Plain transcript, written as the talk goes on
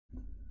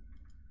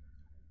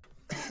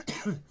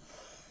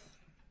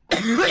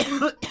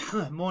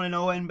Morning,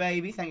 Owen,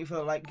 baby. Thank you for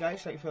the like,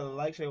 guys. Thank you for the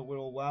likes. I hope we're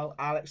all well.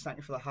 Alex, thank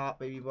you for the heart,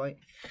 baby boy.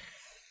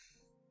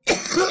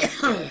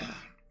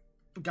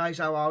 Guys,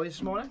 how are we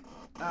this morning?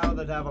 How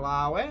the devil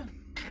are we?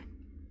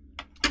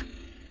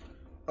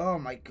 Oh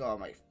my god,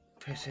 my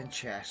pissing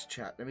chest,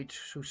 chat. Let me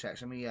 2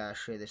 seconds. Let me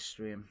share this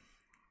stream.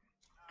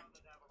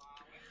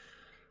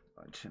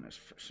 I'll turn this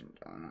pissing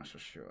down, that's for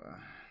sure.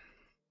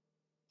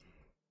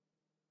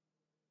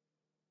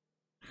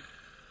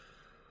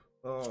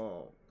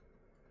 Oh.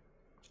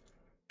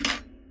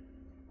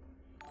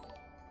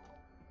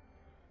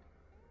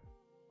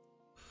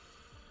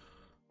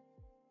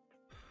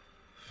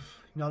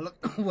 No,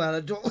 look, well, I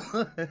don't.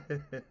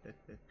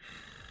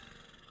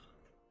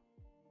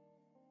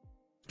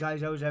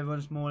 Guys, how's everyone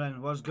this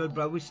morning? What's good,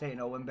 bro? We're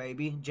saying Owen,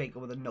 baby.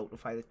 Jacob with a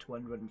notify the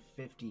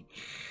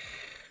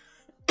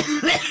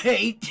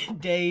 258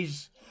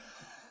 days.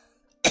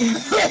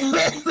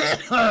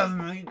 Oh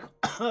my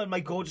god,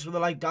 my gorgeous with a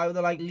like, Di with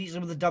a like, Lisa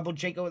with a double,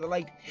 Jacob with a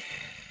like,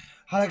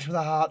 Alex with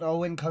a heart,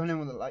 Owen coming in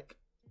with a like.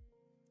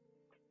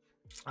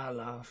 I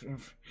laugh.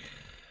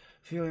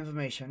 For your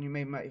information, you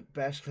made my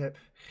best clip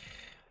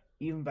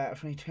even better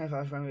for me. 12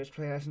 hours when we was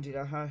playing S&D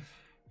that high.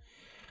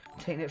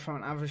 Taking it from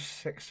an average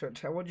 6 to a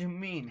 10. What do you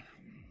mean?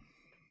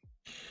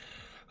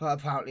 Well,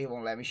 apparently it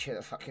won't let me share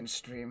the fucking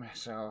stream,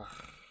 so.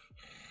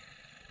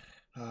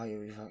 Oh,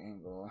 you fucking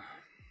go.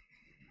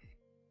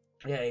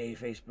 Yay,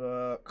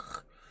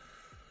 Facebook.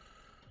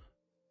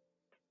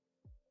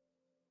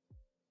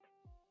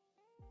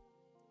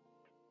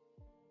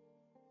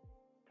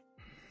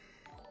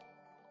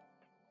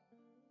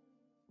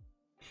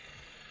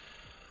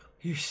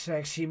 You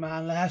sexy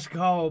man, let's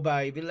go,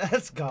 baby.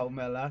 Let's go,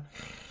 Miller.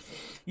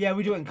 Yeah,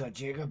 we're doing good,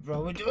 Jacob,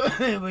 bro.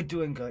 We're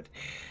doing good.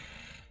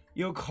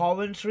 Your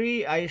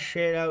commentary, I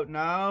share out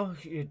now.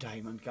 You're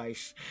diamond,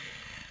 guys.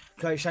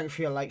 Guys, thank you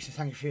for your likes and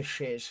thank you for your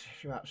shares.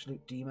 You're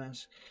absolute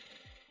demons.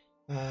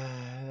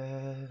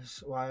 Why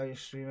are you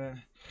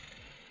streaming?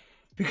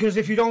 Because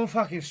if you don't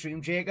fucking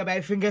stream, Jacob,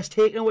 everything gets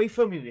taken away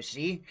from you, you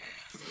see?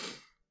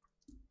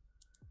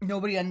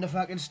 Nobody under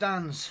fucking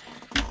stands.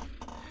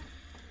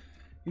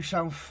 You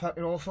sound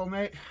fucking awful,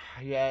 mate.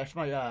 Yeah, it's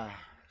my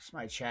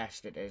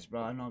chest, it is,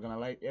 bro. I'm not gonna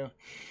like you.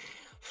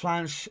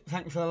 Flange,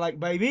 thank you for the like,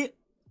 baby.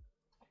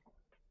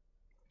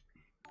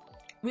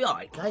 We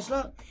alright, guys,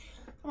 look.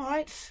 I'm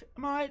alright.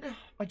 My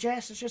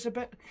chest is just a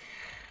bit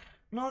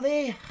not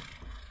there.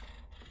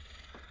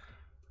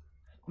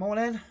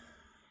 Morning.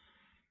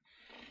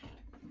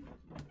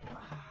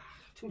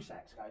 2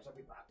 seconds, guys, I'll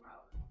be back now.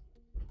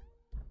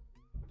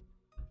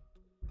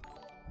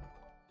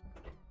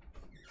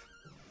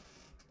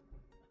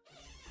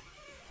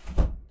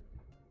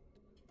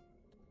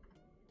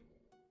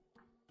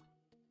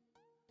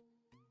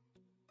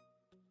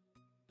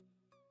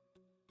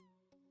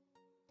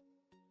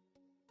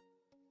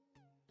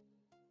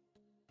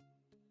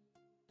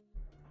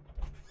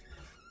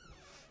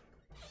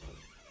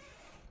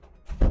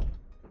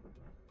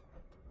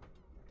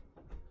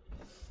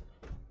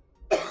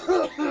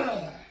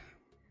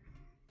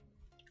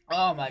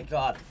 Oh my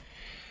god.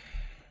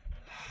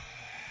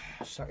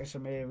 Suck at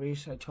some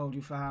Aries, I told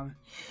you, fam.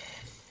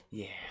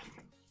 Yeah.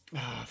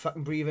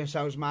 Fucking breathing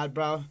sounds mad,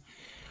 bro.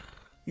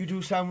 You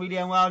do sound really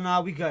unwell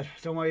now. We good.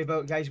 Don't worry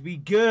about it, guys. We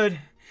good.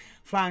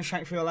 Flange,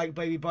 thank you for your like,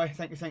 baby boy.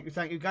 Thank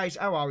you, guys.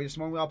 How are we this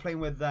morning? We are playing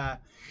with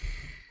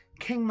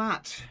King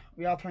Matt.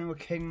 We are playing with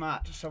King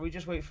Matt. So we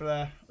just wait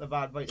for the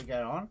bad boy to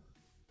get on.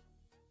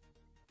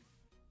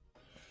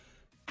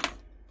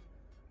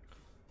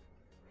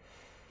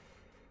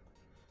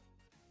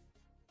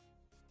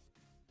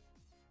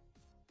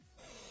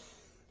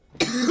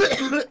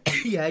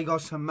 Yeah, I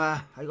got some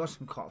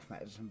cough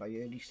medicine by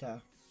early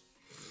stuff.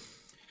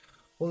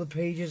 All the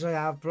pages I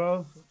have,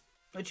 bro.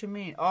 What you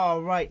mean? Oh,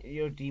 right.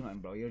 You're a demon,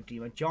 bro. You're a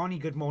demon. Johnny,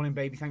 good morning,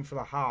 baby. Thanks for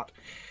the heart.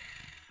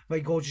 My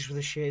gorgeous with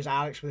the shares.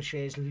 Alex with the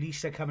shares.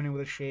 Lisa coming in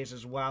with the shares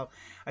as well.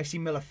 I see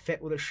Miller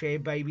Fit with a share,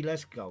 baby.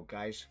 Let's go,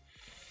 guys.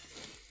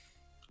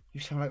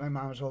 You sound like my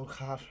mama's old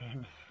car for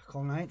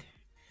all night.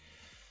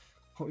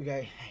 Hope you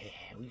guys.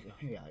 Yeah, we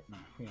alright,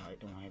 man. We alright.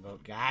 Don't worry about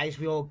it, guys.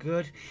 We all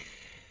good.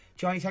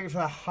 Johnny, thank you for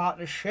the heart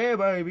to share,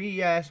 baby.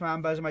 Yes,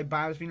 man. Buzzing my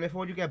ban has been lifted.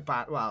 What did you get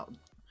banned? Well,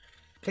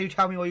 can you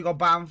tell me what you got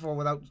banned for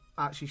without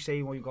actually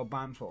saying what you got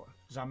banned for?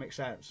 Does that make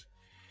sense?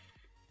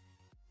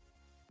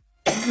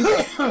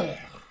 Does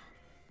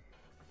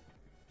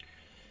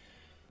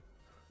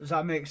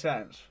that make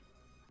sense?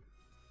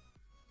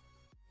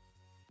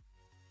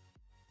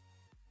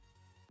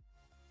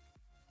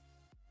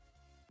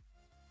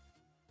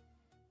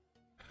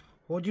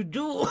 What'd you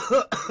do?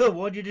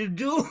 What did you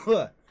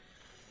do?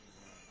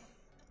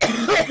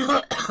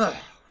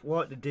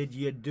 What did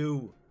you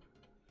do?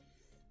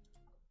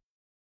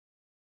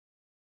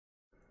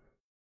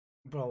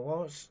 Bro,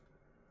 what's...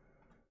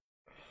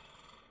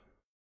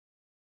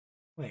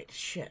 Wait,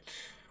 shit.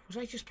 Was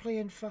I just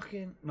playing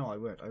fucking... No, I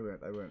weren't,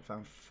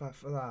 fam.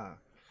 For that.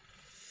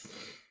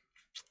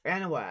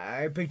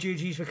 Anyway, big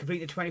GG's for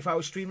completing the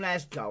 24-hour stream.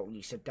 Let's go,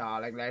 Lisa,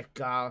 darling. Let's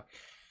go.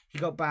 He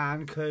got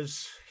banned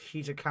because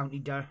he's a county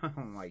down.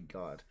 Oh my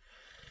god.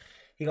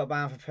 He got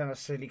banned for putting a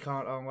silly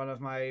comment on one of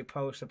my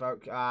posts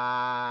about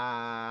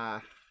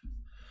I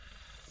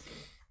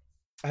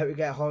hope you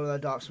get a hold of the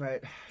docs,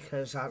 mate,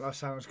 because that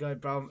sounds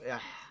good, bro. Yeah.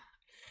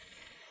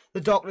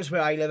 The doctors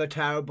where I live are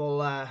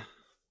terrible.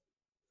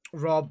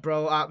 Rob,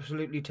 bro,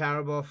 absolutely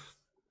terrible.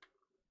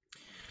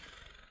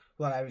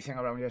 Well, everything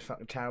around here is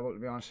fucking terrible, to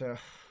be honest.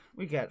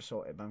 We get it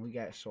sorted, man. We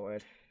get it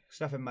sorted.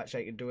 There's nothing much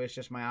I can do. It's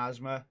just my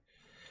asthma.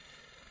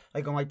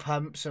 I got my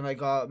pumps and I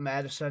got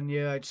medicine.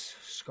 Yeah, I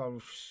just gotta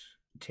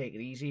take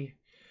it easy.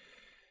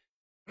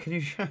 Can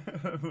you?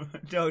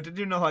 Joe, did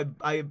you know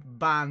I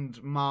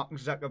banned Mark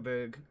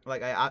Zuckerberg?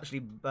 Like, I actually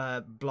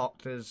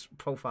blocked his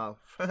profile.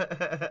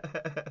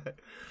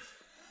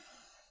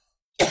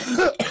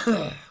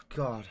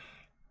 God,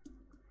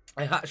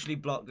 I actually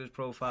blocked his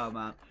profile,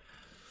 man.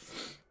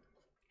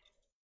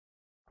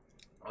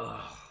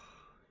 Oh.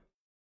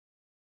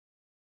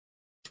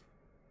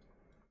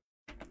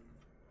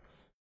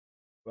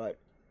 Right.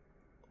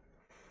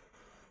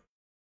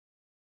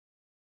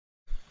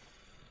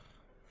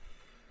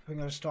 I'm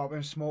gonna stop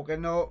him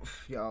smoking. No,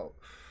 yo,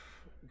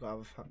 gotta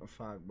have a fucking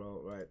fag, bro.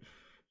 Right.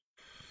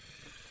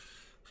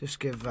 Just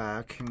give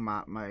King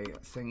Matt my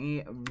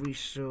thingy.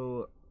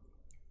 Riso.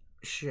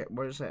 Shit,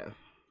 what is it?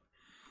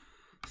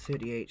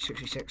 38,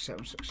 66,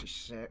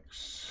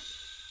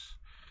 766.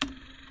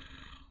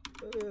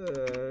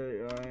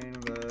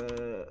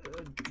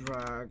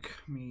 Drag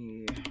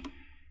me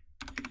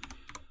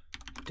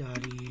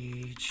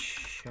daddy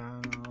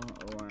channel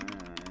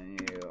when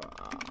you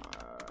are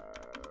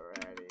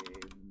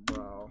ready,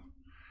 bro.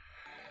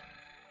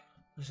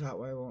 Is that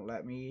why it won't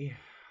let me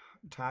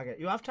tag it?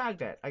 You have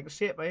tagged it. I can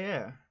see it by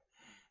here.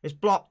 It's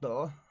blocked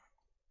though.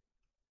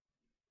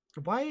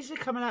 Why is it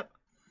coming up?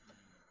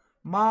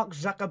 Mark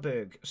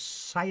Zuckerberg,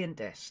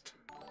 scientist.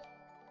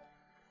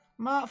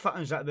 Mark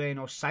fucking Zuckerberg ain't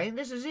no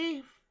scientist, is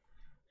he?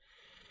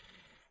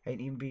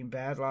 Ain't even been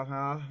bed last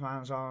half.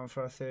 Man's on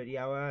for a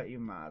 30-hour. You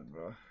mad,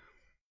 bro?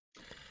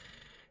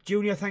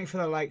 Junior, thank you for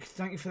the like.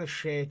 Thank you for the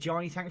share.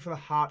 Johnny, thank you for the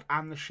heart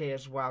and the share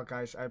as well,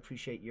 guys. I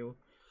appreciate you.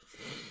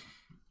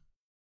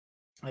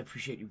 I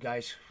appreciate you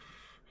guys.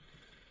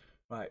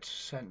 Right,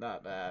 send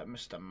that there,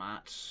 Mr.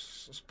 Matt.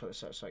 Let's put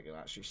this out so I can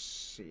actually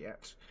see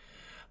it.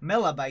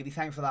 Miller, baby,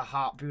 thank you for that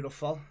heart.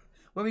 Beautiful.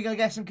 When are we going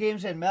to get some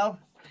games in, Mel?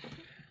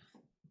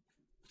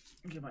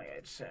 Get my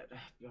headset.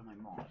 Get my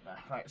monitor.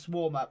 Right, let's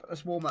warm up.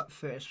 Let's warm up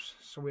first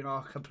so we're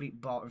not a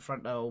complete bot in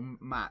front of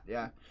Matt,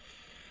 yeah?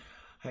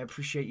 I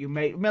appreciate you,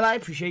 mate. Mel, I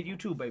appreciate you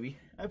too, baby.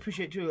 I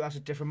appreciate you. That's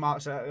a different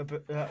mark I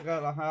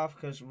have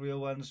because real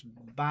one's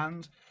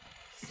banned.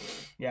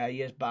 Yeah,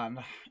 he is banned.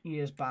 He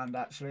is banned,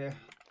 actually.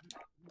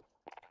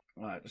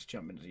 Right, let's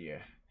jump into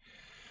here.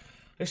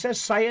 It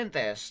says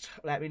scientist.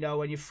 Let me know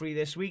when you're free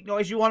this week.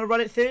 Noise, you want to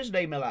run it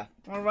Thursday, Miller?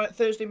 Want to run it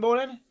Thursday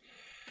morning?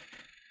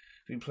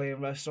 Been playing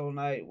Rust all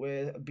night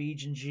with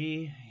Beej and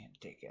G.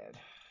 Dickhead.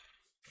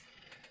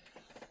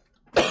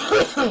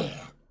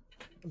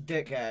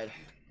 Dickhead.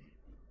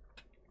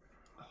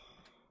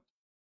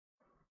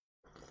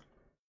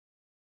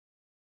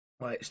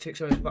 Right, let's take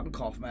some of this fucking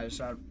cough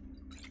medicine.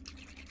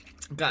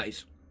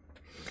 Guys,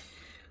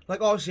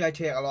 like obviously I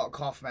take a lot of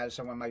cough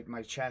medicine when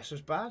my chest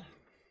is bad.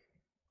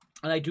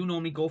 And I do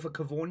normally go for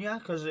Cavonia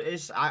because it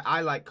is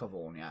I like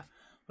Cavonia.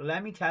 But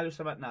let me tell you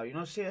something now. You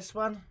know, see this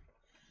one?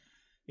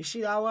 You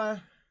see that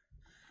one?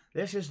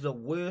 This is the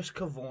worst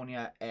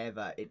Cavonia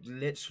ever. It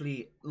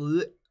literally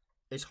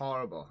is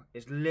horrible.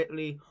 It's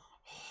literally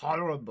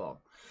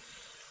horrible.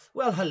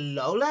 Well,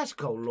 hello. Let's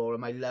go, Laura,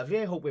 my lovely.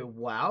 I hope we're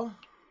well.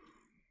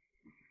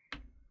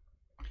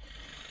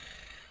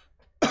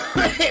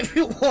 If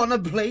you want to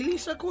play,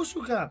 Lisa, of course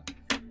you can.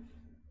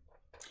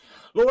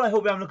 Laura, I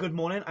hope you're having a good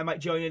morning. I might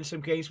join in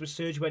some games with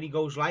Serge when he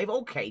goes live.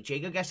 Okay,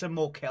 Jacob, get some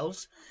more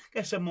kills.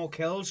 Get some more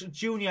kills.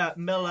 Junior,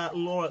 Miller,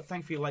 Laura,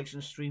 thank you for your likes on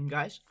the stream,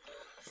 guys.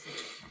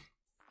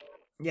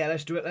 Yeah,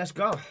 let's do it. Let's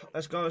go.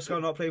 Let's go. Let's go.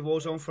 Not play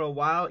Warzone for a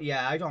while.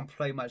 Yeah, I don't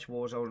play much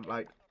Warzone,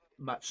 like,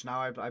 much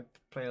now. I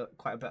play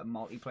quite a bit of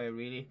multiplayer,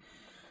 really.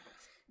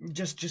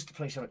 Just to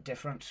play something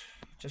different.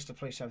 Just to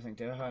play something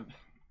different.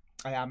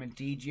 I am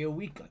indeed you.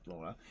 We good,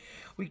 Laura.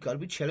 We good.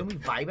 We chilling. We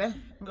vibing.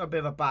 I've got a bit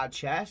of a bad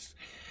chest.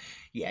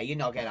 Yeah, you're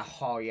not getting a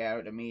whole year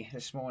out of me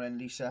this morning,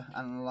 Lisa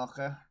and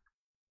Locker.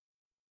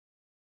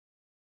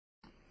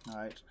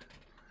 Alright.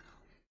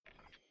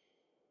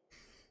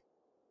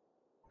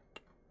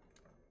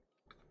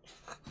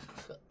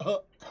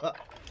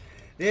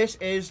 This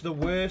is the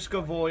worst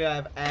Cavonia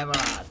I've ever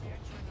had.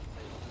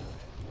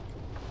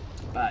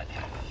 But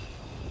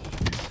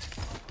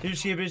did you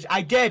see it?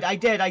 I did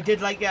like it,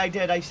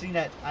 I seen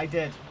it. I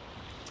did.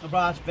 But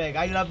that's big.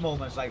 I love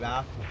moments like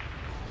that.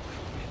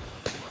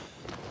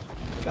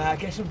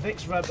 Get some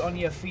Vicks rubbed on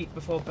your feet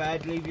before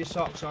bed. Leave your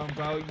socks on,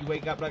 bro. You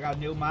wake up like a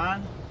new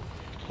man.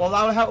 Well,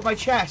 that'll help my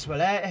chest,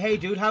 will it? Hey,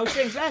 dude, how's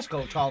things? Let's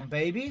go, Tom,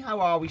 baby. How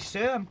are we,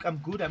 sir? I'm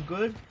good, I'm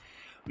good.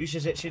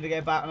 Reese's itching to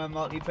get back on a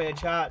multiplayer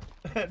chat.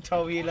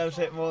 Toby loves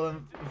it more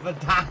than the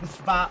dance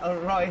battle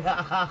royale.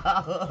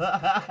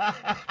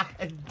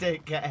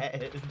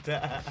 Dickhead.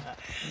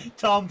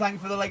 Tom,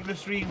 thanks for the like of the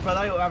stream,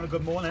 brother. I hope you have a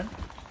good morning.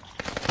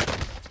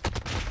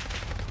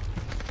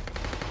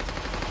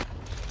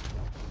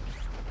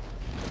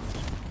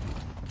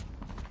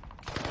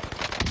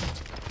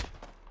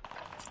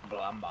 Bro,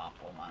 that mark,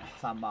 oh man.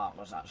 That mark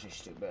was actually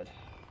stupid.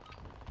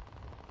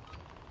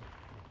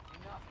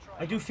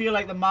 I do feel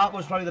like the mark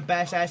was probably the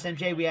best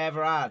SMJ we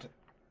ever had.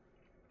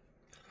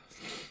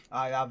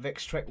 Aye, that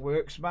Vic's trick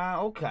works, man.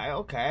 Okay,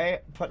 okay.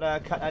 Put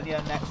a cut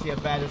onion next to your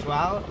bed as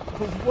well.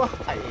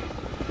 Why?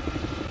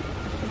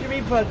 What do you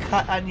mean put a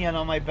cut onion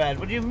on my bed?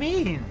 What do you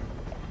mean?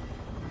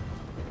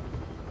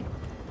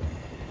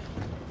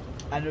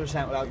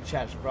 100% without your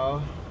chest,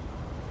 bro.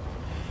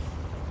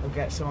 We'll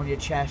get some on your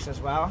chest as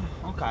well.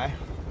 Okay.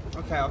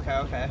 Okay, okay,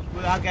 okay.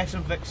 I'll get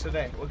some Vicks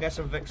today. We'll get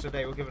some Vicks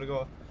today. We'll give it a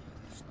go.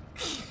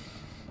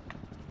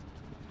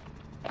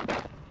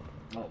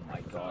 Oh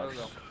my god.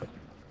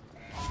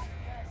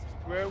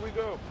 Where we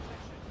go?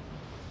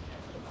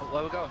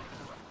 Where we go?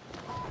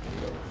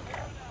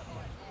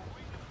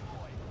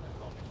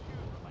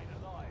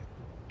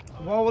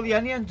 What will the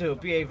onion do?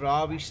 Behave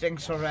raw, he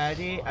stinks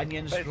already.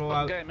 Onions throw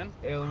out gaming.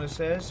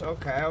 illnesses.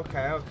 Okay,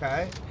 okay,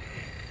 okay.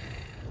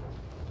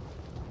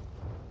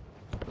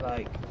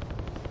 Like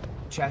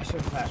chest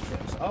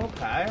infections.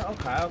 Okay,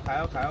 okay, okay,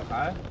 okay,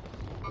 okay.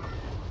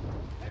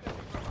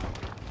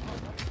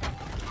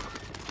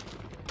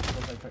 Of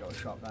course I pick up a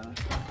shotgun.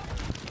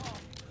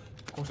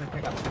 Of course I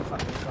pick up some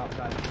fucking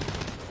shotgun.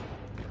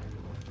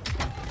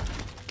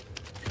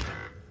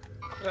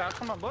 Yeah,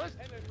 come on, boys.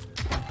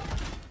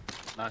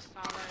 Nice.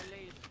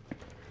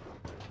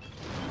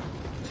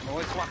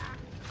 Always one.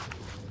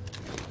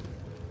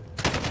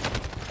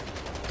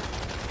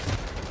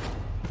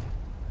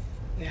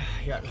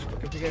 Yeah,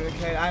 good to get it,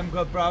 okay. I'm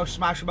good, bro.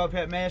 Smash them up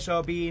here, mate.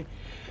 So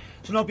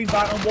not been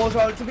back on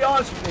Warzone. To be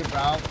honest with you,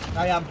 bro,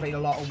 I haven't played a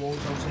lot of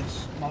Warzone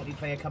since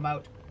multiplayer come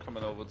out.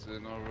 Coming over to the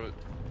north.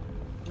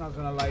 Not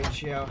gonna lie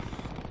to you.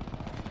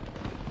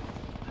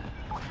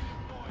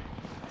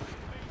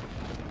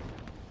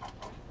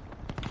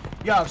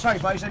 Yo, sorry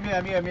boys, I'm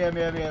here.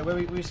 What are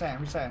we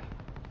saying? Yeah.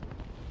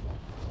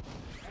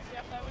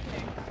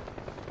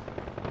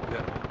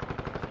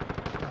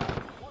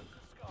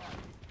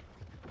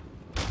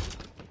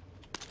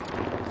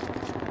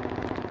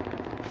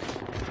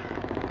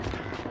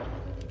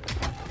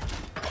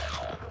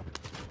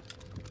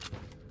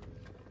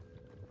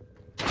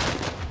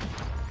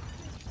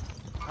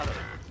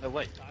 No,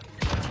 wait.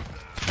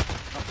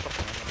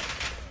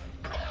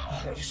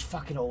 They're just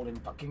fucking holding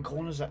fucking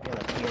corners up here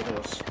like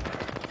weirdos.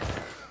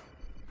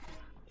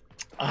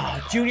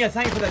 Ah, Junior,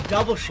 thank you for the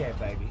double share,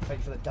 baby. Thank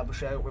you for the double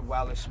share. We're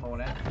well this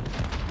morning.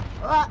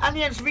 And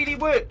it's really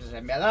worked, does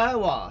it, Miller?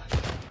 What?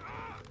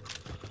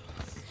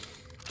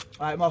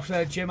 Alright, I'm off to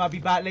the gym. I'll be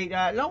back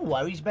later. No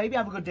worries, baby.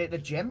 Have a good day at the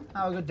gym.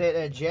 Have a good day at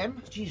the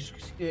gym.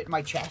 Jesus,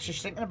 my chest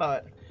just thinking about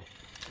it.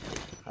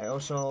 I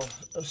also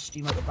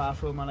steam out the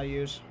bathroom when I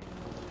use.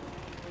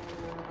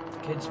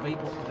 Kids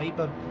vapor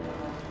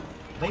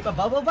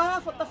bubble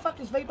bath? What the fuck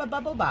is vapor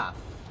bubble bath?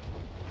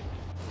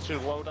 2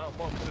 loadout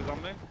boxes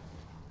on me.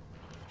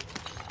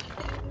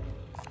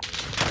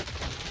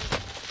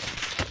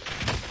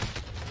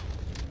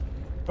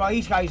 Bro,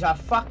 these guys are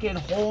fucking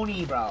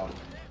horny, bro.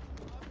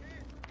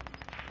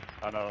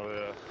 I know,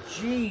 yeah.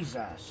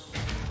 Jesus.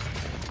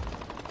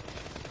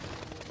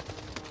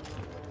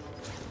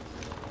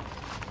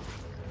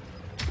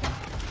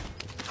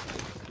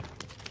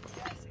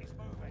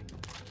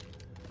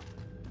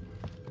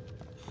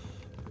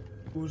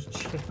 Who's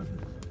chilling?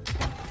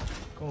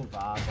 Go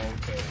Vargo,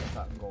 take the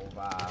fucking go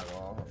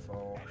Vargo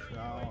for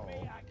sure.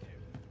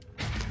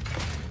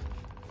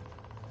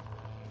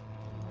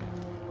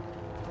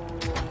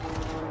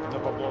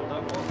 Never blown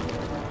that one.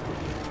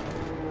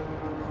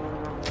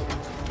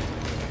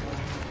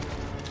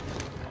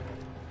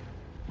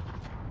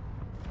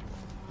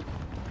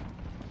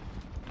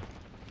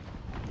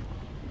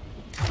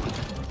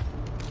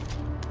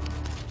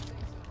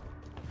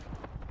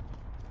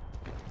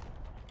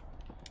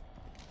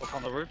 Up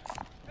on the roof.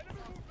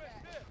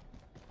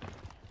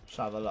 Let's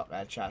have a look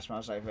there, chat.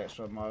 Smells like Vic's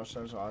from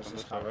Morrison, so I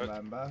just can't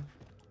remember.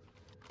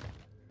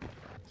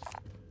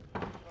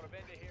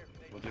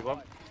 What do you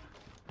want?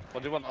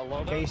 What do you want, a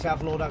loadout? Get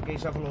yourself a loadout, get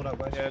yourself a loadout,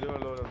 boys. Yeah, do a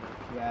loadout.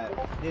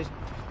 Yeah, there's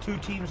 2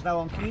 teams now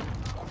on key.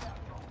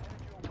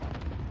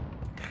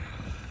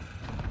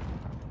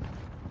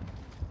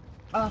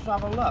 I'll have to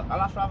have a look, I'll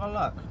have to have a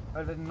look.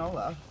 I didn't know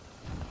that.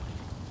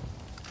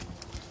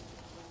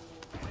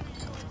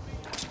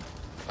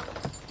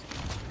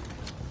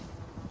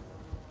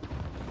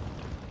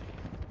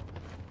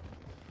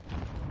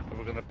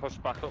 We're gonna push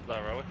back up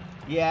there, are we?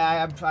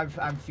 Yeah,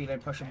 I'm feeling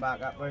pushing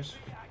back upwards.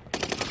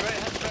 Straight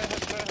ahead, straight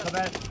ahead, straight ahead. Come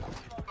in.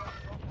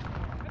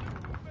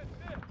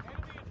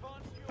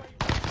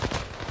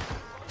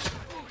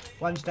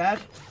 One's dead.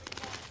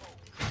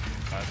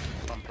 Nice.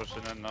 I'm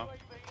pushing in now.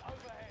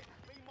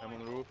 I'm on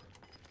the roof.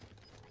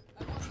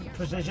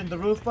 positioned the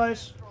roof,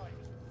 boys.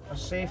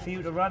 It's safe for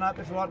you to run up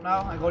if you want now.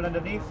 I'm going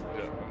underneath.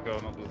 Yeah, I'm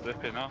going up the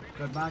zip here now.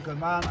 Good man, good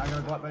man. I'm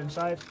gonna go up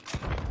inside.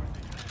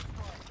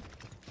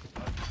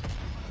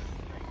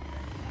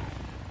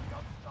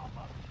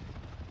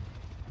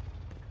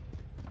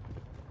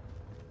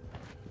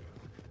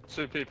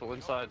 Two people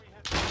inside.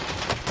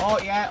 Oh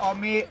yeah, on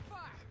me.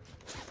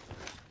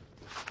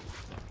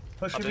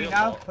 Pushing me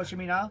now, pushing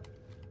me now.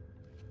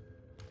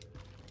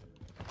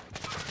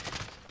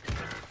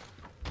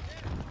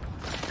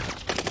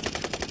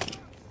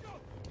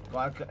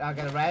 Well, I'll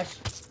get a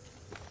rest.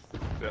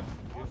 Yeah.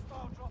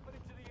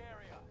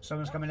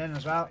 Someone's coming in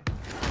as well.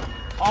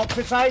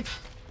 Opposite side.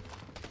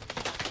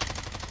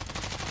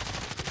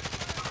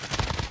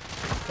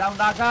 Down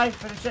that guy.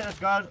 Finish it. Let's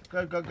go.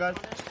 Good, good, good.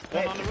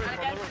 One on the roof,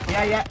 on the roof.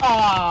 Yeah, yeah.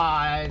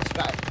 Oh, it's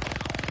got.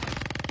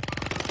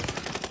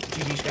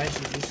 GG's, guys.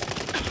 GG's.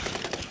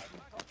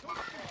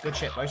 Good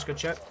shit, boys. Good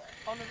shit.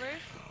 On the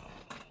roof?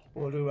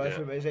 We'll do right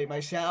for me,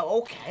 myself.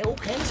 Okay,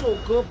 okay. It's all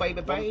good,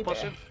 baby, baby.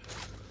 Pushing.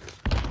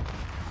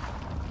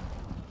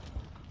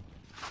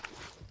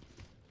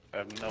 I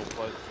have no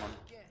place, man.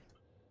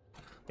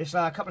 There's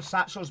a couple of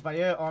satchels by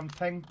here on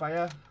ping by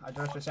here. I don't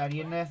know if there's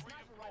any in there.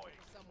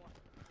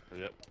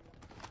 Yep.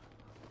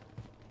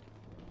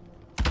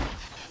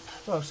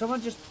 Oh,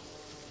 someone just.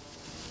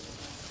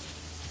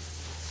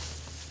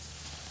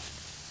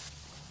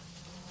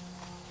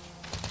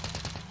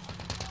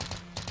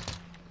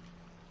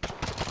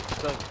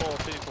 There's 4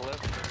 people there.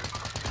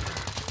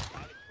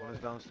 One is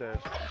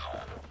downstairs.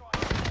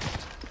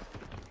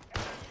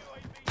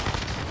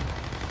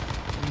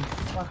 You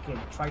fucking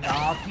tried to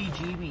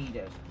RPG me,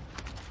 dude.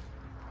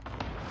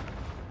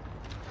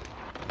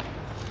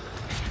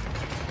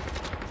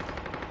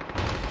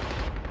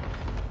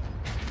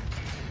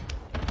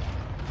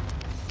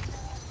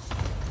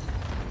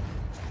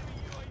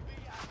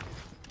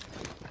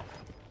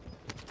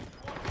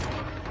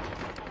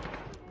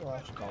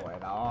 What's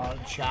going on,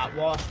 chat?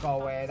 What's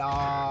going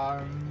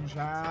on,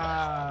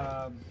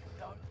 chat?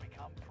 Don't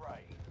become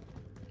prey.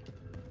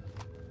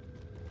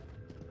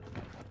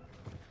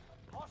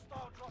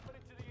 Hostile dropping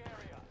into the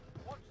area.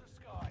 Watch the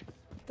skies.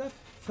 The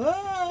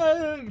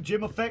fuck?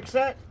 Jim will fix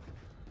it.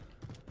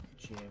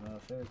 Jim will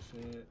fix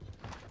it.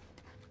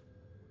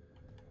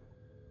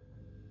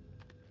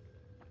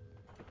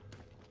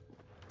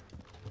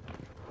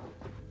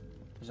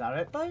 Is that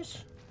it,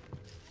 boys?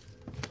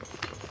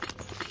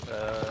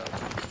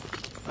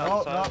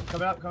 No, no,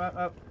 come up, come up,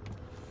 up.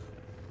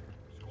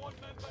 Squad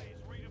member is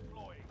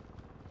redeploying.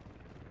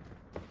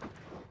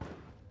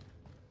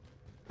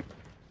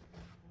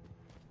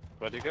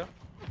 Where'd you go?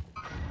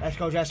 Let's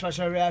go, Jess. Let's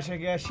go, yes,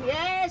 yes.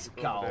 Yes,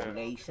 Go go, there.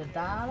 Lisa,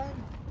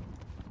 darling.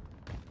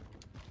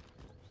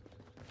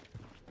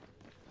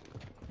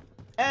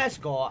 Let's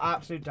go,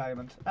 absolute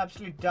diamond.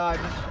 Absolute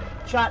diamond.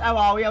 Chat, how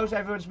are we? How's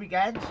everyone's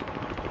weekend?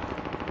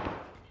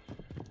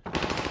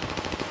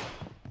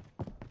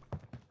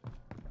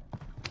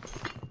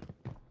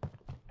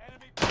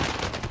 Enemy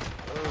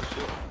Oh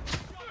shit.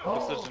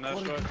 Precision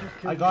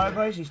airstrike. I got him,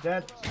 boys. He's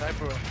dead.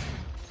 Sniper.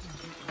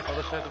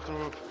 Other side of the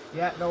roof.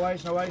 Yeah, no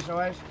worries, no worries, no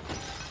worries.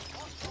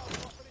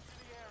 dropping into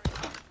the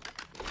area.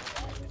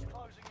 Gas is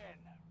closing in.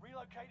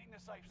 Relocating the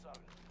safe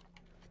zone.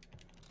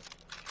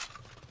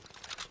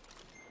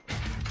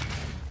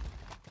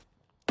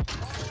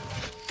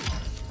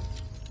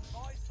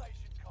 Buy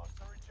station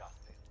costs are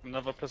adjusted.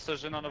 Another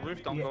precision on the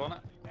roof, don't Yeah. go on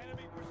it.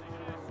 Enemy precision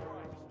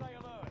airstrike. Stay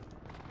alert.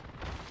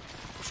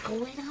 What's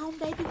going on,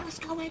 baby? What's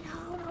going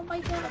on? Oh my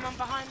god. Someone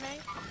behind me?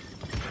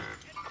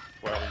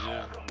 Where are you?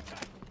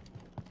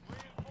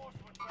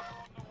 Reinforcements are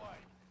on the way.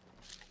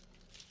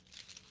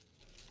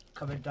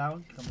 Coming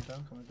down, coming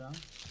down, coming down.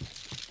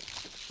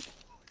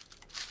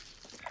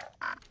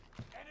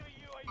 Enemy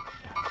UAV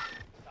now.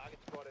 Target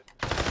spotted.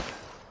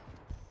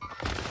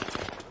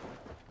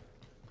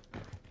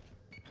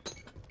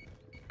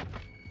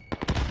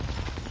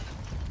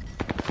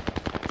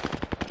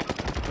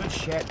 Good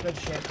shit, good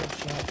shit, good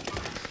shit.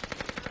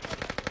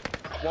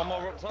 One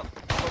more up top.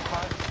 Top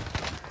 5.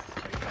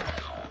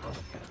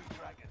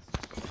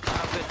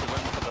 That's it, we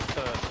went for the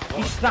third.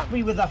 He stuck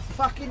me with a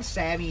fucking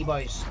semi,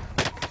 boys.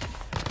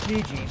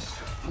 GG's.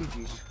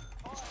 GG's.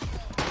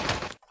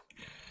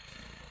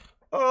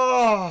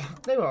 Oh,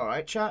 they were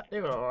alright, chat.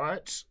 They were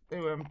alright. They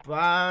weren't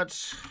bad.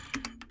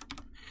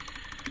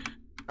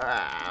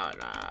 Ah,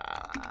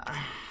 nah.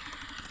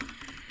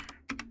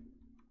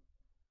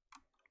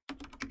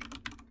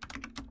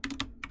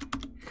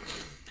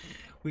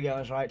 Weekend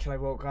was right till I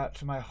woke up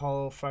to my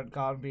whole front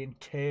garden being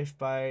turfed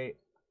by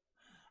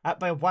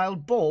a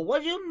wild boar.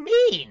 What do you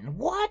mean?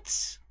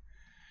 What?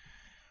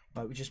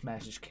 Right, we just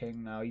messaged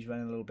King now. He's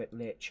running a little bit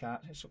late,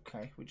 chat. It's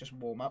okay. We just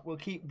warm up. We'll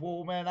keep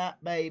warming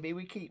up, baby.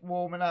 We keep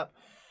warming up.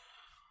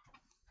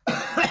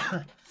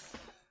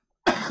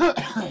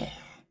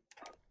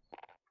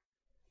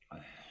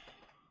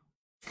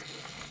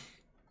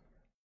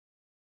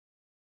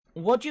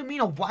 What do you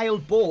mean a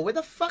wild boar? Where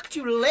the fuck do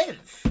you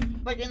live?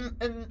 Like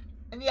in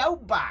the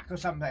outback or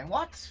something?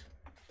 What?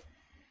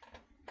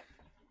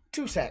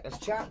 2 seconds,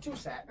 chat. 2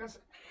 seconds.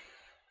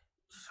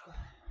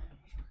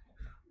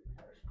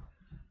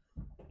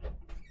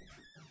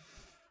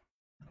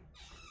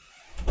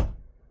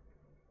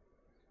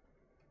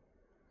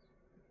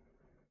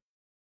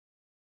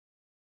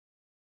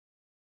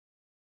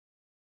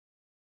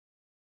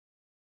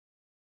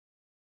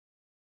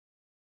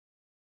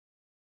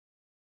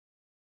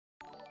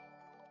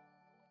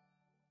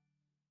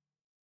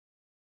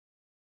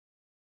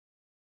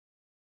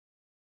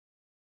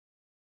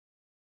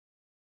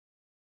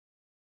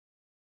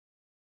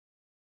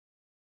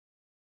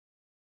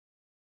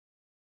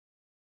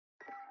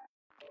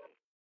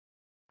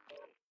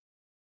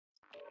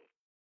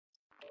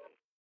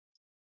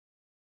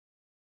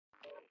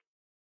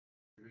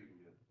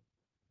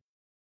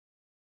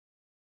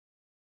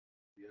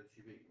 یا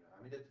چی بگیم.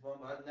 همین اتفاق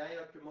باید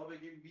نیاد که ما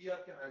بگیم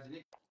بیاد که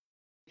هزینه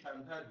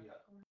کمتر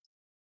بیاد.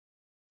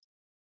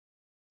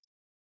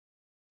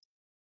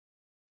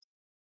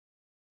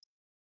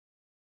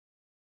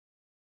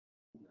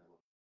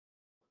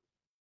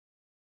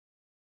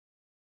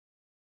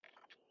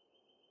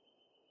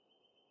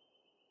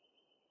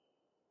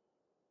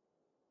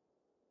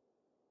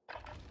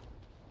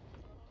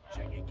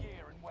 Check your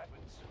gear and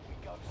weapons. We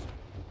go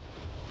soon.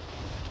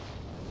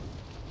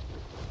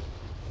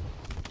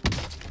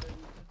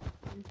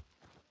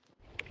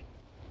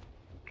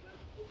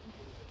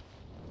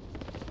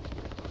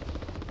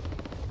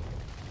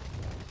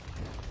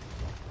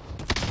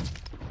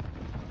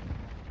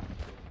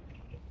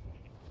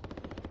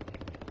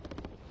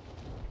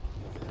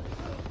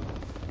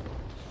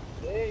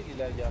 خیلی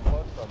لگم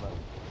باز کنم.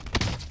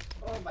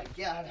 Oh my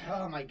god,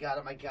 oh my god,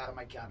 oh my god, oh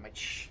my god, my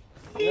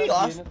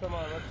Yes.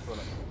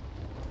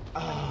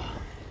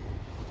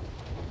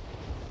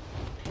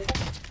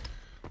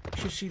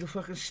 You see the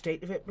fucking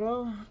state of it,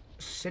 bro?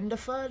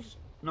 Cinderford?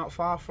 Not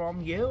far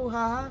from you,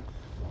 haha.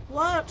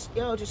 What?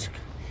 Yo, just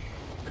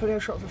career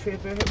shot for free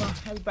birthday, man.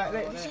 How's back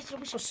there?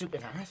 Don't be so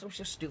stupid, Hannah. Don't be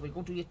so stupid.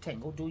 Go do your thing.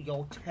 Go do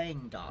your thing,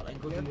 darling.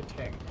 Go do your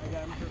thing.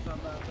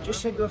 Just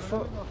think of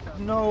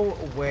no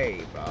way,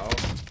 bro.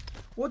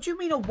 What do you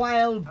mean a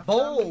wild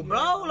bull,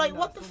 bro? Like,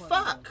 what the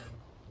fuck?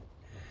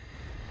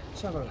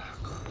 Let's have a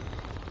look.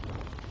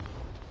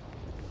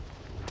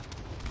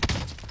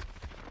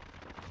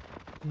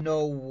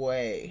 No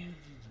way.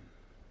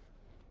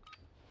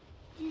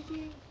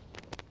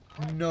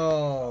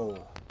 No.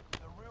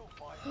 The real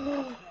fight is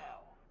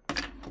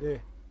now.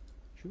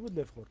 شو بود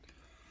لف خورد؟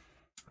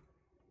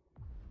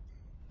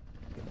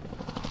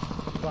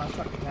 Well, that's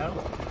fucking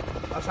terrible.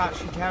 That's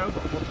actually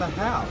terrible. What the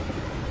hell?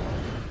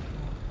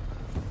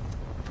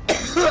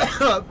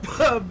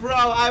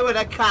 Bro, I would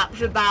have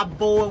captured that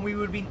bull and we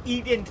would have been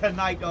eating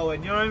tonight,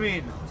 Owen. You know what I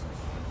mean?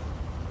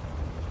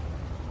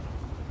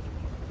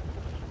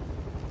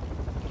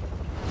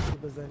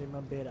 بزنی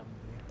من برم.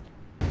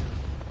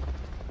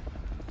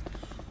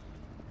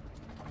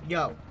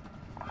 Yo,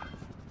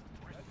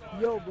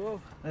 Yo,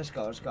 bro. let's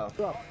go, let's go.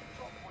 Drop.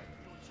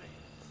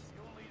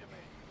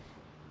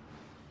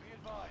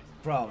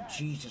 Bro,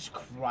 Jesus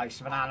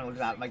Christ, if an animal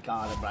did that in my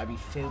garden, bro, I'd be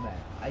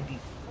filming. I'd be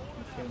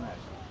filming.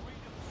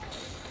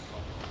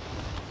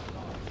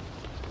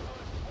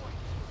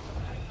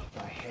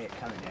 I hate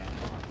coming here.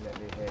 I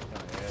literally hate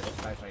coming here. This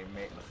guy's not even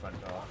making the front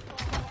door.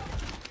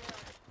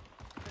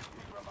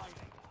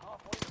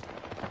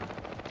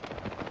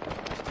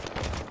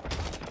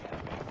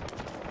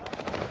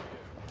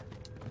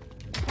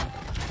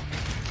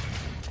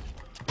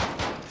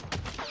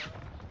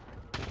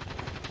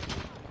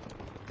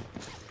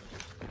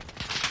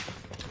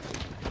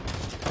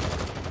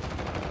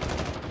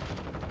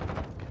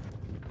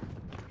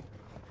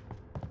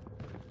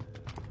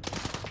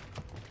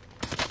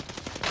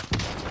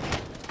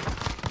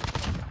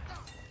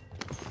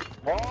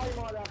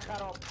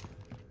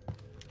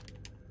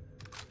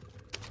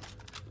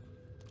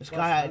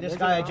 This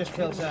guy I just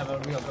killed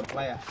a real good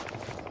player.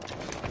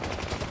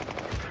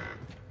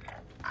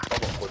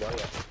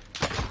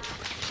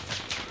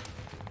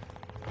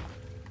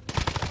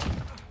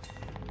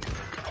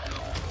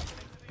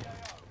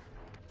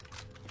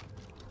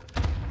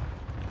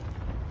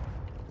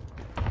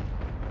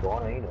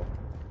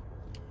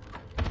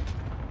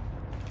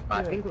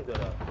 Martin کجا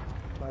رفت؟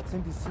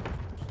 Martin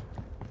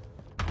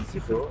دیسی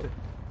فروخته.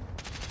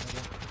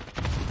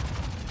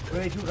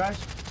 Where are you guys?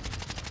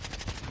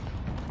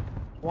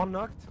 One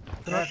knocked.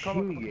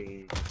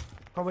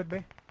 Come with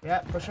me. Yeah,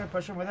 push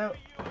him without.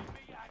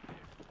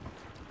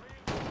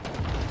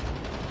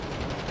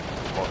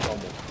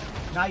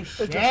 Nice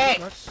shit!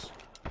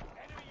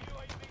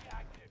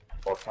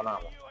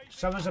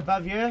 Someone's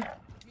above you.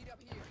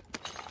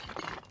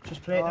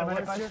 Just play it in a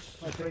minute, guys. Just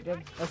play it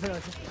in.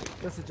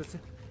 That's it, just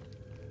it.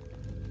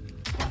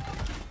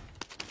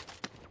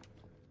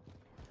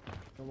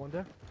 No one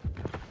there?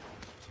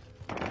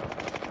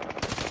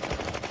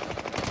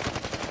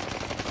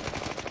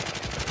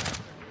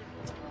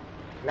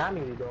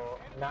 نمیرید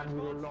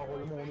نمیر الله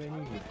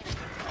المؤمنین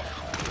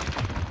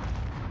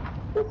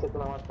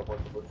پشتتون هم هست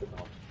پشتتون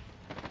هم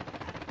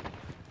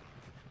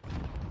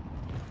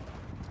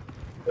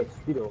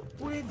اکسپی رو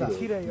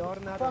تیر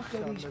یار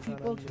نداشتم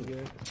بزنم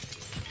دیگه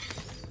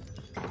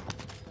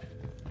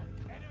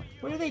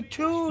What are they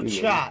to,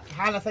 chat?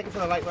 Hannah, thank you for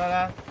the like,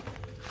 brother.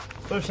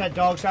 Push that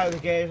dogs out of the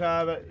game,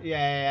 but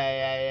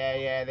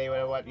yeah, they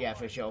would have won. Yeah,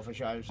 for sure,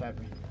 I'm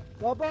saying.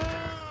 بابا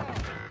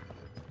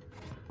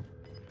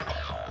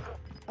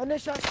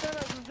نشستن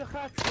از اونجا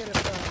خط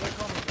گرفتن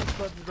رکام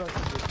اسکواد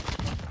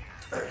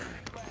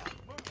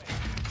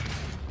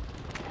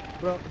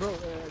bro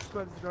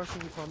squad is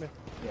rushing for me.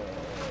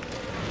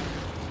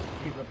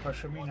 People are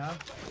pushing me now.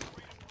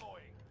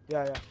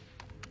 Yeah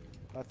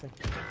I think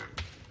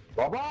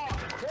بابا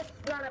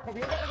خسرانه خب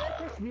یه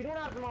دقیقه بکش بیرون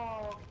از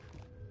ما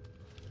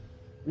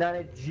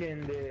ننه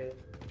جنده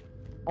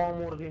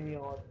آمرغی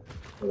میاد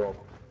بابا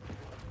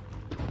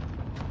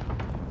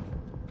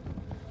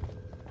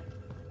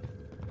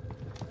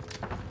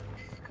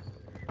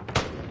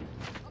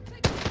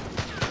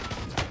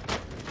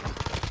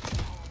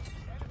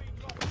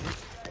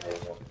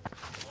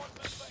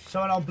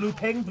Someone on blue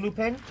ping, blue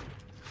ping.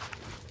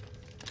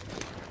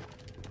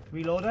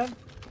 Reloading.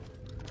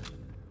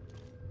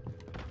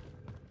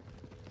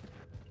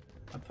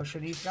 I'm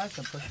pushing these guys,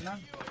 I'm pushing them.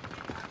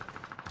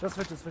 Just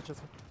switch.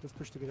 Just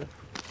push together.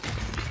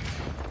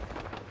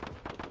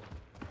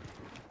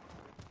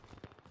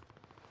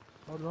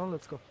 Hold on,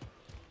 let's go.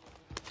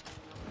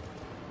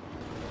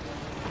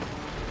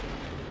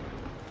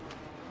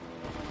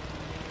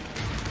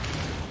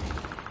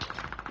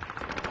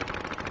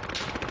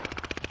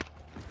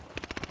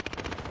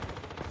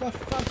 The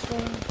fuck's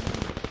going on?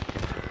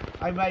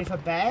 I'm ready for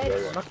bed.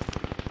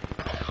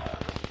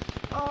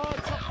 Oh,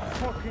 top,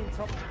 fucking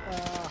top.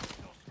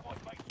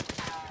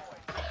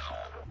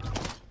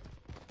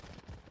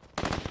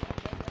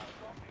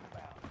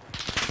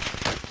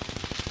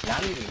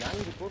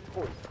 نمیری خود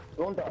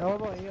don't die. نه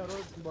بابا این یارو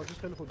بازیش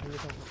خیلی خوب جوری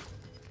Squad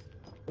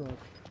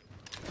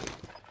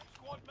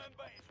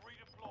member is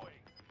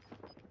redeploying.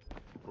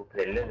 رو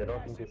پله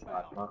درات این کشم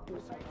حتما خوب.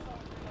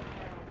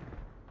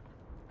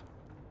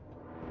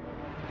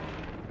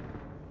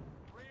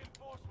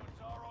 Reinforcements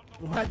are on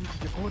the way. اومدی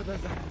دیگه خورده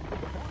زن.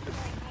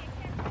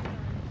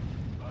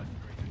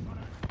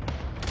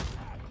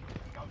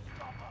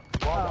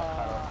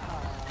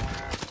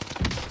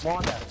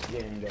 مادر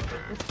جنده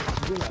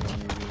چیزی الان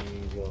میبینی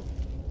اینجا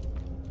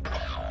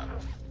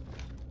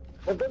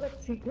دادا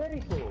چیکاری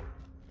تو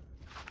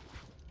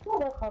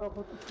مادر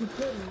خرابات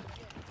چیکاری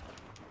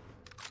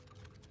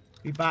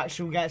Be back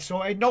soon, get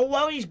sorted. No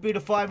worries,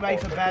 beautiful. I'm ready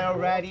for bed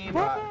already.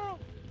 But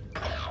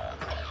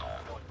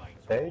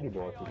خیلی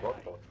باتی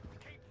باتا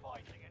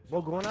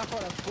با گوه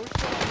نخورم پشت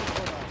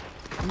کنم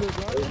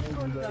نگاه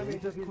نکن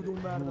دمیج از کدوم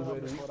بردارم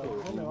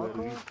بخورم نگاه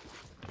کن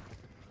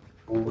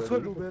اصلا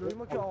روبروی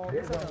ما که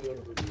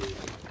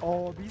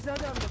آبی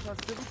زدم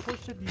نشسته بود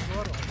پشت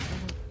دیوار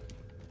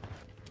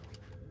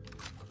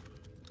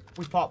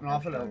we popping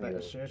off a little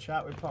bit, sir.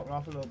 Chat, we popping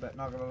off a little bit.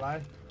 Not gonna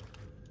lie.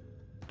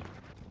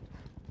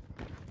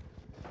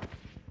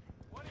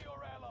 One of your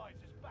allies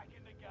is back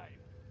in the game.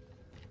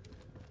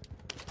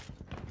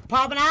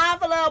 Popping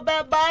off a little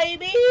bit,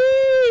 baby.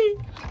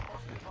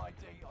 Positive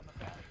ID on the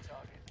bounty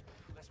target.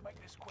 Let's make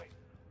this quick.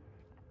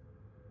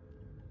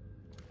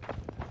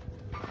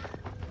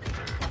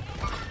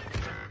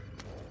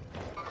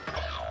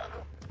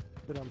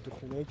 برم تو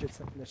خونه که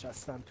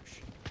نشستم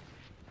توش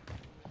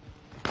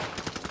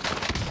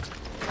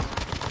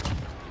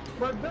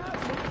Get up. One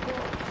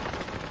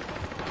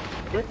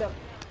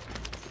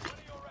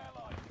of your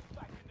allies is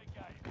back in the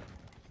game.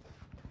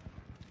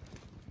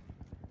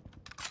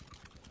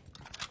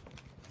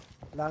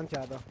 لعن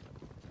کردم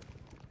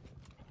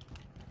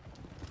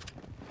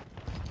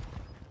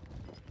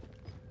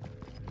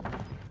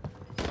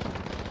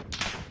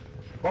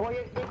بابا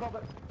یه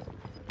کابر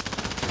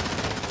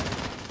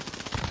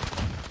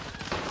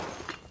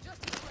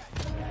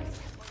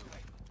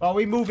Oh,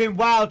 we moving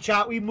well,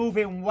 chat. We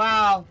moving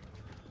well.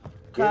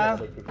 Okay.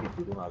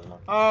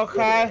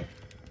 Okay.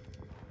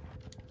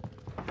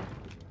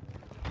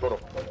 برو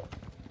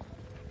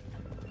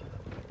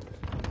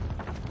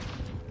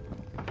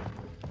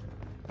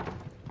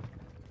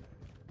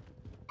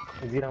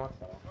زیرم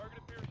هستم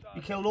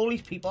You killed all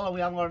these people and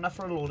we haven't got enough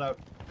for a loadout.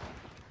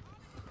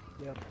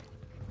 Yep.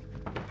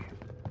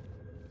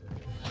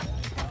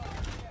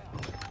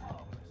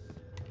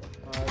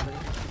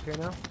 Okay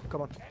now,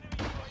 come on.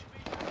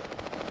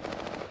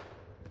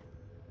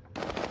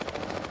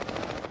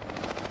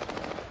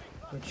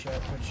 Good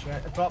shit, good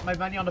shit. I dropped my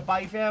money on the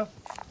buy field.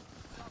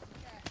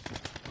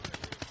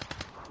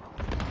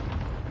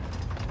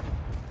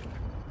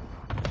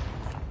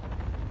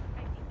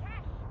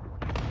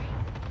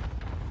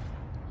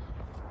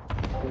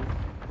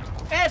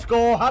 Let's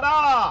go,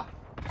 Hada!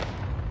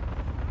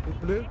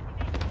 Hit blue.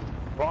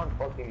 One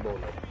fucking bullet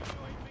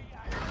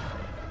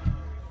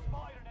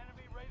Spied an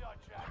enemy radar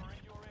jammer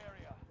in your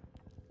area.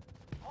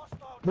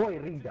 Hostile boy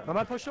ریدم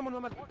محمد پشتمون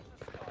محمد watch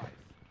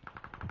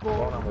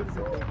the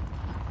skies.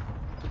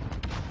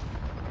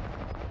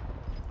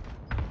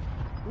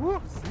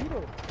 اوه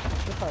زیرو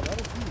چه خبره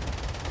زیر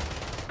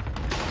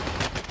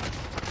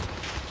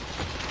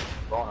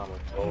بانم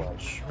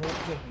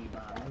Choked at me,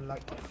 man.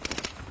 Like,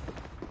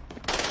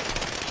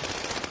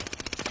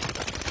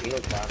 اینو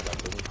کردم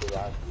به این تو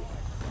رسید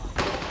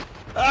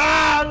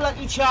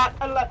unlucky chat,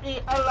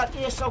 unlucky,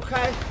 it's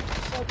okay.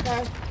 It's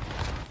okay.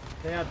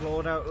 They had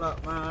loadout, look,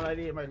 man. I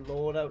needed my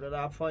loadout at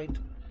that point.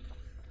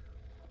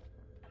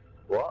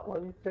 what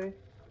did you say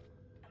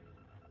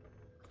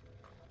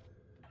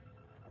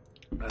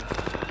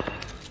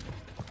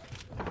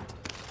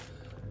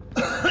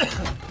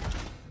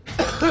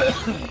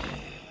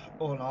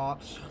Or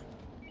not.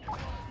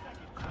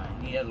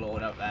 I need a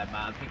loadout there,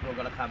 man. People are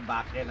gonna come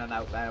back in and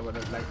out there when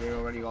it's like they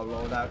already got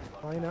loadout.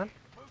 aynen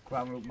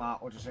Ground root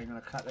mark, or just ain't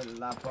gonna cut it at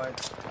that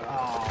point.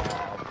 Oh,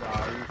 bro,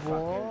 you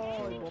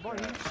وای fucking بابا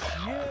joke, این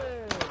چیه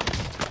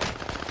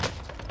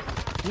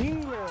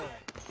بینگو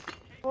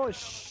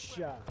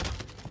اوشا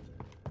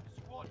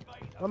Squad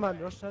mate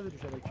محمد راست نداری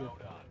شبکه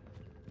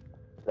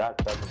زد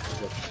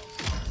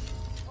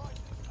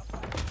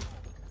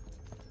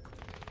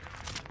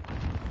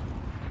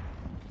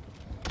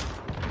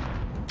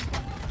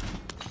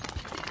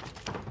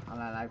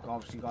I've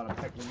obviously got to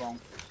pick the wrong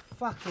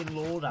fucking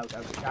loadout out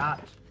of chat.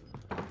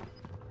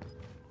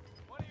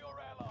 One of your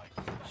allies.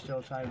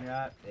 Still time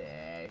yet?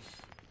 Yes.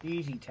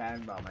 Easy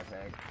 10 bomb, I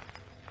think.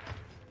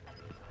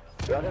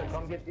 Brother,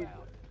 come get these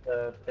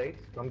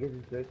plates. Come get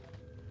these plates.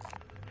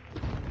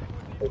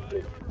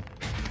 Okay.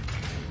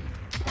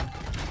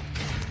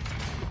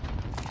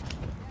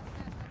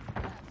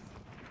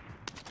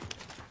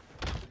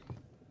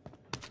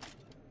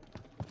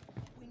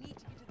 We need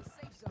to get to the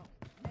safe zone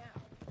now.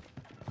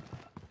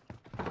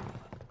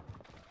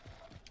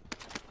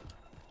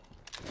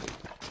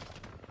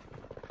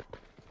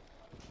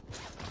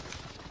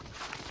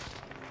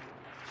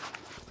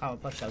 I'll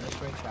push out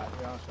this way, chat, to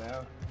be honest with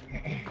you.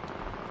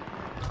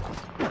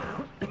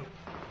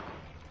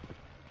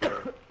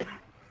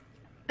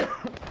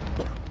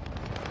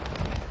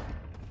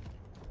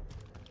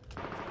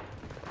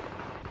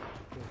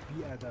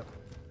 بیادب.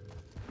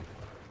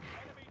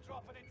 Enemy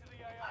dropping into the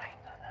AO.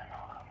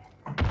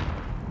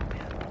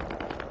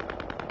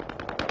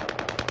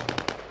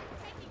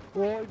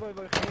 وای وای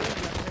وای خیلی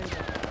خیلی.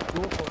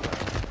 دو خوردم.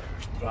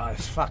 Right,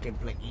 it's fucking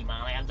Blicky,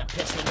 man. I had to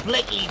piss in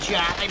Blicky,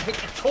 chat. I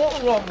picked the total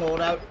wrong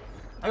loadout.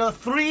 I got a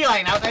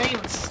 3-line out. I didn't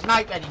even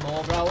snipe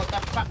anymore, bro. What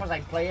the fuck was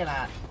I playing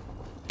at?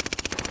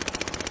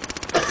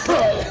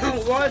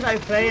 What was I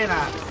playing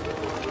at?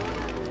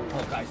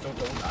 Oh, guys, don't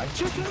die.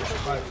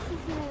 Right.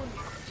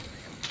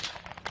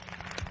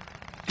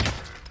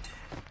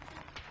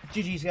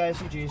 GG's, guys.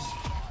 GG's.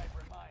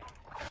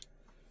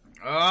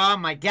 Oh,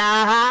 my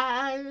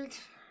God.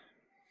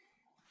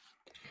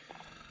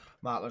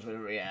 Mark was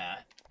with yeah.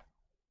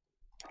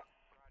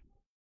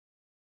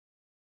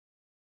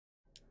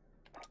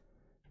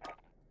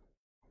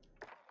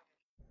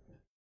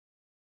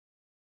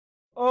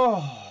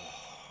 Oh,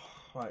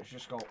 right, let's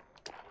just go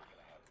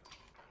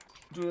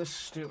do this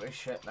stupid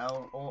shit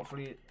now.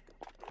 Hopefully,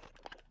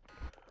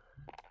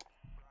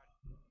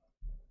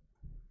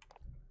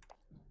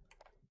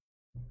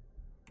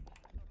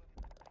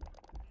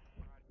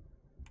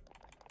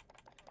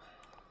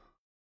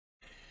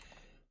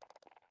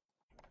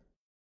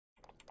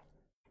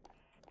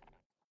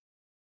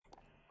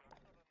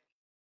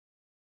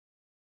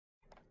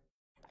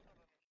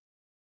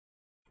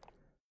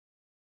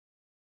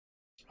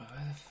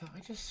 I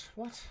just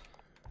what?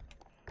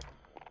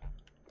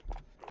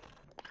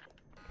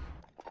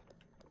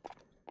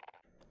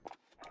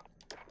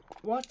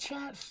 What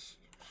chat?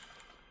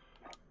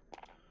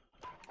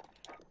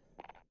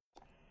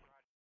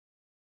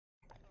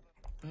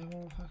 It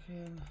won't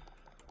fucking.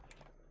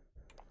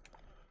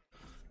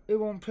 It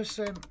won't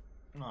percent.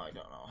 No, I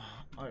don't know.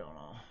 I don't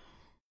know.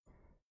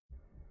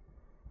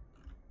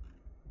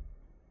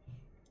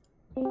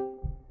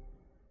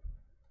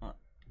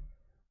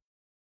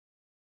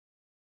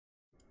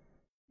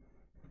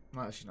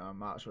 Actually, no,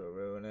 Mark's will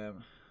ruin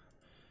him.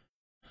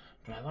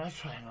 But I want to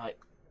try and like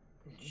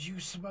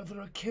use some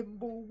other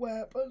akimbo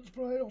weapons,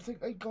 but I don't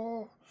think I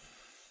got.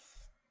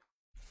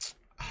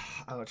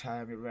 I got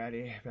time to be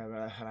ready. I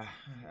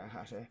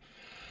have to.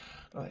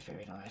 Oh, it's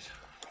very nice.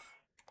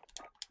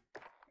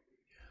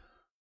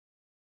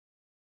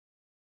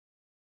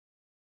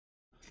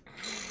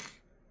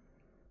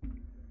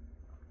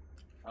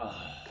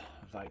 Oh,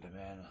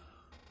 vitamin.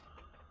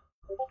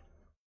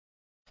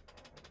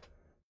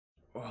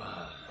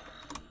 Oh.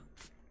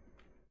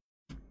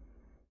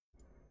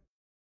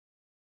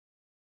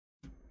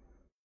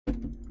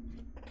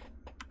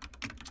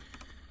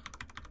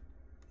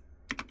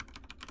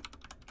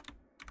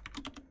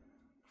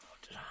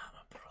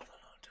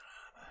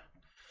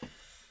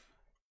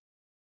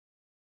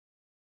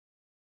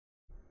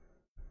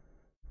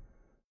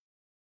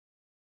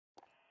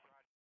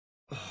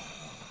 Oh,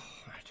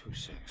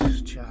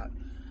 2-6 chat.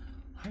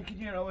 I can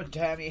you know what,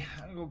 Danny?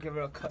 I'm gonna give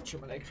her a cut to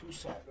my like 2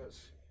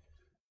 seconds.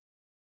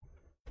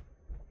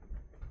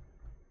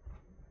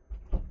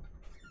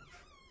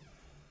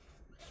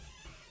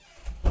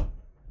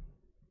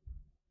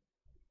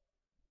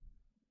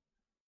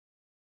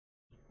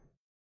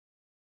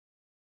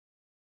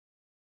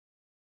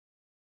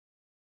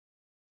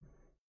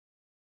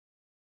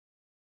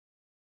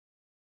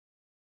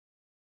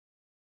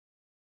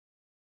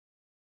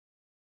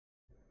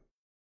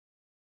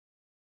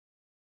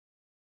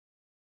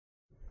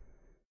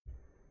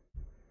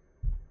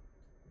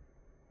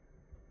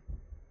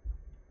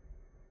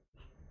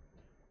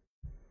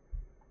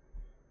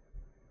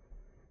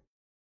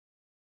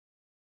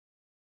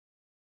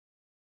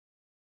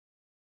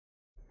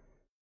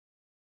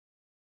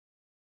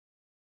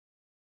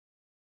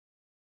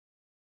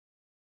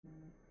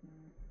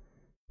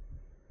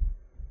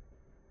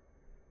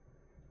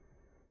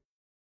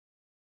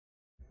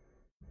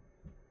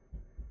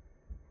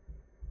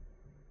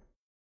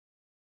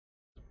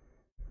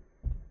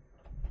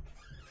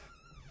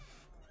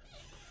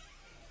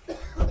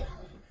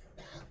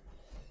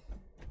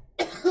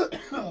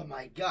 Oh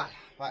my god,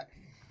 what?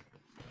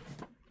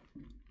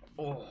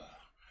 Oh.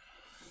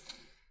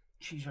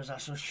 Jesus,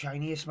 that's so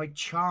shiny. It's my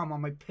charm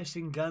on my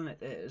pissing gun,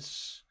 it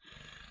is.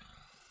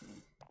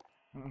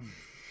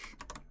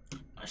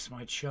 That's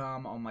my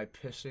charm on my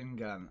pissing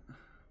gun.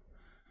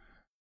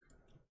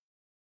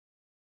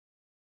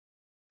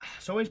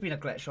 It's always been a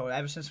glitch show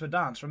ever since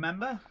Verdansk,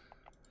 remember?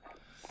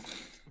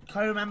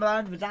 Can you remember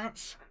that,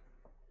 Verdansk?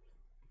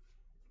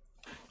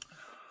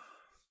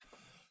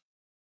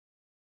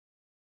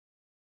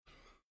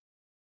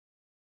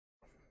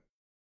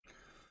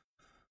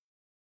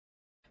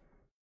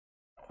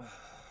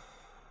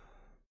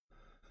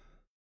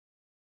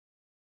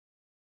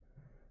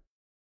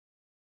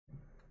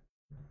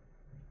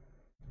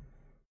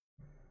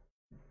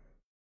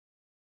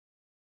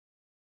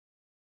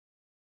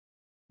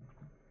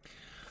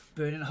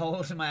 Burning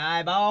holes in my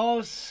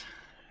eyeballs.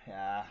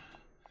 Yeah.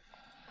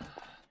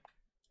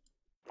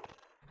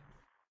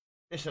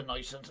 It's a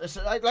nuisance. It's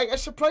like I'm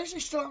surprised they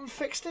still haven't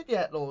fixed it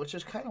yet though, which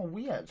is kind of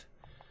weird.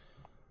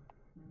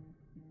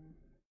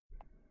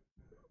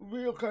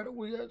 Real kind of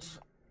weird.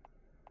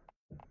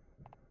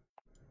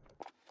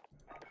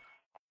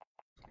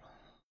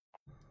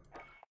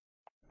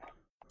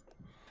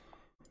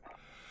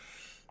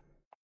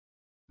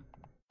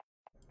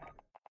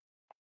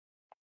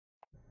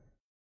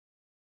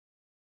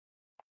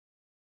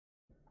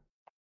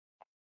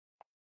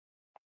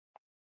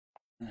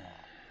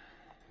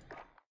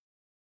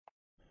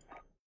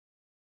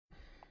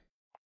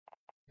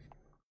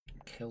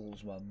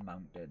 Kills well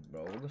mounted,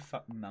 bro. Who the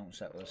fuck mounts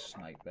that with a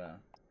sniper?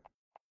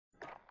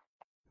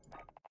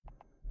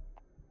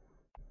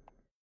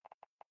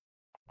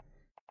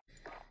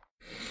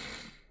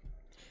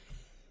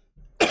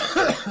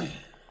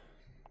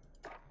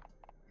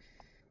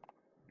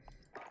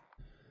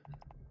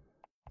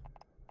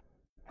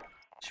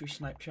 Should we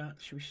snipe, chat?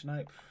 Should we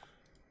snipe?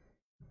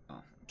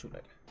 Oh, too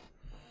late.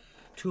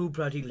 Too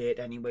bloody late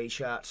anyway,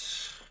 chat.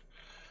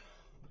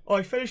 Oh,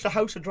 I finished the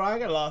House of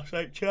Dragon last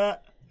night,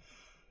 chat.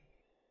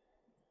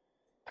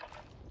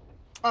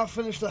 I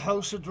finished the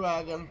House of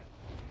Dragon.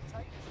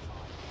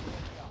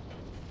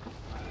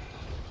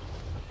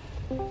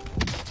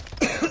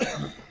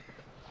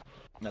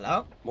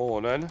 Hello?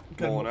 Morning.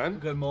 Morning.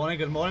 Good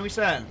morning, we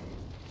saying?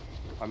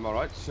 I'm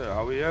alright, sir.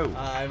 How are you?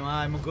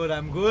 I'm good.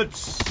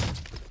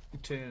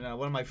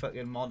 One of my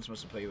fucking mods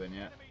must have put you in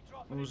yet.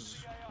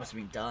 Must have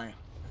been dying.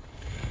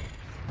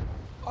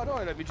 Oh no,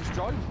 let me just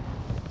join.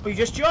 Oh, you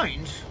just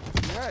joined?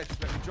 Yeah,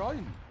 just let me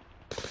join.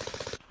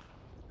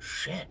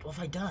 Shit, what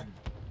have I done?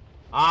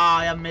 Ah,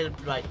 I am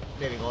right.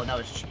 There we go. That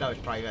was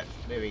private.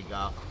 There we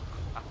go.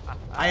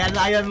 I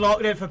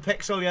unlocked it for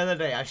Pixel the other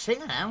day. I was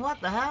singing it. What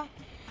the hell?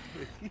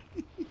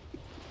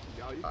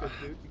 Yeah, you good,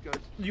 dude. You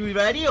good? You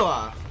ready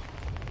or?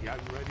 Yeah,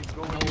 I'm ready to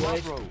go.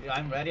 No, Bro.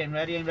 I'm ready. I'm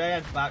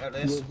back at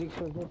this.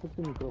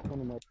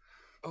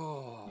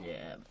 Oh.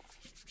 Yeah.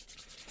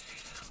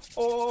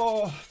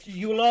 Oh,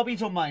 you lobby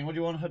to mine. What do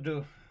you want to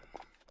do?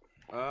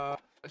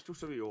 Let's do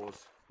some of yours.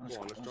 Let's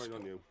join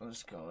on you.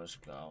 Let's go.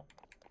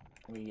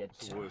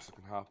 It's the worst that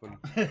can happen.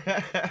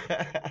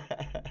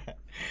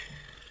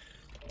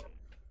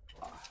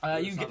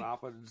 You that can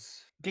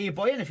happens. get your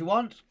boy in if you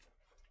want.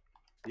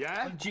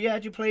 Yeah? Do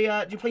you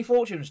play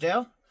Fortunes,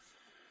 Dale?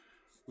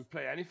 We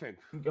play anything.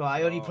 Oh,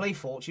 I only play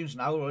Fortunes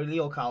now, or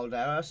Leo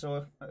Caldera,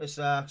 so it's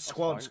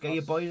squads. Get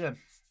your boys in.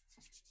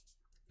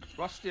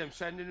 Rusty, I'm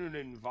sending you an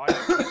invite.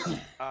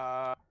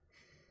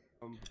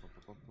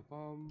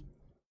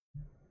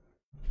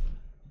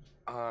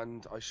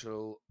 And I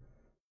shall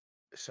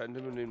send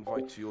him an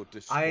invite to your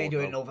Discord. I ain't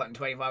doing no fucking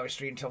 24-hour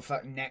stream until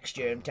fucking next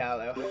year, I'm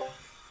telling you.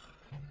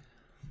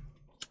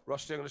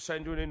 Rusty, I'm going to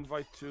send you an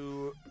invite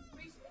to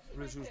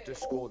Rizu's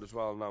Discord as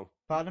well now.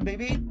 Pardon,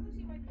 baby?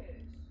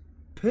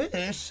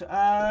 Purse?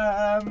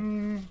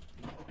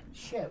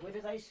 Shit, where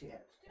did I see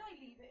it? Did I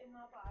leave it in my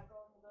bag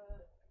on the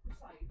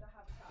side?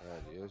 I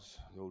have There he is,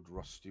 the old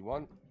Rusty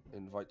one.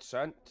 Invite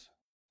sent.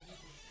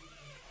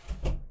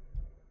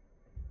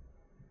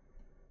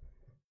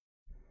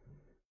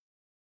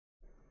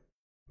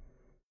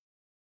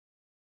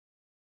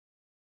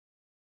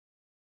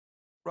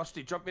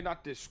 Rusty, jump in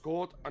that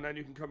Discord, and then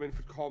you can come in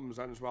for comms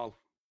then as well.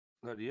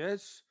 There he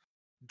is.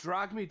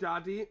 Drag me,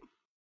 Daddy.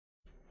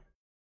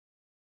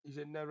 He's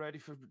in there ready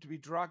to be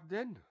dragged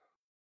in.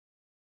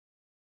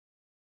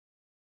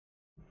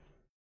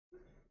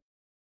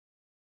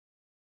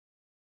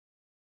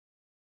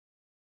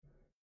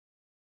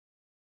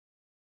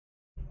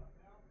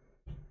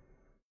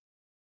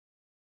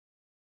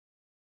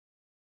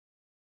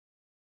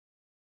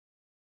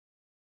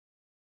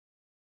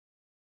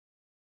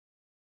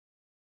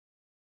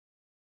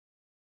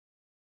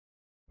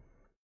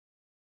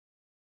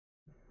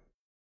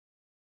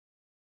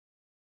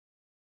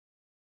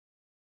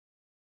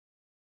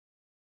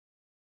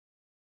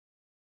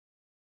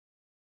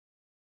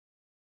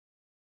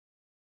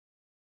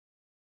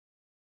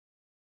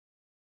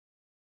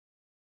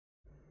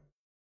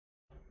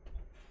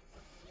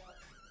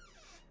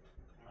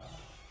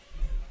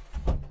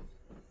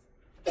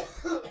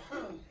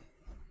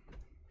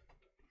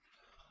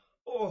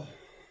 Oh.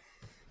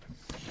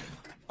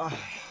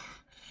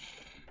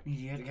 Need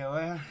a year to go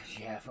there?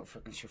 Yeah,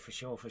 for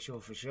sure.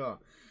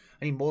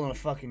 I need more than a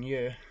fucking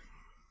year.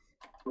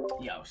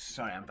 Yo,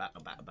 sorry, I'm back.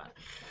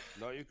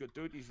 No, you could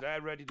do it. He's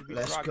there ready to be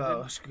Let's dragged go, in.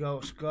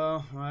 let's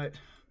go. Right.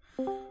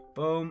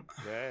 Boom.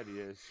 There he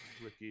is,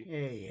 Ricky.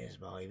 Here he is,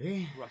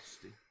 baby.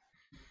 Rusty.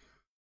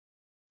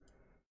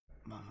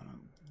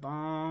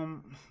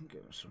 Bomb.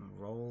 Give us some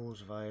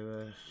rolls,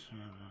 virus.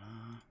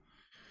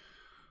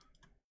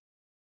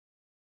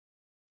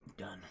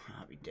 Done.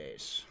 Happy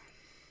days.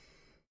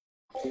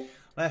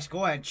 Let's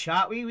go ahead,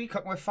 chat. We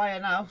cooking with fire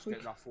now.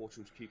 Get that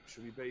fortune's keep,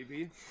 shall we,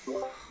 baby?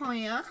 Oh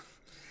yeah.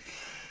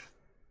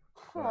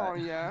 Oh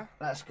yeah.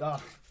 Let's go.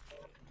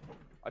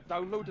 I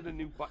downloaded a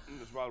new button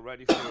as well,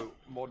 ready for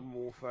Modern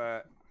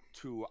Warfare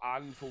 2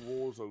 and for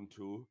Warzone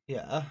 2.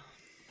 Yeah.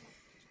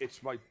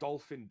 It's my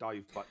dolphin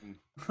dive button.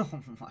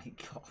 Oh my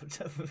god.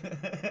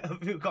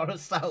 Have you got a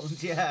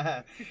sound?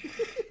 Yeah.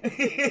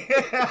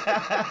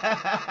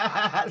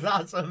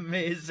 That's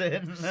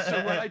amazing.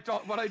 So when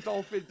I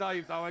dolphin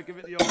dive now, I give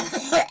it the old...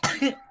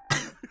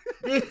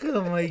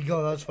 Oh my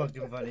god, that's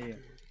fucking funny.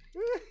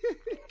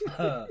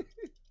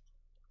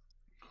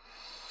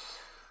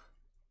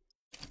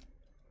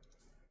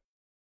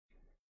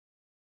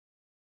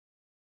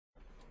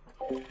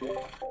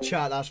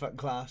 Chat, that's fucking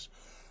class.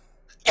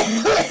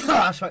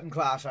 That's fucking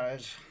class, that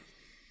is.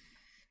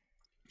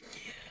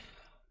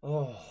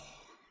 Oh,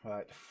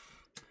 right.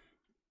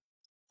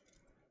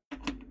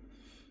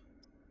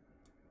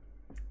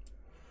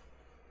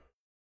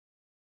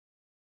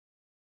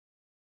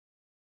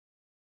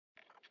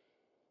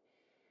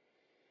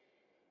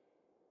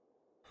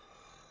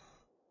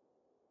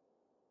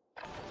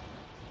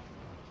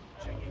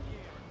 Check your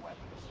gear and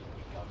weapons.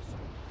 We go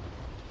soon.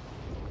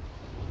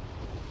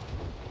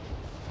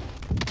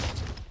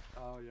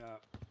 Oh, yeah.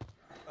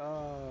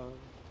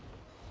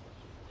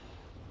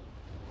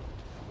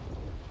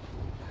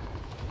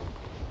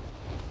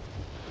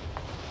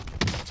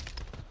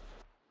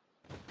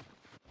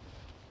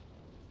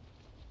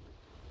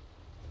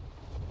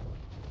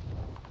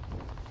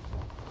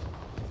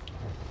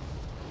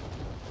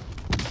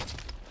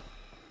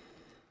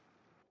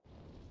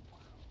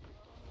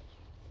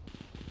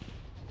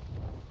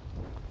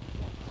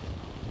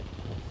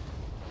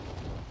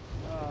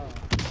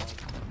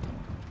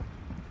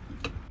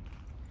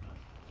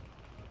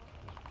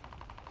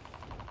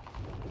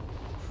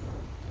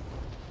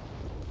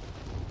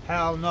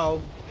 Hell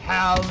no.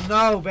 Hell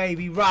no,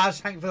 baby. Raz,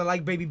 thank you for the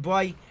like, baby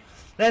boy.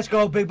 Let's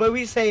go, big boy.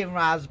 We saying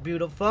Raz,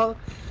 beautiful.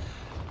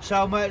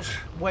 So much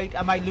weight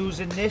am I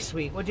losing this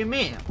week? What do you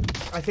mean?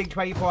 I think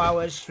 24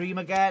 hours stream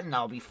again?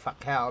 No, be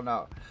fuck. Hell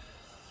no.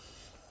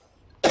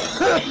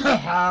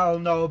 Hell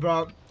no,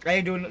 bro. I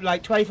ain't doing,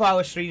 like,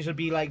 24-hour streams would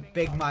be like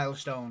big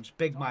milestones.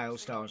 Big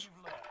milestones.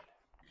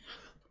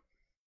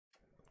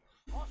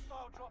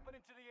 Hostile dropping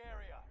into the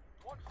area.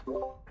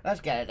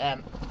 Let's get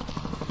it,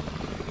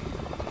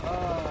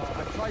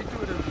 I tried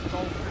doing a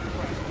dolphin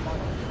impression, but I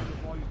couldn't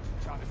avoid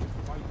chatting with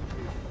the mic.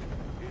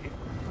 It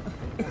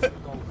wasn't a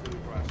dolphin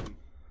impression.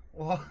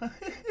 What?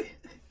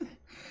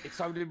 It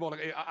sounded more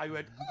like I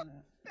went...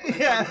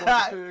 Yeah.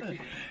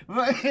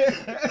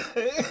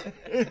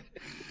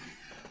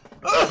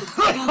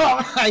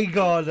 Oh my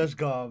god, let's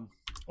go.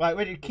 Right,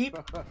 ready to keep?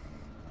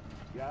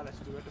 Yeah, let's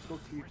do it. Let's go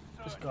keep.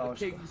 Let's go.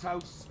 The King's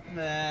house.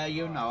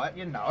 You know it,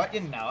 you know it, you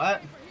know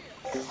it.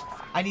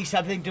 I need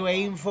something to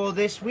aim for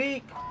this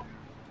week.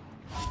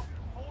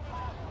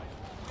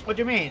 What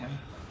do you mean?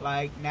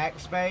 Like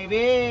next,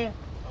 baby?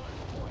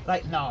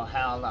 Like, no,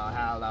 hell no,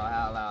 hell no,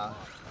 hell no.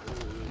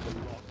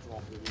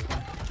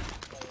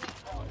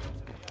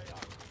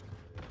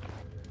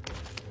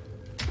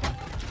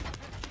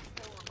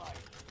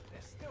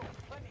 There's still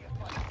plenty of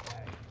fight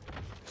there.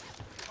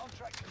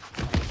 Contract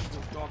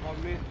Dog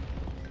on me.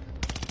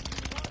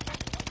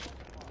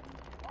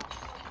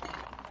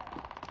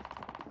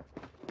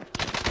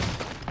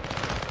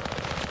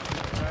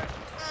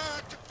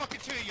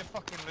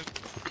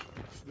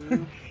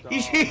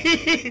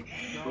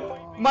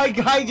 My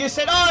guy just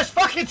said, "Oh, it's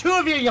fucking two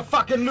of you, you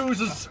fucking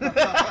losers." Come.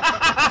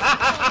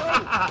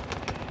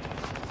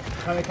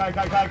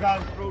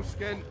 Bro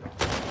skin.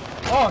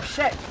 Oh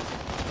shit.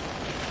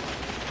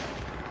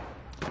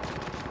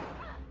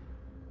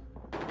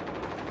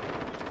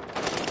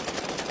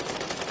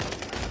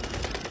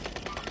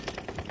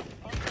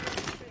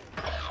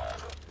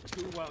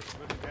 Two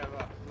Welshmen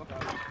together. Look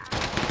at it.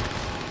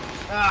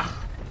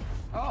 Ah.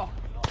 Oh.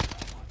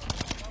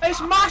 It's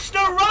Master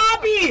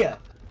Robbie!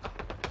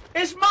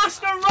 It's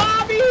Master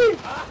Robbie!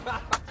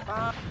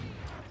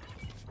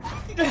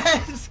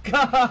 Let's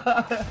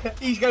go!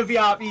 He's gonna be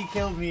happy he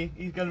killed me.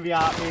 He's gonna be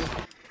happy.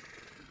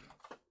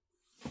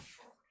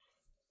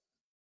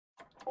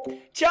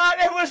 Chat,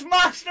 it was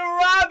Master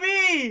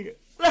Robbie!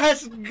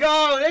 Let's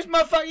go! This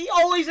motherfucker, he's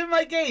always in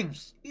my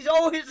games. He's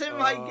always in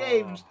my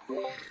games.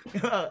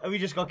 We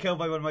just got killed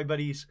by one of my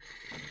buddies.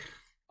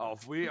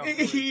 Off we.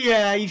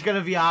 Yeah, he's gonna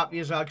be happy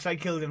as well because I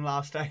killed him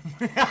last time.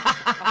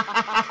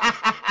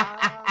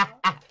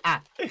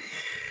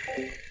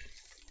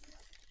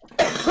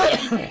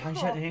 I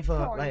said anything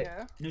for like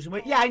losing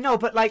weight. Yeah, I know,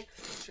 but like,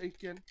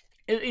 shaking.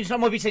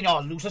 Someone would be saying,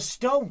 "Oh, lose a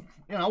stone."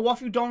 You know, what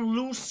if you don't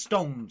lose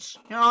stones?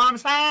 You know what I'm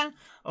saying?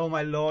 Oh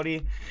my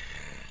lordy.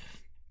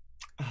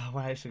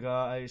 When I used to go,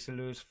 I used to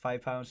lose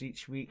 £5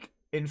 each week.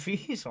 in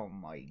fees. Oh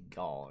my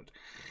god.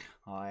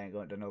 I ain't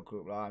going to no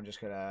group law. I'm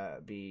just gonna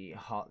be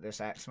hot this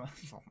Xmas.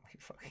 Oh my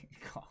fucking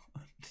god.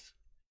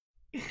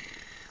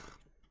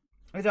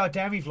 I know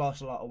Demi's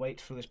lost a lot of weight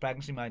through this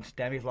pregnancy, man.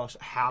 Demi's lost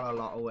a hell of a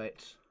lot of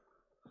weight.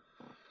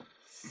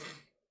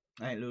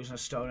 I ain't losing a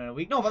stone in a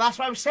week. No, but that's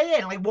what I'm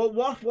saying. Like,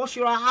 what's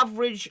your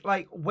average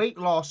like weight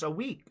loss a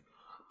week?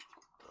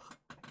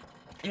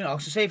 You know,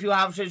 so say if you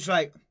average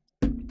like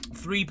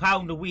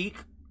 £3 a week,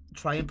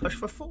 try and push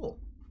for 4.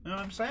 You know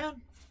what I'm saying?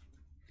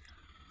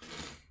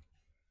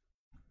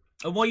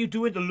 And what are you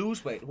doing to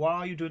lose weight? What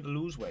are you doing to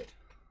lose weight?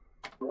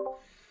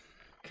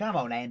 Come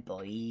on then,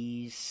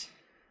 boys.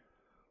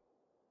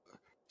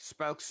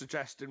 Spelk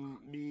suggesting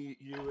me,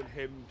 you, and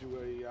him do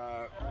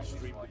a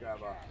stream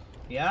together.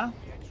 Yeah?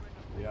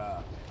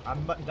 Yeah.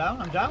 I'm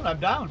down, I'm down, I'm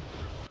down.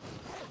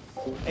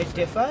 It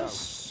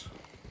differs.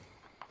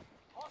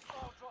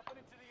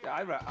 Yeah,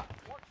 I reckon.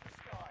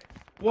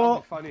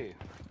 What? Funny.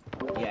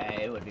 Yeah,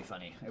 it would be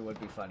funny. It would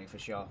be funny for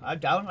sure. I'm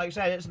down. Like I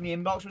said, it's in the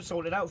inbox. We'll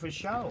sort it out for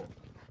sure.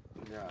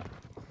 Yeah.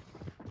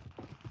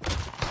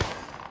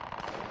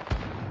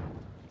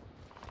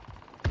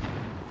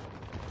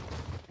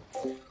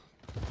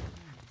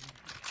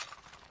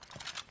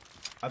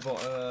 I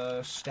bought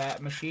a step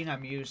machine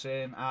I'm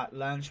using at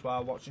lunch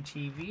while watching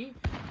TV.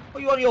 Oh,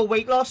 you on your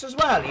weight loss as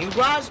well? You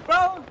Raz,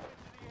 bro?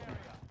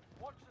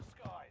 Watch the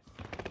skies.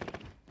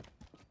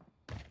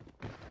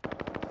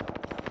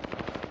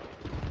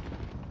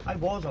 I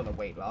was on the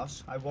weight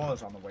loss. I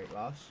was on the weight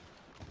loss.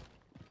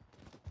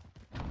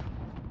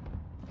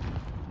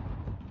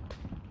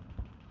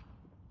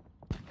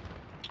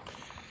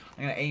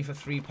 I'm gonna aim for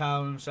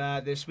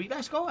 £3 this week.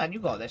 Let's go, man. You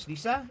got this,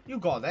 Lisa. You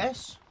got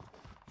this.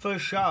 For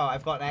sure.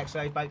 I've got an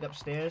exercise bike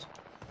upstairs.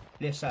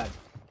 Listen,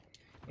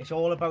 it's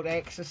all about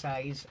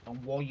exercise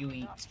and what you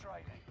eat.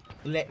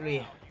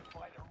 Literally,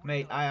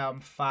 mate, I am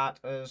fat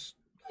as...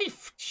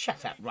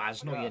 Shut up,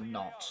 Raz. No, you're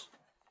not.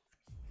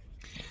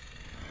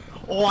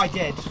 Oh, I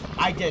did.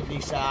 I did,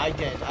 Lisa. I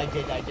did.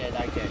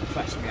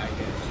 Trust me, I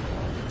did.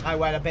 I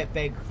went a bit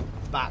big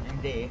back in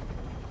the day.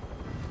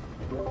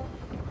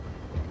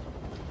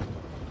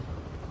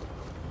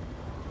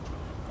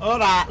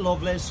 Alright,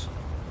 lovelies.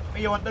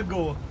 Where you want to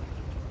go?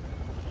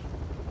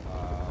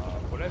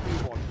 Whatever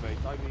you want, mate.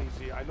 I'm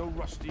easy. I know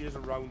Rusty is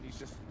around. He's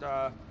just,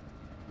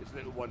 his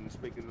little one's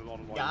making a lot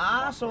of noise.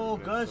 Yeah, so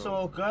good,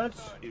 so good.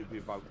 He'll be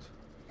about.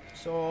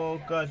 So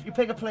good. You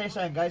pick a place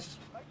then, guys.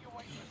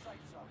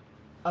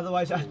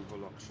 Otherwise,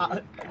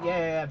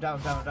 yeah, down.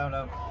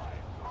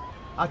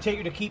 I'll take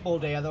you to keep all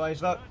day,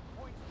 otherwise, look.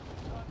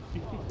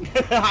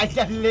 I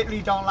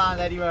literally don't land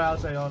anywhere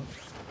else I don't.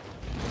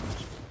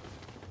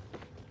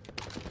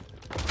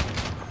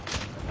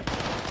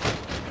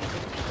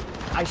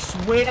 I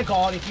swear to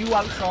God, if you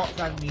outshot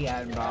down the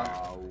end, bro.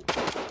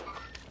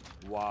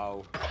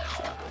 Wow.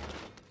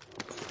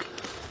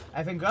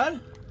 Everything good?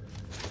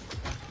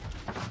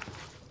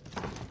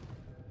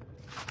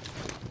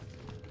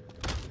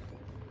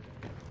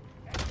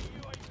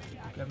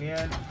 Come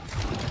in. Do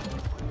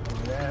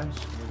this,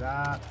 do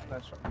that.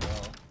 Let's fucking go.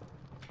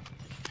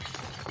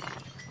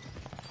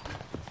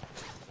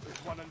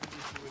 There's one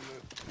underneath you in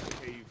the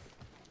cave.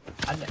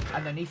 And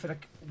underneath the...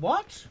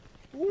 What?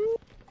 Ooh,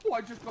 I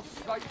just got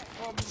sniped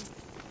from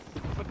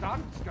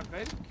Verdansk, I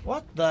think.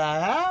 What the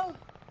hell?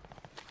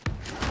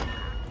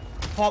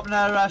 Popping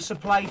a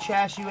supply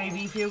chest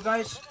UAV for you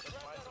guys.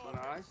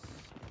 Nice.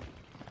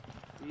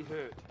 He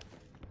hurt.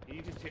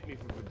 He just hit me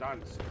from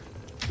Verdansk.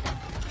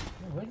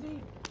 Where did he?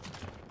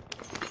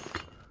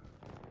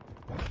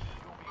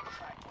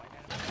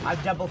 I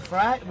double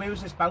threat. Where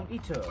was this bounty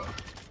to? No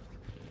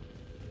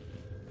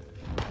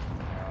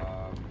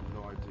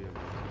idea.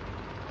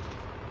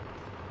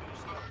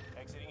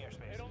 Exiting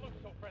airspace. They don't look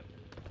so friendly.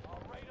 Our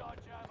radar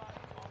jammer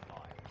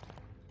online.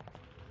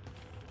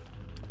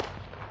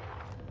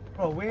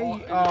 Bro, where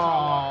you?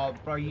 Oh,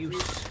 bro, you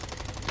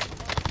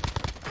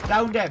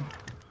downed him.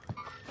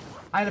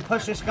 I'm gonna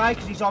push this guy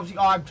because he's obviously.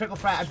 Oh, I'm triple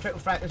threat.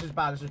 This is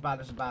bad.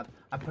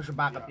 I'm pushing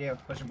back up there.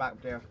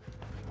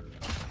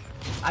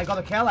 I got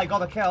a kill.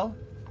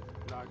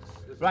 Nice.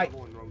 Right.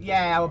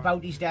 Yeah, our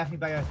bounty's definitely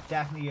by her.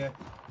 Definitely here.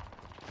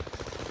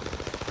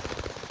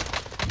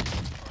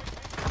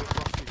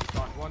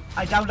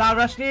 I downed our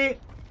Rusty.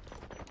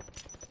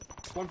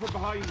 One from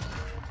behind.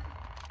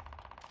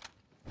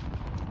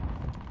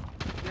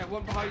 Yeah,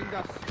 one behind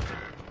us.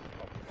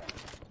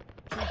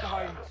 Two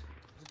behind.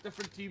 There's a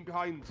different team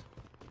behind.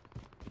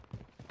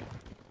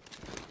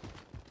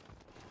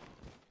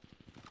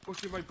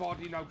 Pushing my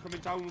body now,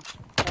 coming down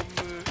from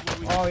the...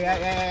 Oh,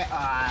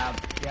 yeah.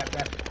 Yep.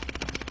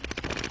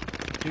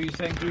 Do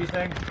your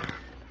thing.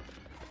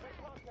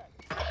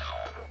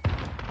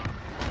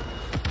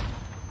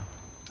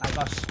 I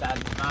got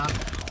stunned, man.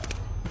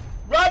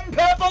 Run,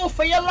 Purple,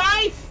 for your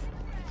life!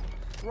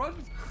 Run!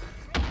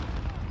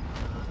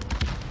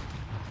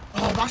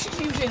 Oh, Mash is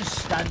using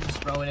stuns,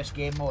 bro, in this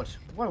game mode.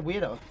 What a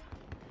weirdo.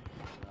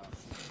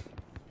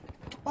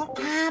 What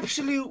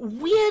absolute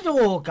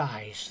weirdo,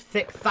 guys.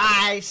 Thick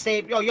thighs,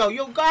 same. Yo,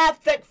 you gotta have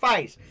thick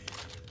thighs.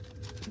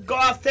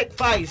 gotta have thick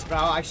thighs, bro.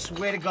 I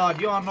swear to God,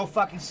 you are no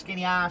fucking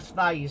skinny ass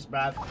thighs,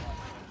 bruv.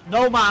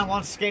 No man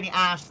wants skinny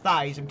ass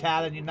thighs, I'm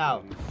telling you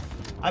now.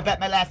 I bet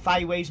my left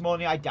thigh weighs more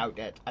than you. I doubt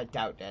it. I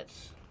doubt it.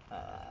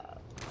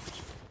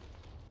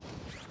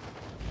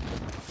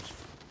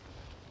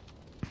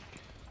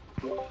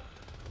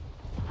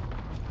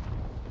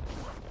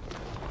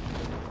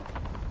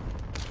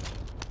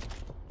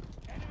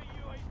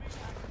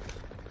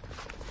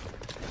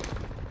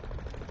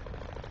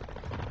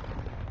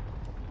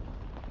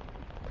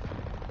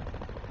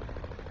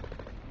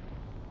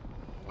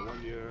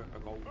 One year, I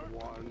got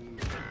one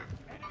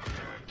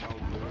down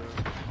there.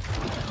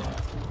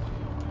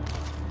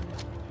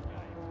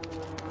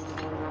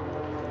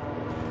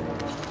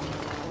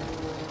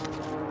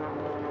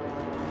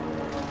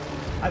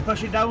 I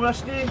push it down,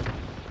 Rusty.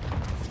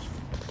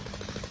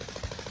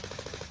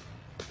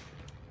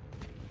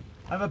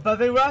 I'm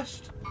above you,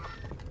 Rust.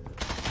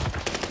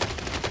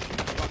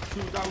 Got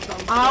two down.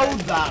 How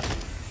the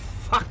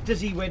fuck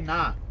does he win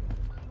that?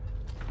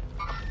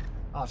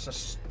 Oh, it's a...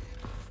 It's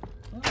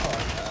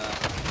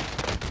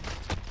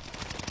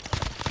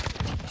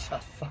a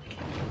fucking...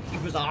 He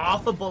was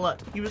half a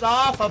bullet. He was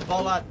half a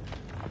bullet.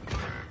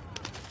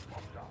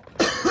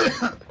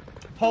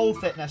 Pole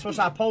fitness. What's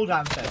that? Pole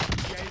dancing.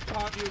 Yeah, he's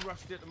partying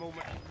Rusty at the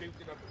moment. He's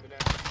muted up at the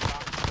minute.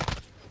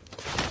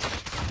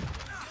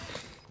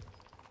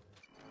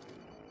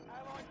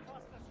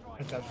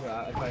 That's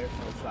right, I bet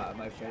you'll flat in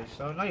my face.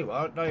 So no you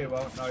won't, no you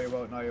won't, no you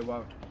won't, no you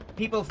won't.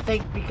 People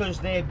think because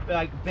they're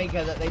like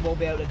bigger that they won't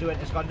be able to do it.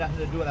 It's got nothing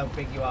to do with how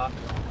big you are.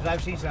 Because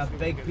I've seen some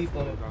big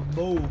people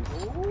move.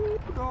 Oh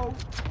no!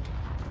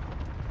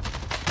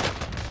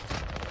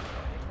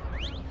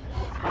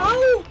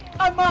 How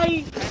am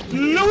I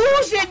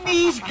losing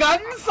these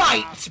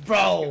gunfights,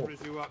 bro?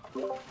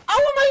 How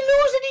am I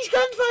losing these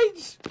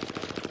gunfights?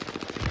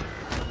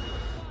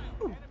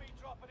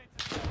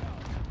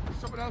 There's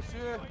someone else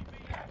here.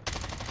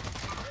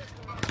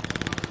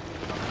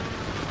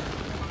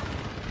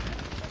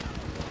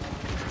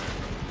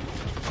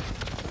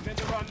 I'm in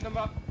to run them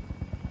up.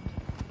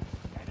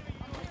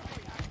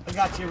 I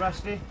got you,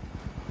 Rusty.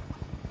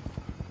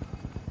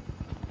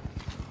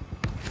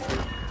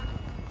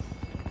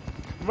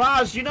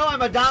 Raz, you know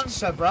I'm a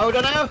dancer, bro,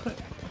 don't you?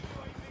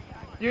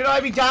 You know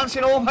I've been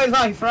dancing all my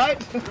life,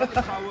 right? You're at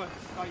the tower,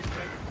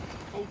 sniping.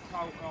 Both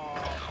tower.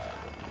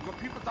 You got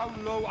people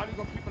down low and you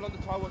got people on the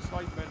tower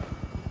sniping.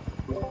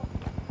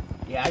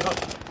 Yeah, I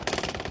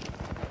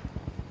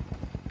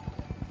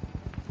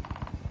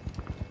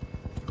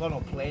got no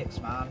plates,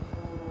 man.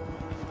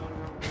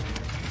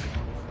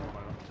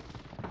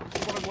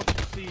 This is what I wanted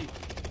to see.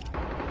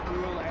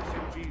 Dual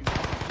SMGs.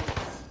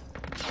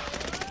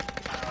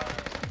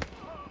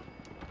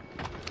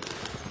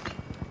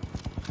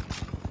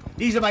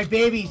 These are my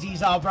babies,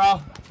 these are,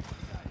 bro.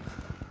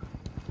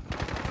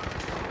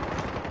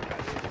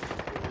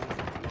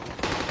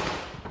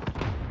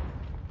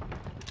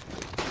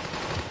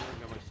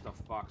 Get my stuff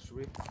back,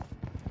 sweet.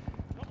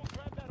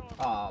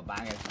 Oh,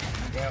 bang it.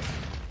 Thank you.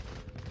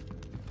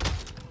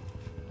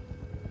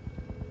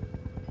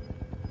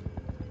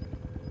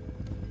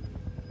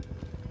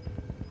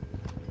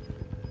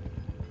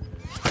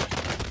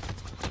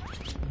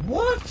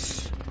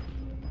 What?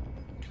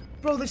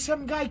 Bro, there's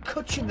some guy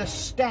cutting the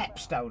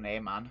steps down there,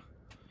 man.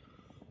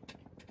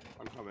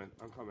 I'm coming.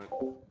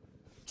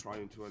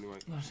 Trying to anyway.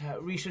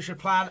 Research a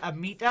plan, a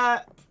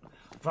meter.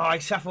 Bro, I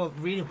suffer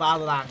really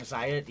bad with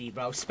anxiety,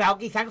 bro.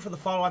 Spelky, thank you for the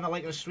follow and the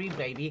like of the stream,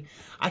 baby.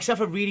 I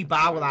suffer really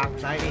bad with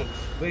anxiety.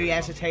 Will you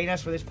entertain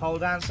us for this pole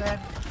dancing?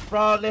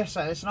 Bro,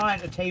 listen, it's not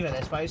entertainment,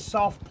 this, but it's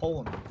soft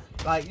porn.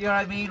 Like, you know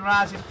what I mean,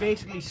 Raz? It's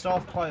basically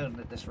soft porn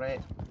at this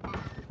rate.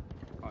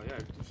 Oh yeah,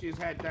 see his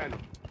head then.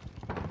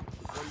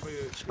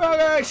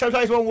 Spelky,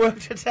 sometimes won't work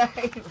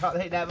today. But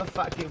they never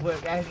fucking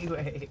work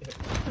anyway.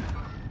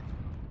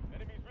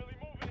 Enemies really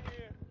moving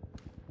here.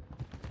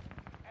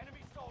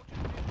 Enemy soldiers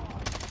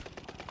nearby.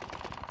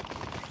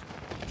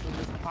 So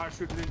just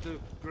parachuted into the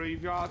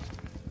graveyard.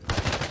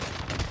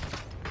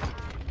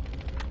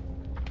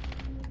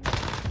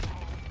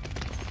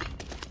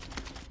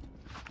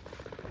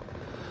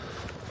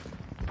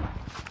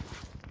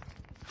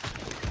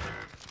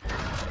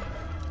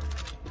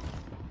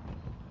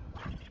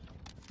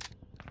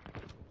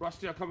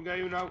 Rusty, I'll come get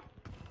you now.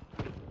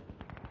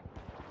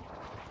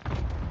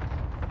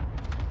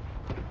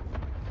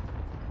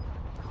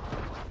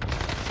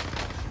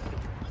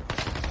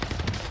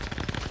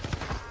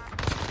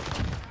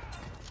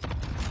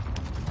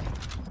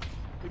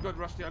 You good,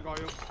 Rusty? I got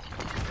you.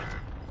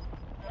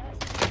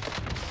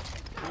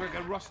 We're gonna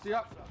get Rusty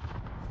up.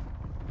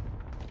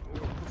 We're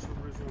gonna push the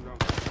resume down.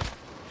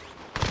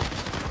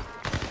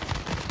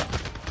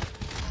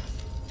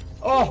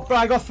 Oh, bro,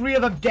 I got 3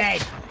 of them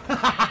dead.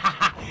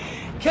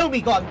 Kill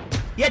me, God.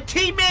 Your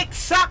teammates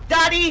suck,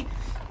 daddy.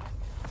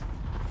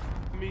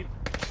 Me.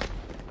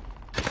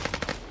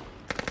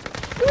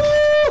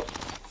 Woo!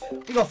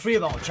 We got 3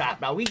 of them on chat,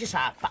 bro. We just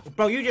had,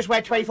 bro. You just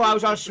went 24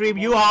 hours on stream.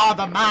 You are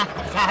the man,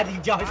 daddy.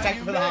 Josh, thank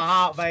you for the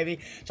heart, baby.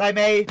 So I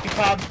may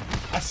become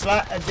a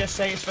slut and just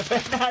say it's for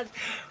fitness.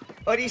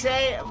 What do you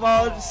say,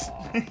 mods?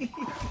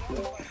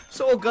 It's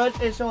all good.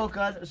 It's all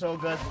good. It's all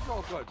good. It's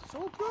all good. It's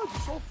all good.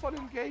 It's all fun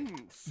and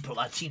games. But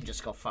that team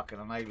just got fucking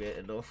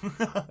annihilated though.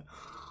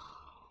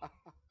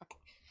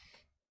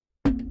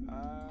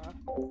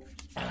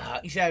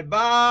 He said,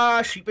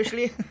 bah,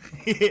 sheepishly.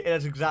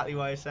 That's exactly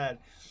what I said.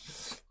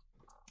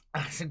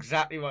 That's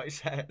exactly what I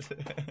said.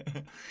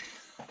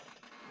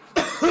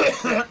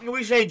 What are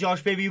you saying,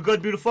 Josh, baby? You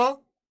good,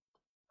 beautiful?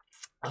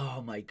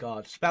 Oh my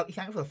god. Spelky,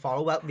 thank you for the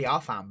follow. Welcome to our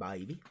fan,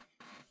 baby.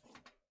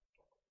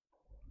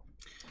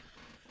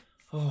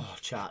 Oh,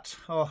 chat.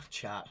 Oh,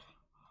 chat.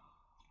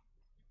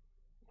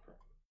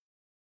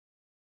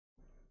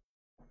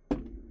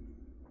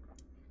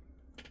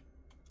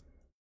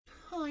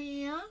 Oh,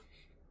 yeah?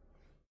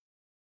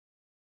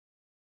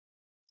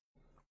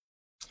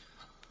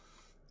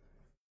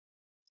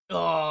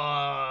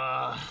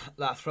 Oh,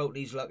 that throat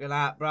needs looking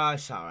at, bro.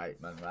 It's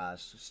alright, man,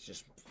 Raz. It's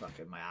just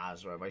fucking my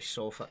eyes, bro. My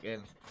so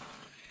fucking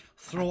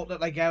throat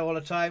that I get all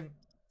the time.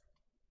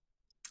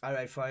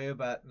 Alright for you,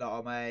 but not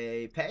on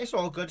my pet. It's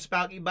all good,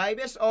 Spelky,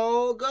 baby. It's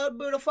all good,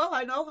 beautiful.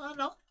 I know.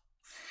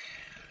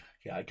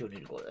 Yeah, I do need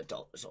to go to the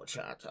doctor's or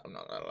chat. I'm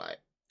not gonna lie.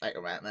 I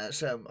can recommend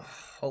some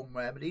home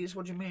remedies.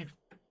 What do you mean?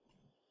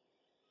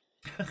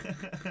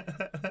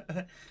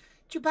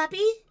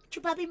 Chupapi?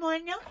 Chupapi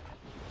Moino?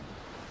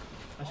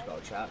 Let's go,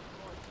 chat.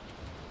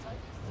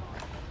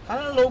 I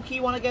don't low key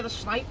want to get a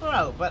sniper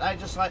out, but I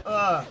just like,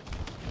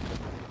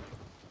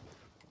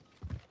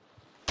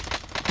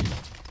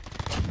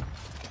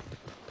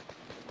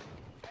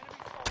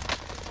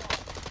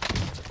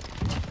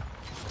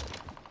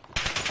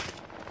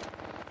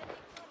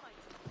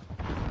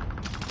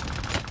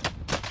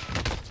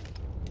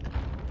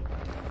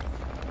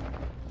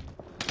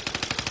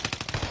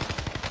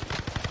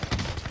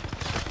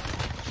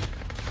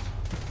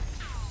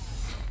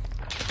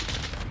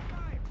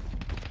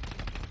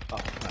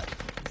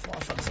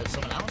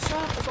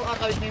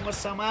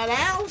 somewhere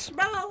else,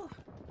 bro.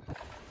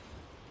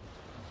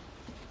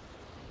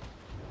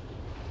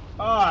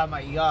 Oh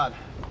my god.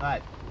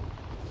 Right.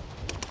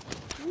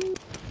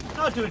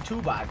 Not doing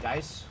too bad,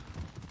 guys.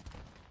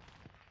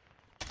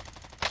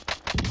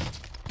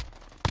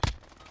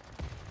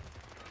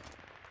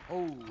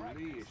 Holy,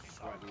 it's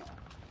sweaty.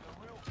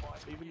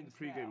 Even in the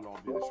pre-game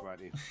lobby, it's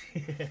sweaty.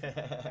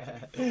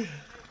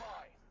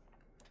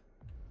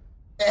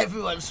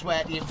 Everyone's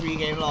sweaty in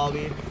pre-game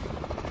lobby.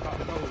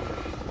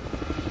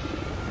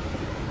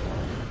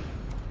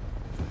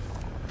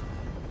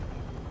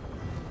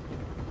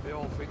 They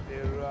all think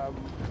they're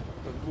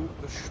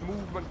the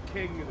Schmovement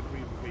king in the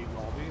pre-game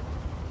lobby.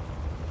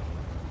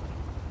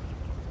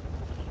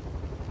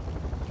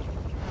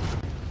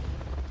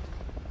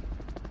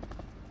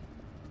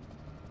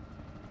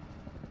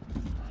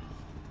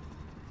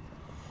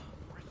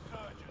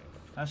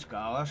 Let's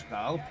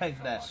go.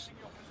 Pick this.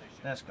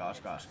 Let's go.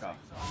 Do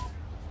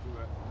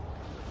it.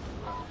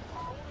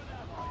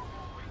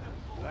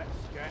 Let's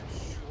get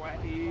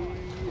sweaty.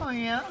 Oh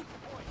yeah.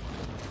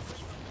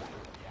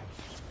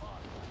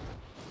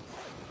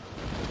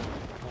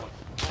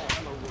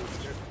 Hello,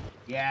 Roger.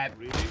 Yeah.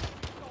 Really?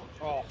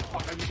 Oh,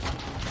 fucking.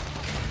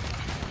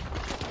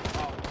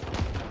 Oh.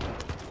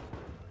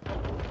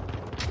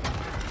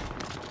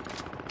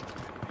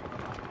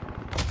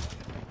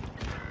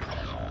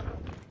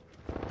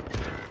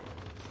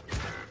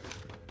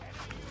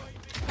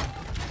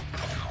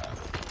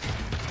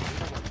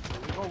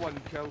 We got one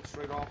kill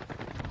straight off.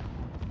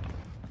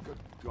 Good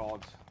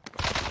God.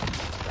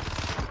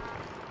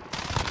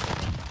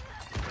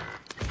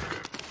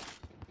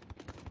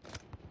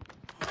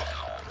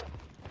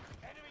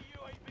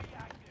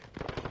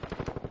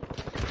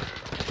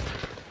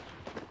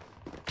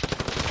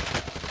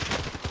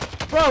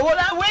 Bro, where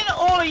did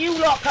all of you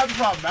lot come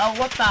from, bro?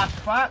 What the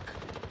fuck?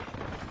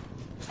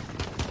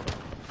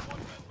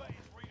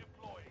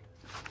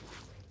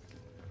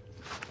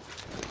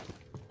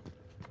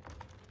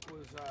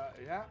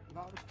 Yeah,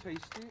 that was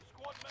tasty.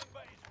 Squad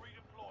member is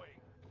redeploying.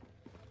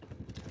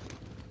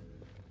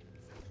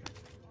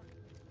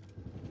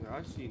 Yeah,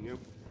 I've seen you.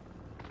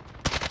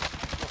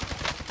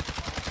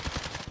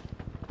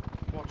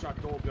 Watch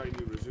that door behind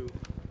you, Rizzu.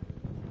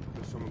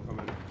 There's someone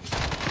coming.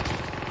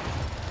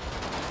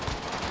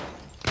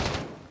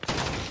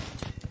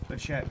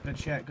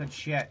 Good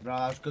shit, bro.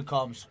 That was good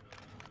comms.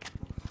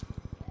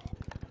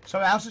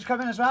 Someone else is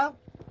coming as well?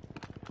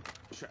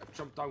 Shit,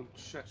 jump down,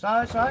 shit.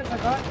 Sorry, I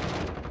got it.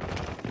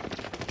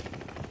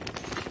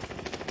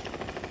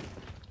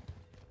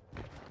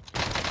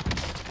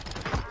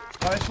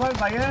 Oh, it's one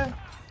by you.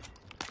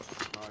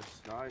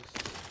 Nice.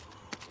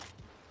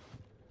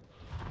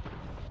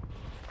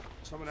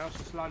 Someone else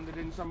just landed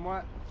in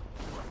somewhere.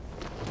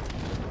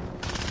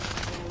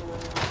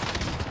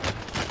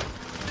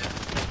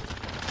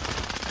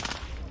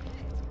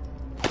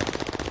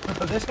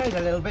 This guy's a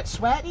little bit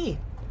sweaty.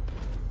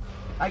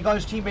 I got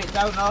his teammate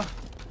down now.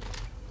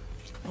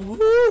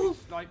 Woo!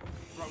 Like,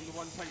 round the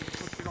one side,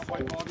 pushing up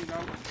my body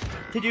now.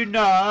 Did you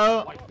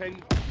know? Like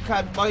pin.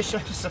 Can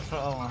moisturize the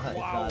oh my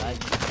Wow. god, I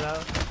think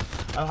so.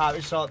 I'm happy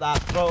to sort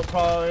that throat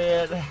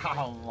problem.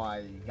 Oh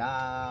my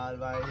god,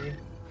 man.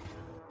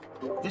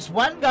 This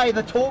one guy,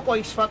 the tall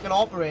boy's fucking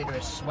operator,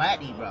 is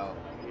sweaty, bro.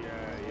 Yeah,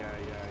 yes.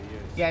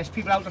 Yeah, there's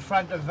people out the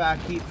front of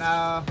Keep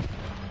now.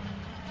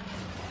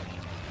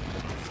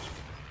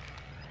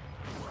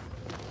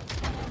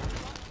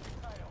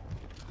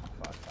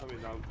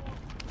 Coming down.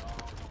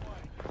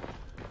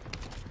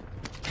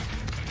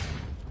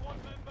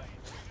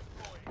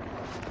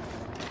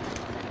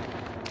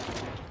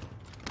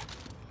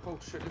 Oh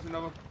shit, there's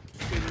another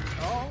skin.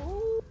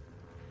 Oh!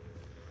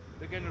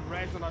 They're getting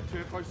res on our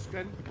turquoise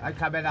skin. I'm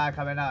coming now,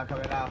 coming now,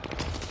 coming now.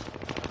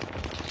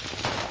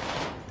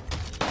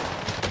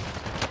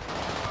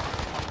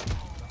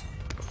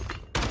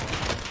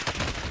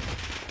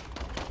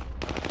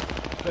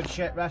 Good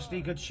shit,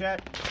 Rusty, good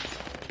shit.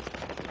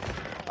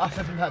 Oh,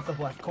 there's another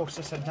one. Of course,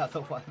 there's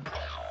another one.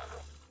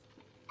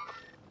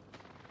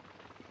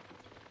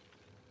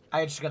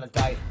 I'm just gonna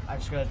die. I'm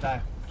just gonna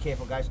die.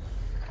 Careful, guys.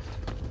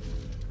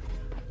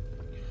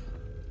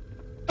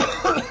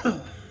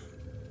 They're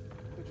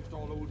just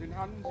all holding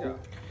hands, yeah.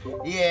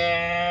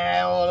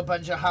 Yeah, all a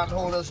bunch of hand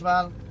holders,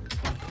 man.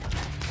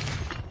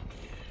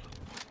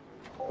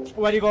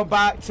 When you go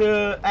back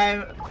to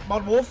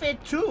Modern Warfare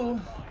 2?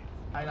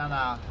 I don't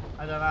know.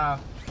 I don't know.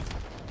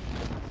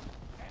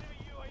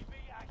 Enemy UAV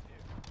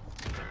active.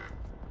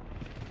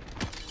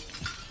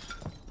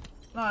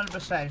 Not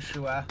 100%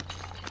 sure.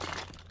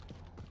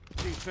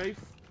 Be safe.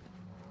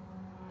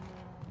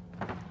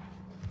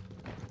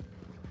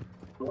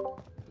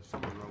 There's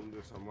someone around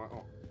there somewhere.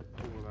 Oh,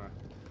 over there.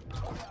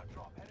 Loadout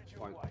drop headed your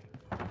Fine. way.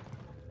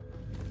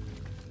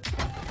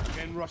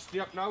 Getting rusty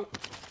up now.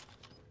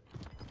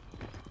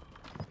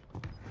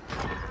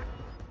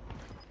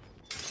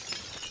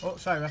 Oh,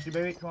 sorry, Rusty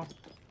baby. Come on.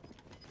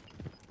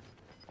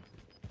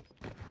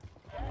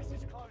 Gas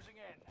is closing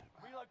in.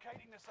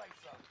 Relocating the safe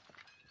zone.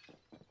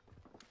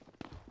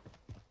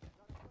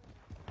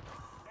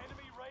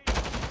 Enemy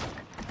raiders.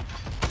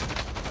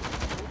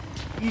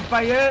 He's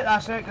by it.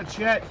 That's it. Good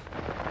shit.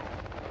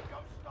 Go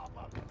stop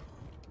them.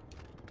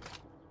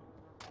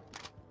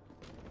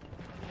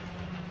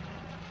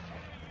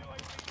 Enemy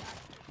UAV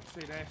active.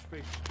 See the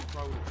airspace is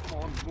controlled. Come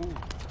on, move.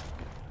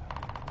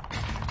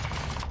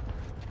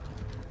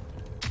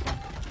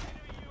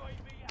 Enemy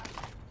UAV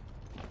active.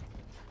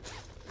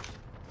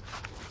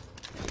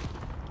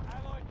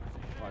 Allied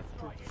Right,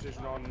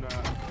 precision precision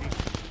airstrike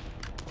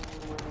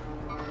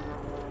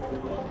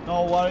on No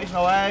worries,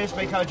 no worries.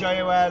 Make our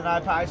joy when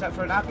parties up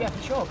for a nap. Yeah,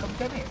 for sure. Come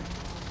get me.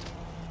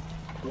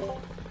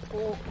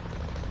 Oh,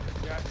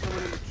 yeah,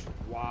 someone in the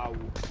wow.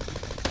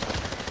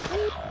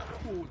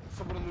 Oh,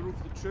 someone on the roof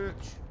of the church.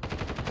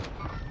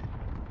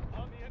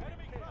 on the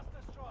enemy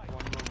cluster strike.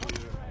 One number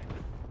here.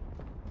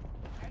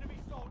 Enemy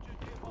soldier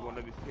The nearby. one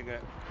that we ping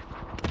it.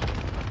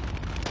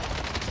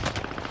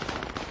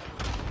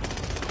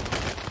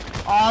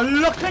 Oh,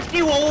 look at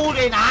you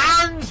holding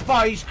hands,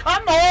 boys.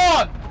 Come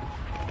on.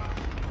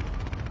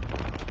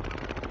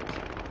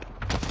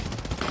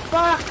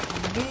 Fuck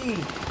me.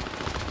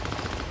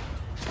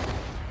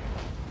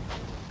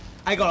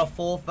 I got a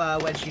fourth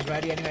when she's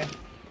ready anyway.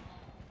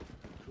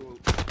 Cool.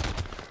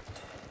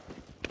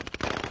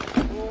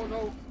 Oh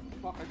no!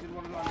 Fuck, I didn't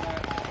want to land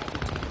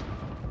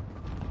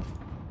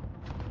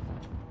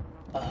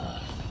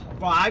there.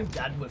 Bro, I'm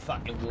done with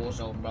fucking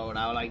Warzone, bro,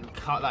 now.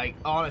 Like,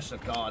 honest to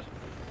God.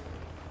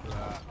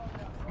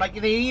 Like,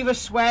 they either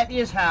sweaty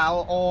as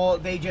hell or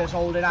they just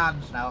holding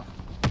hands now.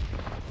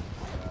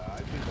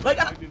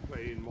 I've been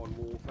playing Modern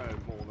Warfare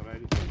more than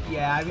anything. Now.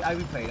 Yeah, I've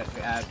been playing a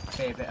fair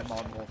bit of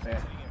Modern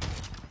Warfare.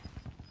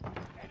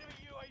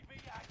 Enemy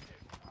UAV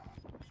active.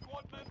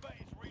 Squad member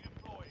is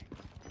redeploying.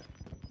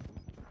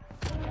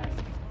 Gas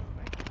is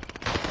moving.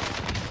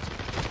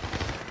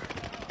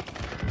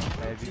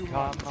 Heavy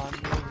calm on you,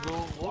 bro.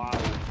 Wow.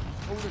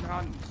 Holding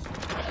hands.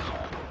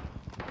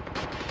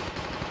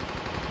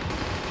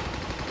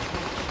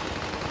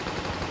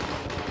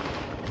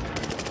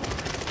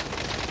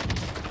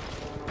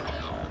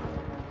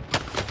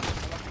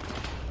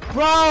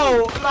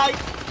 Bro, like...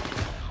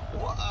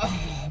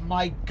 Oh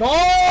my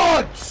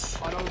God!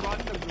 I know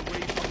randoms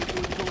away from the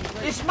good zone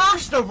play. It's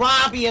Master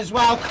Robbie as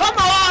well. Come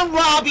on,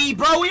 Robbie,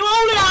 bro. We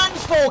holding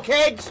hands for,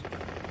 kids.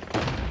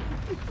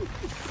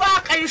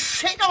 Fucking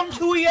shit on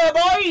two of your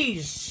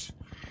boys.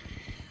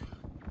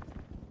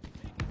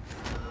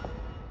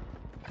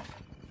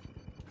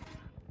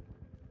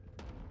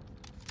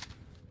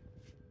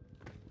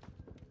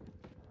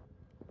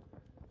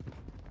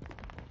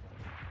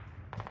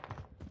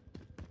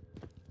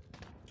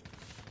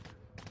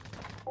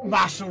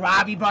 Master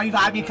Robbie, bro, you've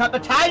had me a couple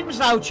of times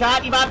now,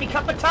 chat. You've had me a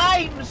couple of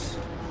times.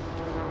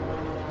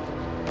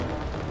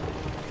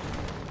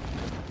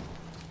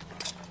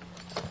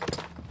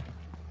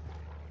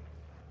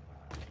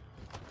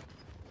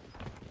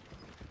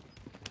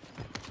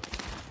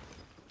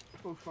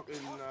 Oh fucking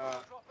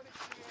Dropping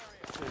into the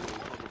area.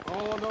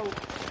 oh no!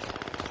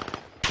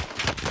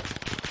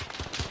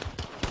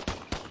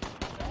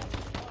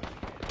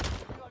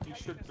 He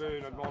should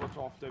burn and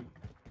Molotov him.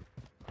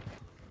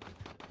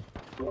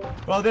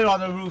 Bro, they're on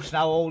the roofs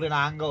now holding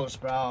angles,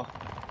 bro.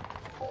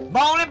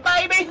 Morning,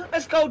 baby!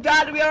 Let's go,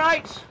 Dad. Are we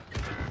alright?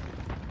 There's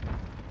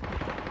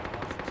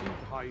a team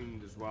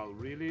behind as well,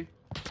 really.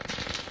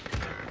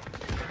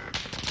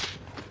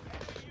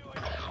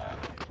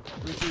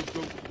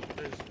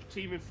 There's a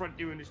team in front of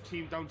you and there's a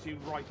team down to your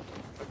right.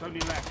 Down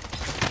your left.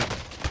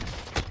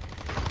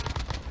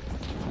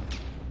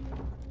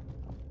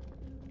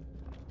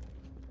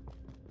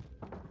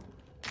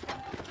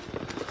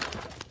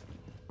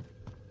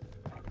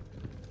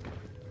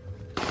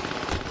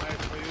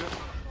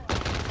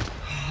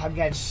 I'm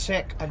getting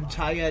sick and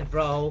tired,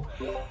 bro,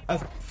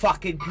 of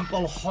fucking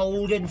people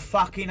holding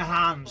fucking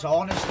hands.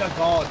 Honest to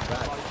God, bro.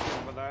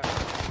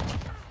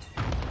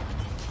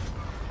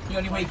 The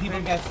only way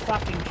people get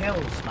fucking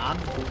kills, man.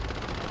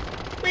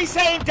 We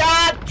saying,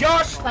 Dad,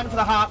 Josh, thank you for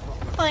the heart.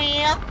 Oh,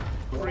 yeah.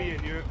 Three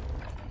in you.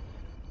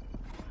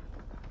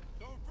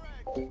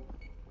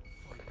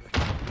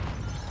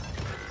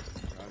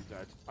 I'm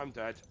dead. I'm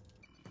dead.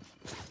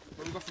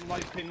 We've got some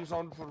light pins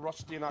on for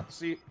Rusty and that to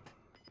see.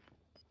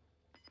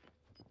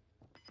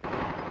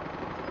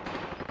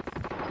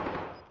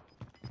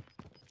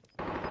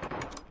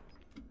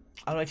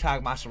 How do I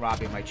tag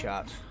Maserabi in my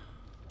chat?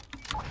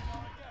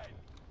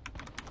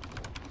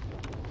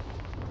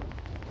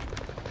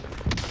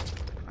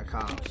 I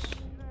can't.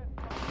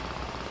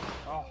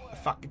 Oh, I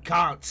fucking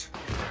can't.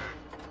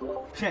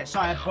 Shit,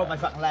 sorry, I broke my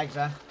fucking legs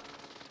there.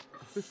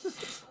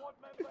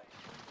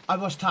 I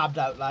was tabbed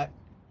out, like.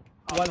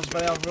 One's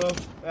by on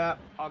roof, yeah.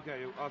 I'll get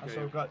you, I'll get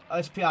you. Good.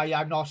 SPR, yeah,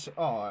 I'm not.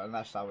 Oh,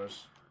 unless that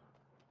was.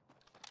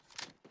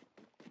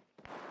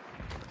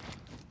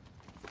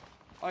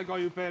 I got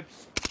you,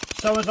 Bibs.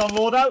 Someone's on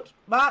loadout,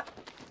 Matt.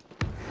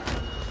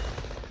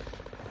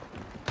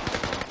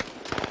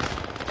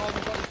 Oh,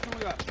 we got a two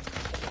yet.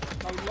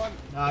 Down one.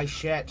 Nice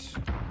shit.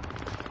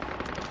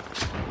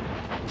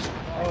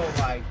 Oh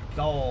my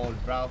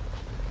God, bro.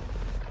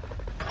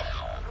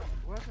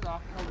 Where did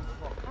that come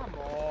from? Come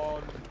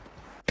on.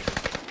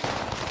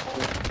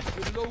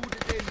 You're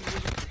loaded in.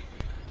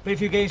 Play a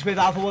few games with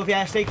Alpha Wolf,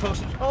 yeah, stay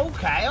close.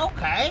 Okay,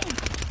 okay.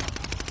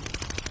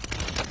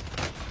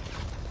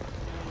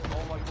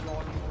 Oh my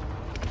God.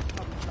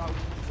 Coming down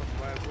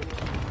somewhere with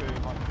 2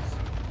 months.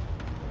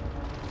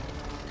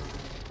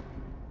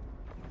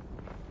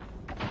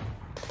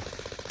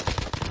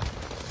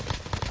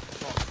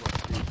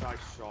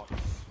 Nice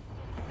shots.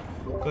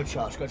 Good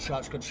shots, good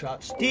shots, good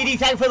shots. DD,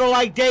 thank you for the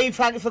like. Dave,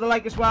 thank you for the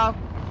like as well.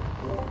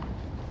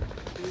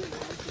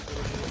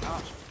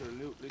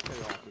 Absolutely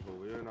chaotic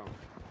over here now.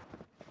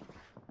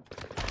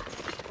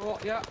 Oh,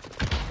 yeah.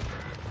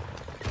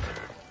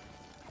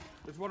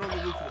 There's one on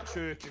the roof of the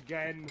church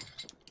again.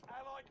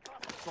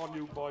 It's on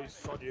you, boys.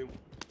 It's on you.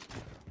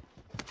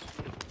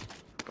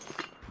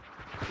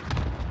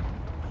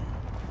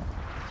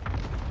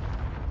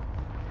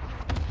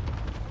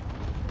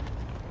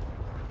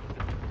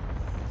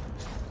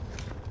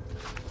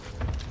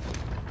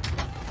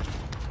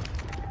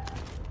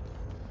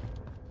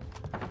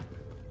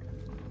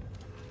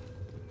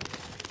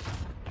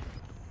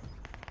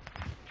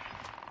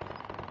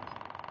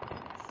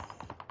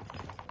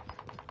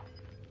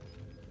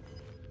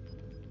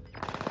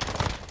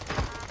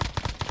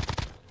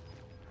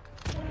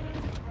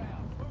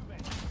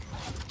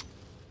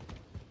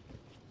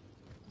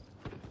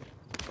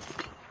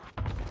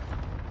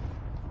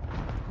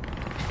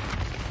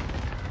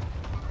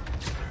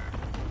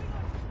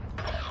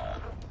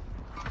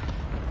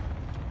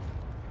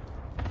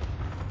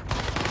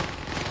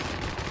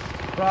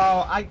 Bro,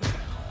 I...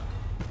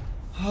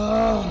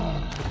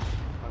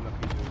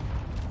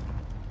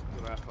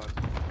 Good effort.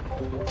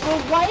 Bro,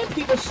 why are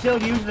people still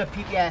using a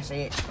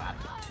PPSH, man?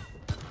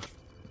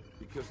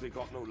 Because they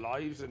got no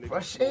lives and they Bro,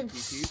 got no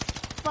it's PPs.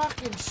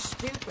 fucking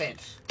stupid.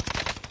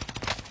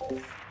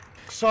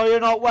 So you're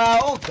not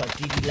well. Oh God,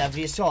 DD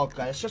lovely. It's all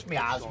good. It's just me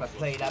asthma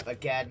playing up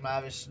again,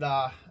 man. It's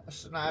not,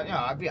 you know,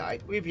 I'll be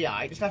alright. We'll be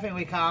alright. There's nothing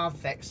we can't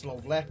fix,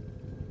 lovely.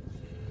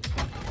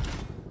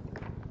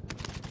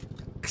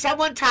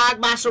 Someone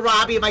tag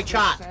Maserabi in my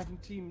chat. 7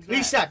 teams left.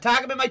 Lisa,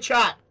 tag him in my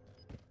chat.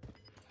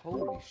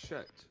 Holy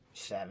shit.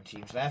 7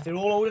 teams left. They're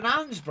all holding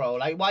hands, bro.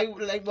 Like, why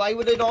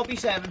would there not be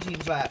 7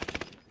 teams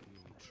left?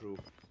 True.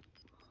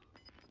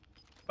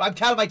 I'm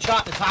telling my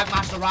chat to tag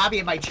Maserabi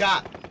in my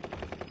chat.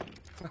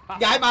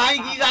 Yeah, man,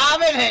 he's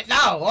having it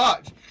now.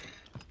 Watch.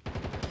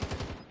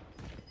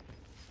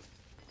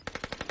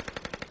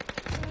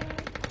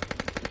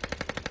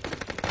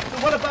 The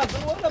one above. The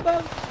one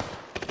above.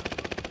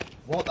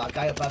 What? That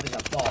guy above is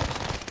a bot.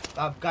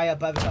 That guy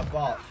above is a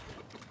bot.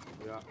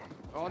 Yeah.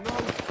 Oh no.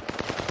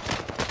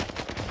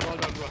 Well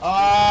done, Rusty.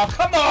 Oh,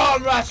 come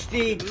on,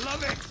 Rusty.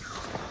 Love it.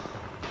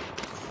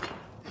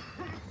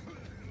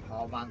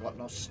 Oh man, got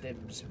no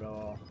stims,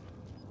 bro.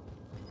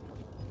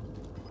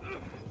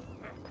 Come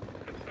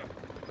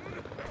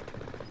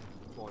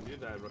on, you're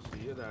there, Rusty.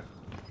 You're there.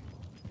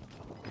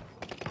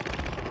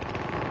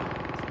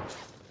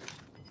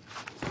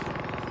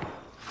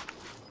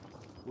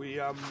 We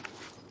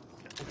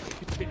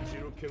hit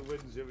 0 kill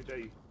wins every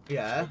day.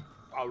 Yeah.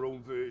 Our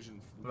own version.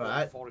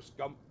 Right. Forrest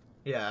Gump.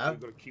 Yeah. We've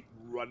got to keep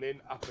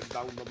running up and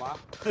down the map.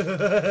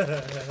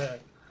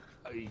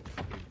 He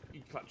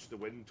clutched the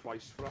win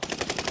twice for us.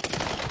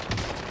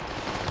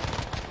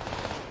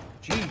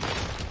 Jeez.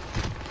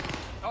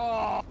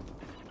 Oh,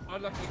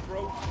 unlucky,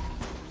 bro.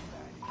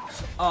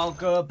 All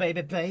good,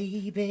 baby,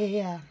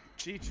 baby.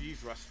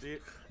 GG's, Rusty.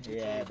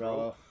 Yeah,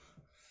 bro.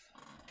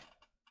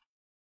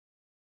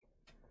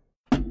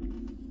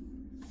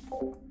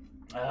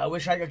 I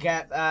wish I could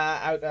get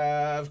out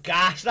of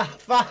gas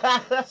that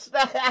fast.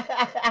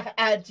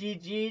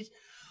 GG's.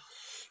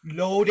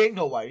 Loading.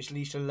 No worries,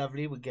 Lisa,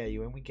 lovely. We'll get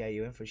you in. We get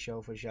you in for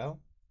sure, for sure.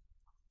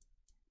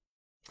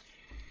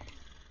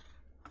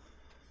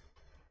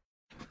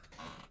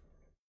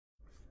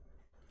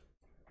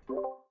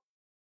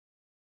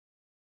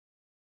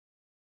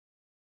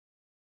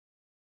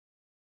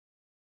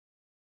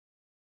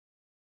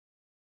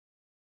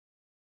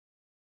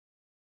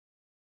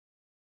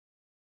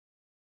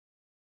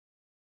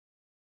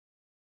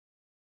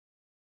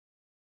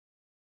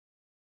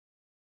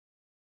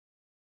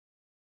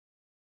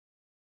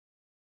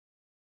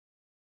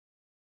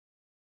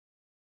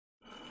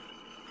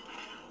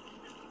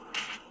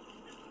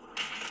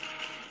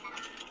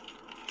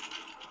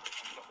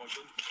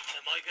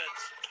 My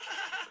guns.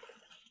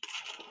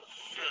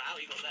 Shit, how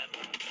you got them?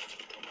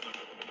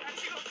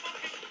 Actually got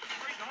fucking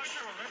 3 guys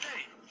here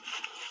already.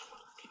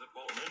 The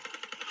bottom in.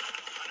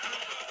 I know,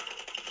 but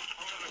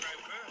I want to go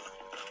first.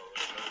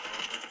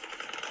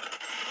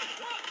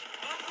 What?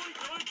 How are we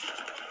going to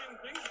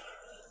fucking thing?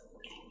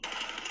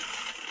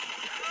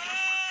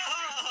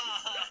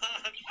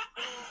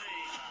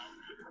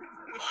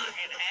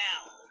 Fucking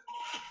hell.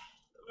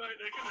 Right,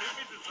 they can hit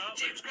me to start.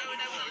 Jim's going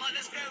over like,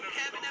 let's go,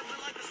 Kevin, over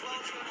like as well,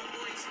 what's going on,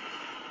 boys?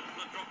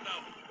 I'm dropped now.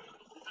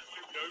 Just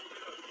shoot over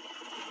there.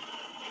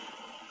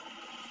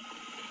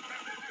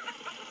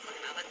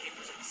 Now that game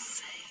was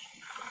insane.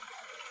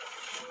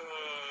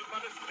 If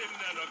I'd have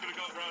slimmed then, I could have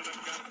got round and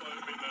gas fight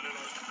a bit better,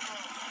 like.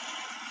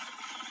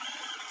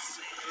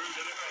 Screwed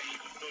it away,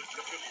 even though it's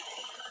looking.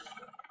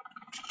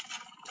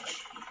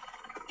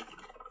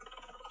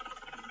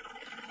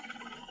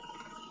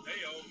 Hey,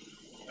 yo.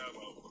 Oh,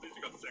 well, at least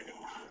you got second.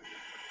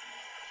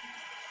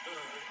 It's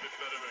a bit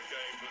better of a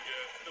game, but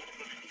yeah, still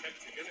bloody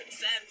hectic, isn't it?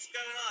 Sam, what's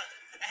going on?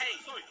 Hey!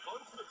 Sorry,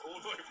 constant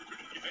all the way through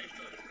the game.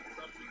 It's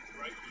absolutely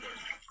great, you know.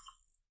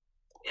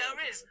 Yeah,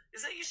 Riz,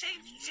 is that you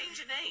change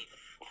your name?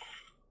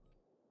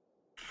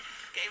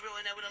 Gabriel,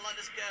 I know when I let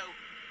us go.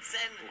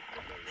 Zen,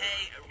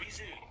 hey,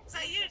 Rizu. Is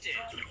that you, dude?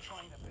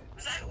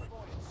 Is that what?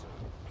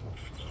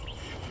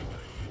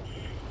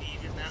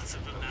 Even that's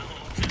of them now,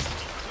 just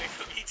away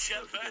from each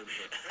other.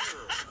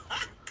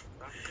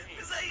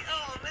 Is that,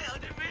 oh man, I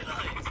didn't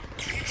realise.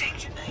 You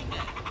changed your name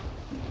now.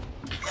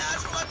 Yeah,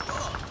 that's what I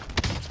thought.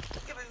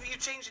 Yeah, but you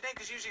changed your name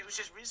because usually it was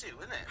just Rizu,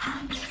 wasn't it?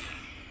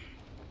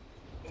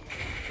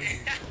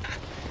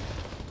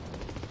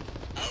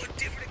 Oh,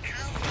 different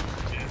account.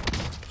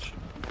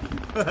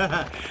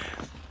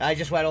 I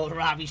just went over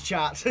Ravi's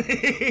chats. I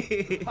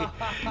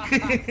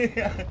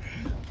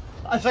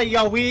was like,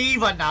 yo, we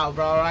even now,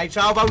 bro, right?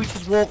 So how about we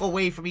just walk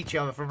away from each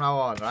other from now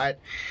on, right?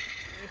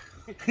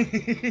 I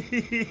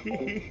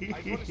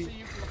want to see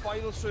you for the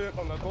final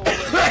circle. Now go away.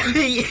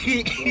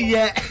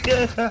 Yeah.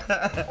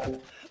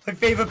 My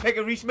favourite pick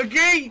of Reese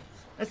McGee.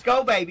 Let's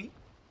go, baby.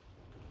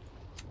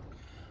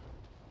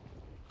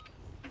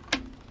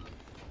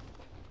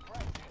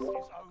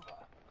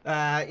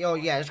 Yo,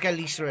 yeah, let's get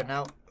Lisa in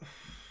now.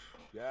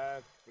 Yeah,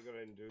 bring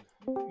her in, dude.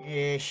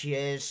 Yeah, she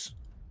is.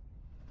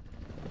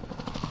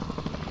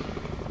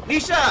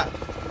 Lisa!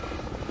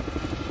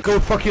 Go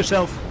fuck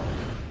yourself.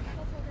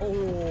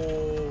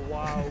 Oh,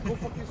 wow. Go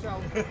fuck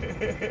yourself.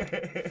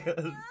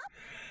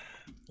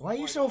 Why are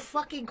you so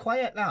fucking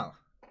quiet now?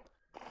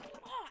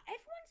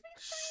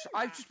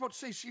 I was just about to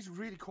say, she's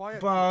really quiet.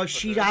 Bro,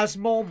 she has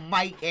more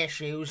mic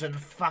issues and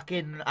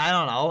fucking, I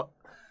don't know.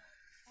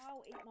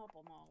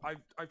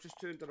 I've just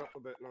turned it up a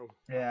bit now.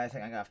 Yeah, I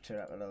think I'm gonna have to turn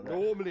it up a little bit.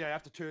 Normally I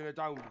have to turn her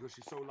down because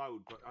she's so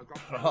loud, but I've got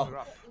to turn her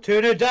up.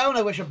 Turn her down,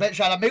 I wish a bitch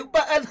had a mute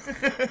button.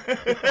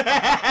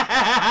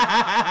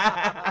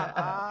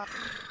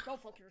 Go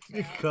fuck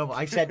yourself. Come on,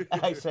 I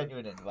sent you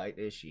an invite,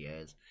 there she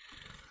is.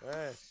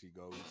 There she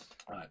goes.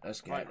 Alright,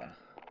 let's get her.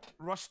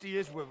 Rusty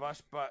is with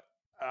us, but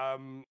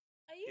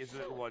his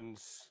little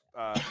one's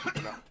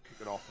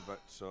kicking off a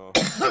bit, so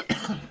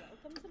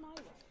Welcome to my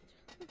world.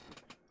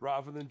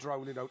 rather than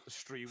drowning out the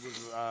stream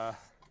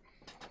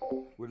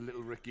with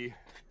little Ricky.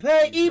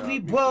 Baby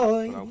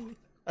boy!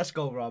 Let's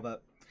go,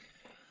 Robert.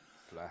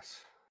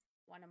 Bless.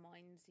 One of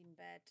mine's in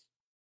bed.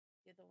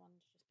 The other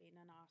one's just being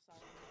an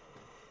arsehole.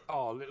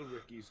 Oh, little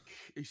Ricky's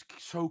he's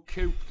so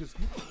cute because,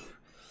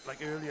 like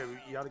earlier,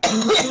 he had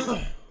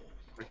a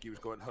Ricky was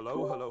going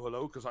hello, hello,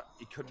 hello because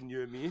he couldn't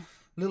hear me.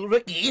 Little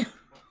Ricky?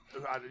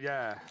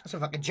 Yeah. That's a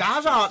fucking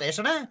jazz artist,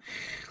 isn't it?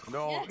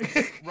 No,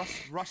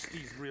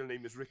 Rusty's real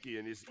name is Ricky,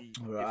 and his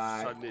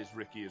son is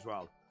Ricky as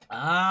well.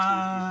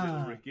 Ah. So he's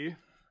little Ricky.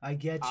 I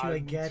get you, I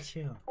get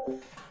you.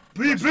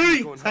 Rusty's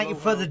BB! going, Thank you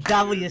hello, for the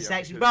hello, W, yeah,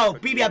 sexy. because Bro,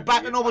 BB, I'm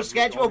back to normal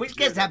schedule. Which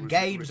kids have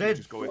games in?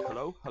 Just going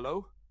hello,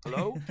 hello.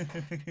 Hello?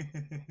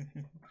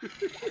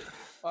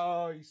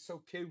 Oh, he's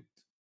so cute.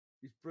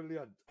 He's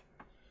brilliant.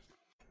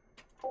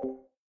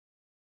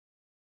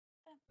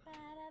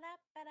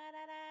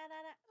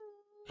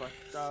 But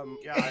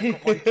yeah, I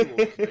got my two on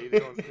today.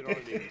 They're on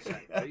the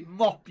insect, eh?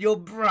 Mop your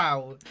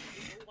brow.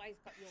 You've always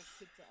got your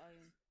kids at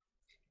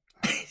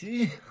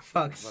home.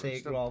 Fuck's Well, sake,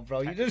 still Rob, bro.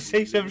 You technically just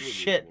say some living with me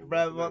shit, at the bro.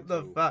 moment, What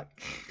the so fuck?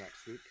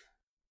 Next week.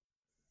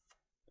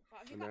 But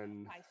have you And got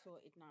then- the place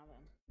sorted now then?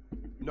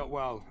 Not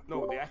well.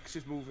 No, the ex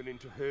is moving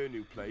into her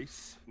new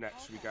place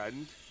next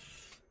weekend.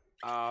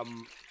 I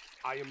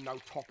am now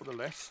top of the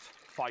list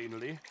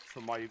finally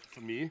for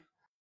me.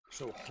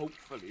 So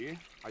hopefully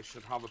I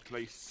should have a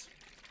place.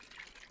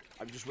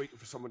 I'm just waiting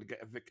for someone to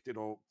get evicted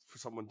or for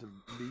someone to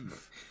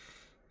leave,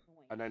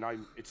 and then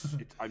I'm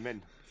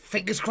in.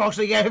 Fingers crossed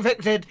they get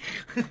evicted.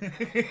 Mate,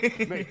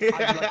 I'm like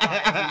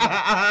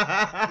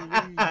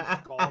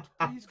that. Please, God,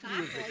 please can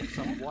you evict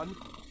someone?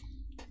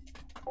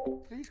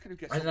 Please can you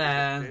get And someone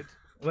then evicted?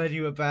 when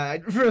you were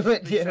bad,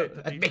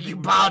 I'd make you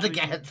bad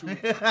again.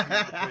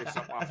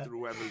 After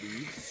whoever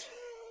leaves.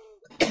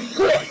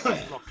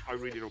 Like, look, I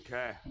really don't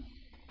care.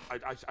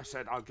 I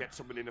said I'll get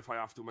someone in if I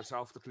have to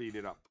myself to clean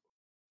it up.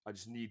 I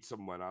just need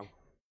someone now.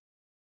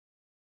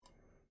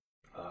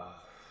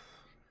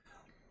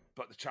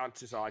 But the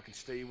chances are I can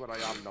stay where I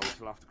am now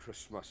until after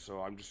Christmas, so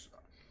I'm just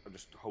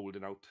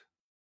holding out.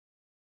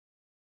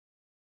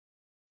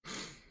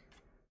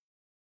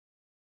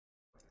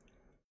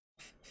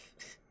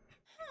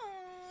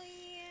 Oh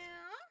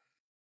yeah.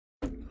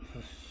 What are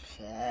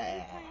you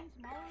playing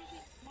tomorrow? Is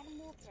it Modern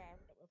Warfare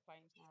that we're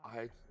playing tomorrow?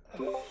 I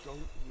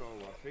don't know.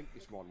 I think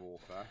it's Modern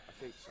Warfare. I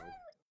think so.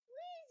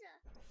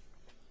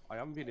 I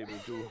haven't been able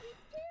to do.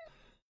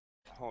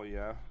 Oh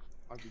yeah,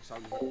 I've been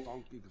sounding like a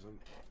donkey because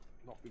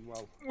I've not been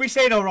well. We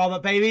say no,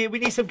 Robert, baby. We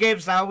need some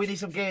games now. We need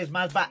some games.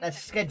 Man's back to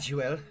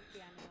schedule.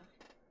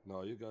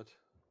 No, you're good.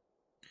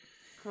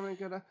 Can I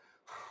get a?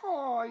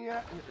 Oh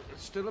yeah,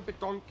 it's still a bit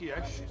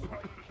donkey-ish.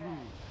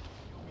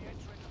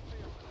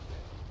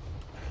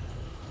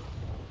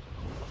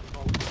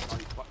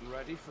 Button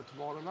ready for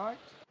tomorrow night.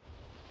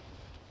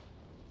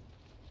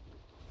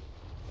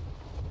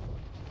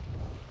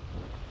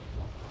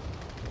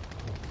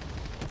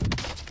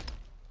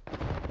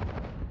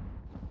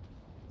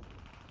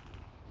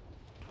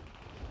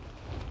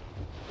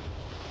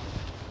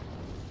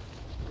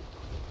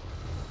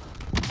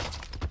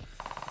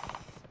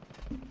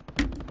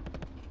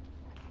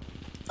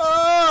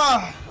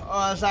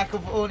 Oh, is that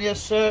Cavonia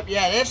syrup?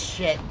 Yeah, this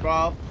shit,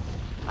 bro.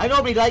 I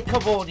normally like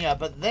Cavonia,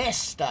 but this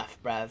stuff,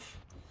 bruv.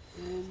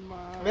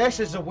 This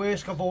is the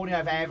worst Cavonia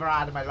I've ever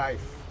had in my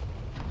life.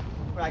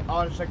 Like,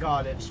 honest to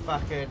God, it's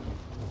fucking...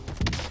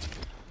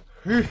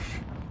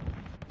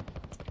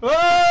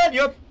 Oh,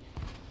 yup.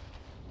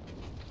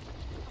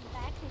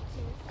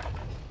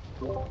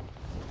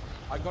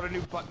 I got a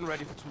new button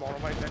ready for tomorrow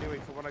night anyway,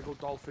 for when I go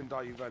dolphin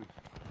diving.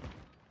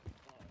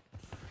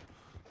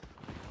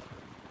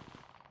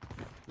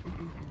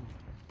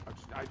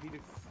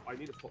 I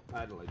need a foot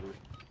pedal, I do.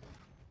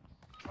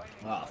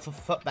 Oh,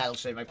 foot pedal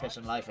saved my piss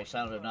in life, I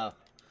sounded now.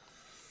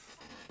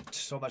 It's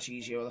so much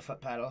easier with a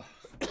foot pedal.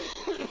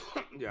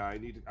 Yeah, I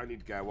need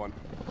to get one.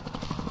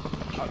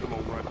 At the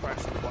moment, I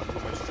press the button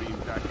on my stream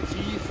deck. It's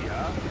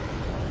easier.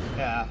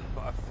 Yeah.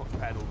 But a foot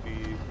pedal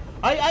be.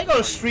 I got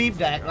a stream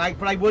deck, like,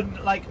 but I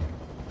wouldn't like.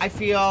 I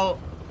feel,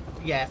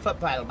 yeah, foot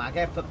pedal, man.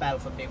 Get a foot pedal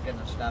for muting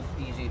and stuff.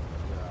 Easy.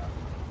 Yeah.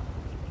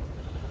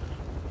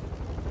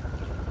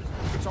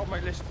 It's on my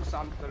list for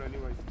Santa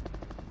anyway.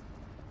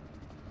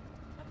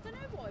 I don't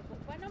know why, but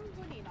when I'm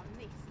running on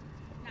this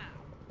now,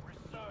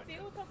 it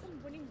feels like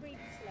I'm running really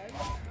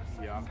slow.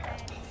 Yeah.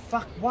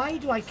 Fuck, why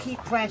do I keep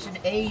pressing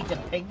A to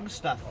ping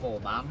stuff for,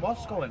 man?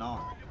 What's going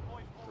on?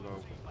 I don't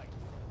know.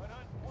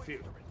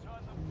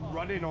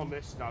 Running on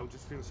this now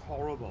just feels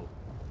horrible.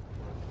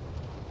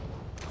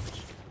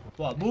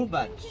 What,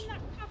 movements?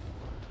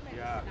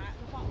 Yeah.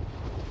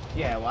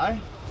 Yeah, why?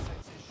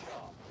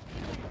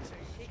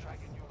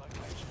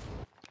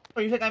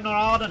 Oh, you think I'm not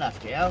hard enough,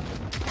 Gail?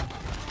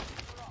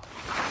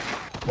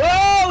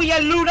 Whoa, you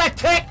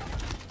lunatic!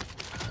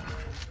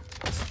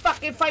 It's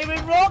fucking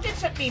firing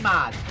rockets at me,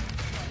 man!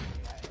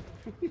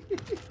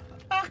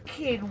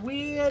 Fucking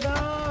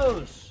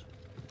weirdos!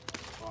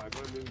 Oh, I'm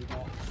gonna move the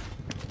box.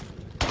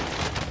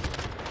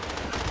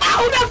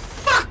 How the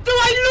fuck do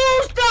I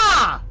lose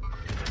that?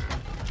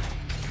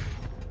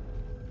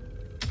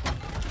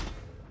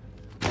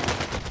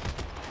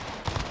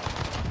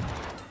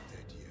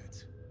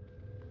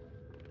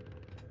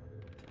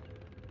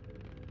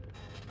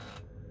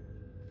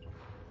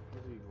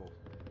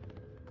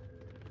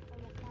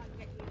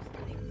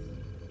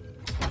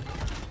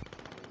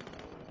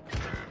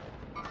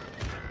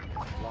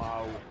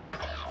 Wow.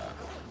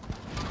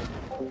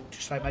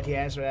 Just like my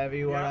DMs wherever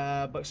you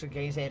want book some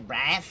games in.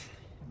 Brav?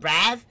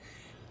 Brav?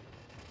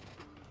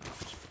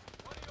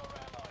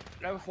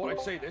 Never thought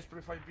I'd say this, but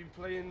if I'd been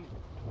playing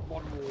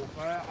Modern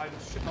Warfare, I'd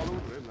have shit all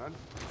over him, man.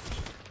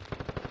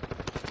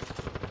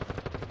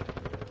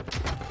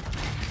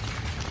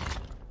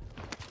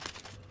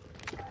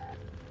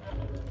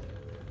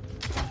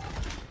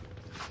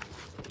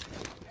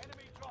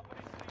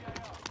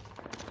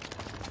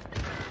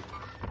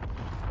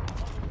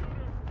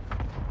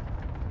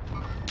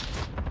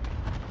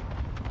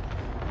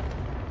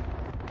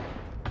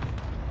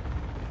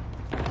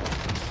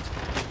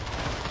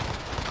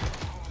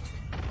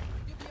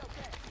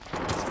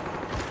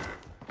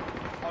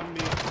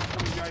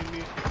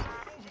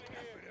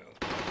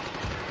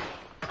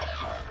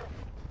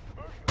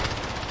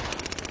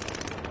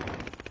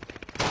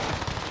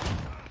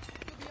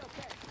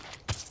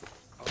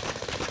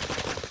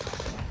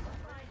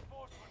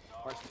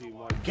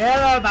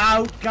 Get him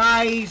out,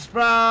 guys,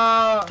 bro.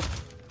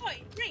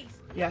 Right, Reese,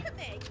 Yeah. look at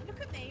me.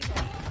 Look at me.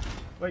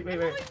 Wait.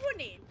 Am I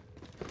running?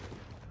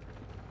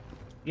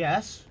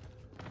 Yes.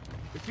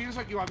 It feels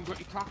like you haven't got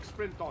your crack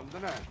sprint on,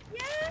 doesn't it?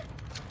 Yeah.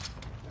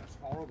 That's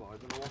horrible. I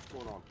don't know what's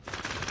going on.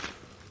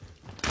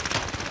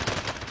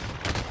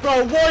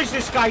 Bro, what is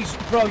this guy's...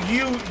 Bro,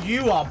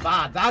 you are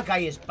bad. That guy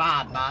is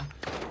bad, man.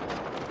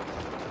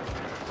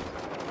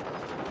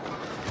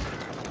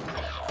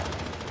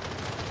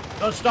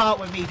 Don't start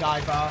with me, guy,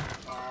 bro.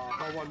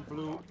 Got one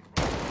blue.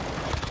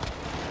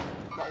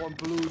 Got one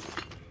blue.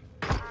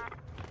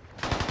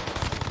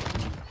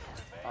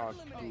 I'll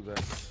do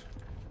this.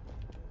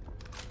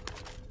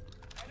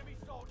 Enemy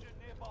soldier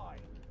nearby.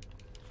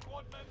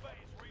 Squad member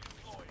is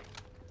redeploying.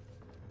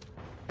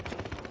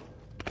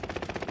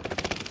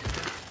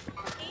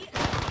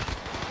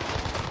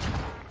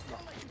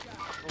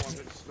 Oh, I'm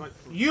getting sniped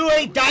from. You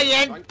ain't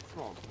dying. Sniped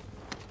from.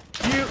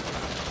 You...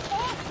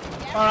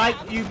 Alright,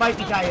 you might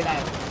be dying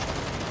now.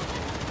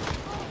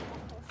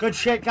 Good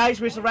shit, guys.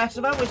 Where's the rest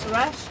of them? Where's the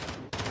rest?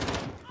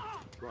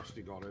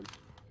 Rusty got him.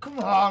 Come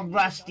on,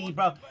 Rusty,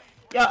 bro.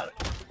 Yeah,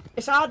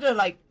 it's hard to,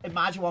 like,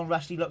 imagine what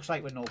Rusty looks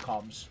like with no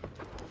comms.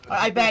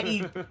 I bet he,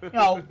 you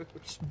know,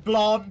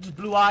 blonde,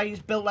 blue eyes,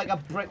 built like a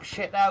brick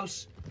shit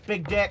house,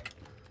 big dick.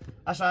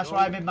 That's what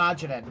I'm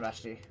imagining,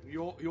 Rusty.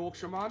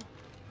 Yorkshire man?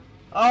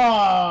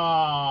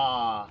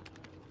 Oh,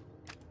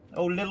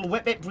 little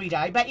whippet breeder.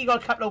 I bet you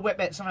got a couple of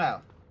whippets somehow.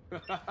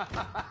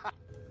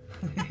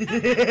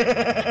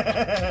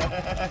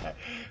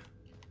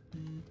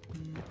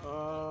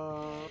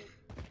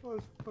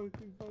 That's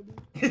fucking funny.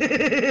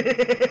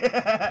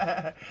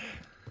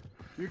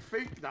 You'd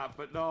think that,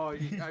 but no.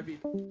 I mean,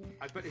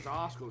 I bet his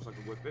arse goes like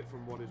a whippet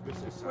from what his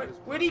business says.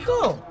 Where'd he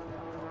go?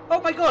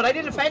 Oh my god, I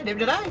didn't offend him,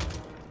 did I?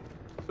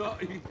 No,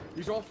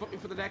 he's all fucking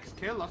for the next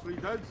kill. That's what he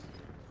does.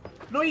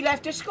 No, he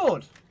left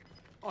Discord.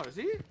 Oh, is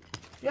he?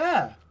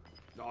 Yeah.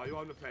 No, you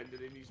haven't offended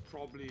him. He's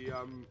probably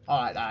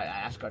Alright,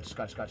 that's good.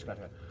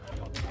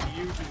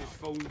 he uses his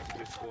phone to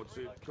Discord,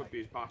 so it could be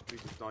his battery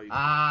just died.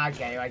 I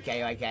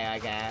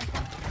get.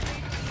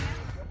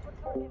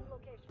 Oh,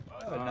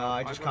 no,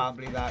 I just can't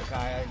believe that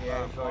guy.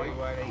 Yeah, thought he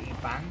weren't eating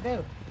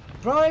Bando.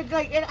 Bro,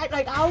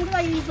 like, how did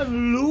I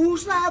even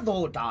lose that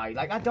though, Die?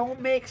 Like, that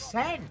don't make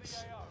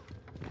sense.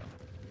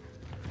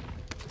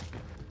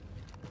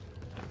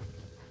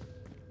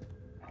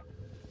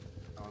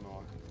 Oh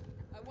no.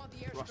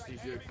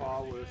 Rusty's doing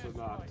far worse than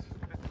that.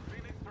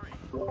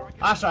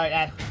 That's right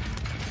then.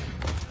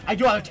 I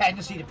do have a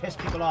tendency to piss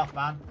people off,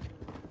 man.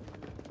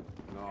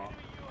 No.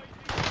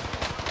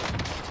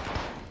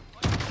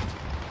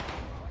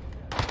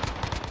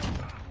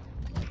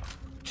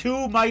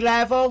 To my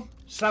level,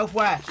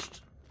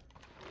 southwest.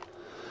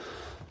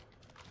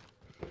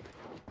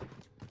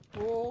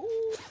 Oh,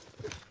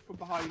 from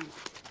behind.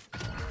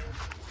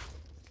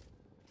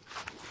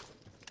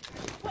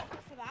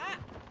 Fuck for that.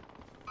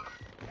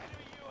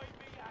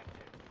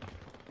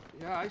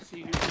 Yeah, I see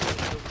you.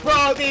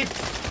 Bro, they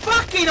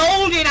fucking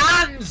holding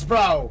hands,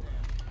 bro.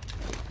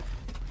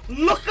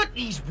 Look at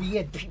these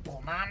weird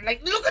people, man.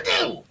 Like, look at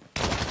you.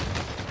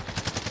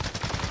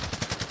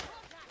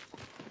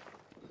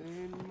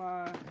 In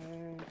my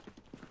head,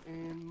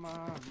 in my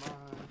mind.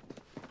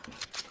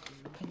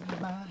 In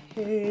my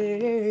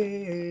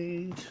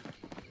head.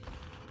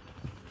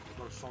 I've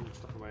got a song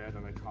stuck in my head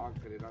and I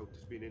can't get it out.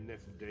 It's been in there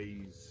for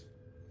days.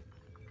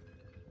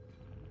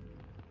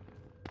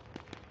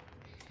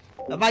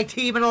 My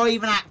team are not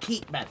even at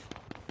keep, man.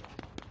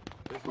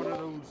 There's one of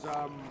those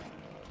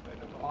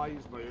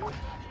buys, mate. One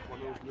of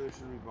those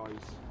mercenary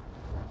buys.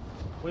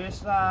 Where's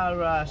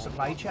the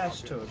supply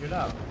chest to? Do you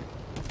know?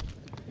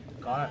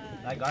 Got it.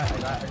 I got it.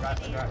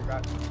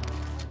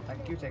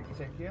 Thank you.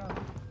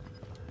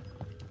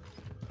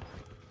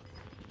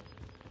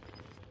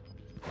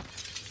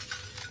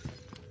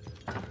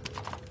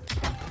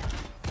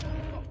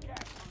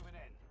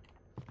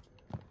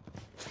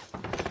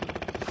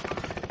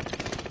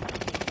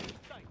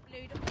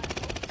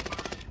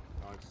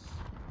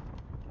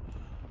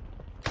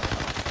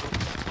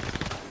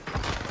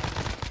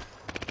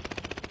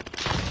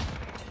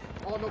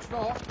 Oh, no, it's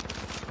not.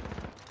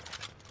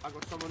 I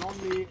got someone on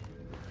me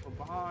from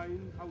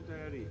behind. How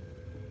dare he?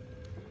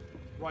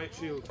 Riot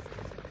shield.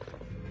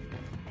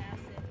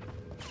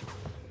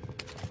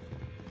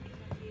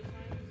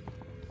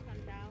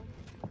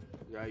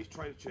 Yeah, he's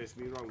trying to chase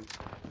me around.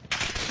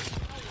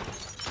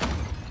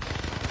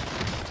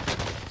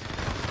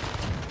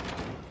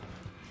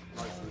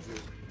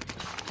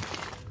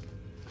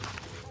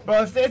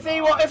 Bro, if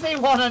they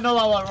want to know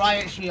what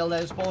riot shield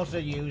they're supposed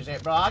to use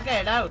it, bro, I'll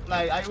get it out.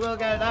 Like, I will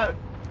get it out.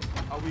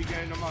 Are we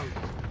getting them out?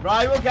 Bro,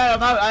 I will get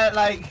them out.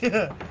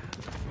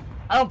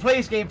 I don't play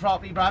this game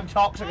properly, bro. I'm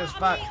toxic as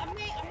fuck.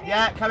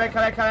 Yeah, come in.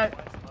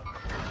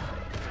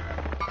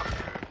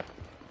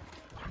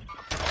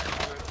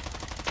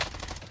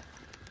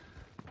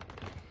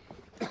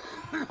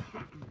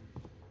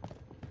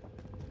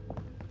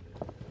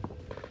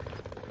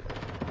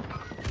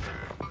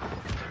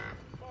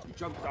 You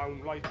jump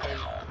down right then.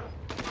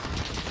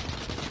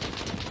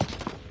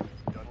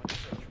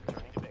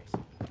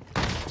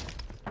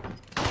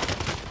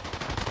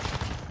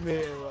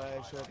 Mate,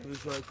 ouais, je suis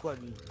toujours avec quoi,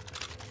 lui?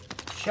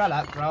 Shut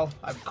up, bro.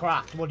 I'm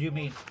cracked. What do you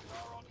mean?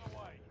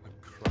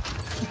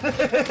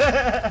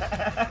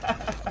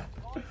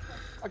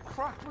 I'm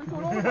cracked. What are you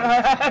going on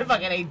about?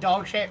 Fucking ain't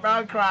dog shit, bro.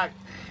 I'm cracked.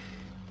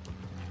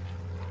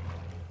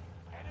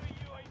 Enemy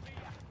UAV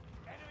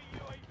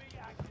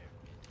active.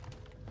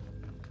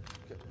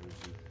 Get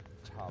Lucy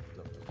tabbed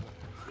up.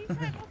 You take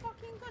my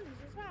fucking guns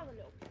as well, the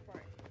little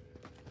prick.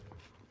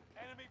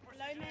 Enemy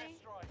Below precision me.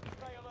 airstrike.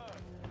 Stay alert.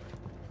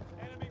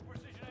 Enemy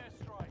precision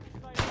airstrike.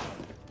 Stay alert.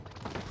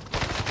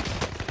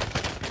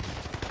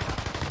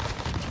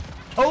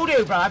 Told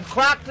you, bro. I'm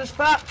cracked as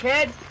fuck,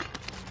 kid.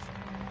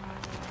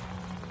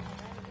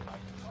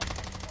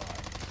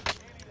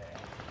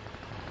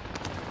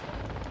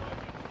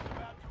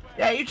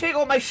 Yeah, you take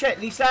all my shit,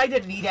 Lisa. I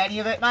didn't need any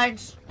of it, man.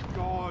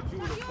 God, you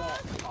were the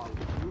boss, pal.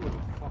 You were the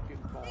fucking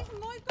boss. These are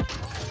my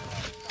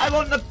guns. I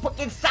want the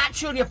fucking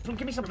statue. You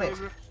give me some plates.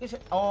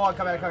 Oh,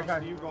 come here.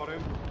 You got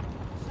him.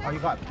 Oh, you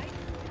got him.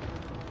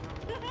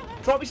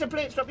 Drop me some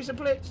plates. Drop me some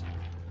plates.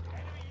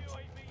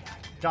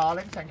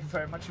 Darling, thank you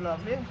very much,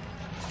 lovely.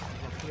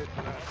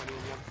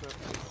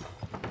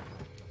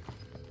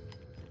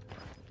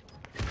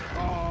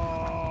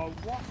 Oh,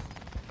 what?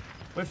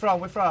 Where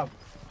from?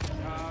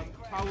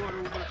 Tower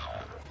over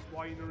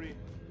winery.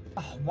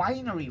 Oh,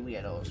 winery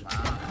weirdos, man.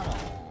 Come on.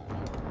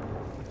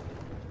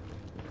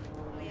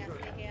 Oh, yeah,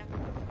 stay here.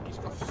 He's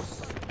got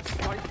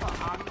sniper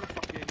and the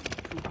fucking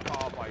coupe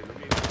carbine. I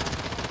mean,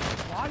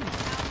 why?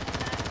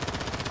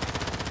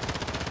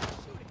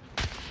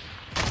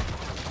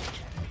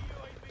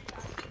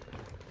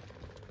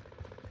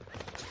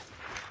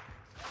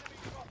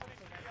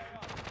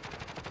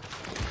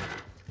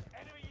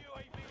 Enemy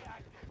UAV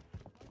active.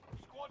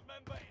 Squad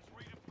member is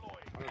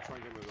redeployed. I'm gonna try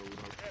and get my load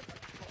out.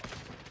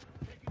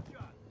 Taking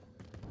shot.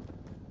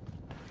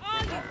 Oh,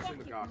 you in the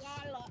fucking gas.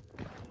 warlock.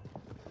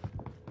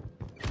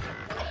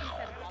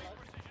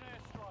 Precision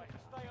airstrike.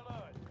 Stay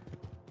alert.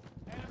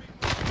 Enemy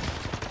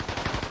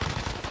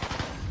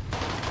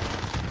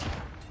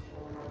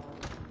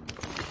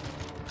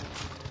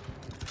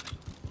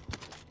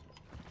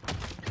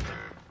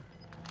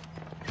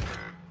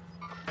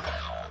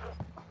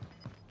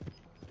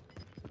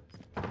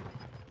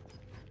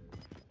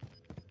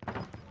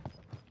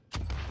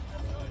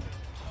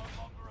no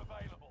longer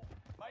available.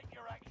 Make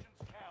your actions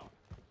count.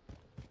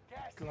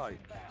 Gas is Like.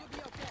 inbound.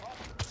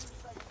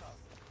 Say so.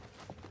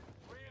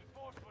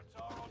 Reinforcements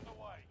are on the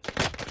way.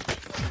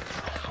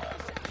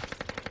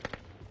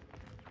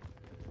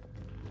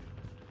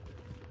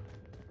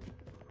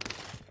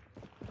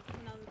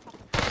 Someone on the top of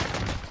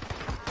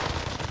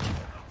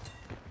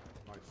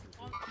Nice.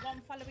 one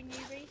following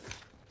you, Reese.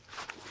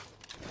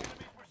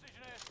 Enemy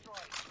precision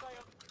airstrike. Stay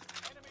up.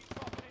 Enemy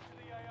dropping into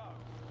the AO.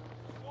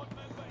 Squad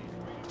member is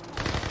redeployed.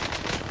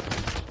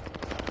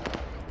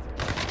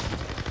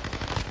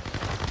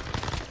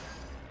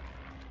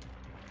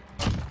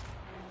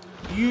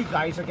 You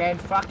guys are getting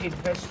fucking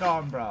pissed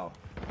on, bro.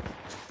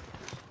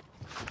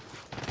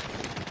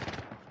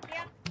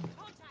 Yeah.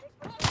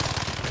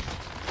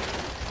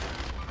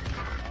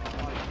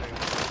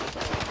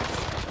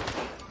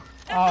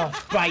 Oh,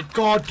 my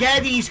God.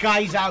 Get these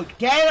guys out.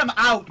 Get them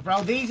out,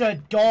 bro. These are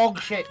dog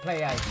shit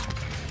players.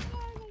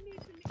 Oh, they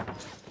need to meet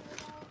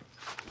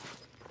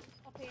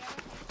up here.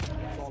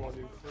 It's all on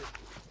you.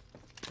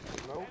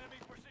 No? Enemy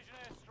precision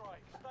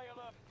airstrike. Stay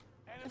alert.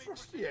 Enemy It's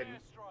Rusty precision in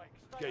airstrike.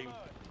 Stay game.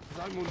 alert.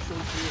 Because I'm on show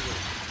zero.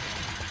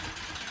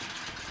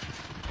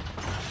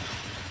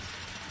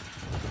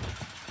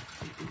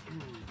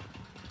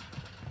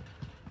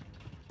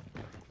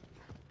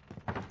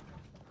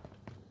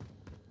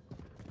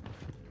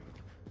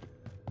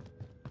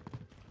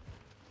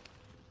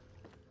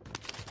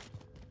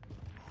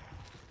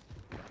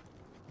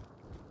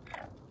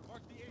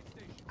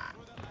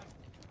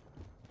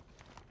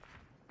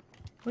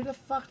 Where the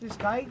fuck did this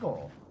guy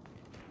go?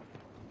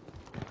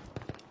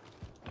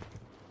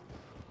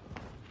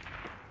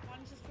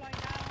 One's just flying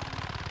down.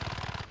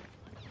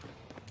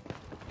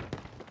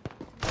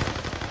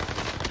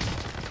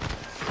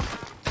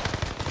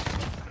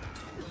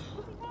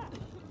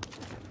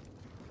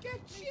 Get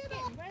shit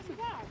up. Where's the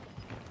bag?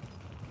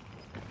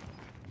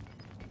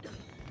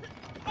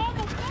 Oh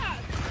my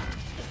God!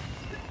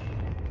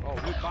 Oh,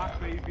 we're back,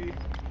 baby.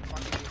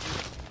 Back in the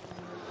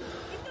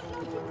It does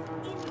not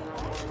look in the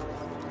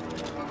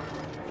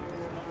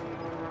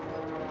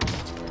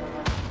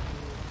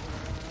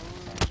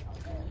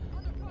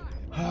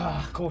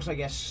Of course I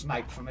get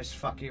sniped from this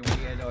fucking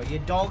weirdo. You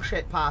dog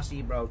shit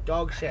passy, bro.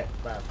 Dog shit,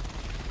 bro.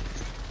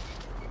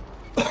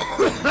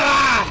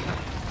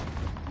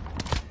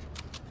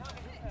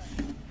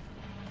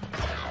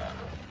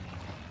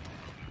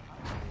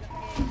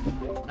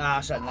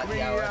 Something like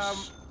the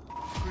hours.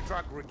 We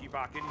drag Ricky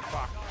back in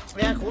back.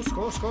 Yeah, of course.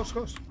 Return to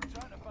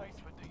base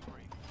for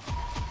debrief.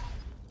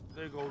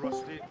 There you go,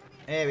 Rusty.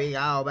 There we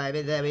go,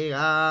 baby. There we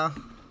go.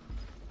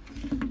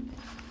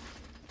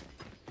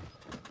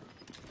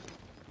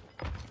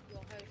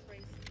 Your host,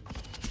 Reese.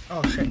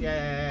 Oh shit!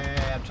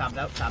 Yeah. I'm tabbed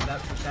out.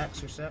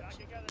 2 secs.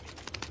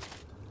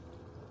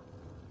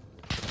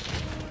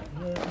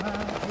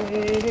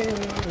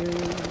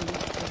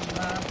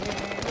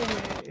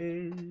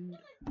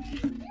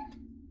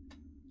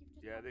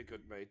 Yeah, they're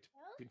good, mate.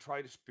 Been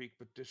trying to speak,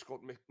 but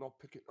Discord not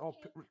picking. Oh,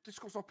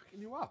 Discord's not picking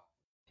you up.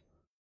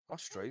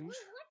 That's strange.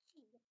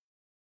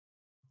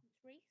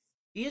 Reese?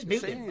 He is They're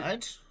muted, saying-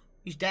 mate.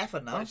 He's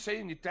deafened now. I'm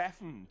saying you're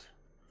deafened.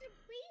 The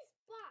Reese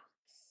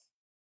box.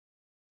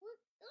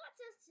 What's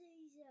a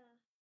Caesar?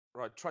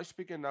 Right, try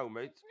speaking now,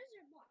 mate.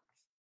 Treasure box.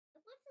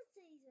 What's a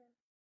Caesar?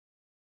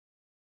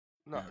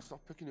 No, it's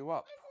not picking you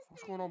up.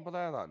 What's going on by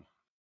there then?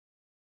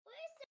 What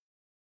is it?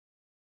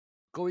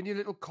 Go in your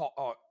little cog.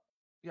 Oh,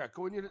 yeah,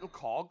 go in your little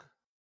cog.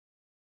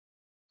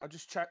 I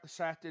just check the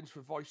settings for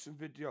voice and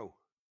video.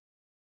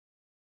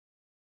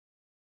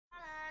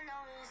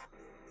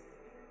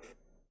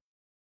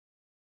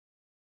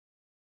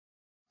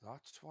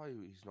 That's why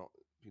he's not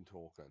been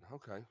talking.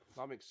 Okay,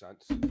 that makes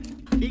sense.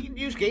 You can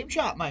use game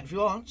chat, mate, if you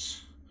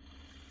want.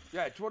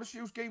 Yeah, do you want us to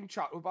use game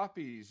chat with that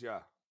be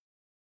easier?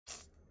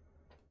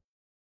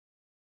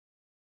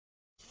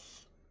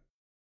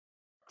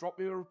 Drop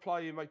me a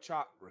reply in my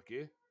chat,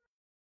 Ricky.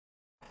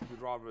 If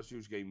you'd rather us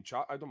use game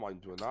chat, I don't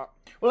mind doing that.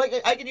 Well,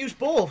 I can use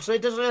both, so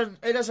it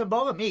doesn't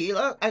bother me.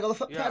 Look, I got the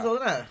foot Yeah. pedal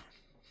in it.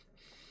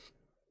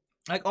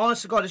 Like,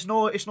 honest to God, it's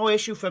no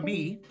issue for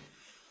me.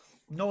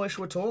 No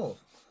issue at all.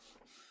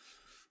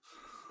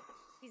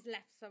 He's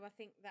left, so I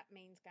think that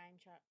means game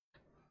chat.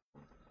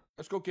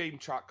 Let's go game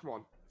chat, come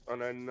on.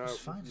 And then It's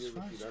fine, we'll it's do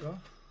fine, Ricky let's then. go.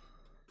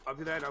 I'll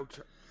be there now,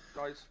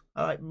 guys.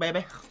 Alright,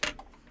 baby.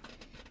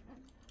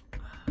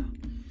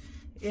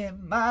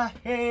 In my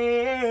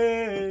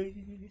head.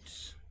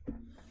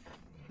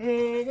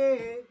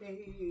 Hey.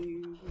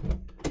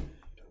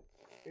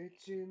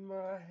 It's in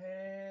my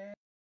head.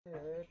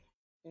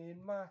 In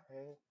my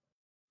head.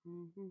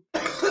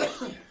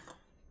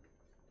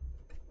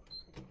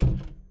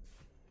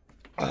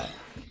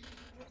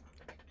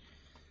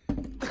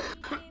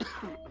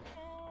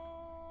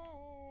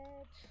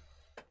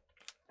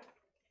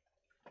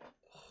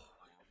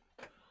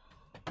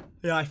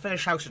 Yeah, I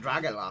finished House of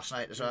Dragon last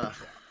night as well.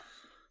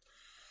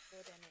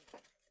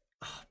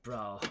 Oh,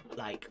 bro,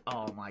 like,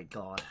 oh my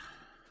god.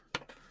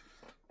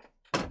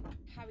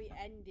 How it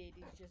ended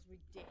is just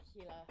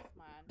ridiculous,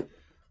 man.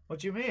 What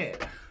do you mean?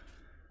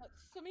 Like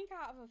something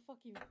out of a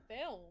fucking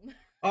film.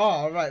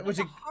 Oh, right, was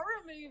Like it... a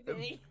horror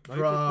movie.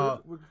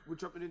 Bro. We're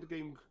jumping into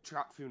game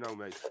chat for you now,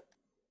 mate.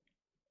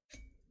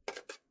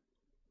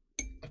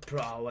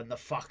 Bro, when the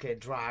fucking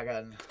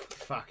dragon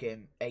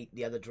fucking ate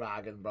the other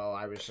dragon, bro,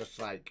 I was just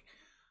like,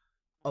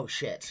 oh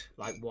shit,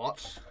 like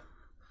what?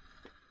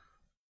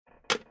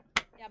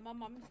 Yeah, my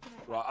mum's gonna.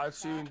 Right, I'll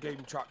see you in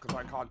game chat because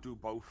I can't do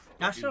both. with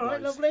That's you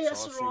alright, guys, lovely, so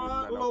that's I'll see you in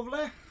alright, there now.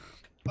 lovely.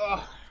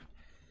 Ugh.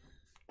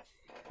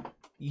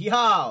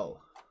 Yo!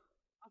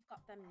 I've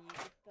got them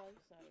muted though,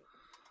 so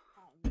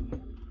can't mute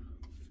them.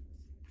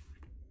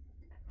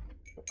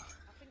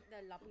 I think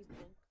their lobby's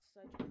bugged,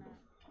 so do you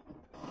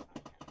know.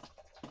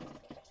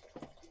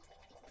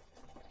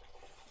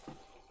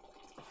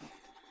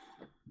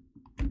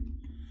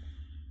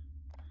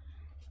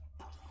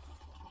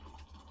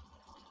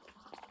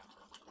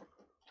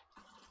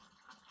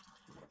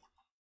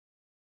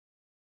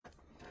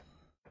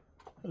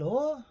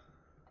 Hello?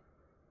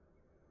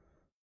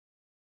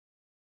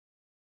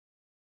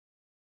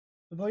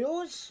 The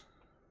boys?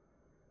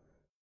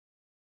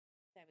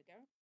 There we go.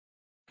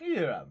 Can you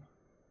hear him?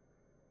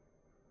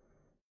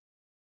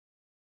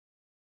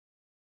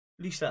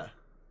 Lisa,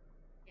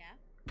 Yeah.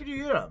 can you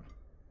hear him?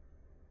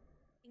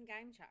 In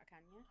game chat, can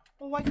you?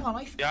 Well, why can't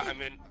I? Yeah,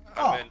 I'm in.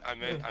 Oh.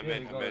 I'm in. I can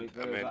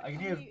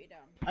hear, Muted him.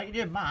 I can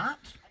hear Matt.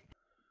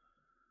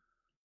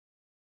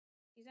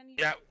 He's only.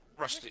 Yeah,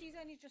 Rusty. Rusty's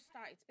only just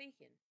started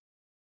speaking.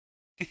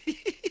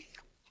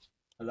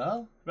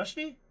 Hello?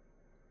 Rusty?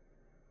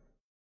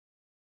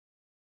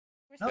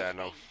 Rusty, Yeah,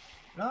 no.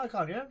 No, I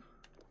can't hear him.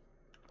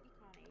 You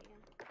can't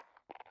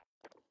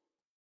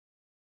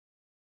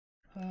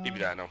hear you. Keep it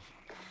there now.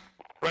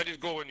 Ready to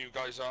go when you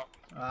guys are.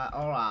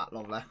 Alright,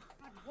 lovely. God,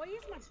 why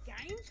is my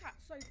game chat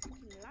so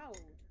fucking loud?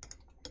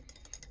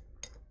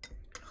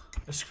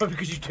 It's probably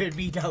because you turned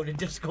me down in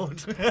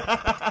Discord.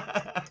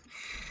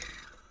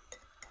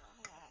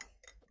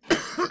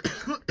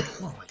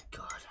 Oh my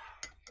god.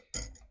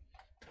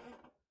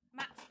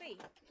 Matt, speak.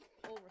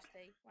 Or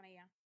Rusty, one of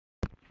you.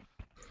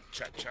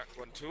 Check,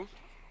 1, 2. You know,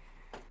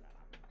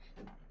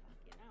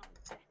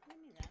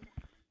 definitely then.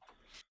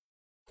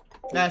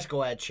 Let's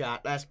go ahead,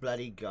 chat. Let's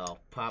bloody go.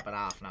 Pop it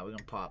off now. We're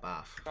gonna pop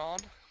off. On.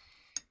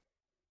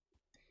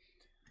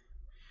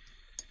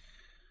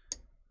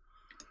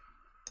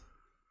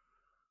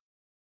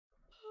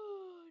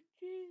 Oh,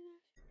 Jesus.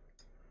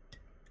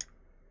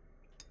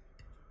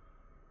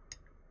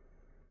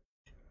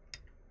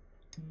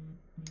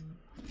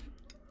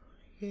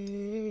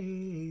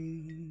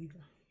 Hey,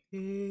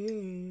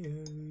 hey.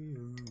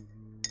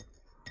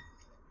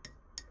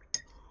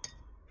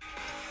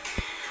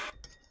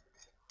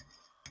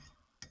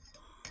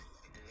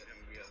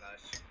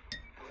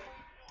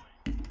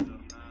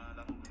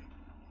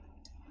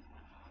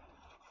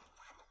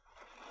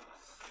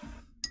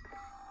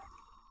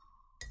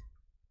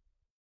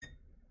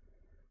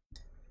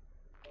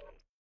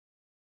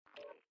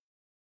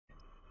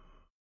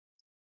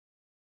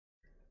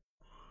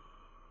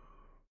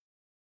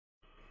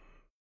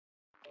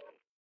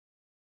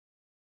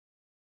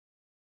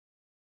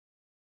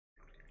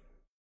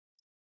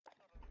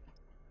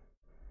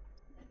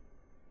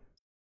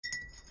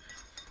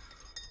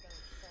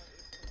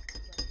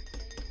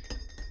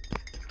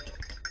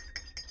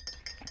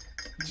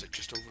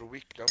 just over a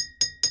week now.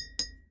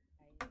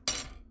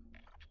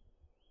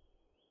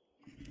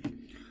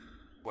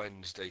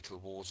 Wednesday till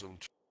Warzone.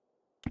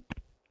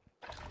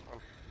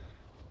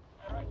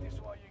 Practice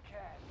while you can.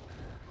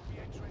 You'll be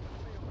entering the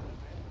field in a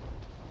bit.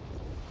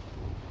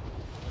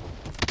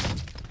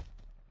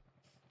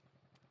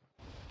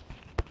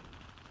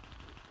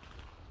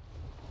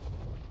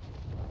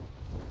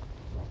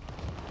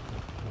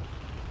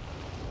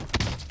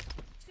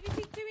 So is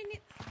it doing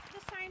it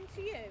the same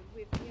to you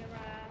with your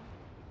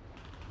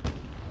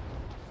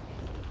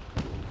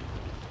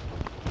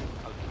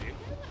How do you?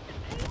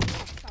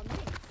 AirPods on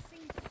this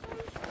seems so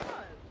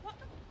slow.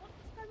 What's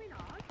going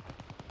on?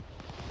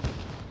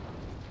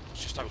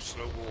 It's just how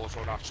slow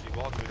Warzone actually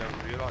was, we never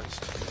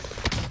realised.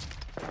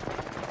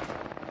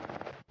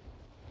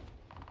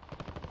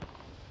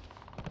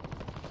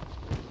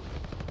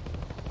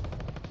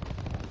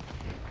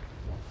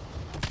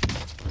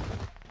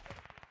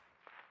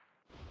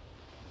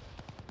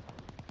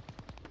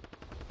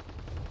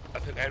 I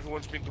think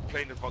everyone's been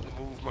complaining about the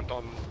movement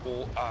on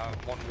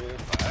Modern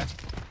Warfare.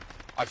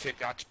 I think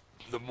that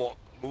the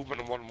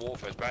movement on Modern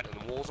Warfare is better than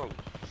Warzone.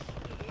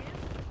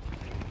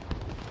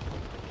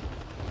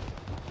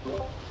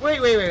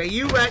 Wait.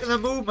 You reckon the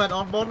movement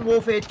on Modern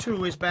Warfare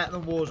 2 is better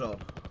than Warzone?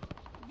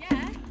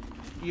 Yeah.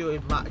 You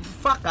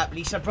fuck up,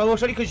 Lisa, bro.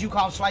 It's only because you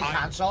can't slide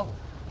cancel.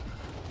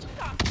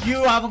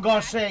 You haven't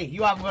got to say.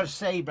 You haven't got to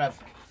say, bruv.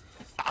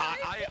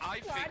 I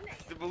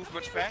think the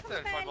movement's better,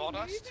 if I'm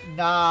honest.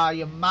 Nah,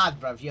 you're mad,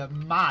 bruv. You're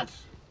mad.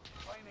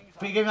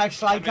 Please give me my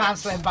slide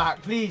cancelling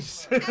back,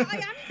 please.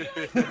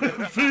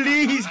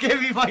 Please give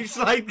me my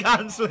slide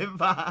cancelling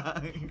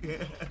back.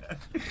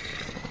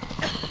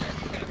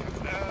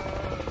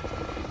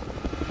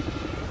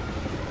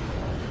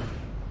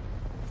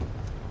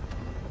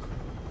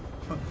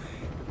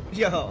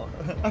 Yo,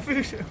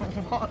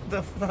 what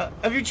the fuck?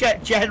 Have you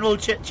checked general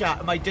chit chat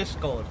in my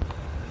Discord?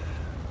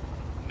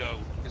 No.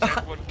 Is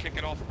everyone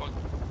kicking off about...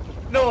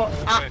 No,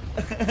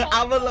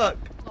 have a look.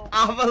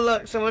 Have a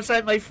look. Someone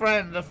sent my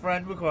friend a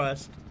friend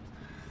request.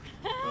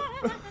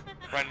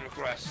 Friend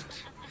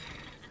request.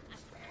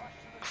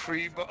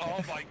 Cream...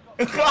 Oh my...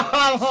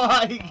 Oh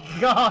my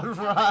god,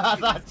 bro.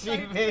 That's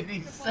actually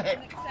really sick.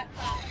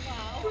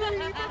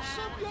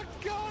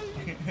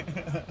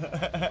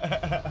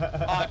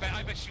 I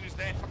bet she was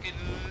there fucking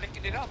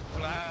licking it up.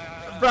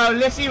 Bro,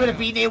 Lissy would have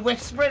been here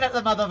whispering at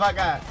the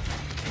motherfucker.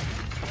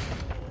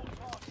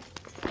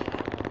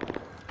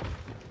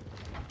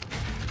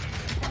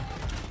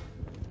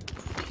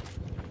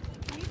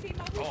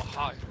 Oh,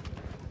 hi.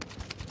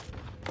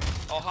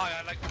 Oh, hi,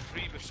 I like to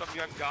dream of some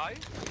young guy.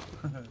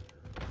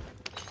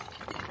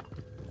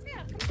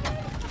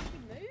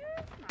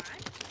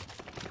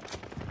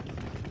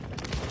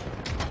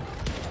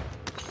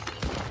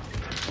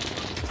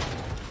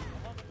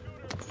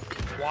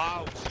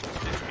 Wow,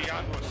 this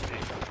behind was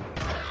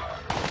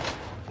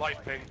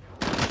light ping.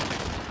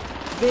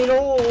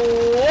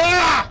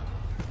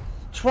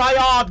 Try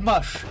hard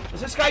mush. Is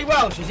this guy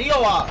Welsh? Is he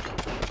or what?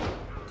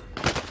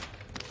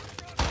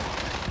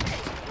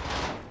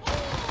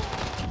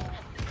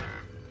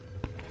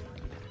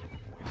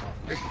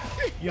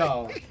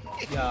 Yo,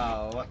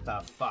 what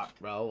the fuck,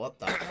 bro? What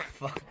the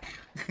fuck?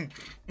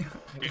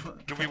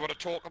 Do we want to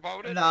talk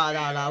about it?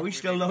 Nah, we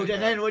still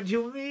loading in. What do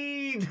you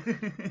mean?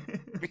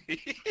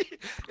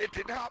 It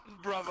didn't happen,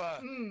 brother.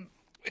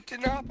 It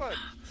didn't happen.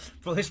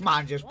 Bro, this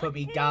man just put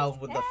me down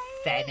with the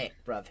Fennec,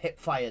 bruv. Hip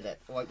fired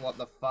it. Like, what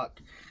the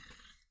fuck?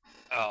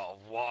 Oh,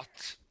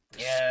 what?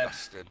 Yeah.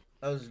 Disgusting.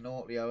 That was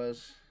naughty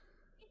hours.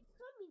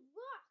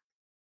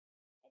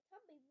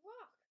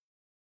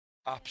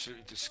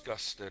 Absolutely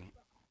disgusting.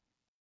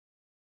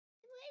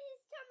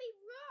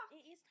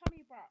 It is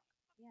Tommy Brock.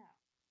 Yeah.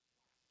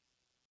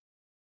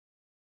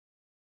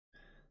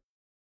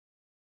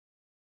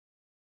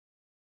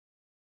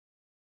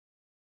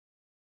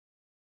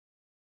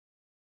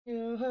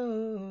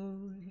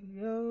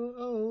 Yo.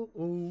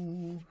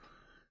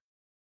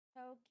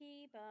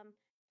 Pokey bum,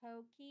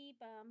 pokey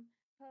bum,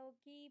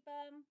 pokey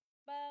bum,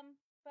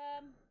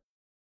 bum.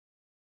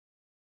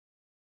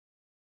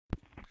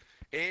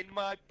 In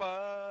my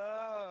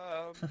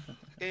bum,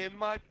 in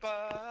my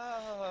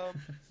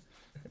bum,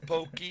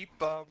 pokey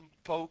bum,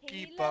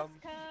 pokey He bum. loves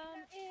cum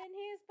in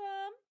his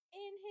bum,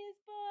 in his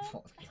bum.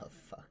 What the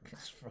fuck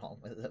is wrong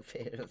with the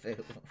pair of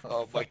you?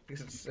 Oh my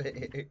fuck's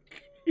sake.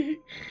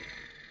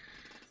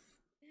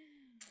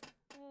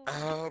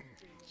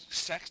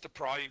 Sex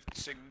deprived,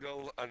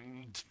 single,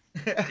 and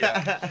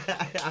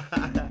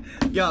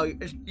Yo,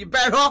 you're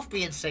better off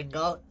being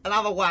single and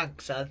have a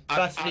wank, son.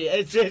 Trust me,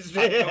 it's just.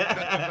 I don't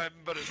get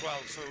November as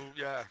well, so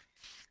yeah.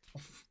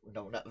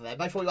 No, not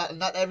November. I thought you had a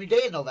nut every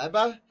day in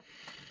November.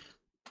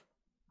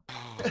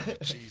 Oh,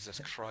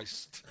 Jesus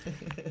Christ. Oh,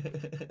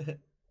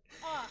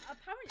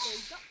 apparently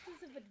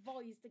doctors have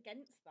advised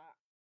against that.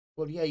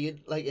 Well, yeah,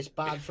 it's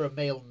bad for a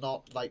male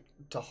not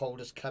to hold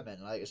his cum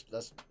in. Like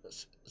that's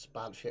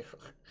bad for you.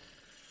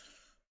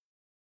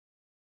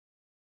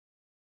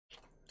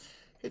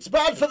 It's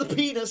bad for the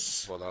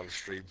penis. Well, on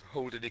stream,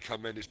 holding it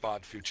come in is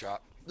bad for you,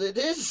 chat. It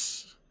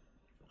is.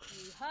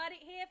 You heard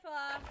it here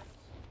first.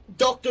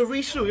 Dr.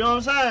 Risu, you know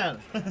what I'm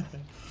saying?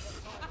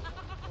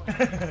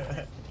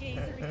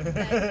 Geezer in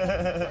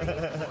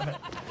bed.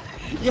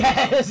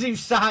 Yes, you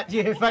sat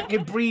here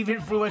fucking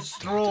breathing through a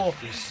straw. On a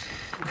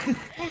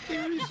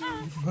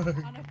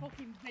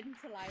fucking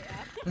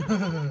ventilator.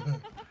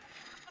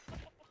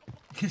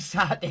 You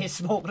sat there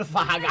smoking a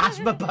fag,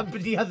 asthma pump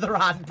in the other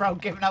hand, bro,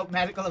 giving out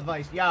medical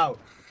advice. Yo.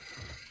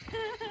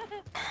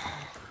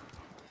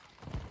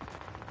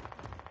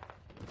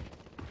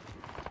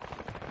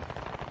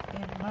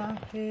 In my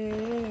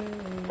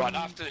head. Right,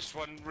 after this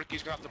one,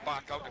 Ricky's gonna have to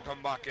back out and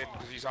come back in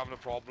because he's having a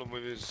problem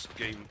with his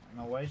game.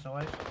 No worries, no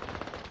worries.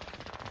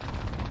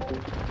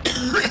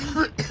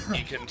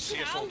 He can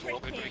see us all talking,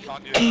 but he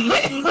can't hear us.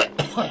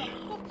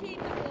 Fucking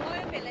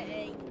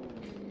liability.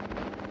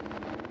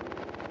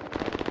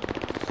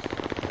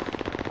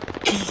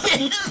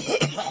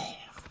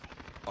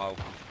 Wow.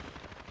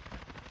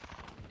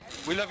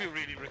 We love you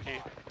really, Ricky.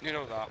 You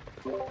know that.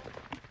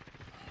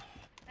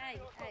 Hey.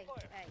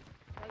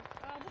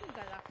 I wouldn't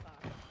go that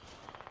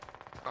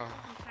far.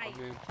 I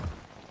mean,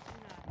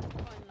 No,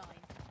 fine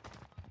line.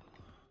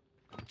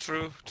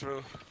 true.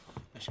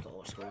 Let's go.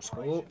 Preparation's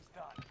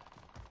done.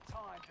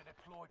 Time to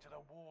deploy to the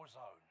war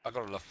zone. I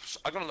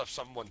gotta love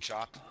someone,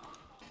 chat.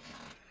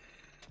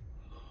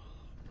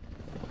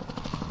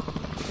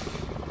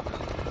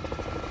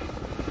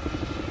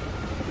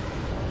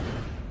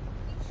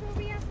 You sure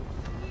he hasn't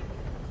used?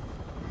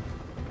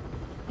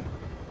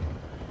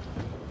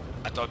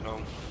 I don't know.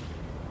 Are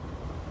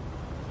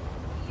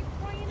you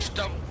crying Just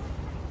at me?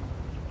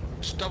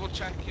 Just double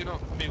check, you're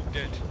not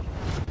muted.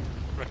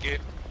 Ricky.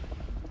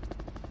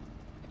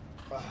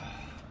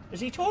 Is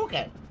he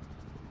talking?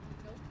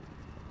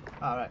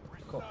 Alright,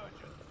 cool.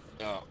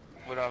 Yeah,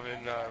 we're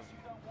having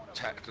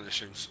technical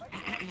issues.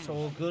 It's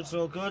all good, it's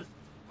all good.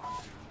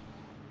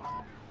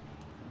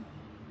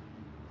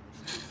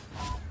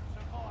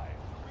 Survive.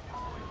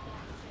 Redeploy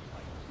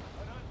efficiently.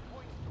 And earn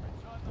points to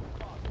return them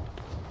fast.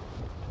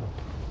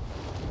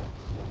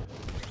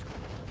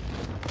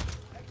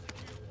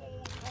 Execute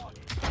all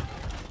targets.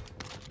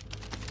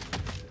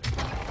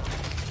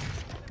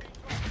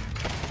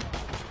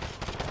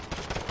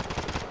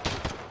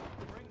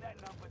 Bring that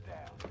number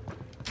down.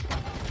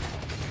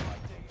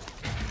 Idea.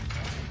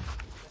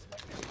 Let's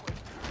make this quick.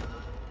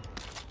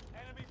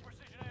 Enemy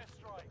precision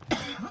airstrike.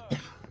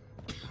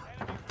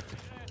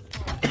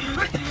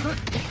 Enemy precision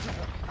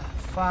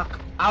airstrike. Fuck.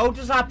 How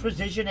does that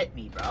precision hit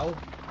me, bro?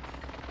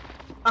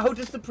 How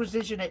does the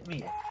precision hit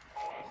me?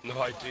 No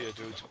idea,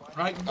 dude.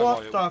 Like, I'm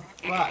what not-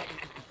 the fuck?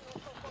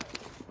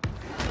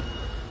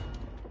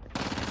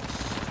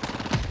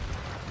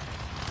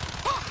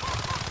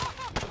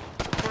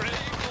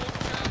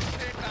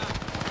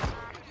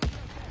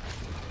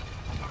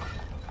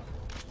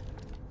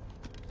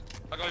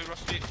 I got you,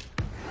 Rusty.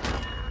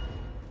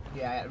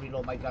 Yeah, I had to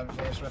reload my gun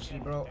first, Rusty,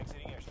 bro.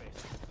 Exiting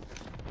airspace.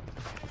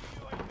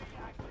 UAV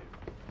active.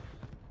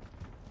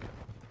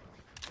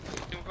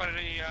 You got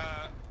any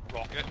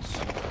rockets?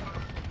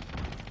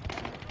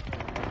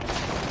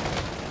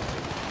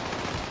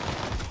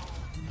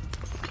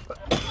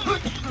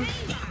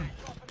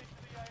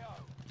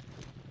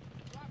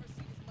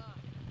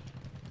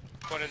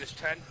 One in this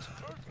tent.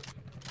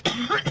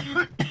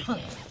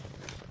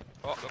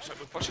 Oh, looks like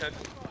we're pushing.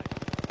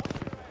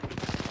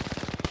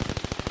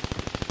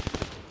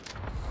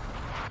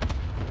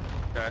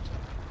 Dead.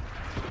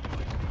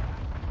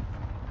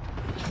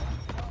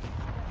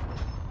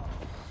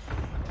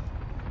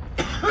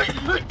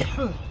 What the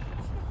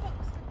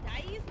fuck's the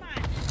days,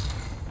 man?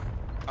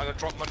 I'm gonna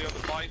drop money on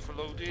the buy for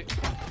Lodi.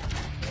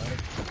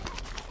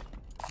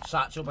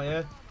 Satchel by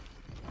here.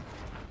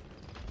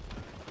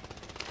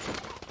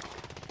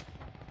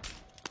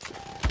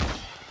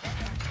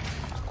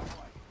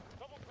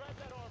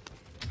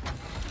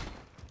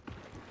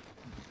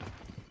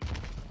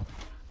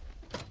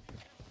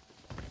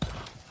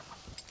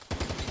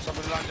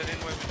 Someone landed in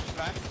where we just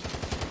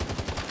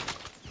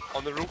left.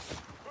 On the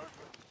roof.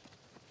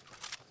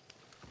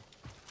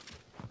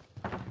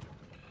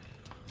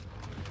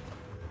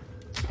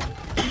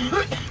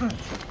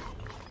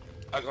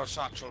 I got a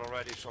satchel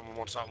already, someone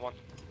wants that one.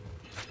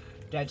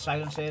 Dead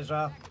silence here as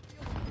well.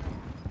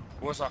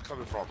 Where's that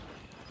coming from?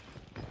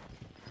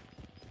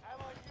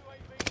 Allied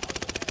UAV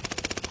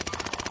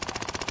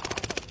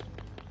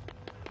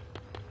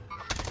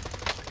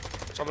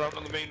overhead. Someone out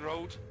on the main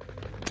road.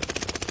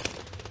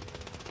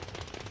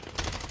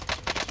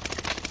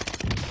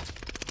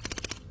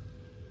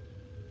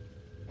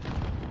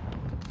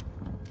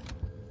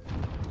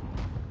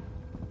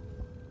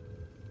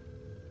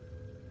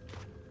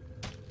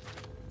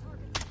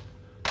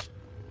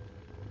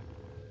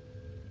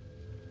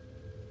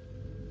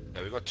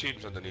 Yeah, we got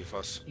teams underneath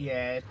us.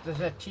 Yeah, there's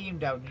a team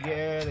down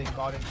here, they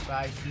got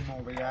inside, team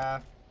over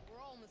here.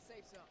 We're all in the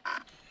safe zone.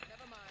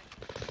 Never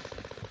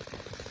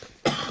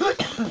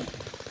mind.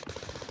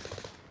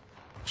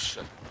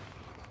 Shit.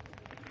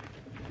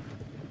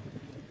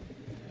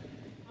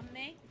 On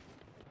me?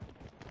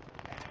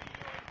 Enemy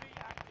UAV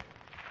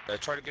active. They're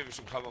trying to give you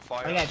some cover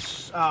fire. I get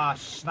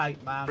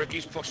snipe, man.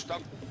 Ricky's pushed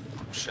up.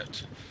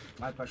 Shit.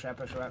 I push. There's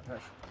something loose, man.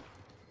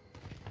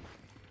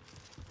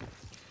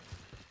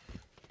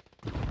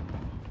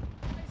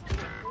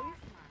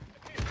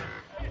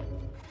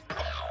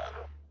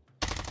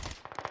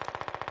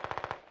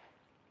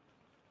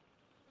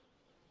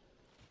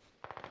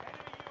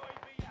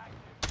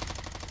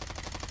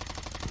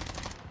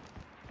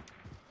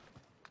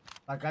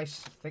 That guy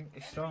think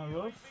he's still on the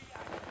roof.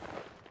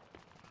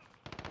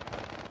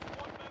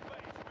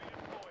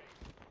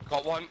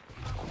 Got one.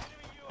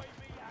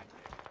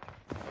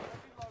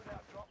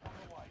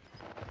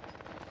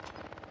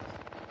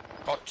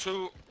 Got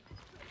two.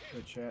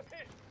 Good shit.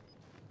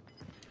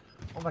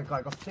 Oh my god,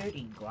 I got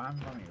 13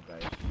 grand on you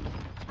guys.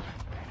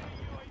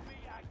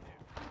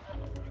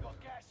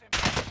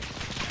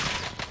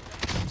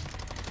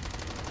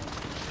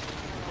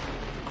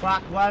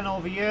 Crack one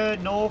over here,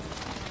 north.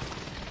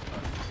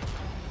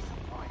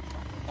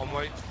 On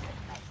way.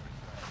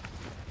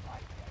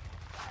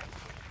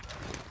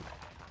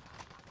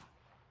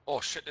 Oh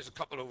shit, there's a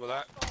couple over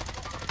there.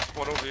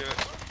 One over here.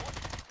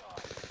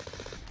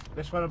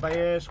 This one by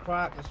here is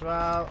cracked as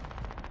well.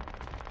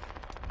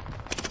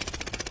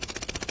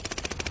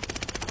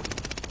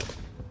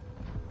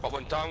 Got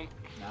one down.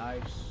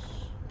 Nice.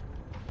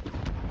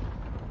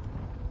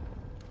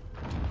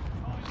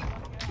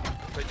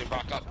 Taking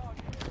back up.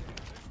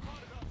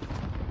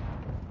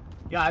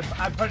 Yeah,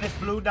 I'm putting this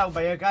blue down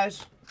by here,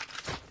 guys.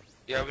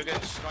 Yeah, we're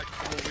getting sniped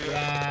from over here.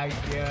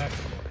 Yeah.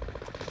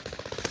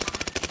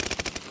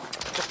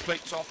 Took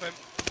plates off him.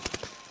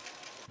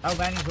 How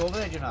many's over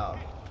there, do you know?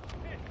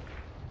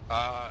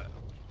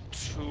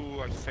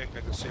 Two, I think I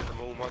can see at the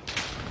moment.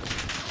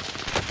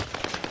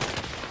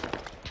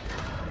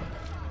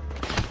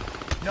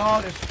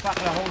 No, there's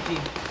fucking a whole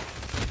team.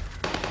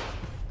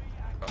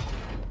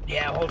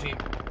 Yeah, whole team.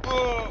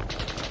 Oh.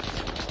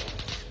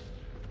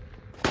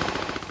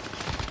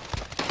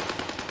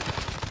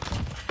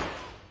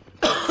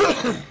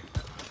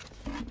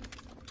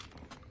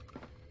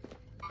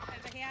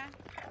 Over here.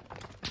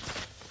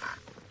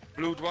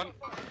 Blued one.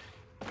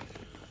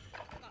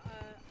 Got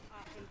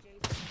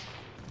RPGs.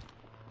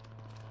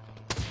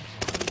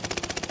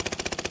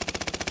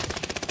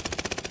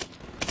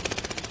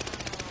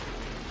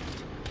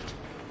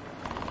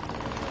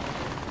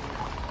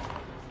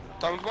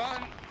 Downed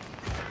one.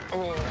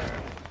 Oh.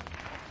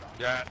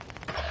 Yeah.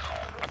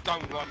 I've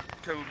downed one.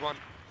 Killed one.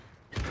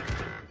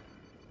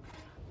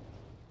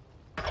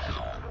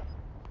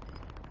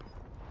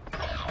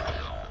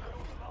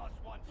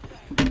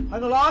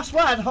 And the last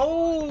one.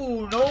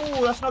 Oh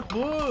no, that's not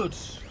good.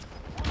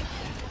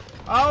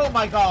 Oh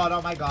my god,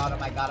 oh my god, oh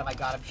my god, oh my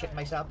god. I'm shitting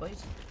myself,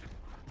 please.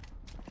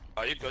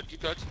 Oh, you're good, you're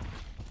good.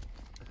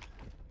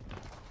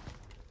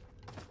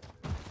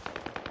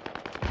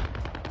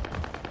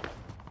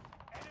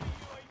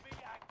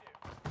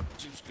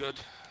 Seems good.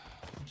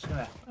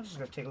 I'm just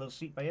gonna take a little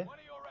seat by you.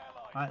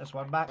 Right, there's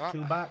one back,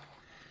 two back.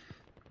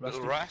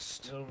 Little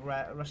rest. Little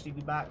Rusty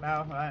be back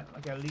now. Right,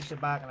 okay, Lisa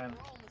back and then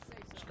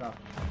let's go.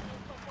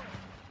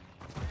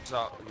 Is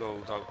that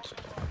load out?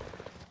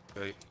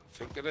 Okay, I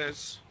think it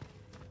is.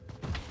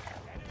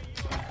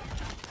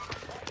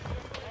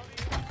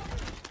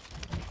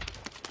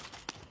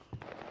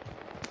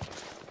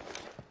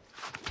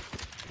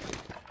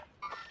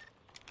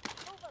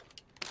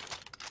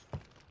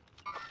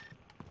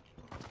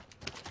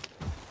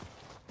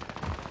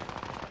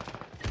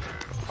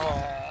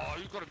 Oh,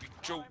 you gotta be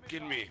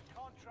joking me.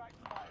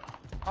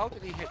 How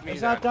did he hit me?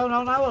 Is that down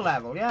on our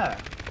level? Yeah.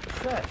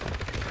 Shit.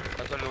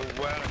 I don't know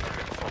where I got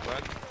hit from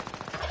then.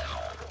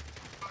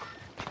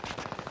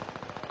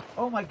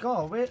 Oh my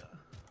god, wait.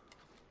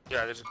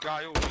 Yeah, there's a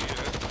guy over here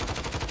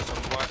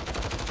somewhere.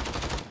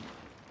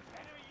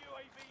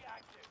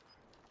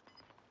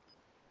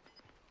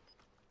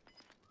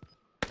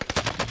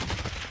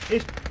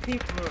 Is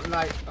people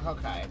like,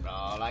 okay,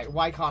 bro, like,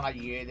 why can't I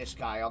hear this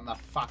guy on the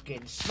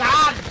fucking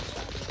sand?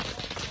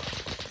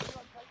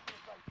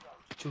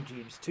 Two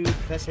teams, two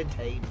pissing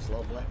teams,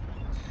 lovely.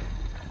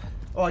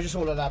 Oh, I just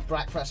ordered that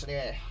breakfast in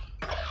here.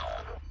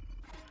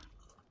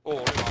 Oh,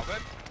 what do you have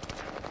it?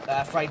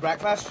 Fried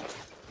breakfast.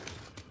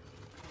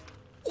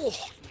 Oh,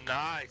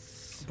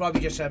 nice.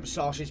 Probably just some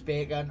sausage,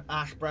 bacon,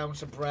 hash brown,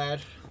 some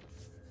bread.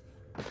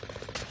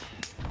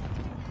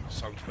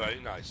 Sounds very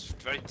nice,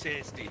 very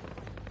tasty.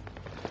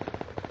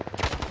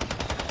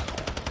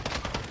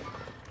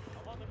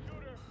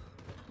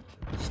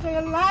 Stay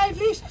alive,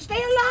 Lisa,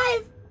 stay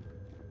alive!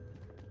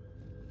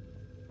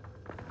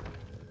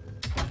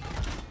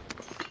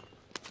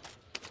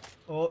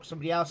 Oh,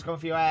 somebody else coming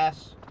for your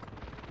ass.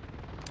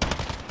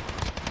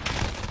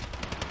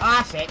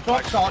 That's it,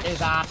 drop shot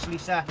his ass,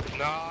 Lisa.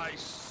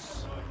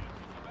 Nice.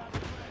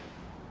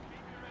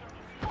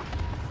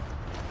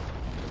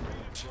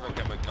 See if I can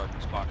get my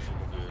guns back from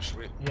the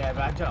nursery. Yeah,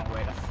 but I don't know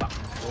where to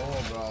fucking go,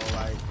 bro,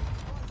 like.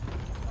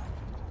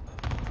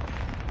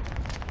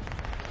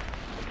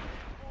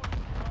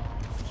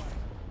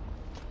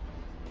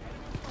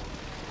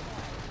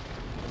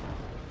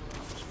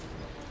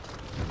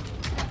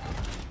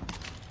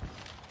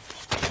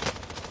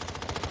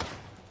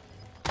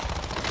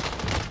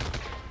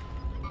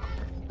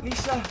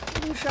 Lisa.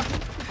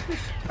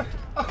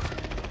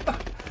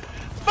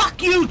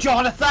 Fuck you,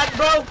 Jonathan,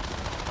 bro.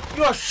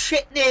 You're a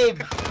shit name.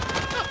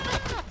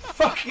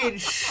 Fucking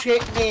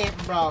shit name,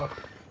 bro.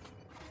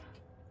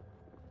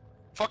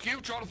 Fuck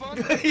you,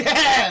 Jonathan.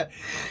 Yeah.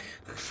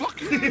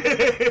 Fuck you.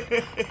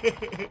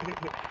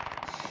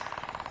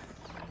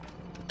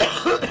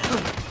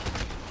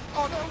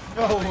 Oh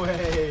no. No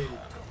way.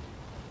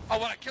 Oh,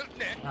 well, I killed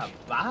Nick. I'm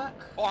back?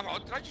 Oh, hang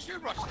on. Did I just hear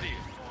Rusty?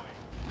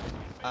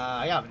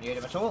 I haven't heard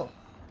him at all.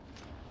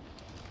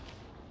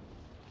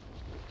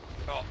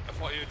 Oh, I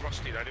thought you heard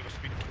Rusty then. It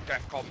must be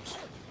death comms.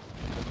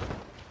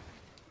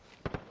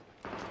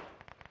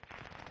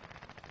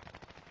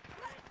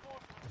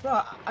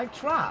 Bro, I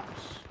trapped.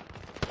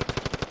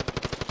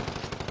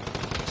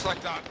 It's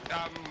like that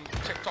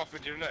TikTok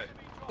video, isn't it?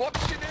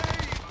 What's your name?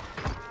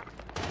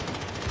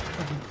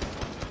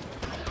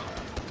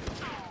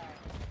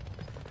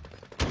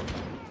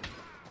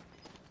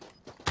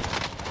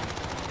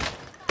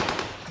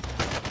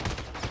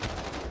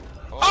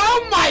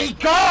 Oh my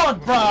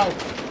god, bro!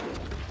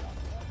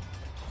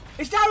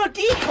 Is that a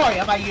decoy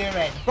am I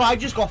hearing? Bro, I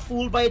just got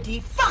fooled by a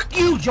decoy. Fuck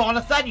you,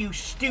 Jonathan, you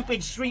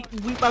stupid street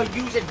weeper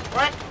using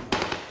prick!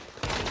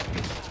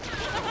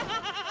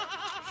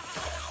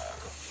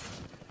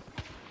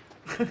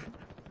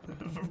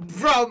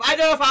 Bro, I don't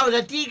know if I was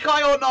a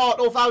decoy or not,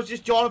 or if I was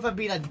just Jonathan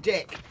being a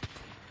dick.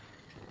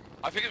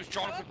 I think it was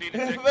Jonathan being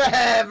a dick.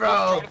 Yeah,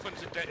 bro.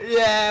 Jonathan's a dick.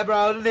 Yeah,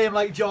 bro, a name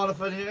like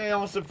Jonathan, it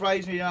don't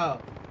surprise me now.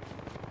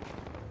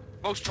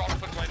 Most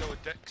Jonathans I know are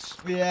dicks.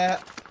 Yeah.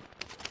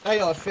 I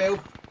know a few.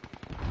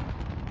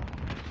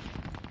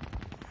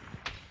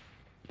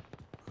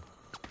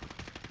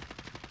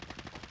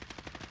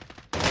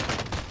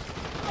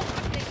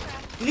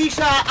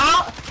 Lisa,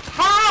 how?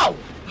 How?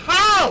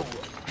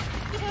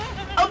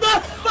 How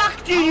the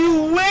fuck do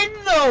you win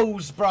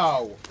those,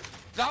 bro?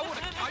 That would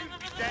have time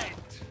be dead.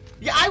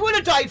 Yeah, I would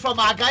have died from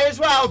that guy as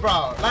well,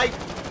 bro. Like,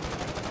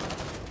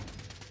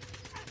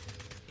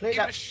 play He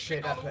that would have shit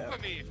shit up all here. over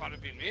me if that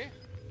had been me.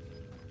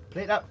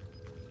 Play that.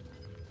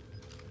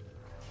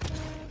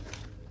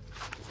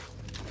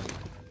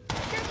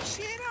 Get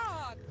shit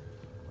on!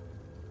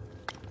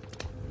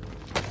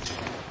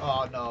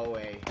 Oh no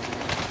way.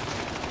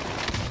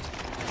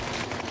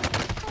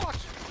 What?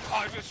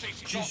 I was gonna say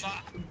she got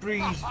that.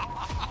 Breeze.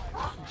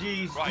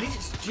 Jeez. Right,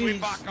 Jeez. we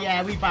back out.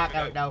 Yeah, we back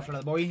out now for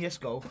the boy. Let's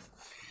go.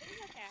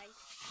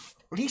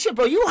 Lisa,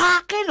 bro, you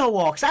hacking or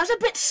what? 'Cause I was a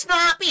bit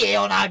snappy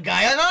on that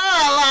guy. I don't know,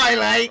 I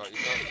like. Right, you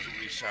got to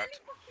reset.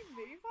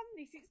 Move on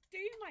this, it's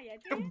doing my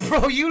head in.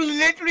 Bro, you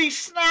literally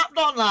snapped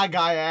on that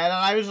guy, Ed, and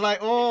I was like,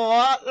 oh,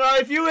 what? Well,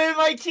 if you were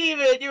my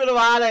teammate, you would have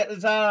had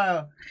it. So.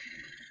 How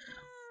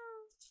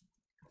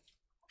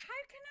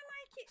can I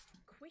make it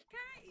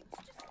quicker? It's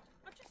just,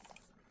 I just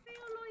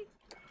feel like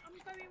I'm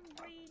going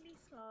really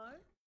slow.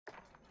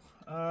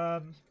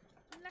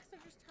 Unless I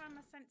just turn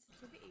my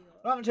sensitivity up.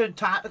 I haven't turned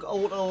tactical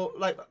auto,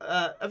 like,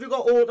 have you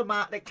got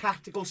automatic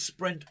tactical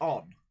sprint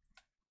on?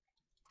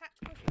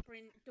 Tactical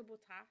sprint, double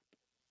tap.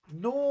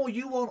 No,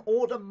 you want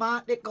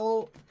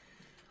automatical.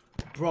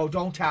 Bro,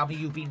 don't tell me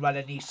you've been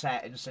running these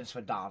settings since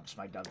the dance,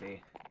 my dubby.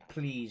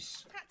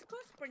 Please. Tactical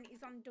sprint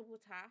is on double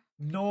tap.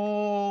 No.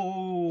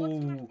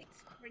 Automatic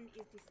sprint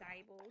is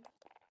disabled.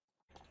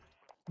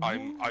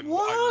 I'm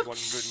What? wondering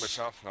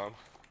myself now.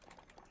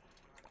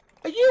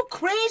 Are you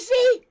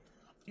crazy?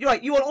 You're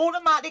right, you want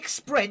automatic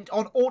sprint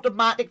on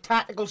automatic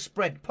tactical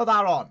sprint. Put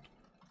that on.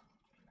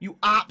 You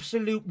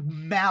absolute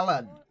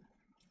melon.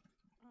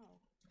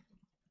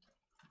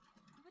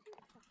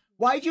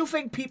 Why do you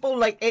think people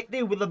like it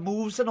do with the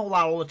moves and all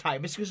that all the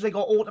time? It's because they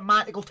got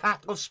automatical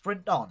tactical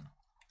sprint on.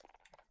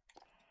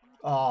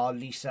 Oh,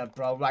 Lisa,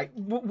 bro, right.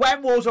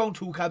 When Warzone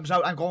 2 comes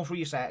out, I'm going through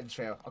your settings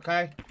for you,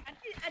 okay? I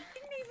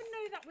didn't even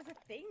know that was a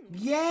thing.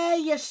 Yeah,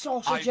 you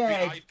sausage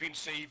egg. I've been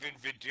saving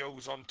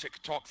videos on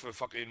TikTok for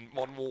fucking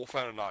Modern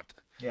Warfare and that.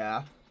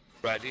 Yeah.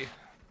 Ready?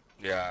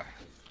 Yeah,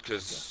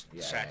 because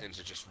settings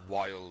are just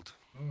wild.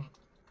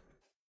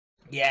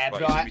 Yeah, Right,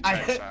 bro. it's gonna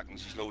be 10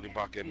 seconds. He's loading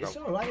back in now. It's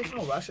alright, it's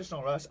no rush, it's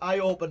no rush. I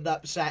opened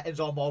up settings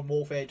on Modern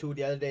Warfare 2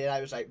 the other day and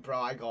I was like, bro,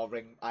 I gotta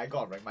ring my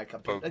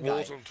computer But guy.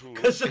 Warzone 2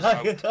 'Cause is I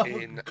out have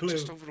in a clue.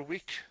 just over a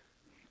week.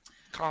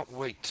 Can't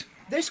wait.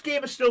 This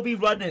game will still be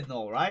running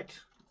though, right?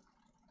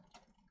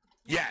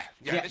 Yeah,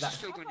 Yeah, this is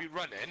still going to be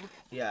running.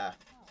 Yeah.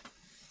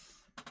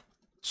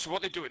 So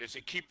what they're doing is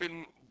they're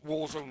keeping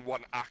Warzone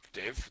 1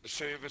 active. The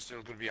server's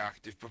still going to be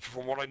active, but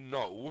from what I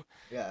know,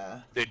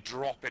 Yeah. they're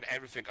dropping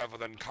everything other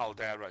than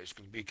Caldera. It's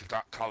going to be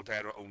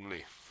Caldera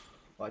only.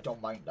 Well, I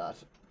don't mind that.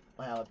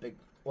 I am a big,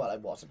 well, I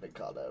was a big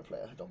Caldera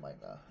player. I don't mind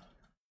that.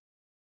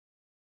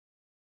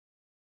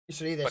 You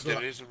see this? But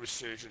there is a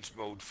resurgence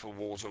mode for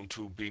Warzone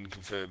 2 being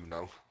confirmed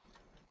now.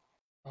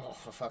 Oh,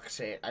 for fuck's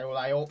sake.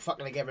 I hope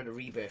fucking they get rid of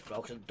Rebirth,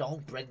 bro, because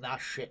don't bring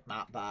that shit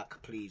map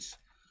back, please.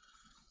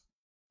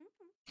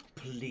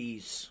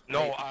 Please.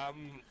 No,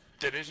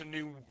 there is a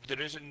new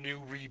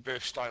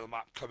Rebirth style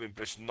map coming,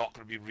 but it's not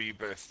going to be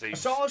Rebirth themed.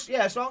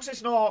 As long as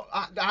it's not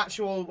the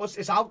actual,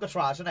 it's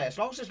Alcatraz, isn't it? As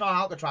long as it's not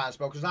Alcatraz,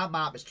 bro, because that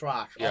map is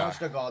trash. Yeah. Honest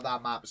to God,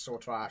 that map is so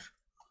trash.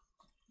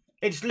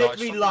 It's No,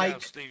 literally something like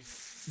else. the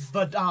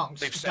They've dance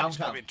said it's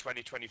downtown. coming in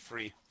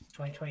 2023.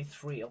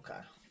 2023. Okay.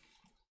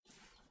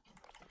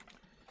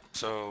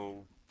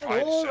 So Hello,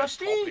 I'd say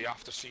Rusty. probably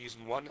after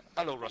season 1.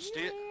 Hello,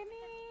 Rusty.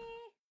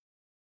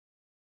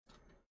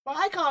 Well,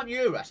 I can't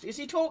hear Rusty. Is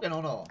he talking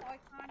or not? I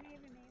can't hear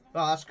him either.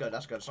 Oh, that's good.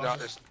 That's good. So No,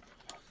 that's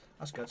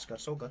good. That's good.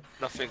 So good.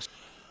 nothing's.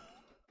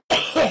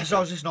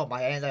 So it's just not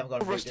my end. I'm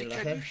gonna Rusty, do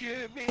can that. you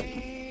hear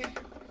me?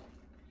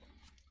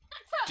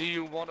 Do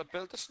you want to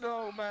build a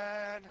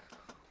snowman?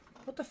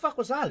 What the fuck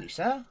was that,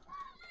 Lisa?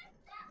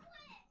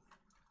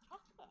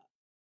 Chocolate.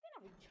 You're not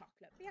having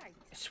chocolate. Behave.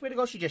 I swear to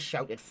God, she just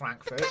shouted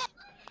Frankfurt.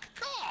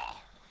 Oh,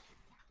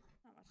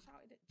 I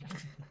shouted at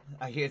Jack.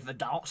 I heard the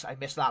dance. I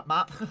missed that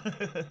map.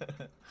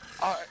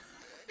 I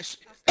miss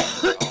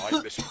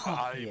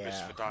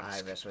Yeah, Verdansk.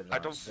 I miss Verdansk, I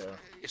don't. too.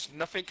 It's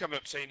nothing coming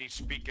up saying he's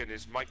speaking.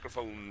 His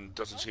microphone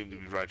doesn't seem to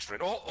be registering.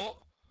 Oh.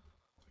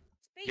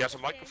 Speak He has a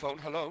to microphone.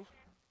 Hello.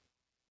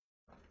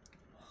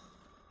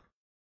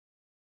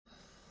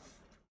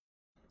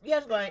 He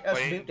hasn't got My us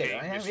aim moved it,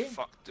 game right? is Have we?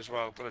 fucked as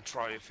well. Gonna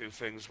try a few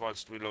things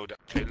whilst we load it.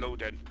 Okay,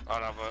 load in.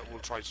 We'll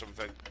try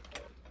something.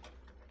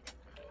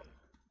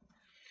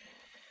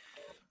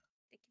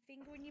 Stick your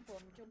finger in your bum,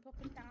 jump up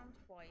and down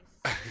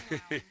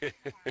twice.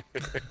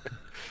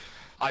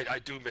 I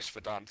do miss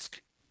Verdansk.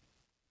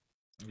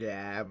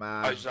 Yeah,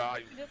 man. I Just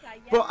like,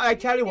 But I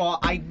tell you what,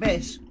 I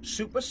miss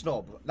Super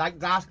Snob. Like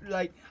that's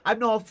like I'm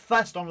not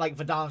fussed on like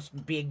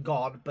Verdansk being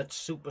gone, but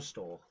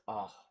Superstore.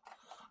 Oh,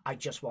 I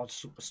just want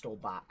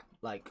Superstore back.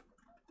 Like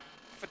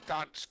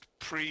Verdansk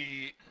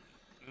pre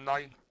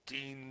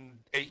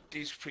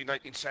 1980s, pre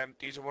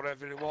 1970s, or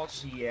whatever it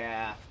was.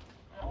 yeah.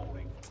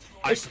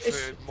 I It's-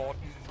 preferred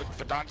modern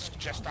Verdansk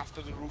just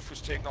after the roof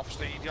was taken off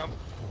stadium.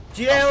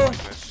 Do you know? That's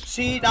what I miss.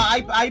 See, now,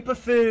 I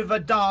prefer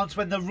Verdansk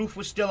when the roof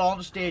was still on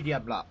the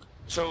stadium, like.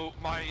 So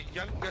my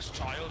youngest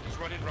child is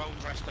running around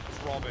dressed up as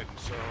Robin.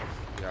 So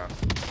yeah,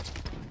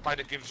 kind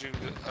of gives you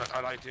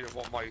an idea of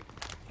what my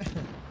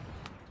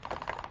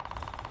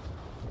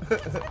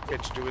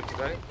kids doing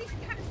today. this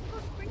tactical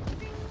sprint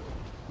thing.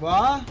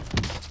 What?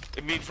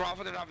 It means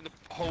rather than having to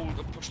hold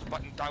and push the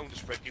button down to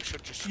sprint, you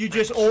should just. You sprint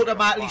just straight off the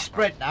automatically bat.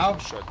 sprint now. You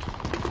should.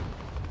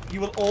 You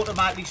will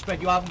automatically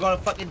sprint. You haven't got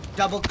to fucking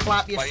double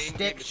clap your My aim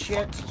game stick is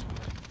shit. fucked.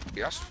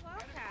 Yes. Oh,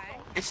 okay.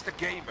 It's the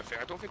game, I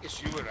think. I don't think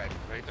it's you, Red,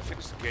 right? I think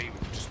it's the game.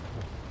 Just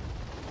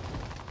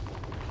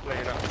play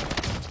it out.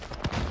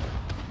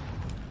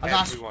 And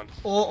that's Everyone.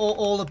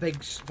 all the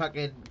big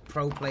fucking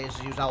pro players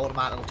use that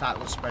automatic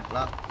tackle sprint,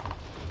 like.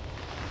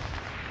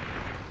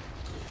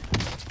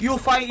 You'll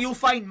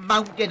find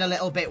mounting a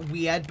little bit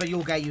weird, but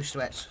you'll get used to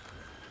it.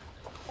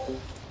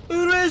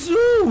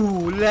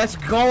 Let's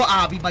go,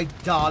 Abby, my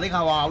darling.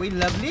 How are we?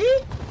 Lovely.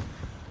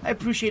 I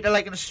appreciate the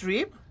like on the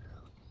stream.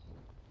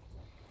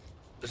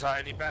 Is that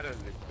any better,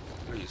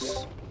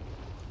 please?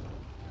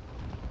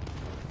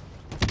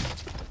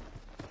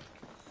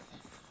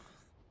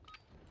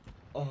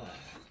 Oh,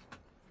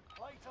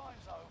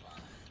 Playtime's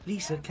over.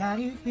 Lisa,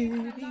 can you hear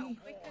me?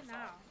 Quicker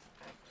now.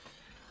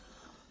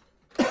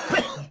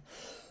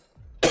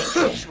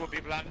 She won't be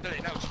able to handle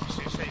it now.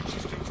 She's saying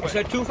she's too I quick.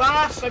 said too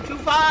fast. I'm too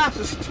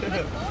fast.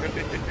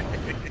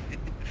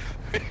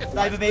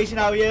 Live amazing.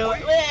 How are you?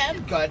 Yeah,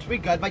 I'm good. We're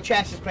good. My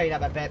chest is playing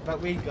up a bit,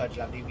 but we're good,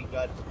 lovely. We're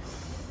good.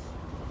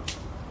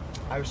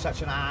 I was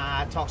such an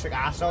toxic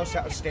asshole.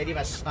 Set the stadium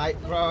as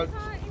snipe, bro.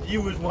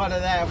 You was one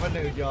of them,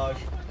 wasn't you, Josh?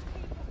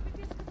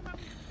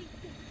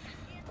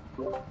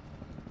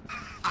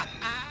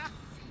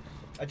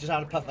 I just had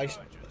to puff my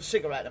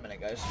cigarette a minute,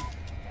 guys.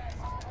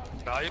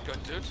 No, you're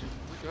good, dude.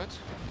 You're good.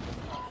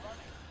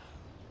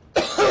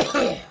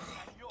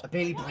 I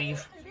barely breathe.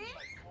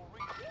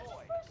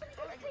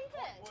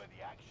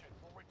 Worthy action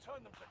will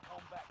return them to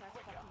combat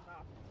quicker.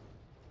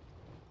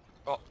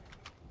 Oh,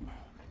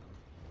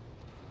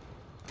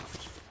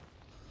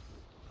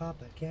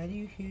 Papa, can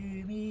you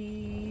hear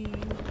me?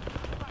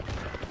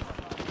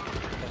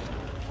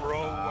 bro,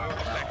 I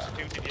almost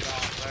executed your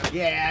ass, man.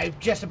 Yeah, I'm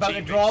just about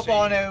to Teammate drop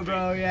on saved him,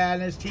 bro. Yeah,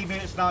 and his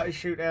teammate started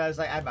shooting. I was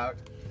like, I'm out.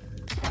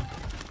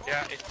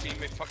 Yeah, his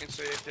teammate fucking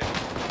saved it.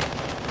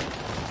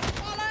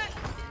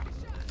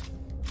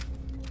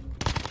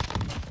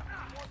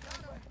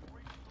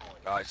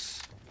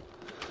 Nice.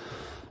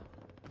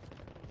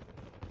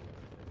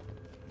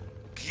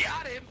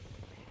 Got him!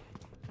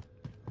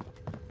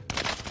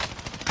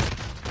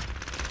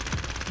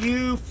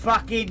 You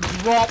fucking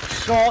drop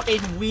shotting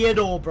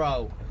weirdo,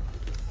 bro.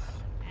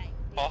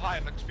 Oh, hi,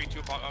 I'd like to speak to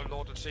you about our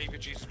Lord and Saviour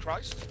Jesus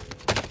Christ.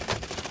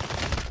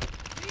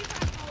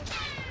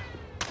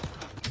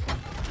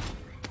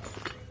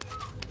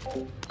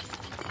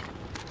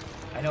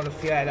 I know the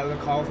fear, I know the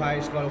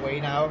qualifier's got away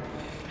now.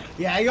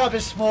 Yeah, you're a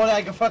bit smaller,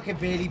 I can fucking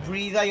barely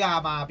breathe, I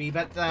am, Abby,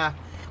 but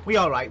we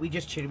alright, we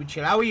just chill, we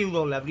chill. How are you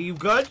though, lovely? You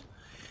good?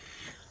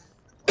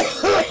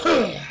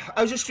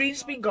 How's your stream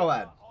been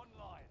going?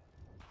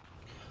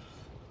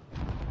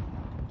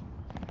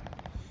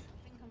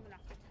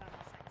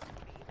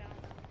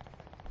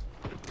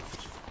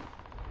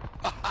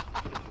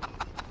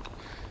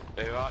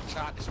 There you are,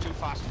 chat, it's too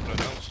fast for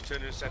now, so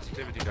turn the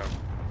sensitivity down.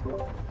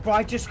 Bro,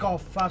 I just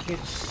got fucking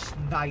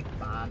sniped,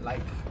 man.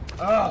 Like,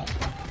 ugh.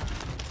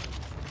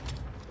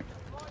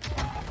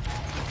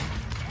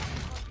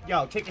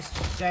 Yo, take this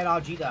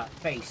ZRG to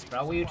face,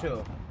 bro. What are you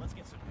two? Let's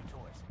get some new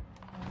toys.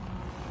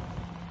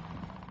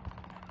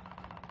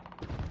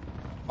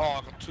 Oh,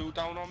 I got 2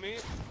 down on me.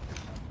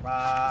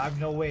 I'm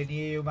nowhere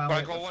near you, man.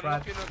 Right, Wait, go one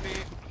Fred. looking at me.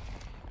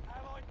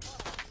 Allied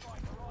cluster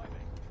strike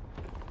arriving.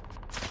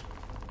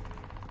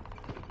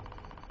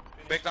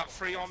 Make that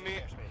free on me.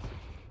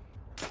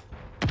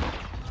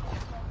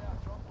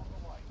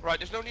 Right,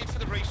 there's no need for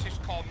the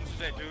racist comms, is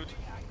there, dude?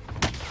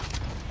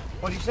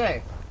 What do you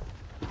say?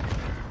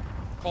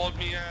 Called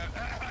me,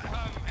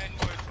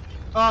 N-word.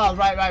 Oh,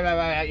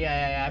 right.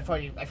 Yeah. I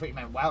thought you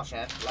meant Welsh,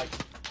 yeah. Like,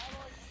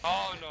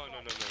 Oh, no.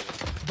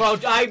 bro,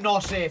 I'm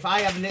not safe.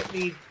 I am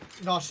literally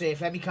not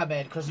safe. Let me come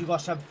in, because you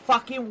got some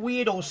fucking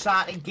weirdo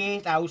sat in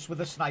gatehouse with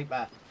a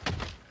sniper.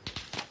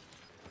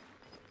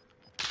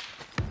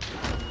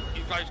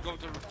 You guys go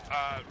to,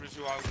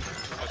 Rizzo out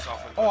to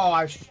myself and... Oh,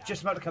 I was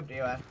just about to come to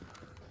you, man.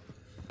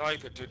 No, you're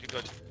good, dude,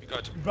 you're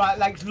good. Right,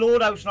 like,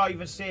 loadout's not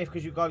even safe,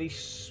 because you got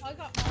these... I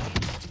got mine.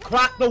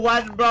 Crack the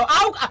one, bro.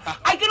 Ow!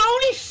 I can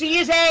only see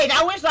his head.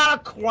 How is that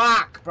a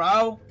crack,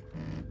 bro?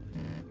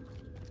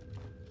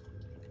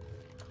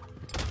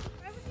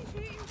 Where was he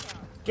shooting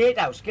from?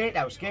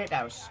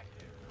 Gatehouse.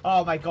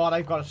 Oh my god,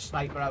 I've got a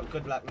sniper out.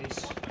 Good luck,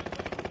 Reese.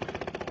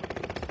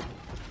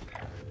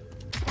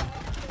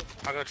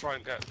 I'm gonna try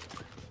and get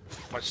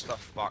my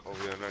stuff back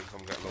over here and then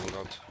come get loaded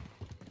out.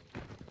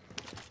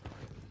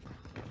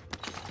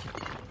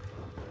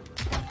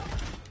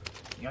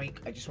 Yoink,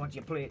 I just want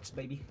your plates,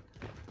 baby.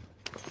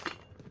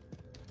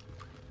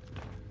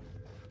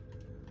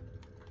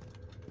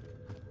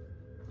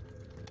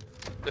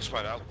 This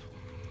might help.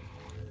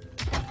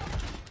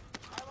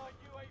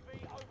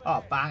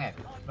 Oh, bang it.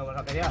 No one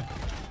up there.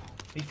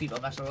 These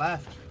people must have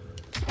left.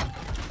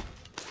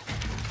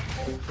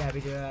 Yeah,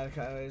 we do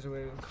is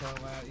we call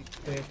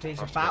birthdays.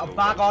 Battle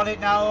back on it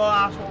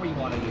now. That's what we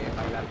want to hear,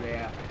 my love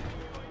there.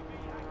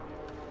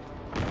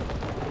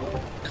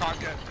 Can't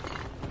get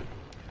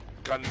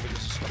gun because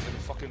it's stuck in the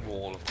fucking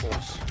wall, of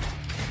course.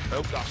 I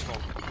hope that's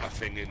not a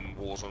thing in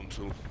Warzone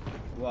 2.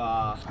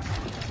 Wow.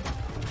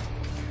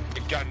 The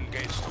gun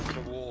gets stuck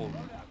in the wall.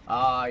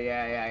 Oh,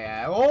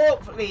 yeah.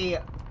 Hopefully,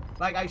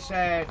 like I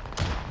said...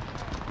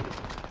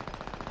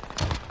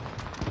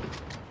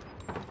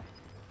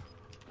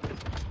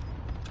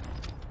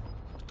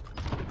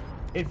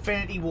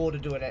 Infinity Ward are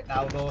doing it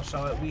now, though,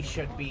 so we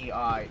should be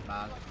alright,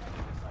 man.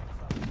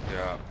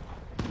 Yeah.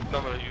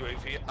 Another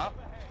UAV up.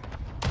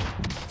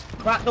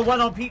 Crack the one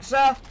on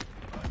pizza.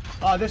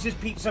 Oh, this is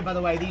pizza, by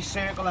the way. These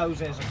circle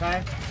houses,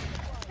 okay?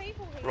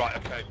 Right,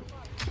 okay.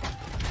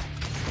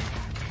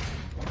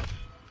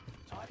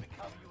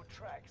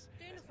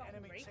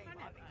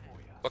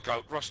 Look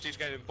out, Rusty's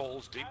getting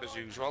balls deep as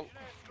usual.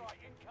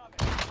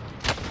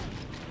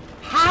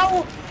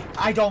 How?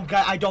 I don't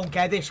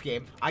get this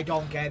game. I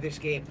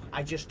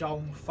just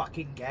don't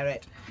fucking get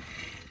it.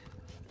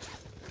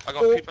 I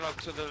got people out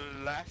to the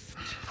left.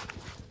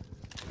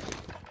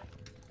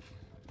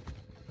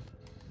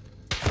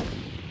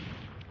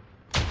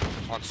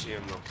 Can't see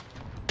him though.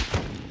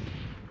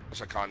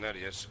 Yes, I can. There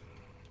he is.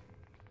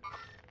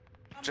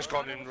 Just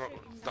gone in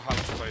the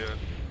house by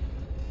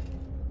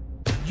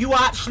You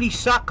actually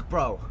suck,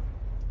 bro.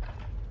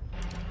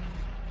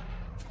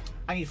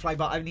 I need to fly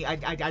back.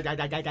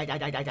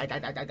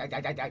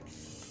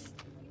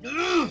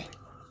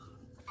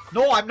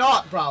 No, I'm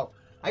not, bro.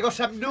 I got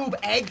some noob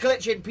egg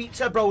glitching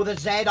pizza, bro, with a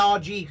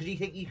ZRG because you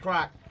think he's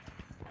cracked.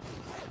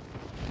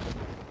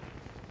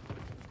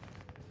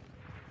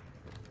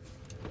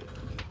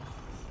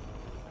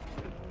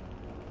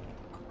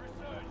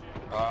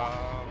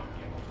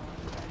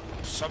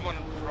 Someone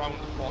around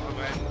the bottom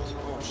end.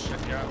 Oh shit,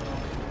 yeah.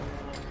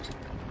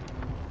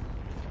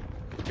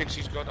 Thinks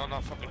he's good on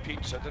that fucking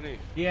pizza, doesn't he?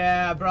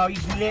 Yeah, bro,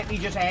 he's literally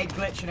just egg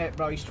glitching it,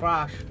 bro. He's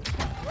trash.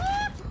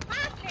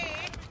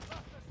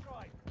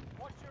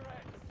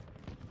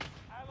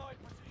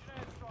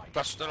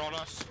 Buster on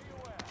us.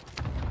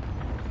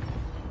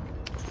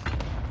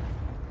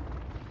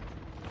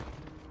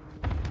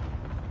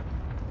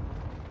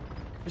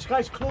 This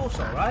guy's close,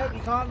 alright?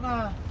 You can't,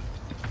 Yeah,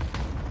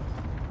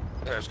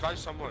 this guy's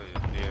somewhere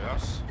near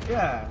us.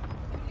 Yeah.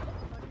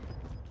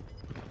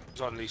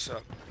 He's on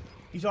Lisa.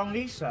 He's on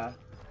Lisa.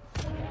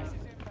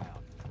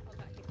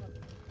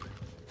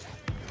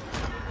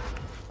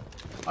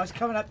 Oh, he's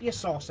coming up your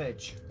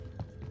sausage.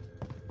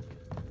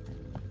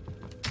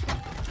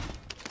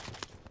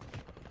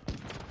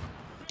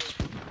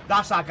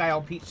 That's that guy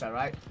on pizza,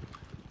 right?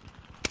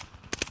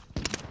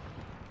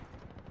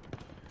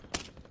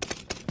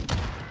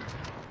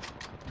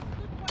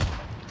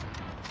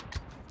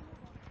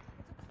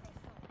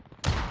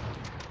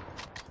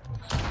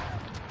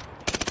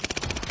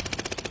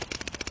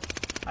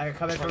 I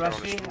come in for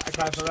Rusty. I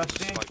come for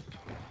Rusty.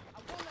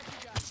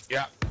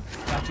 Yeah.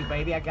 Got you,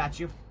 baby. I got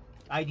you.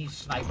 I need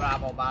sniper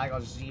ammo, man. I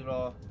got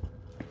 0.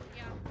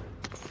 Yeah.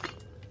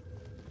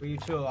 Where you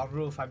two? On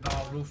roof. I'm not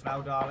on roof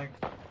now, darling.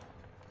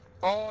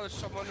 Oh, there's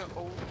someone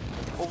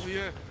over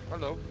here.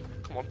 Hello.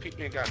 Come on, peek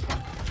me again.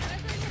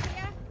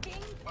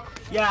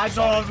 Yeah, I'm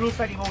not on roof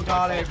anymore,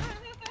 darling.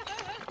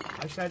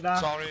 I said that.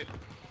 Sorry.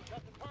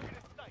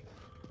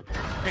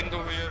 Pinged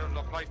over here and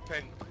look like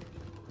ping.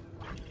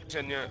 It's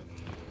in here.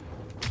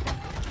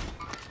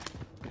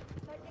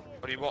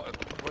 What do you want?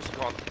 Where's it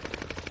gone?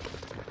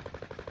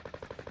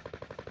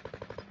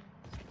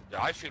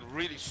 Yeah, I feel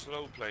really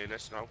slow playing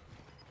this now.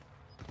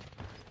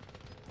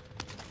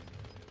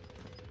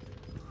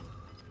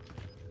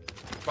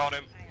 Got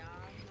him.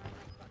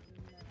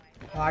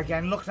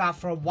 Again, look at that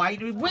for a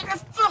wide. Where the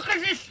fuck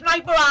is this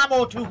sniper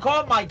ammo to?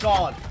 Oh my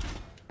god.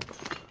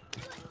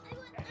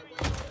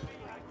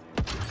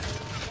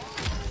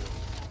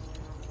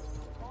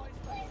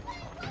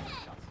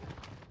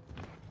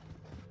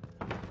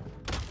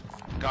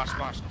 Gas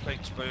mask,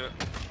 plate spur,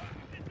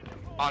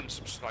 and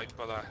some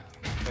sniper there.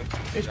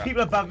 There's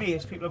people above me,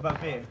 there's people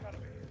above me.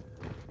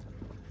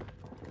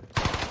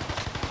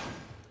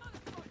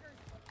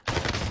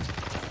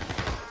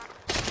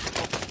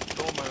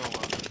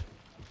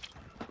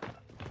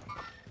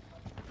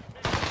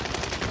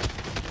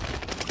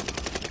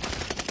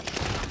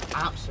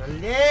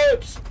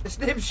 Absolute! His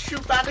name's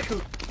Shoot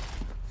Bandicoot.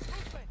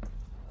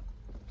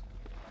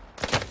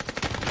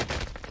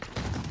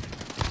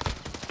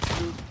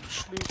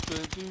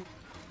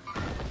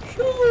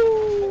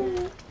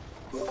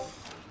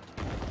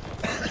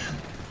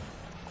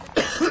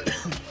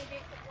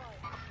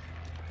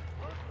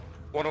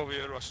 One over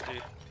here,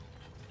 Rusty.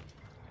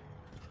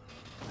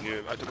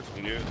 Knew, I don't know if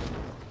you knew.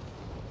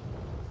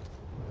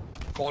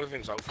 Calling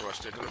things out for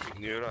Rusty, I don't know if you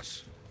can hear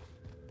us.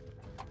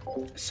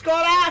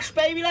 Scott Ash,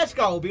 baby, let's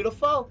go,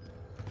 beautiful.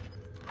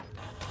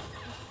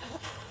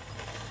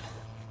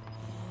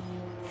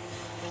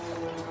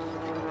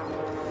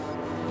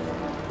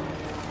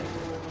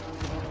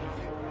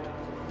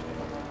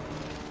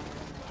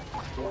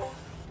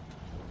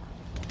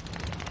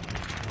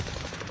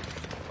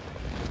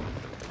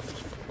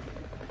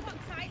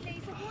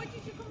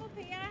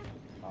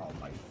 Oh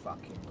my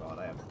fucking god,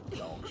 I am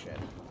dog shit.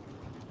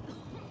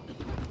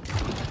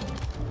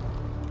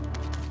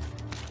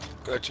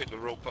 Gotta take the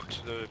rope up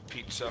to the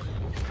pizza.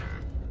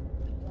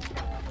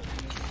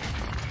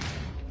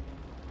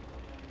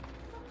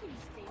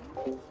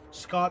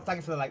 Scott, thank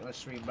you for the like on the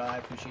stream, bro. I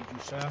appreciate you,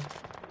 sir.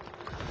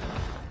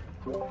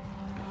 Oh!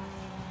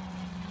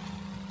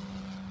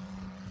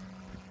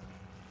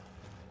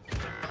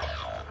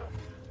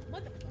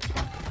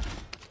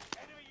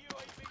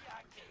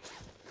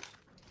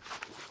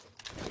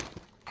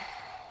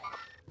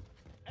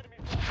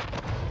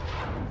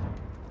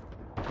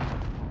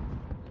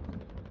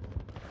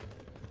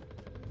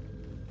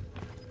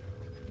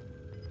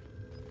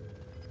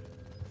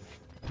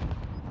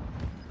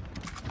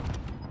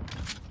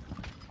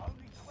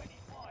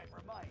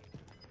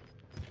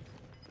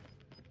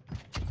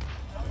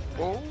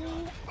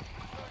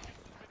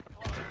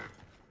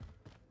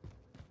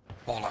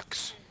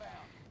 Bollocks.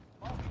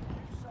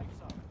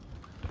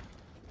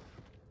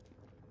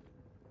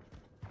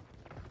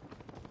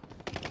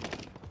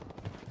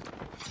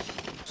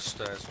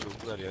 Stairs too.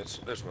 There he is.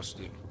 There's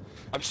Rusty.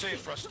 I'm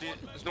safe, Rusty.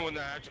 There's no one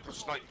there. I just got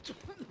sniped.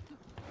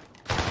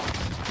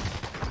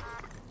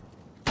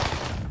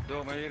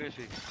 Where is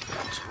he?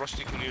 So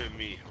Rusty can hear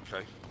me,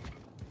 okay?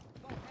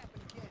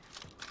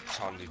 It's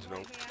handy to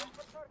know.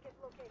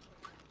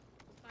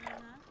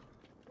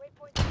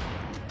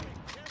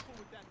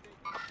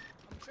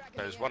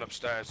 There's one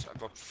upstairs. I've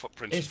got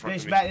footprints in front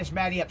of me. There's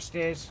many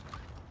upstairs.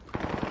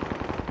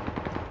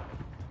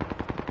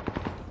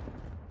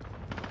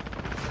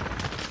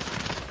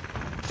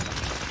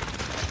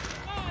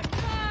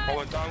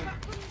 Going down.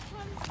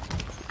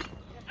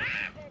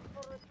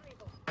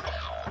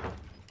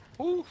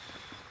 Ooh.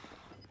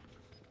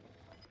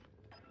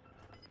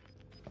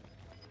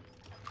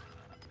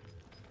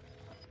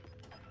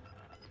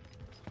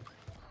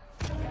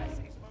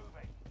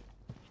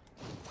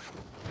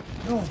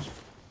 No.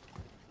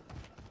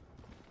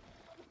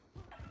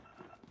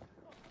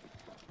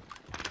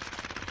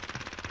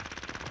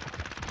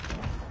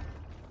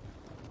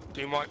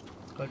 Team wipe.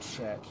 Good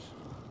shit.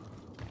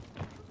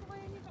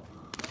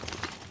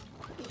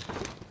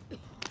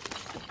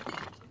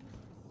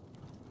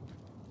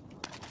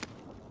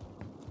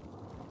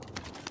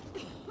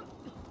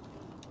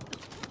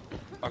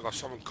 I got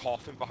someone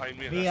coughing behind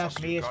me. Me, it's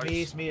me,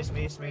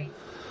 it's me.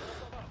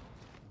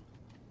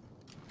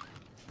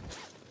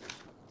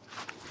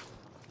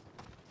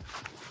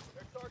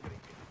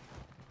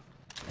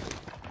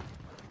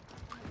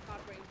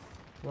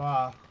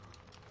 Wow.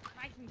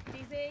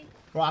 Dizzy.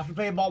 Right, after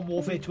playing Modern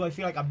Warfare 2, I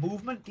feel like a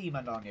movement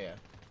demon on here.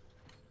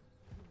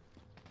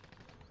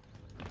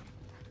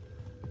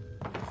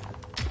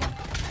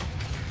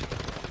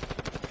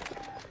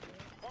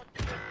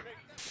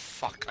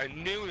 Fuck, I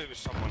knew there was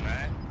someone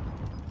there.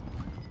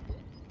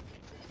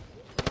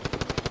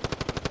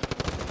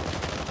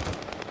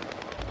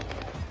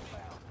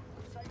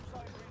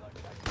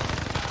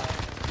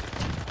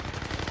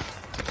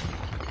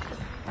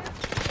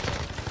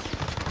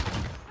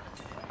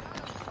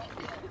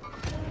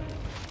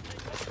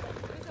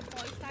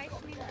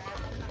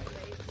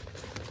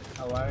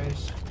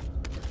 worries.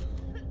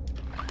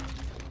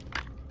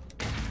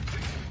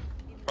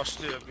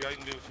 Rusty, behind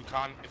you if you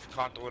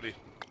can't already.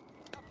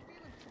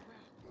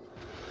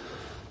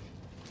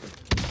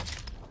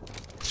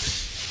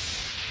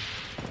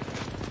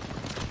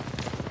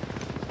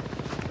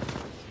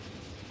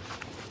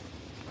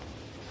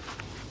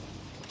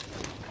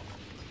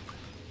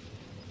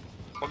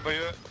 One by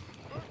you.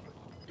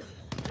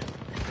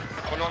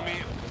 One on me.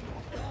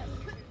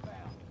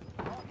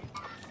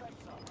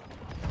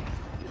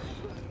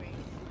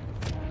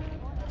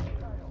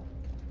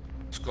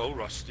 Let's go,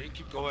 Rusty.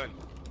 Keep going.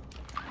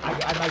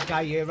 I might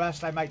die here,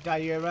 Rust. I might die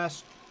here,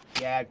 Rust.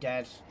 Yeah, I'm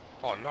dead.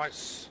 Oh,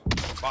 nice.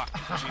 Back.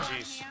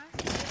 GG's.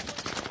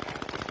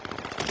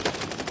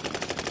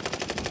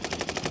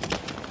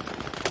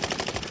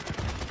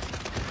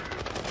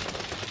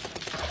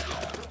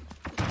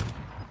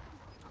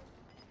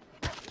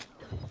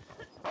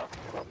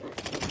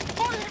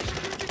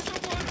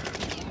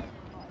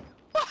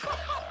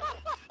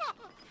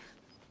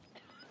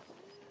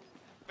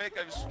 Make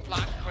him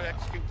splash by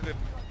executing him.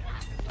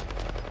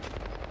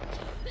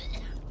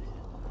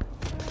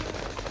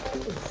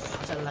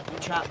 That's a lucky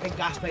chap. Big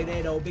gas by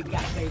there, though. Big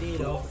gas by there,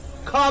 though.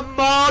 Come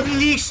on,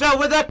 Lisa,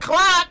 with a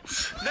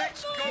clutch!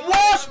 Let's go!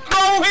 What's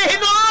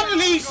going on,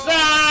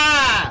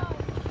 Lisa?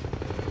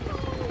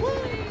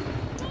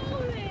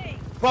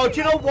 Bro, do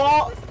you know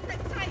what?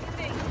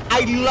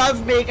 I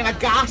love making a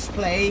gas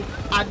play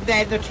and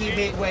then the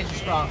teammate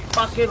wins, bro.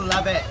 Fucking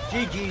love it.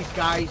 GG's,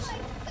 guys.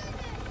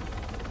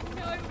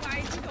 No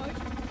way to go to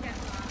get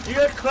that.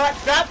 You're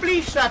clutched up,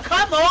 Lisa.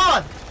 Come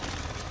on.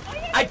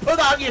 I put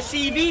on your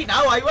CV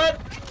now, I went.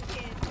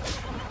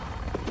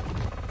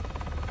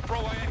 Bro,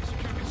 I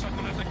executed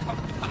someone as I come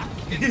back.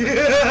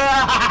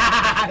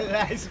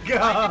 Let's go.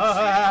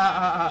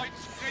 My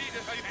screen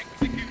as I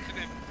executed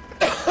him.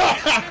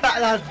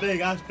 That's big,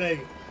 that's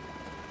big.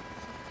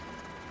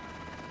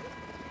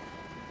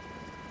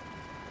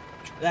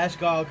 Let's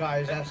go,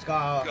 guys, let's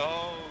go.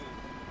 Go.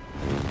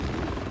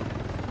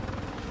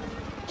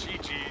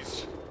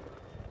 GG's.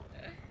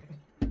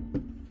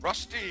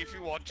 Rusty, if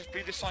you want, just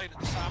be the silent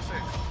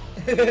assassin.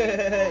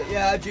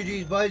 Yeah,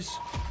 GG's, boys.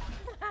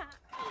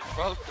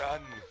 Well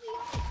done.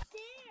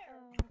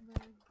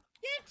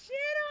 Get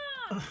shit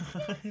on! Oh,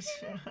 no, we should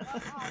say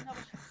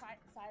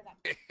that.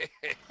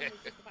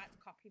 Someone's just about to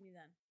copy me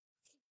then.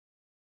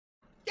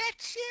 Get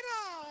shit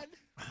on!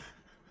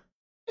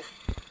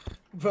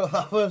 Bro,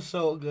 that was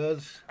so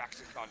good.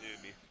 Axel can't hear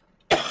me.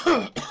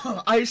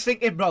 I was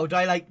thinking, bro, do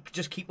I like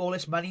just keep all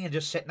this money and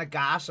just sit in a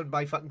gas and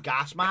buy fucking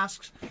gas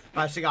masks?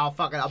 I was thinking, oh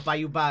fuck it, I'll buy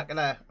you back,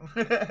 innit?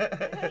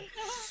 I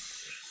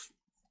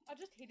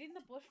just hid in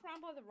the bush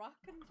round by the rock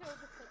until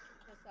the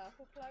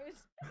circle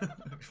closed.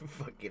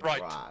 Fucking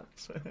Right.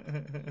 rats.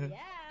 Yeah.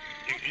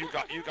 You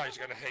guys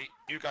are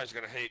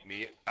gonna hate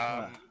me.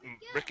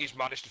 Ricky's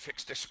managed to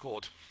fix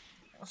Discord.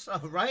 That's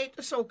alright,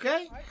 it's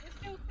okay. Right, we're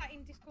still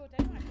chatting Discord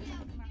anyway. So it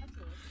doesn't matter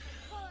to us.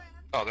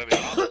 Oh, there we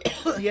are.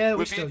 Yeah, we We'll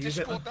be still in use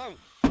it. Discord now.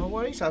 No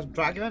worries, I was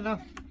dragging it now. Say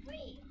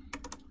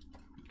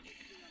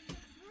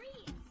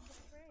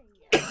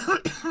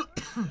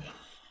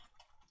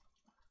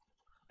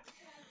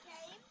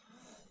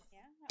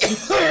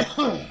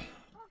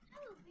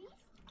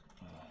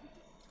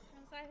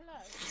hello.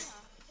 Yeah.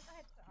 Put the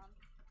headset on.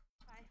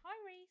 Hi,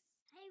 Reese.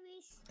 Hey,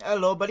 Reese.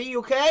 Hello, buddy, you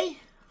okay?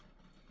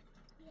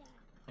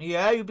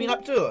 Yeah, you been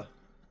up to?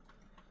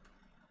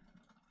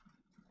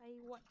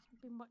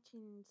 Been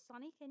watching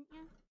Sonic, ain't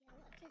you?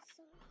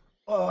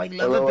 Oh, I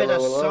love a bit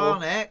of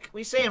Sonic. What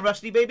you saying,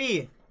 Rusty,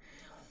 baby?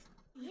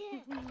 Yeah.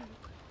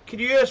 Can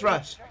you hear us,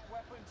 Russ?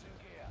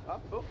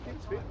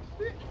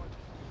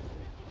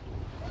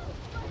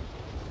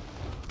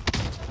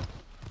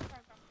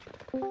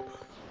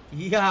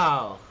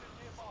 Yo.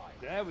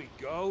 There we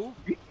go.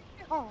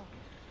 Oh.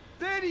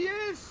 There he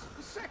is,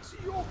 the sexy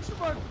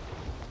Yorkshireman.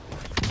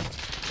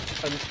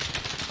 And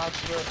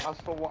as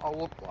for what I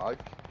look like,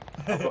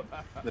 I've got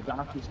the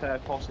darkest hair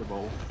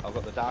possible, I've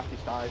got the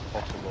darkest eyes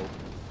possible,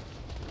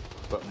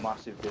 but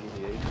massive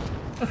BDE.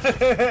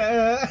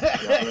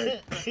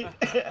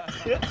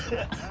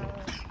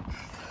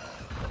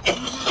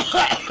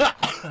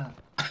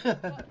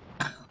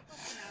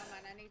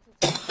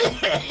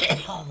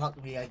 Oh, fuck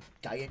me, I'm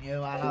dying here,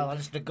 man.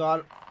 Honest to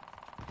God.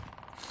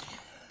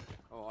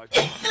 Oh, I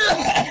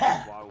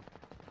wow.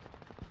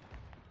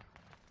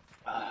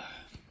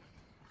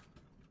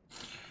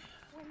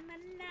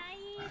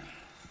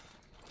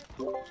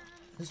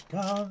 It's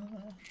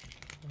gone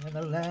in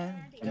the land.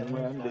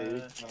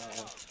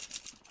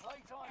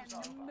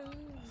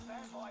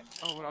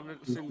 Oh, we're having a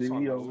little sing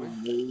song, are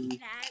we?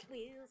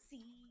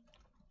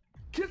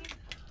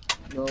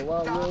 No,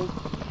 I won't.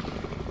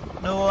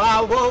 No,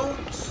 I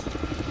won't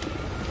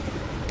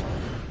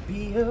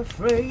be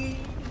afraid.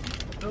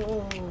 No, I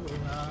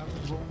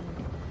won't.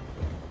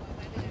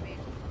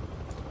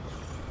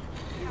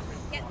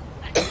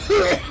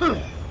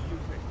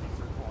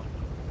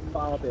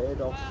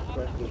 Barbados,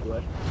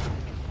 preferably.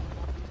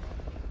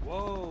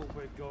 Whoa,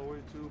 we're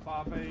going to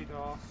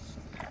Barbados.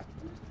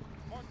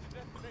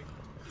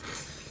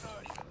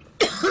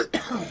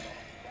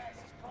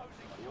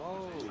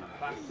 Whoa,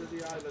 back to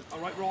the island.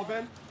 Alright,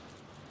 Robin.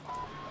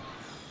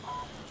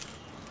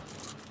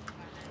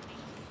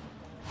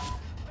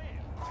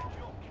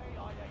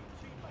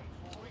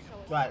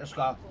 Right, let's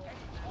go.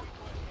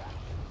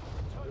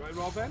 You right,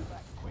 Robin?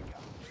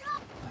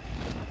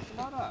 What's the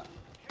matter?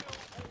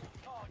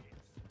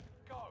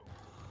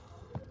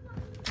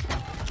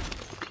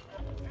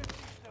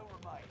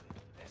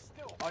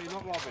 Oh, you're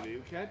not Robin, are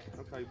you, kid?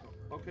 Okay,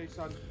 okay,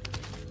 son.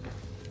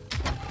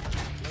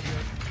 Love you.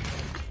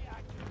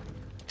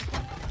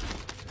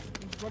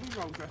 He's running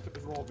around dressed up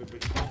as Robin,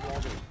 but he's not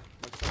Robin.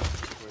 My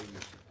son's explaining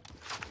it.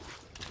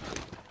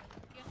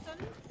 Your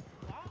son's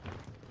what?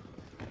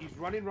 He's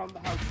running around the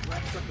house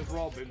dressed up as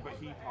Robin, but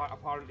he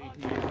apparently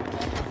he isn't Robin.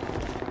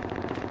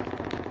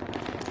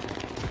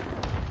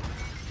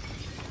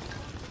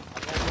 I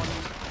got one.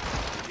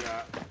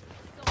 Yeah.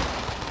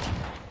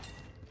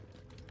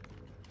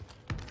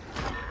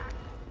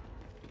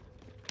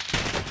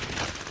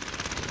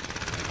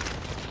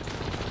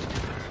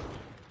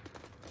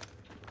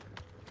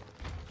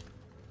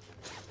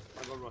 I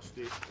got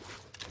Rusty.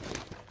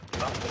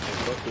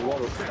 The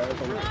water.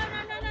 No.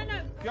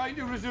 Behind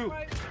you, Rizu.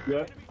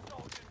 Yeah.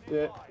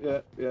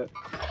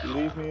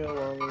 Leave me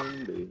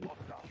alone, dude.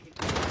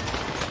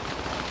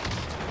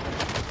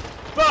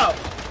 Bro!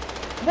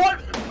 What?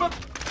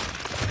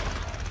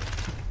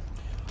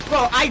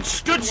 Bro, I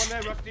stood. One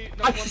there, Rusty.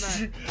 No I one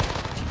there.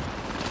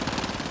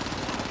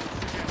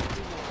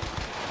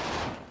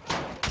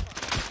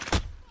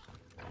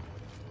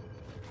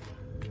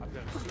 I've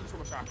never seen so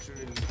much action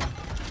in such a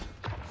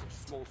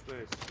small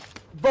space.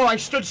 Bro, I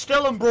stood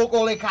still and broke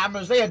all their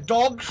cameras. They are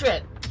dog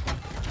shit.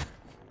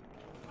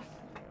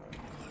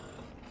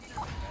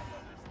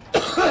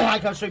 I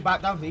come straight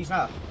back down for these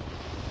now.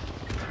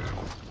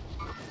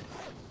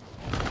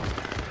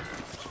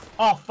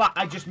 Oh fuck,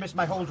 I just missed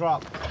my whole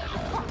drop.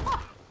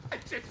 I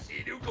just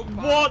seen you go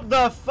by. What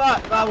the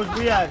fuck? That was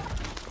weird.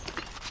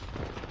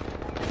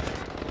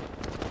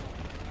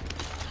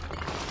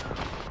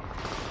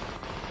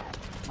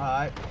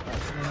 Alright,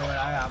 let's see where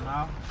I am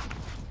now.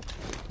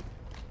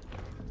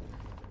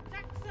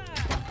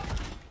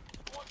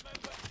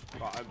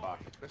 Right, I'm back.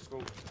 Let's go.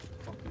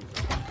 Fuck these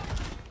up.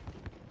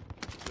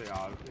 They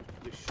are.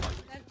 They're shite.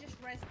 They've just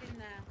rested in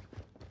there.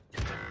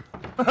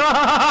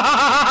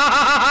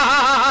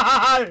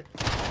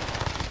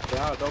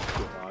 Yeah, dog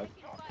shit, right?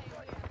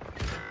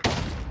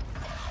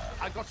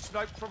 I got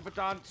sniped from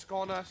Verdansk,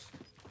 honest.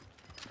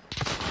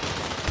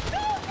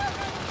 No.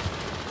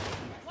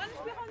 One's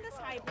behind the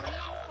table,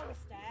 one's on the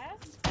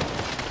stairs.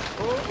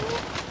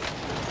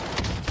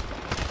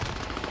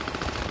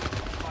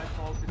 My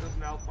fault, it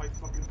doesn't help. I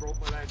fucking broke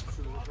my leg as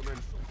soon as I come in.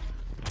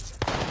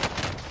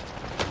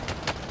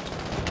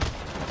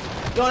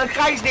 Yo, the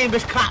guy's name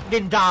is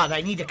Captain Dad.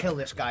 I need to kill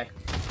this guy.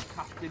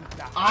 Captain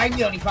Dad. I'm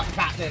the only fucking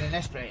captain in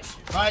this place.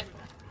 Right?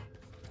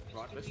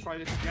 Right, let's try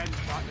this again.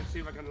 Right, let's see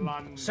if I can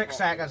land. 6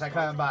 seconds, I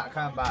come back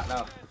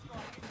now.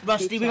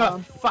 Rusty, we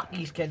gotta fuck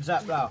these kids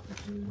up now.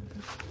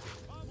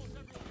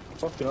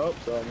 Fucking up,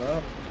 so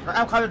now.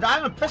 I'm coming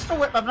down and pistol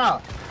whip them now.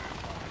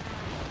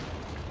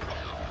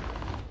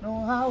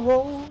 No, I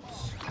won't.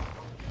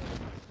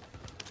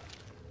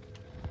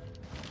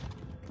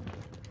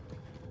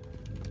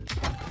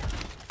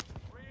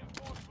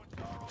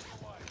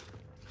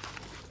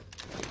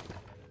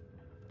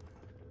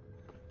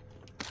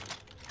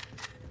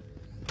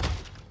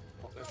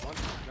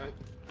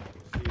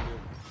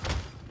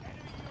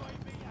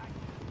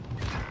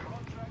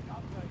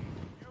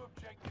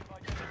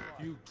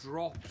 You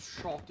drop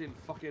shot in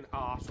fucking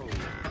arsehole.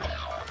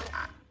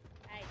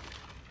 Hey.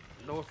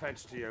 No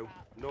offense to you.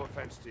 No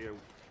offense to you.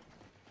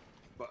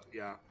 But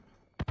yeah.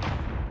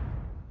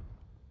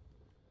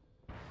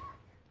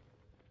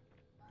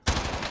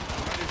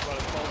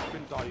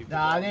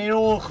 Nah, they're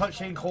all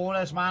clutching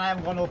corners, man. I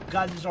haven't got no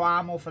guns or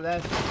ammo for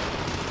this.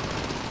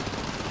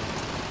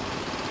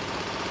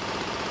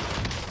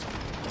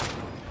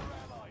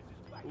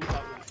 Who's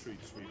out on the street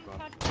sweeper?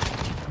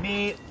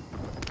 Me.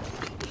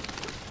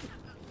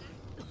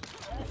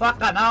 Fuck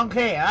that, now I'm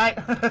clear, alright?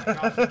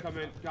 Gas is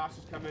coming. Gas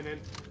is coming in.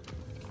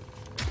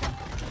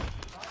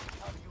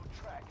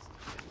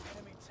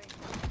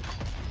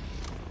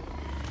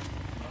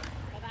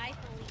 Bye-bye,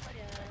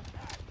 Felicia.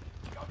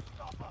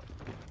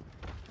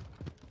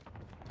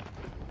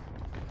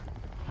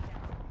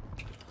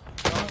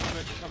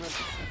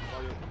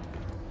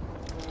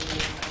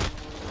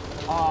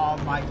 Oh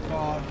my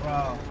god,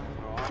 bro.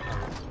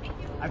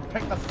 I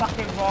picked the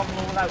fucking wrong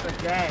loadout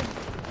again.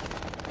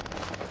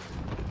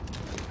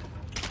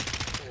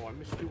 Oh, I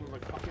missed you with my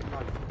fucking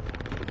knife.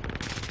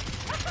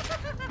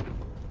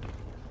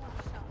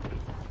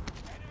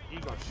 He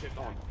got shit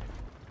on.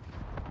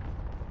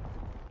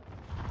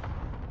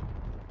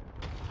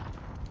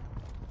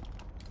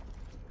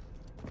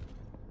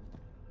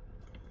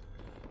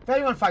 If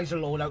anyone finds a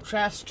loadout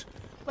chest,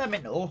 let me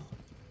know.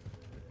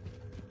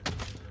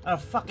 A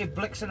fucking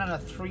Blixen and a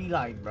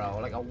 3-line, bro,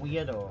 like a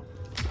weirdo.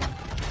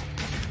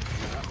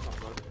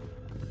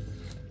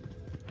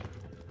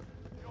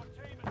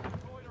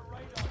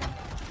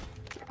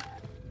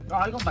 Oh,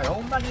 I got my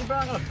own money, bro.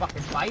 I'm gonna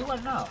fucking buy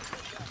one now.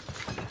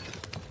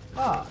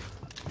 Oh.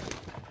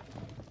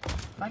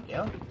 Thank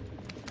you.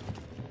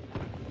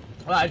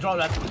 Well, I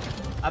dropped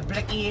a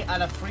blicky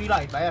and a free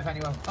light, mate, if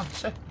anyone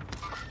wants it.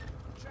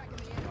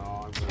 No,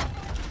 I'm good.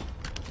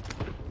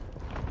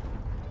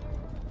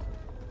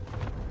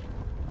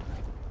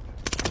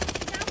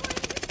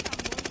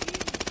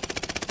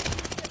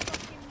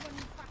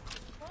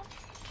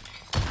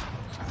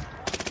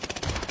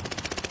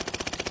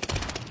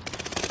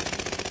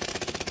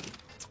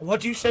 What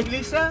do you say,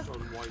 Lisa?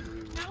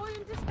 Now I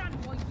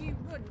understand why you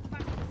run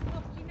fast as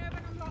fuck. You know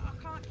when I'm like, I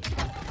can't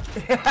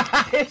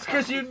kill. It's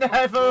because you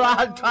never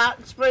had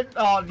tack sprint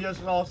on, you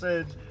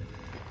sausage.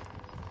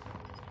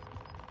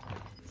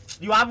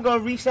 You haven't got to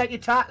reset your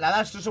tack now.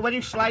 That's just so when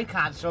you slide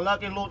cancel,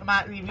 look, it'll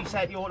automatically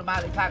reset the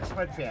automatic tack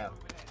sprint for you.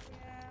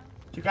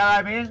 Do you get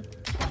what I mean?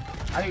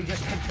 And you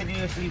just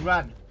continuously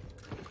run.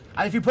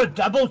 And if you put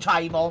double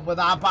time on with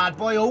that bad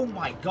boy, oh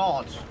my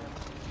god.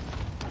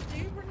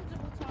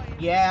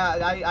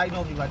 Yeah, I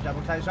normally run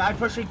double time. So I'm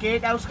pushing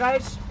gatehouse,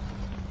 guys.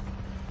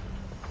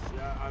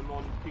 Yeah, I'm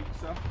on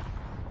pizza.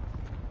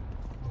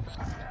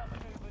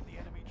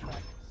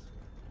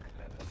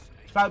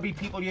 It's about to be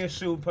people here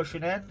soon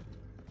pushing in.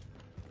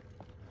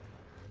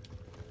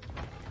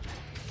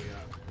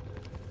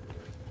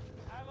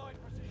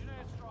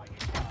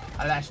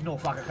 Unless no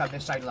fucker come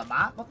this side of the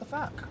map. What the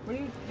fuck? What are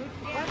you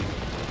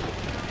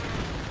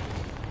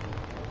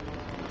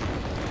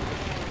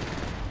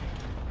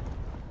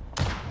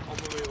On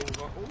the way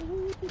over.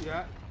 Oh,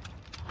 yeah.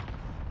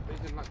 They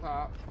didn't like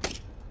that.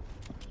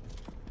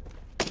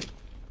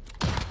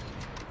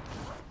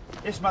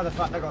 This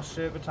motherfucker got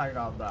serpentine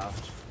on now.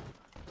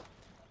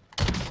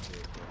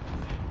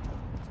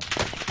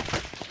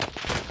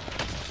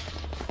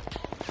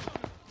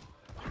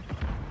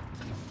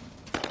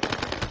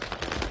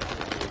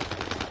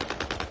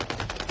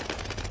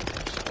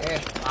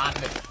 Man,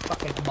 they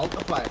fucking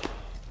multiplied.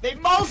 They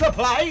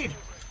multiplied!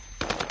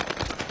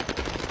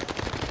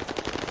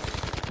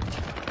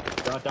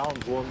 They're down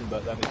one,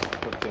 but then it's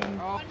fucking...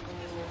 One's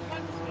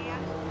here.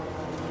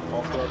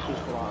 Oh, they're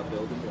just come out of the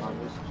building behind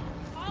us.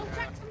 Oh,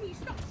 Jackson, you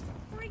stop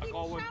friggin' I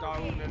went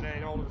shouting. down and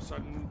then all of a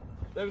sudden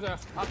there was a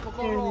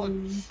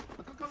cockroach.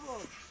 A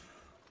cockroach.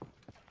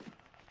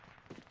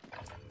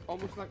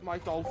 Almost like my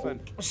dolphin.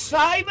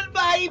 Simon,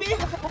 baby!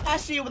 I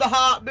see you with a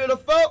heart,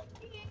 beautiful.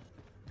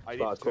 I need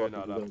to turn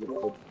that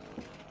up.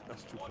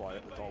 That's too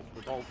quiet.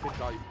 The dolphin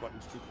dive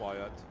button's too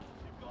quiet.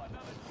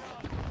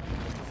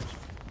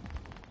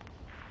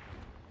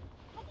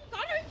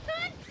 Got it,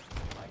 son!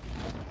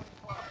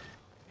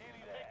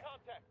 Nearly there.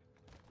 Contact.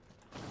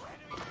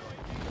 Enemy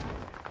UAV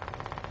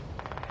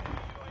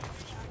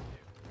active.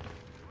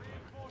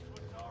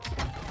 Reinforcements are on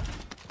site.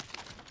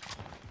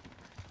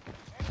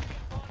 Enemy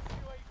advanced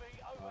UAV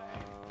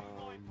overhead. Be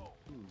mindful.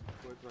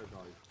 Where did I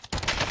dive?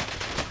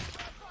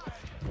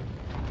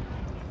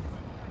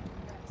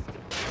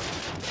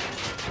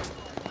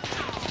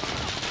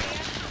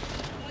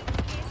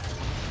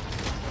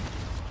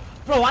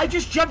 Bro, I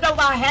just jumped out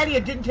that heli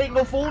and didn't take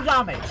no fall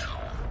damage.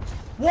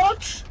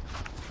 What?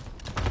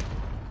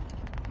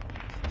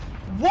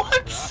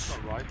 What? Yeah, that's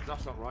not right.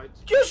 That's not right.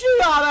 Did you see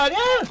that,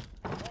 yeah?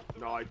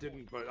 No, I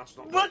didn't, but that's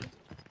not What?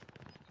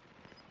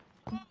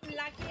 Oh,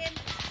 lagging.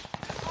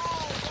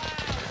 Oh,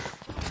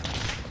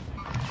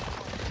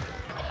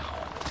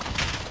 wow.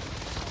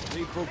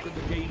 They've broken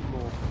the game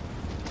more.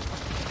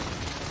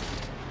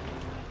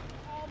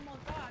 Oh, my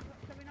God.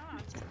 What's going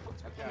on?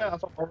 Yeah, I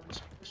thought I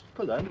was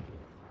good then.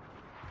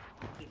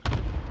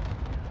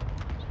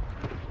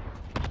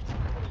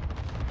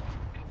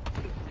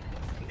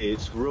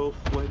 It's rough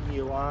when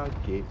you lag,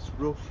 it's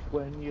rough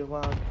when you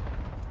lag.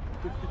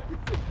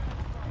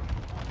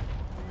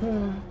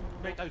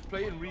 Mate, I was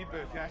playing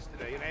Rebirth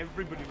yesterday and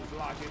everybody was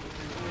lagging.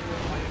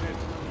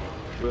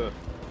 Rough.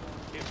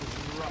 It was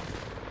rough.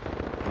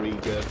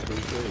 Rebirth.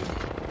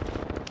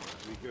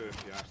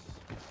 Rebirth, yes.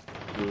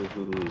 Ooh.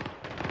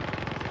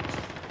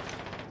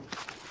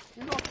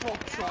 You're not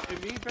drop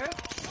shotting me, bitch.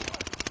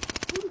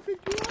 Who do you think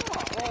you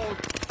are? Oh.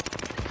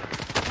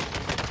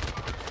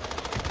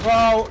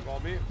 Bro,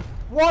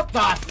 what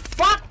the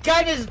fuck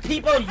gun is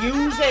people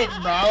using,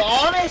 bro?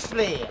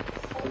 Honestly.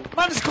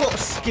 Man's got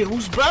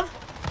skills, bro.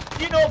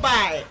 You know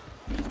about it.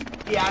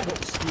 Yeah, I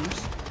got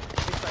skills.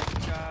 It's like,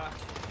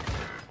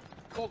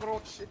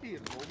 Cockroach City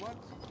at the moment.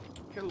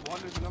 Kill one,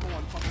 there's another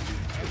one fucking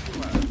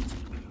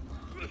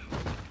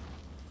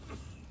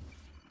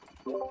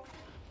everywhere.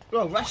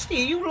 Bro, Rusty,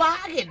 are you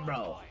lagging,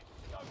 bro?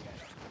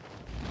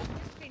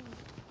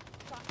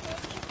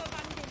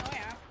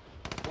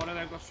 One of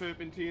them got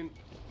serpentine.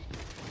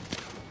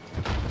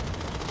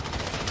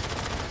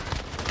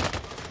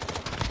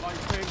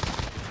 Lightning.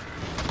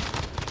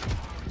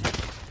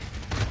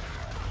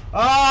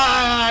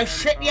 Ah,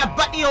 shit your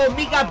butty,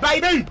 Omega,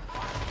 baby!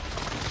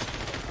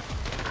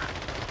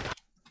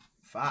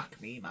 Fuck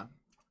me, man.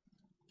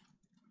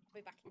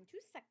 Be back in 2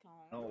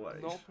 seconds. No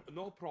worries.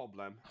 No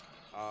problem.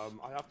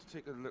 I have to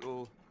take a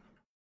little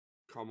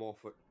come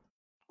off at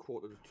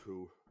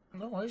 1:45.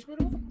 No worries, bro.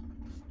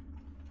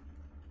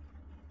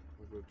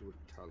 going to do a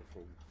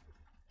telephone.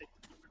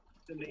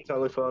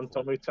 Telephone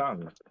Tommy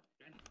Tank.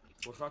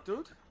 What's that,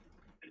 dude?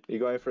 You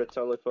going for a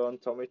telephone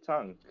Tommy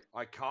Tank?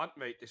 I can't,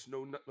 mate. It's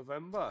No Nut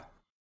November.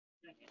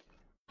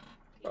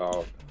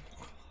 Oh.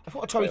 I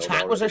thought a Tommy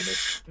Tank was a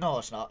No,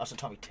 it's not. That's a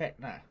Tommy Tit,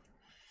 no.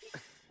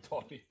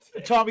 Tommy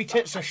Tit. Tommy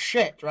Tit's a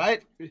shit,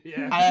 right?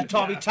 Yeah. And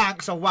Tommy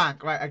Tank's a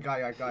wank, right? I got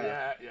you.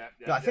 Yeah.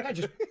 I think I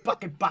just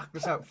fucking backed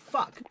this out.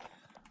 Fuck.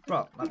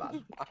 Bro, my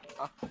bad.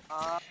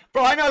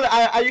 Bro, I know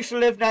that I used to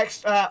live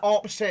next,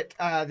 opposite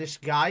this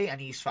guy, and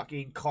he's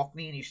fucking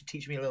Cockney, and he used to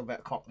teach me a little bit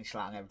of Cockney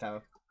slang every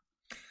time.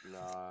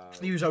 Nah.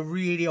 He was a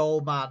really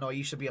old man, or he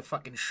used to be a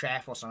fucking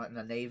chef or something in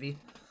the Navy.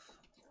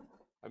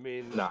 I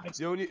mean, Nice.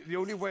 the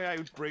only way I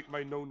would break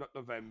my No Nut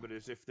November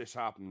is if this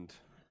happened.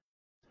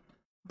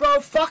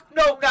 Bro, fuck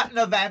No Nut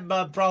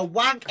November, bro.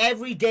 Wank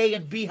every day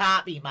and be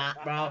happy,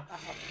 Matt, bro.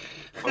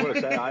 I'm gonna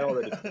say I've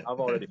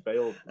already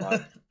failed.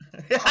 Like,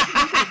 You've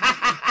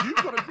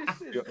got a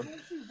missus. Of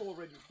course you've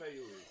already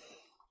failed.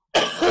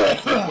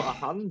 I've got a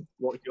hand.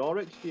 What's your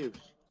excuse?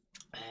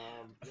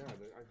 Yeah,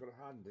 I've got a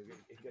hand.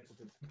 It gets a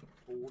bit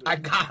boring. I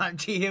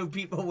guarantee you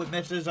people with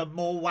misses are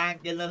more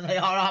wanking than they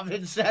are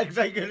having sex,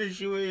 I can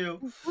assure you.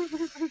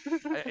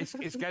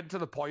 It's getting to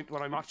the point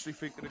where I'm actually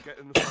thinking of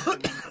getting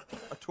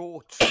a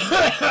torch.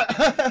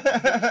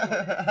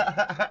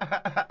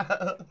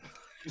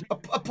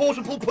 a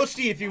portable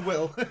pussy, if you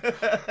will. That's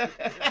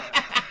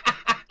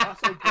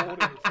so boring.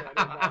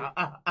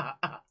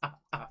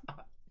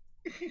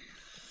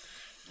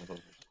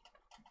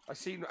 I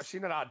seen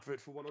an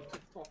advert for one on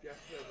TikTok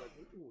yesterday.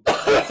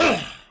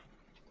 Like,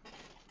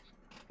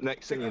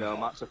 Next thing you know,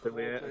 Matt's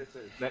affiliated.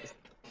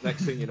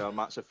 Next thing you know,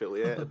 Matt's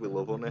affiliated with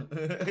Love Honey. new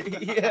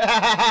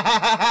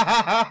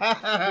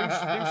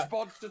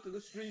sponsor to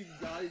the stream,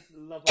 guys.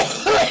 Love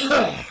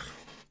Honey.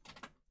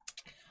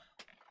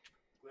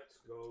 Let's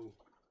go.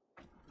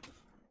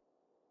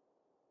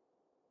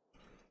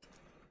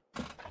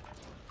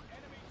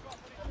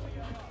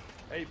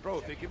 Hey, bro,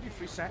 if they give you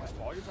free sex toys,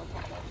 I need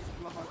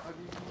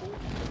more.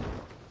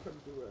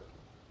 Couldn't do it.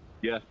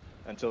 Yeah,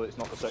 until it's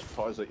not the sex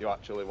toys that you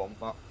actually want,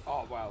 Matt.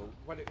 Oh well,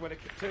 when it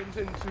turns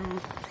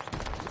into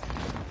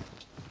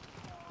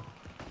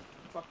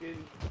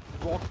fucking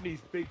Rodney's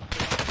big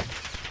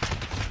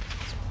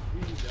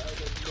reader,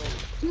 then no,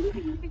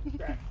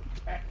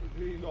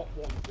 definitely not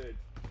wanted.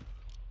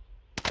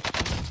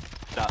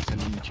 That's an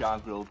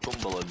Inchagrill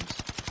Cumberland's.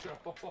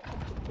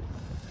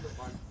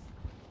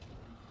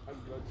 I'm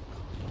good.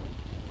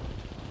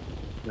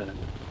 Yeah.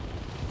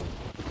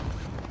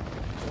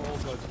 All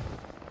good.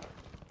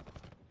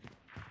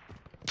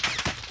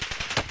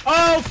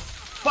 Oh,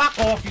 fuck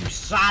off, you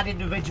sad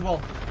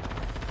individual.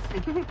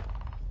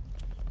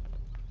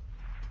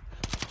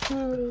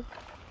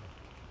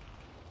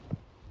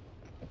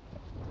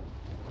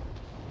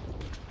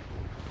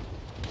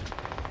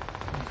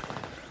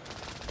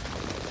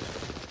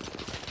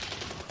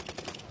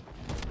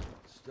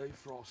 Stay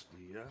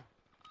frosty, yeah?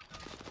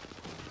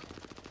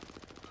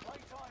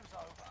 Playtime's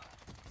over.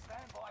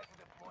 Stand by for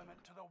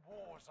deployment to the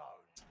war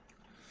zone.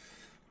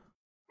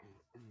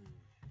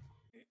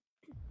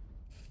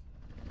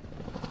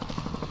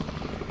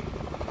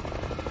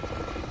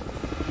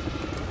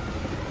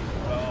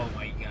 Oh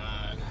my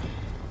god.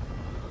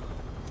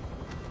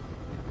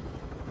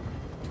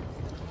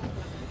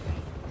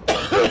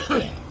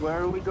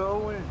 Where are we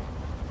going?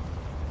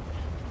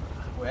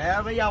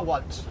 Wherever you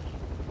want.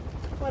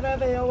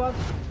 Whatever you want.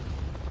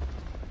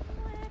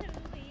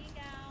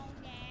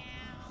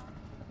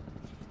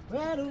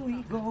 Where do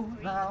we go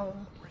now?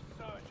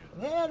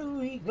 Where do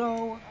we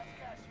go?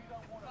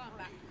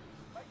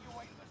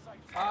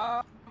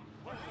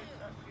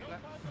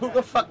 Who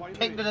the fuck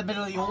picked in the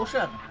middle of the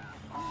ocean?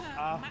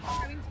 I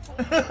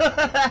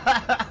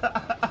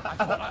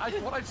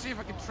thought I'd see if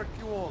I could trick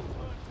you all.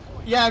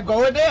 Yeah, I'm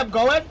going there, I'm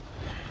going.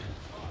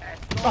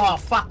 Oh,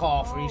 fuck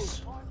off,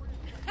 Reese.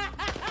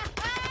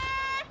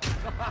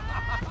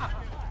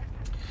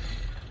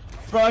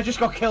 Bro, I just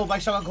got killed by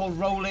someone called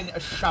Rolling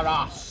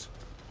Sharas.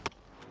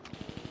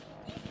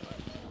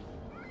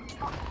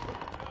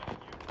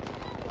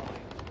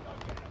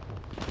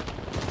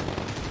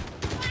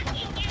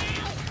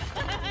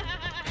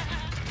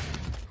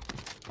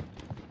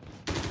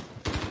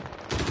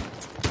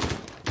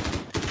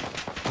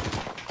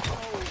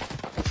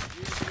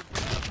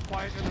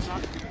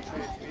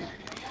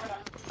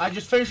 I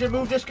just finished and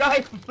moved this guy.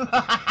 Is this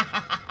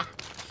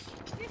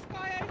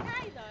guy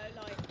okay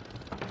though? Like.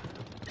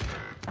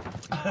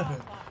 Oh,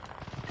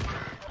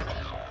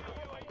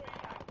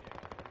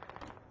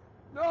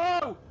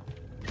 No!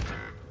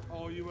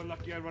 Oh, you were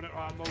lucky I run it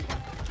ammo.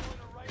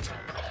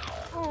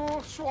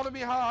 Oh, swallow me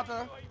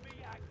harder.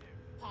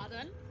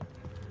 Pardon?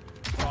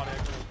 Sorry.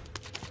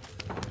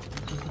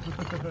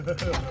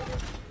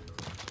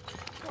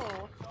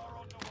 Oh.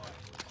 On the way.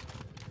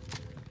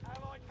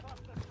 Allied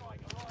cluster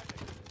strike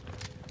arriving.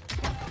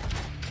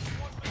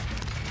 One mission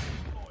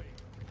deploying.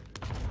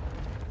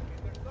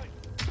 They're safe.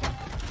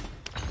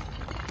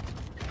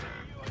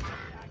 UAV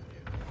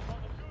active. On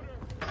the shooter.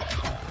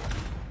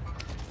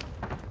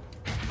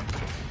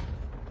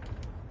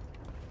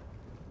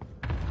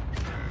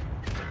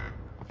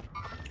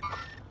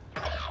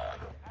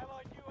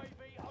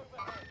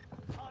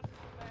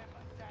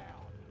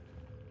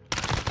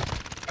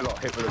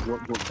 got hit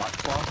with a good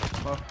backflip.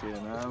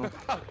 Fucking hell.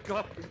 I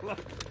got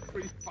like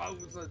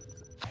 3,000.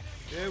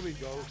 There we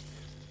go.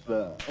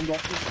 I'm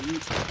not fucking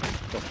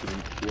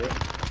shit.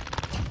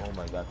 Oh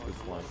my god, this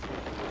one.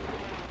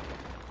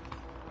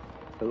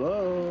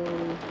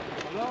 Hello?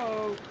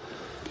 Hello?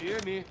 You hear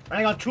me?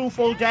 I got 2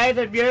 full dead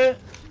and you.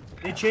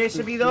 They're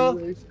chasing me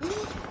though.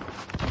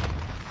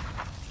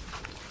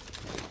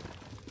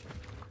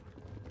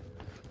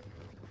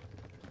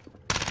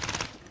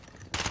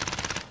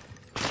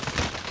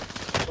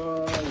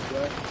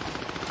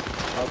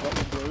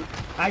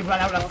 I run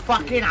out of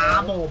fucking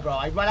ammo, bro.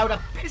 I run out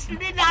of pistol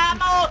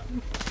ammo.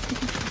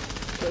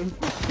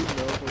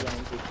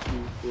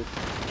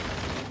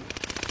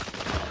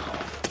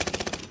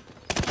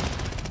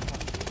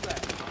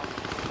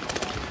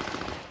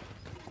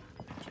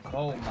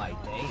 Oh my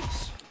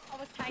days. I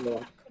was taking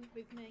that cunt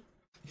with me.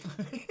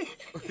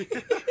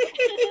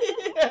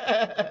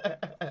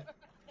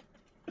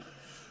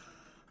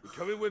 You're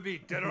coming with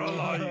me, dead or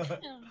alive.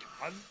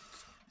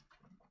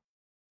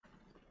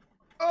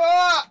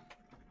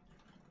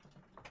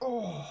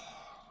 Oh!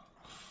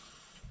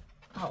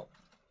 Ow.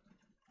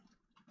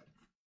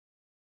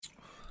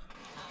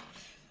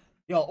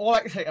 Yo, all I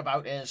can think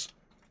about is,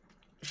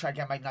 should I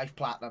get my knife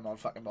platinum on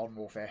fucking Modern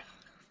Warfare?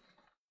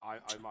 I'm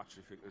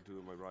actually thinking of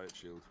doing my riot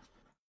shield.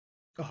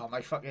 Oh,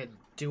 my fucking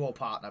duo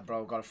partner,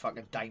 bro, got a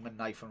fucking diamond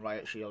knife and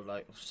riot shield,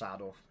 like,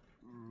 saddle.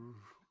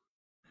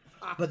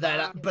 But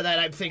then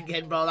I'm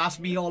thinking, bro, that's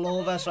me all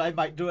over, so I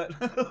might do it.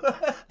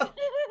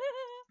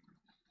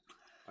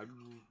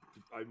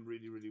 I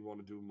really want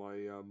to do my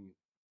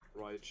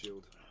riot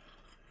shield.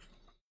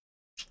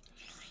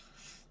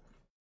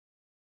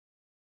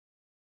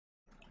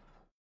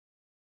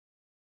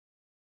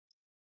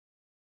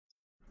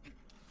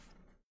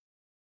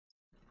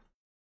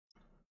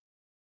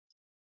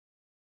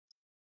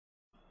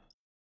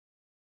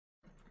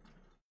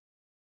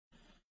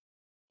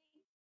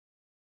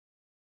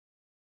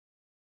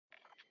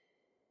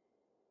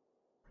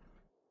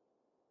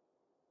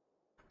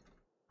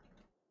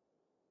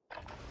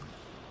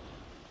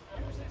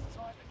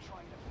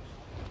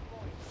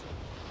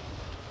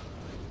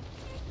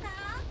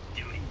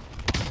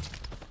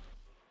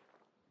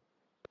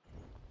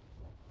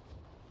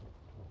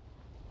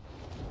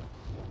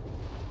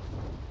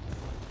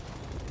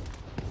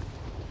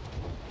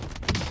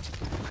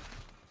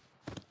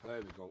 There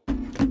we go.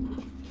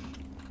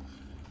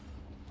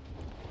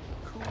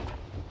 Cool.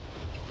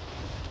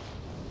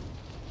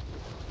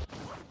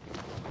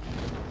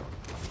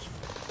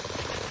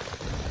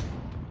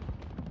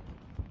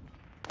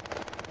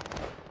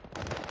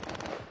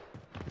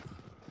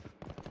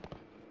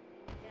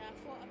 Yeah, I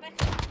thought I bet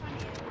you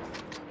 20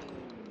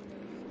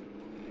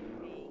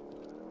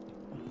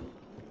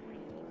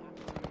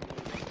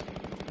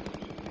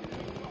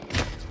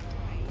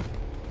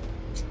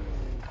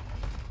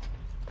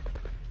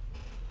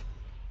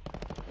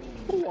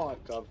 Oh,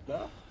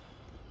 governor.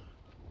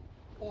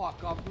 Oh,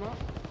 governor.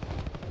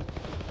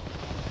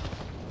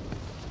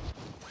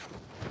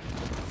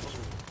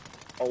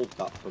 Hold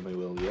that for me,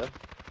 will you?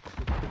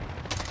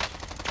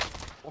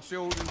 What's the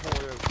holding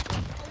for you?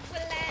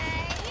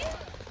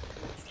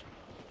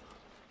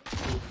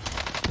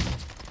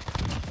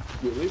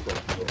 You leave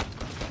it?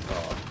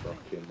 Oh,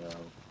 fucking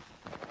hell.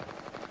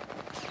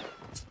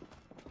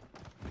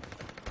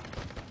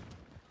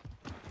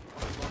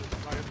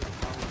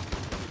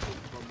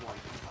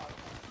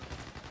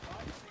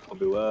 I'll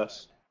be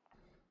worse.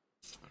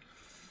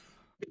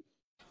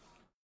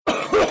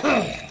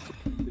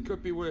 It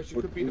could be worse. It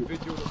could be the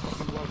video that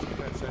fucking was in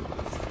that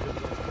sentence.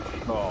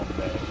 Oh,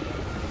 man.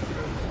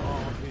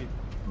 Oh, me.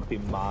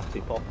 Fucking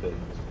Marty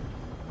Poppins.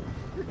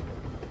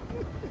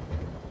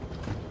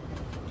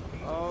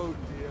 Oh,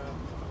 dear.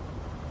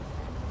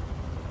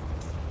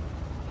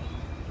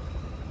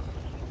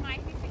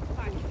 Might be 6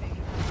 5 6.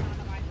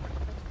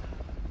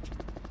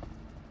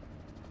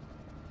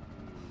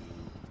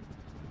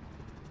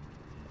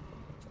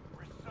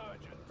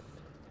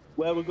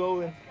 Where we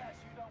going?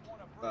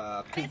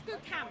 Let's go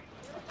camp.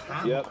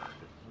 Camp? Yep.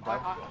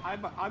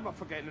 I'm up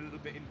for getting a little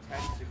bit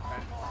intense.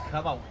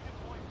 Come on.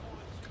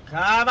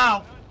 Come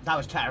on. That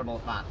was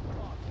terrible, man.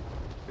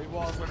 It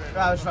was, wasn't it?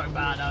 That was fucking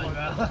bad, that was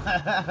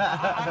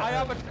I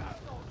have a...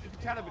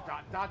 Tell him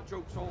dad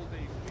jokes all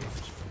day.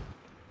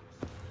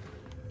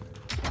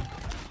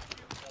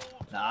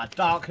 Nah,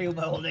 dark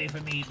humour all day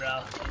for me,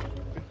 bro.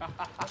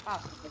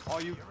 Oh,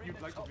 you'd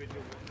like the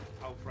video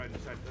that our friend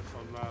sent us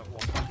on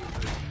WhatsApp.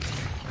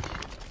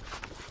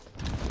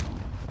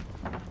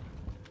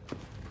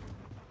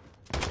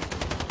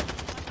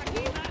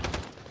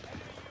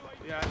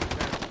 Yeah,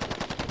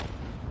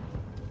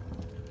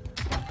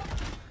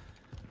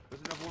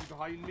 there's another one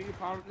behind me,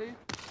 apparently.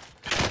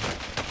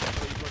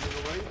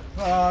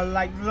 Oh,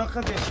 like, look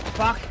at this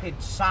fucking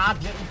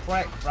sad little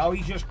prick, bro.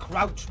 He just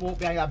crouched walked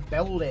behind that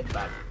building,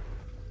 man.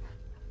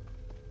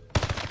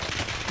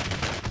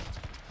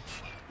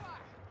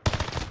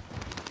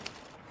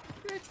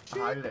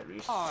 I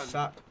literally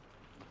suck.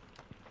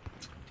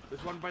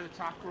 There's one by the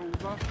tack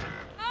rover.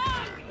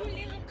 Oh, you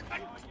little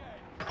cunt.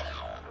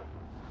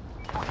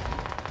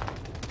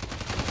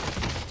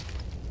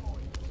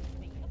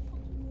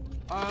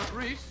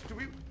 Reese, do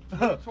we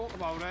talk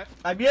about it?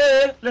 I'm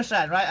you.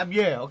 Listen, right? I'm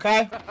you,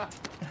 okay?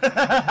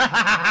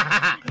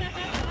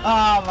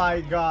 Oh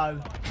my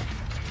god.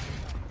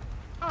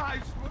 I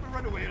just want to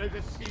run away and I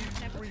just see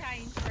Never Reese.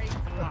 change, Reese.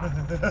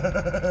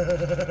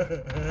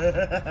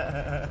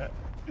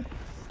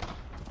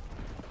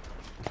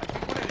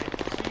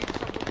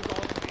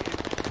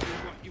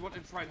 You want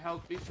to try and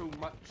help me so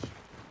much.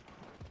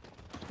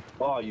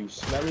 Oh, you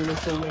smelly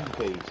little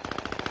wimpy.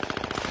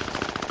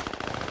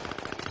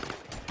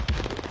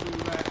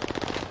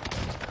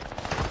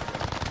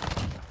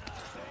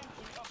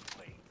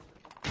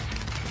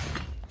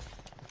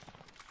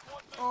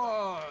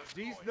 Oh,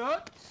 these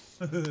nuts!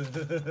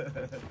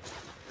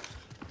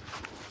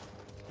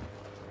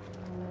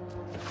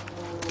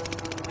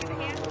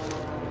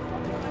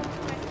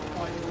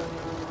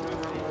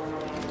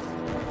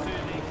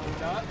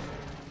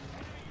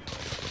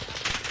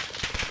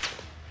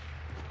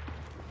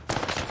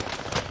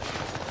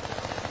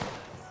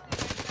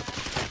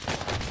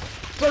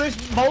 So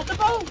there's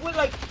multiple? With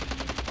like...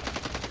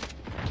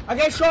 I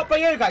get shot by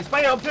you guys,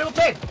 by your little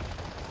pig.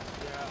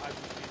 Yeah, I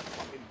just need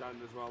fucking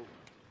done as well.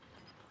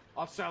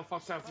 I'll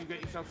self, you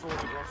get yourself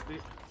sorted, Rusty.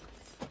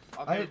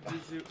 I'll get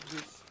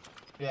this.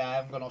 Yeah, I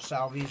haven't got no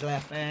salvies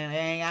left.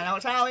 I got no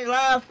salvies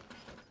left.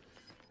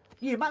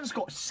 Yeah, man's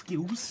got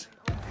skills.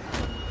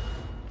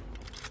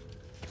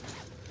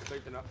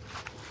 Taken up.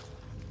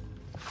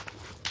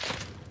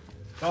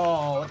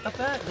 Oh, what the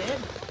fuck,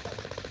 dude?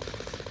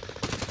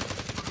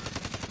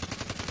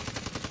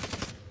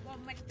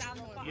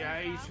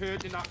 Yeah, he's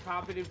hurt in that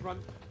cabin in front.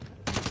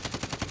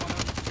 One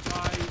of the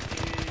guy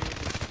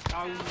is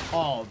down.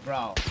 Oh,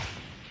 bro.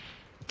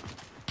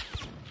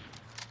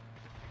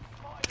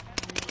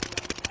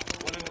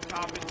 One of the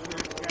cabins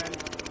hurt again.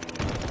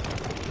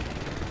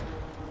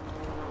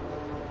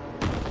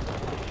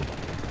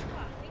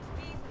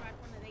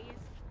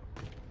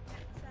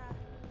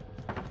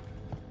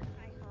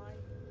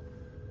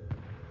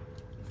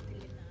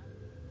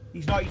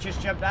 He's not, he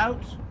just jumped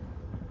out.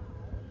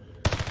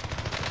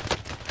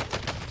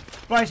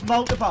 Right, it's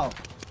multiple.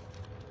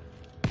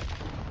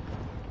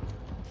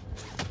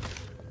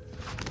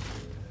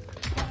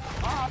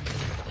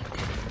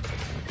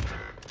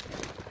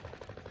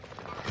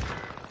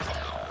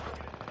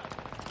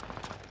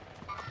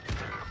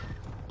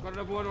 Got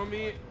another one on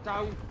me,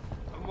 down,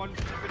 and one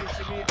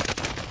finishing me.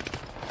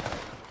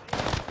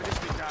 Finish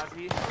me,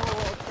 Jazzy.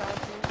 Oh,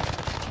 Jazzy.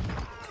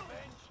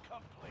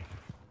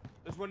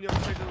 There's one the other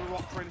side of the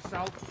rock for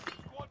himself.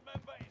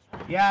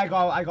 Yeah, I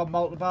got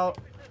multiple.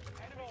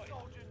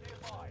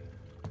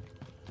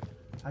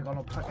 I got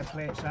no fucking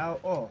plates out.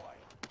 Oh.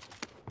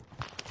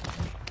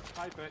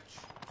 Hi, bitch.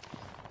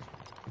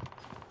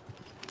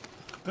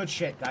 Good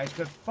shit, guys.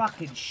 Good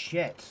fucking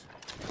shit.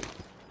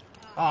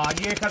 Oh, and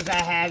here comes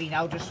that Harry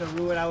now just to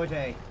ruin our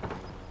day.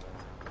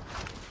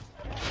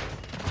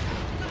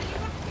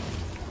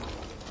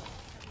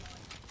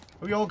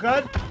 Are we all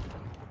good?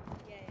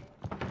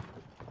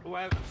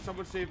 Well,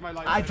 someone saved my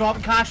life. I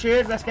dropped cash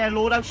here. Let's get a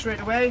load out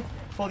straight away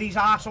before these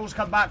assholes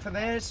come back for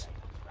theirs.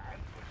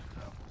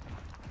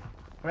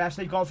 We're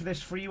actually going for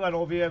this free one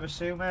over here, I'm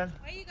assuming. Where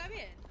are you going?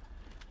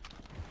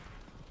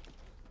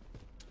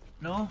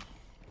 No?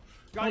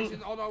 Guys,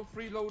 on our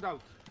free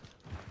loadout.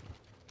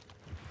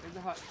 In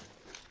the hut.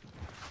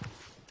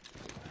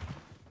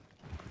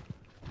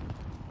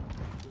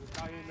 There's a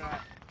guy in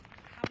there.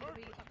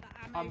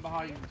 I'm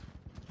behind.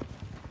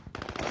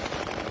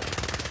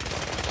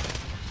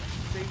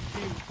 Same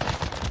team.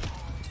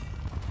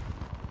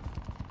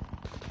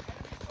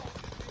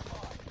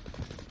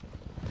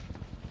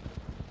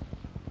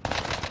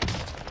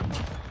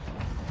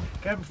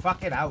 Get him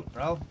fucking out,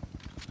 bro.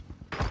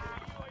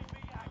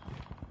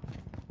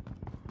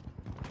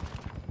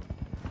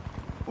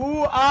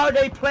 Who are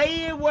they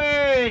playing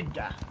with?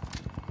 Dunno,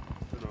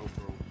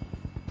 bro.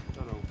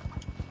 Dunno.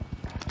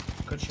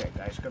 Good shit,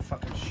 guys. Good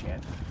fucking shit.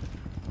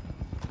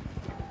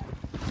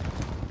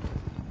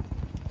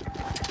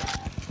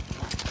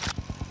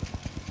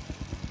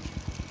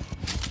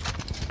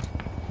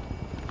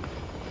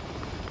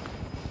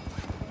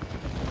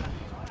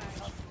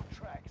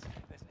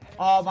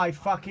 Oh my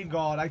fucking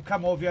god, I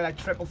come over here like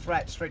triple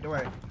threat straight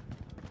away.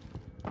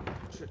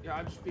 Yeah,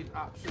 I've just been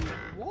absolutely...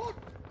 What?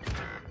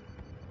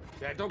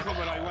 Yeah, don't come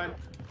where I went.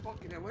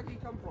 Fucking hell, where did he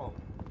come from?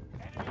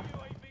 Enemy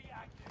UAV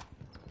active.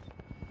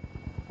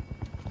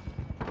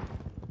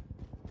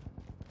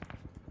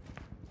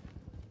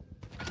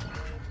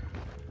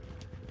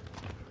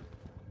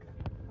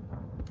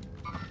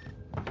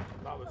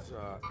 That was,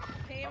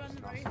 Here on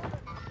the roof.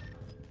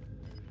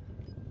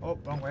 Oh,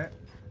 wrong way.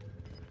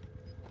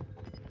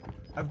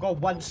 I've got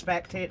one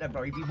spectator,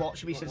 bro. You've been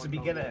watching me since the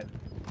beginning.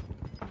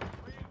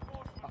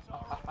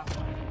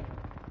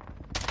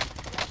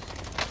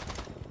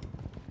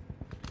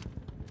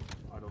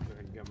 I don't think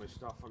I can get my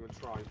stuff. I'm gonna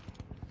try.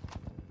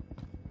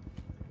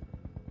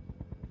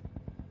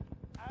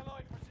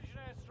 Allied precision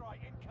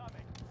airstrike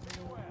incoming.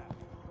 Beware.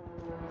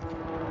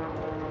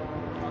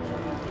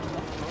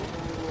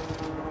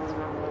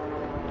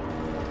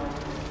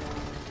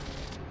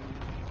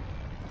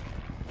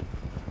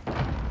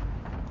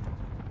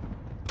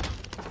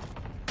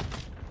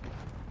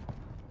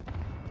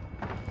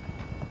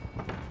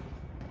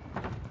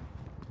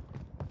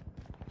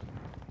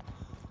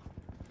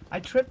 I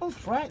triple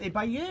threat. They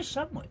by you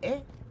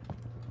somewhere.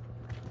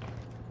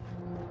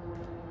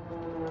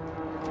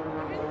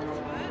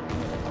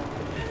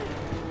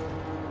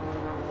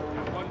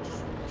 One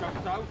just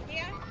jumped out.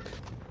 Yeah.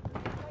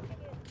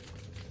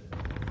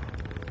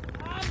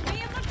 Oh,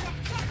 me and my drop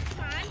shots,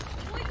 man.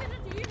 Why did I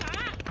do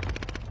that?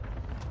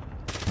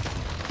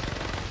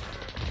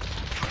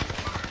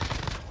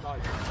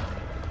 Nice.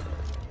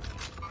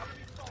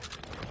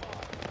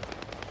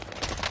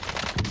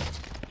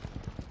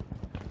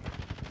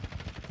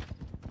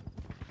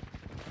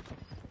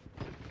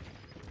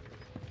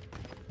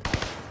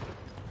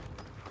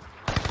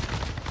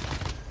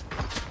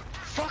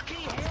 Fucking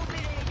help me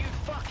there, you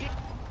fucking...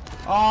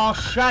 Oh,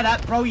 shut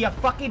up, bro. You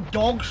fucking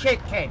dog shit,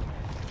 kid.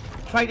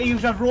 Trying to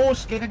use a raw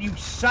skin and you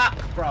suck,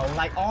 bro.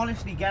 Like,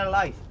 honestly, get a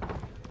life.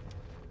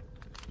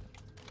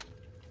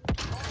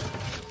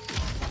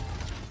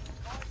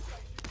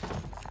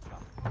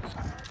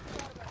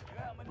 You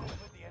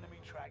outmaneuvered the enemy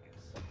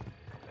trackers.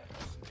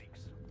 That speaks.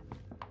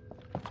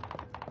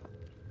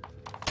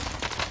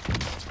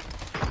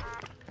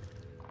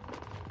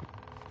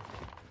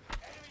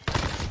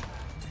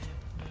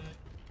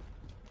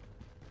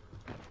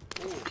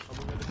 Oh,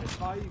 someone got a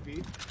bit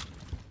Ivy.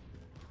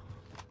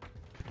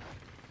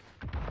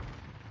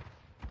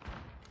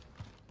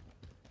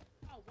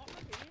 Oh, what am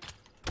I doing?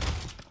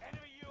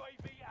 Enemy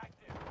UAV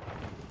active.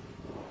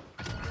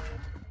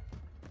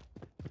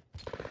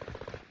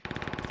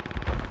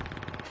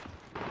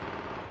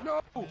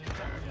 No!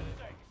 Sector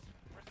 6.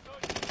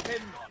 Resurgence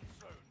Him. on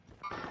soon.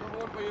 Come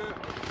on for you.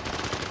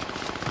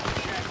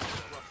 Yes,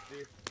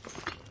 Rusty.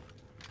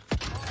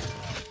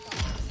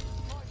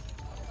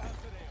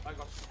 I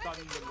got stunned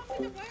in the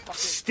fucking...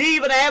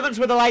 Stephen Evans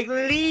with a like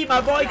Lee, my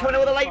boy, coming in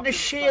with a like in the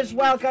share as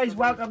well, guys.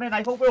 Welcome in.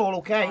 I hope we're all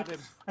okay.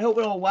 I hope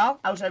we're all well.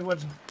 How's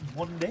everyone's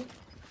Monday?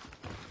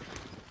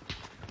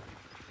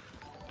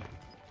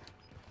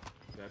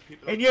 Yeah,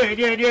 people In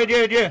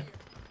you.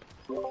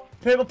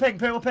 Purple ping.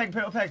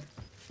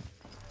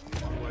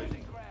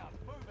 Losing ground.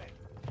 Moving.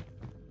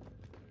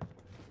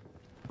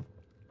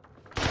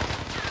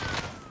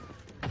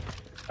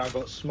 I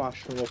got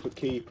smashed from up at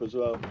keep as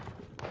well.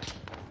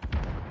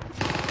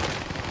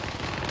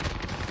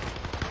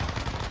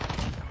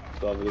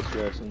 So over this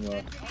way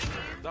somewhere.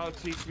 That'll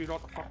teach me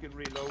not to fucking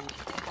reload.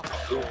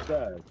 It's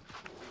dead.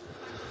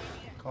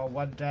 Got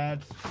one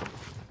dead.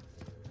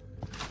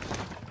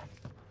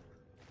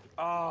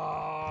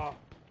 Ah,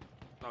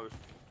 that was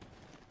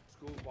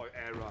schoolboy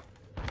error.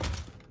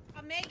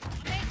 Oh, mate.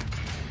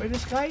 Where'd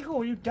this guy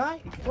go? You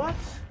died? What?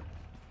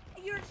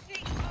 You're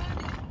sick,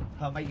 man.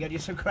 Oh my god, you're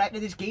so cracked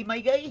in this game, my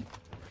guy.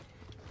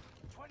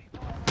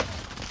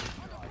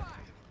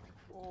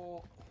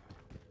 Oh,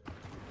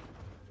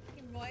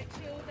 Fucking right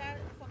shield out.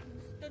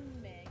 Fucking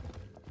stunned me.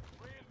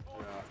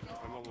 yeah,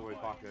 I'm on my way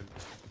back in.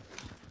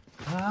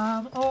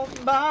 I'm on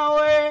my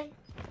way.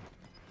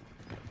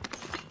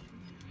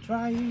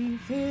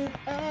 Driving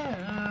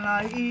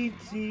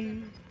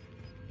L-I-E-T.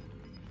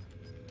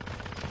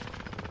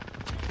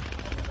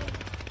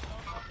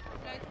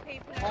 Loads of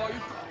people Oh,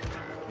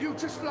 you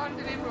just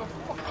landed in with a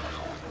fucking...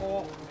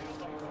 Oh.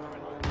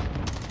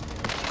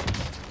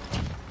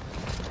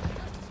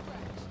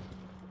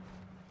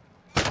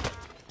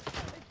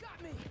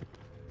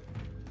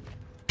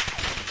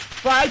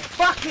 But I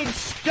fucking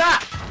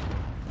stuck.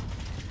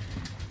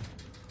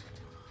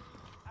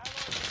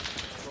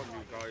 From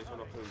you guys, I'm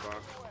not coming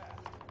back.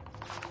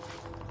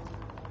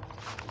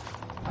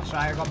 That's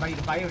right, I got money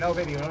to buy you now,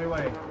 baby. Don't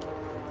worry.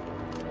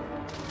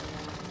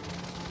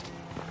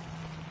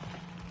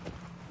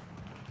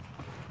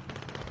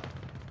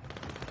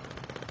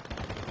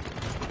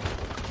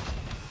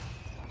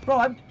 Bro,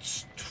 I'm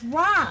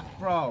trapped,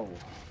 bro.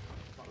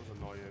 That was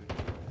annoying.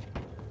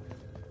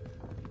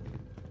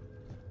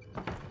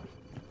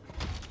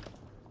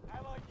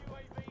 Allied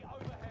UAV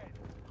overhead.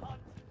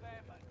 Hunt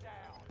them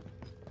down.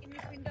 in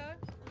this window.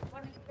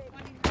 One in.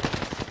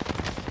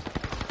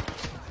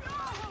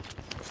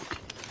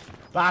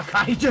 That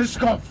guy just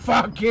got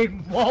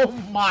fucking. Oh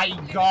my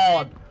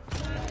god.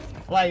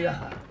 Like.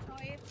 Tired.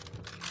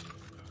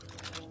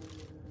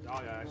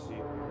 Oh yeah, I see.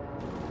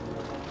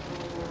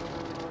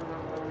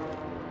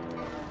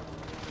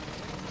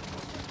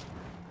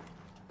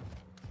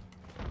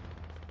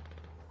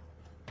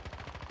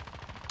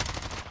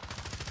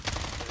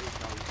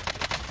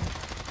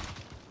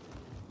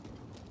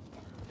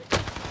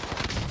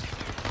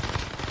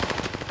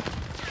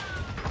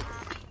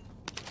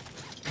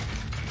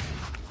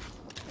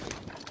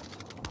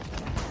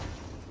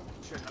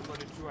 Shit, I'm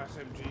running 2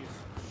 SMGs.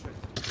 Shit.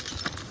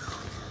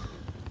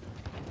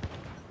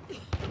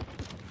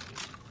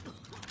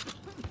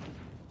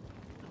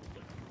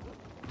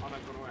 And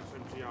I've got no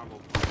SMG ammo.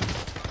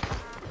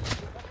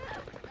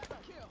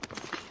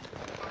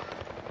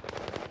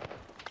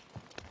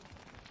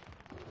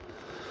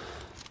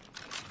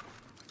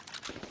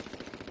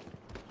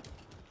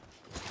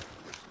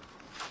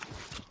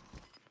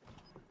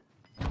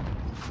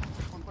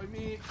 One by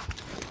me.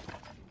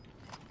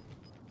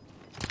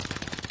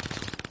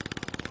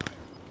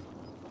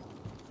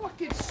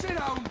 Fucking sit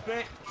down,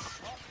 bitch!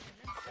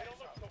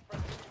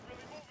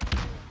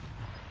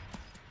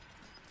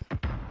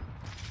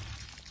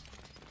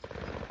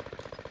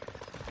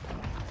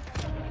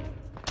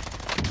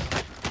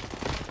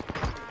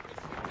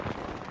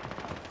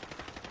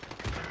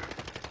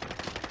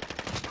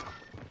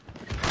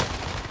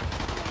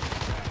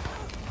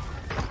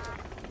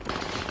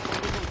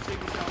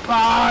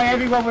 Oh,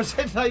 everyone was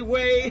in my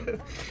way.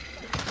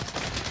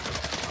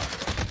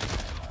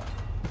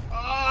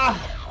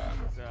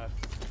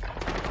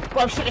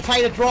 Well, I'm sick of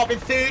tired of dropping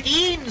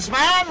 13s,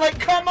 man. Like,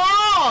 come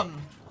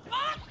on.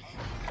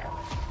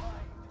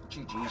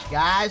 GG's,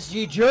 guys.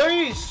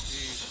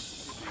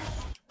 GG's.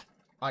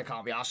 I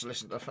can't be asked to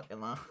listen to the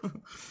fucking that. You're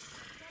on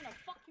a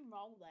fucking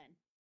roll then.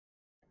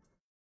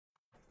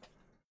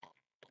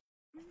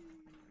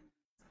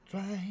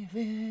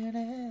 Driving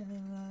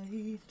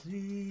LIT.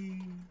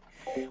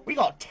 We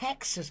got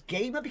Texas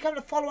Gamer becoming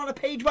a follower on the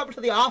page. Welcome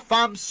to the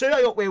R-Fam, sir.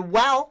 I hope we're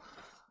well.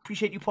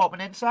 Appreciate you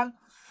popping in, son.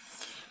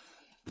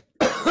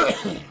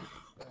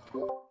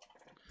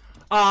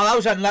 Oh, that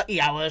was unlucky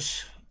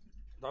hours.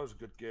 That was a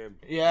good game.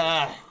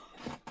 Yeah.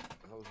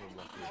 That was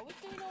unlucky.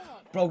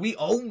 Bro, we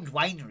owned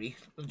Winery.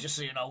 Just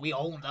so you know, we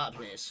owned that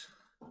place.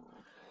 So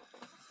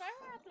I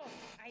had like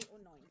 8 or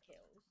 9 kills.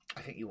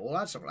 I think you all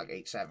had something like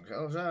 8, 7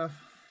 kills, yeah.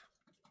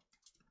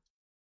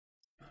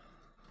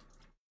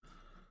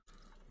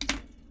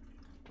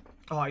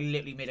 Oh, I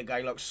literally made a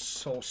guy look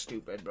so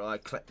stupid, bro. I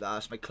clipped that.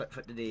 That's my clip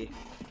for today.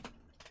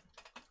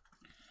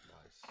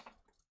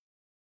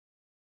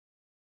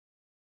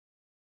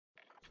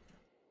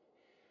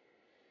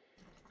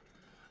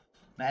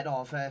 Med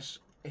Office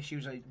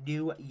issues a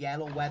new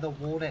yellow weather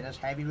warning as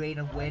heavy rain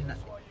and wind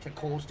to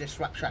cause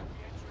disruption.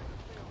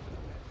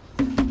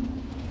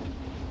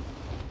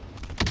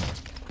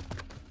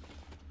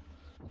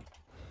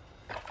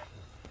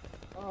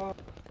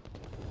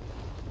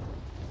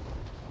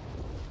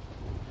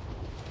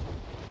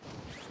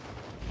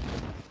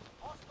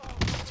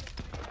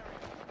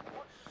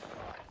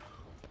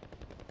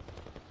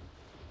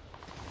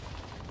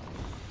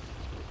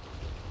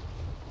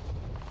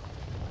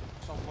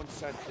 Someone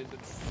said in the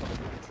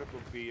Triple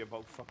B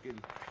about fucking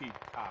Pete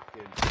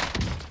hacking.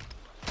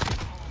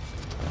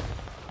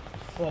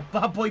 Oh,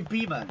 bad boy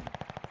Beeman.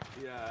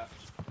 Yeah.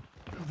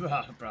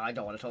 Bro, I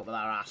don't want to talk about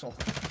that asshole.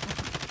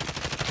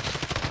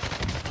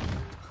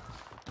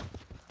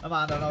 The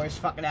man don't know his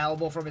fucking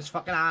elbow from his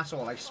fucking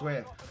asshole, I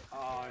swear. Oh,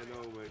 I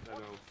know, mate, I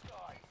know.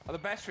 And the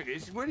best thing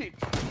is, when he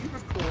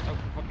was caught out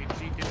for fucking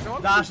cheating. So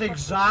that's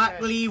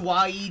exactly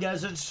why he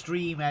doesn't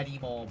stream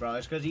anymore, bro.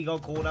 It's because he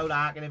got caught out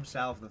hacking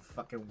himself, the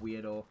fucking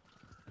weirdo.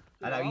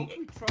 And how can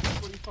we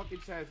trust what he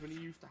fucking says when he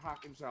used to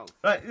hack himself?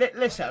 Right,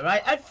 listen,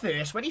 right, at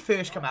first, when he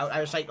first came out, I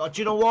was like, oh,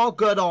 do you know what?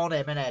 Good on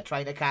him, innit?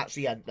 Trying to catch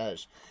the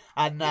hunters.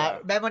 And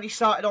then when he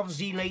started on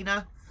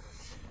Z-Laner,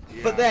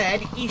 but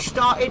then he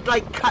started,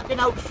 like, cutting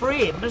out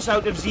frames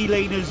out of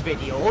Z-Laner's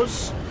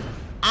videos,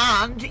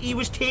 and he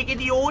was taking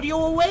the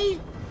audio away.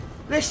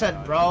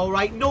 Listen, bro,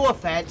 right, no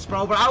offense,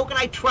 bro, but how can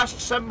I trust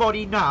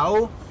somebody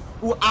now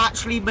who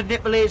actually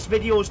manipulates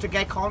videos to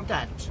get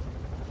content?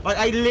 Like,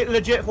 I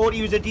legit thought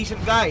he was a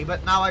decent guy,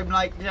 but now I'm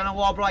like, you know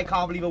what, bro, I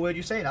can't believe a word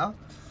you say now.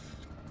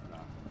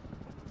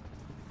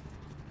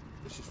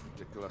 It's just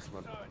ridiculous,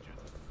 man.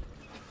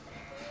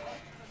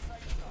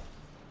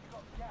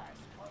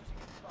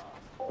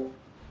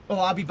 Oh,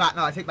 I'll be back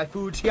now. I think my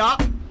food's here. Got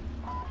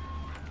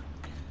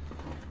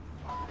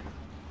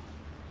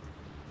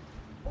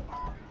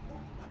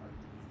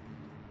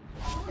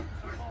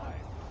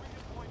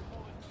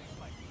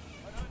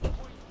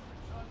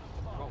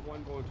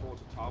one going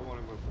towards the tower,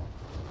 and we're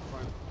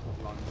trying to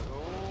land it. Oh,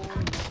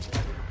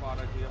 that was a bad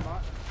idea,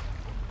 Matt.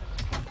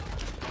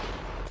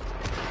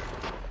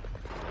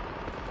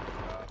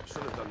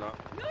 Should have done that.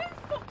 No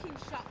fucking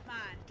shot, man.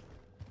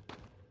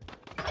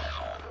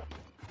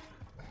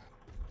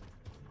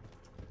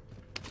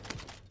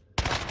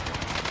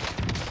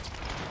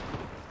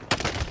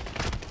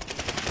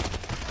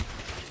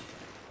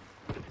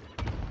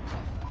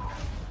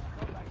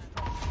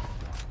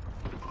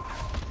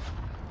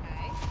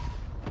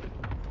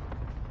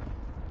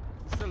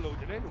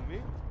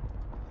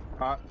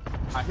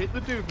 I hit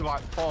the dude with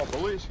like 4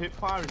 bullets, hit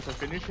firing to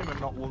finish him and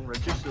not one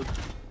registered.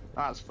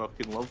 That's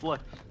fucking lovely.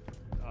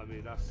 I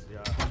mean, that's,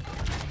 yeah.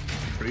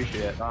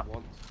 Appreciate that.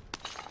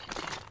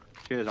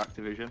 Cheers,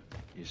 Activision.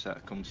 You set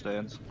of cum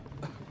stains.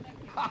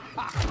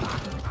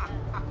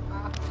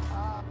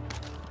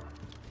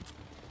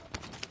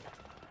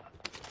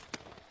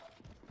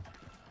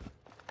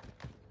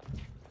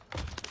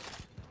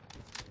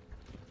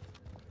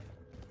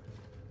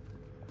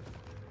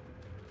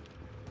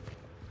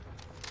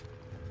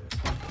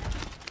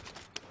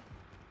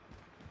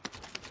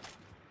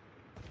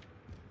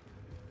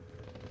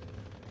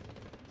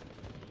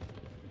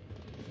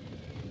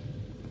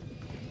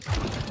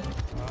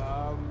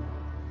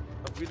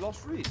 Have we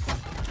lost Reese?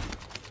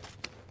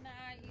 Nah,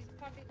 he's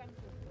probably gone to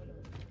the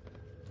toilet.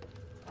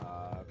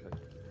 Okay.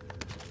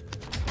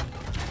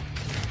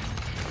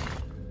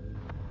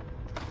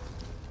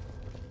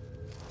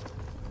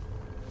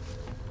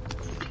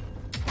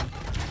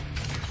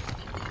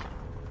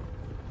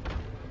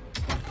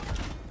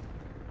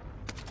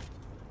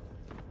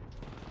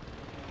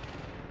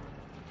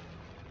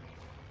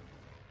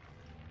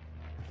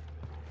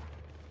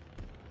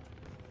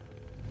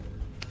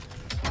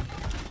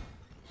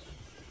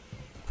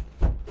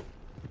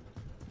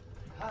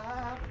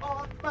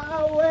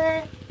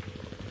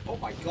 Oh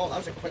my god, that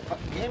was a quick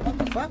fucking game. What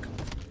the fuck?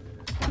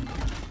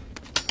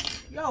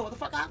 Yo, what the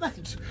fuck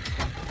happened?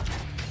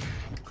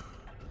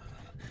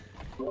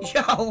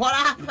 Yo, what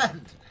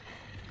happened?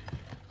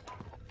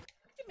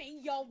 What do you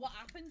mean, yo, what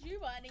happened?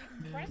 You weren't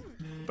even present.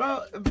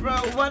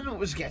 Bro, one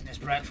was getting his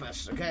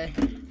breakfast, okay?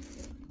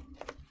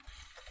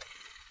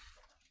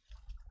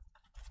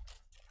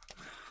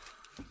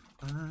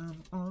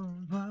 I'm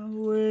on my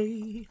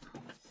way.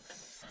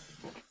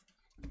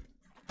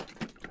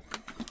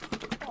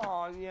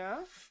 Oh, yeah.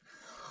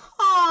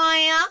 Oh,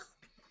 yeah.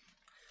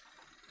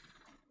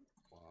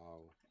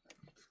 Wow.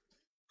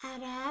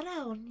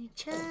 Hello,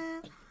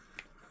 Nicha.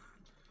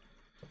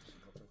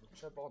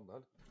 Chip on,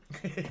 then.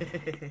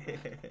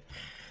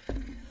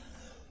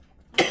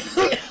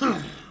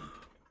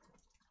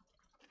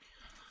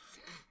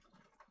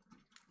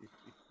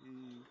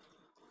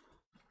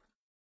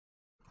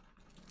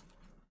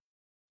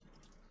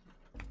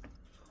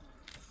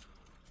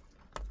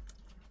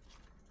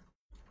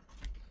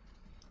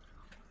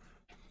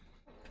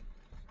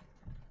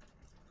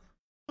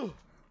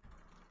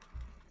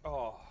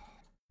 Oh.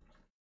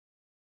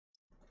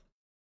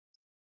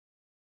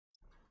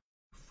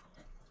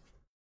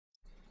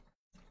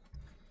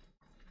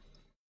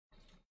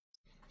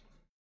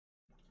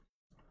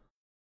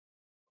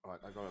 Right,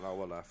 I got an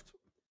hour left.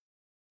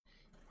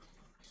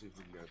 See if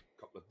we can get a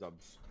couple of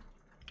dubs.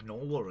 No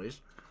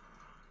worries.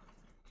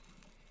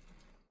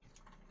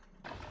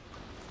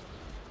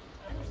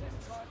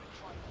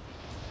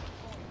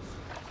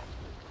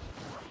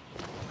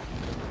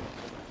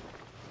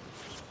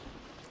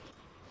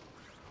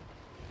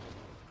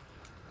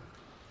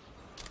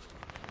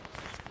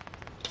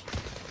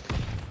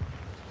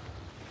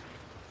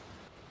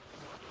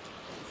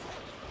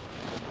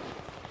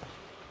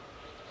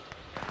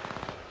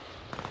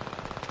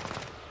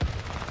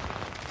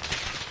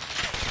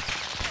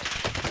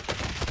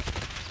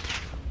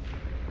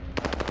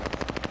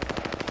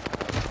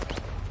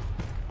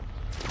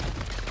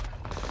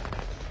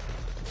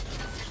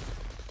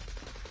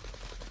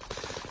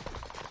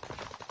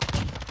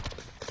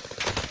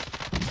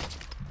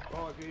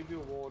 Oh, I gave you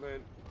a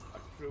warning. I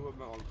threw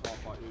him on top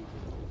at you.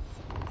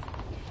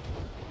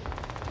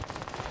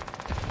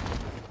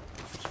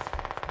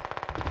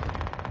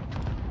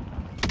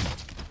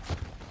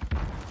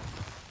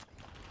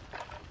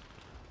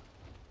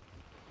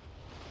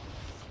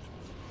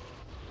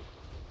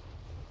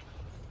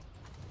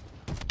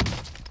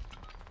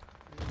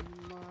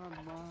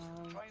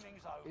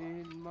 Training's over.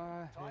 In my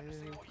Time to see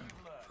head. what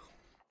you've learned.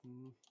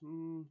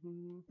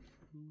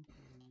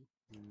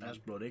 That's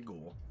bloody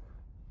go.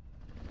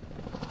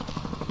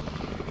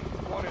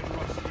 What in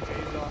Rusty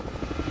Taylor?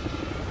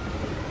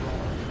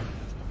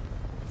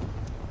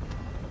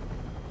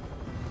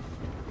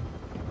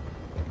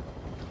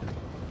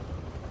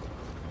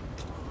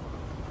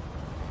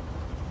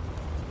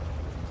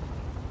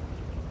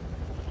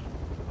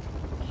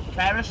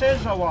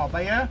 Terraces or what,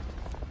 by you?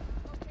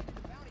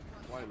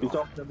 Why You not?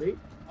 talking to me?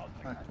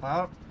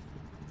 Well,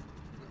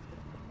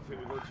 I think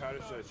we go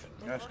terraces.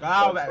 let's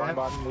go,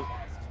 baby.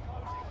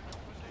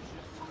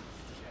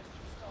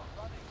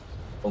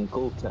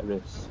 Uncle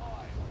Terrace.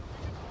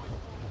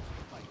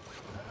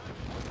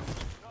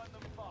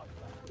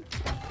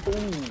 Ooh,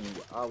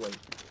 I went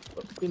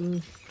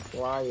fucking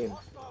flying.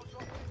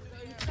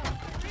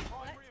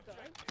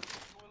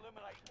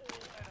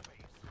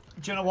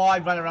 Do you know why I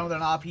run around with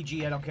an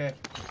RPG? I don't care.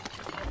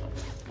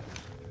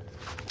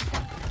 I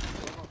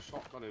got a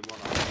shotgun in one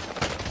hand.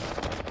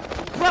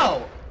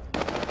 Bro!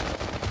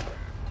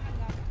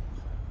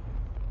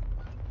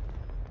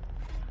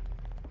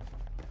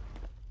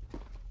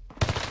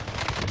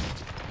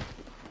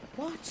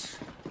 What?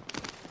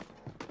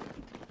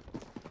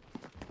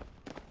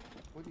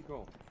 Where'd you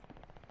go?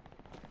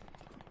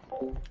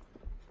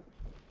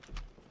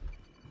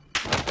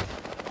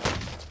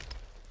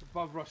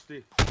 Above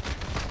Rusty.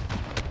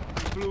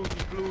 He's blue,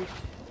 he's blue.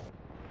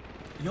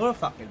 You're a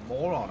fucking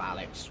moron,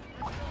 Alex.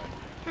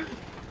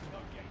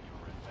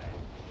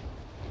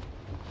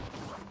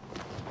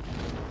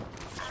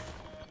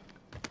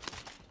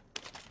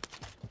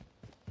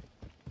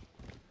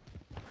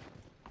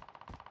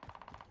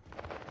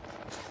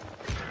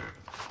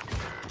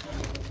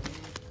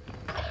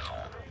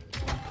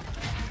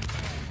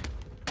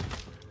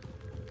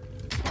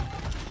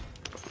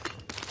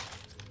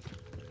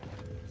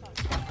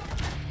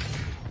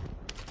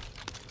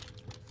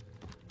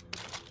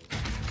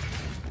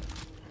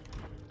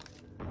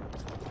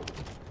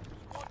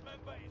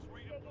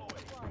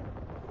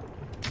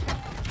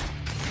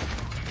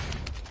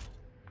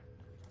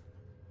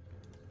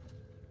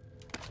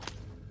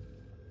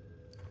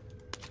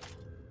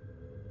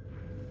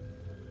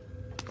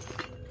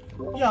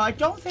 Yeah, I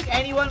don't think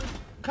anyone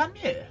come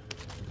here.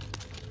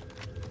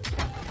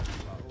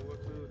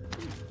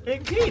 They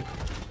can keep.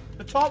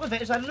 The top of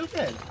it is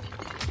unlooted.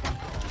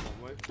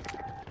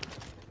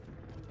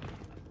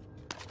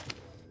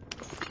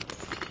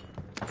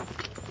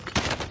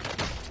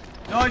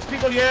 No, it's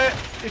people here.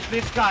 It's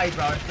this guy,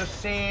 bro. It's the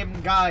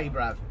same guy,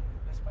 bruv.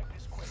 Let's make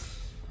this quick.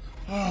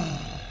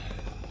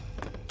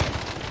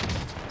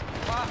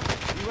 Fuck!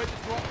 You went to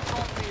drop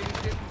me and he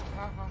didn't.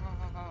 Ha ha ha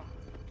ha ha.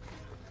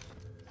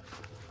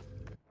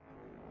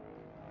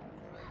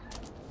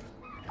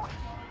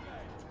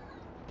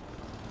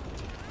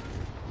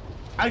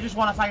 I just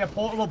want to find a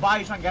portable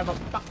buy so I can get my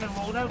fucking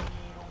road out.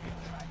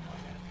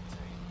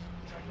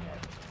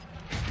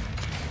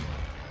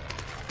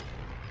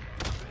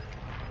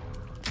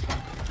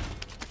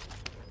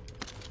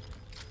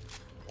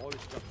 All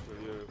this stuff for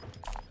you.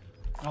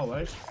 No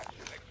worries.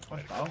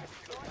 What's that?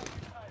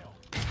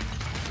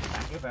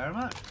 Thank you very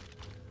much.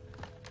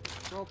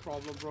 No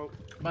problem, bro.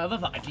 My other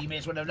fucking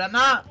teammates would have done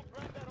that.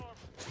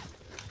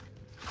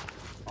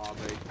 Oh,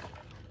 mate.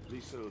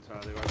 Lisa will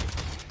tell you.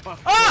 Right?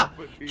 Ah!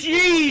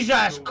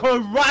 Jesus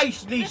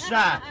Christ,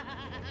 Lisa!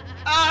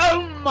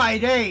 Oh my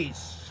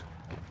days!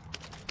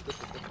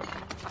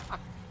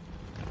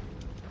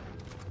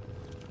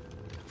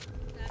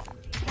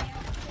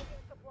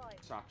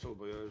 Satchel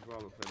by you as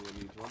well if anyone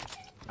needs one.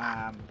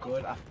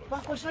 Good.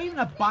 Fuck, was not even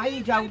a buy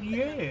down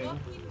here.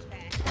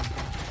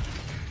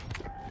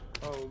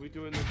 Oh, are we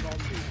doing the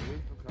zombies, are we?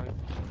 Okay.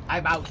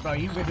 I'm out, bro.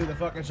 You can do the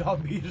fucking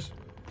zombies.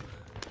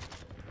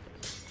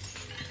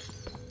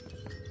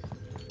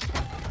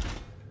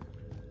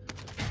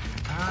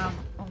 I'm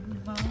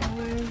on my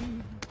way.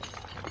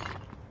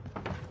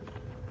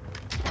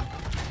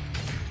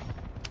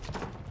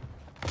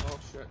 Oh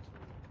shit.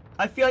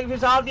 I feel like if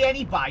there's hardly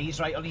any buys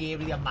right on the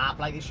area map,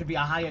 like there should be a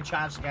higher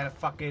chance to get a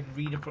fucking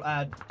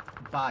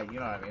buy, you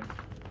know what I mean?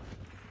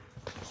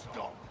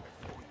 Stop.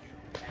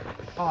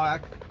 Oh, I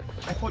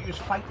thought you was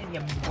fighting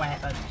your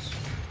weapons.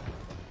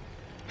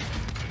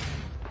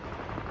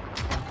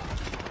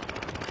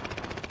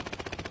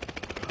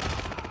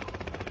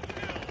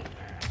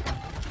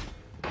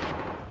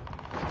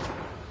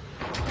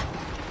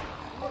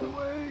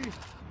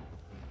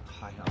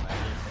 I know, man.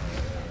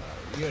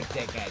 You're a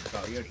dickhead,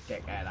 bro. You're a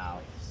dickhead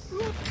out.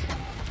 Sounds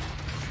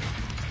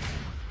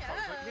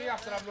like me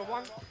after having a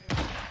wank.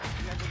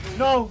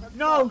 No,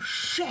 no,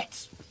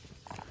 shit!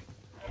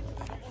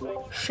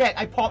 Shit,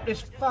 I popped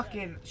this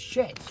fucking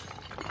shit.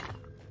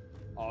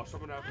 Oh,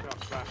 someone else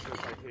got flashers,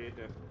 I hate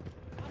it.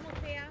 I'm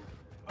up here.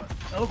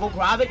 Oh, go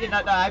grab it, you're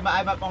not, I'm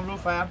up on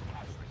roof, I am.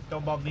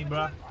 Don't bother me,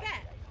 bro.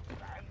 Get.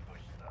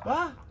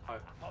 What? What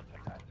do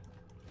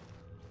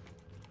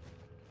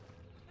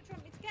you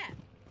want me to get?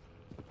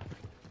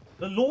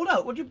 The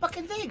loadout? What do you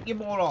fucking think, you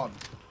moron?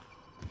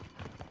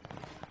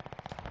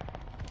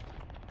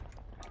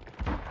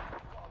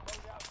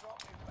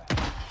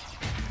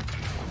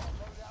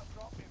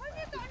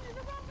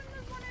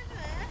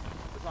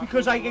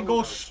 Because I can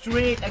go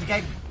straight and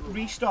get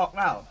restock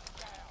now.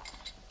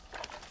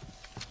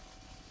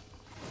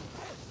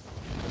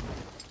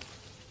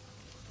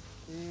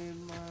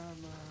 In my mind,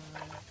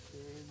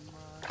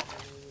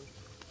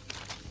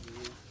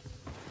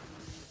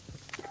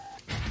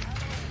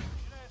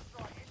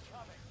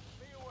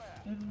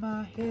 In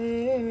my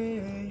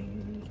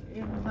head,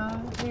 in my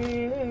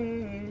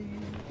head.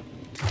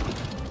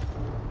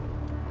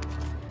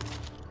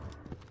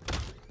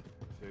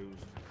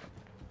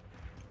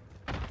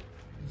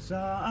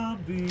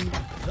 Zombie,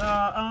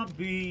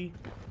 zombie.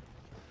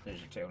 There's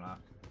your tail now.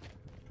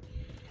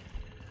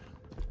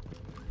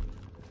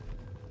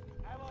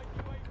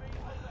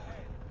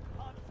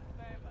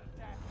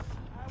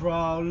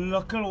 Bro,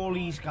 look at all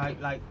these guys,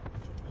 like,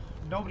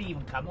 nobody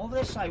even come over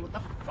this side, what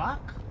the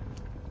fuck?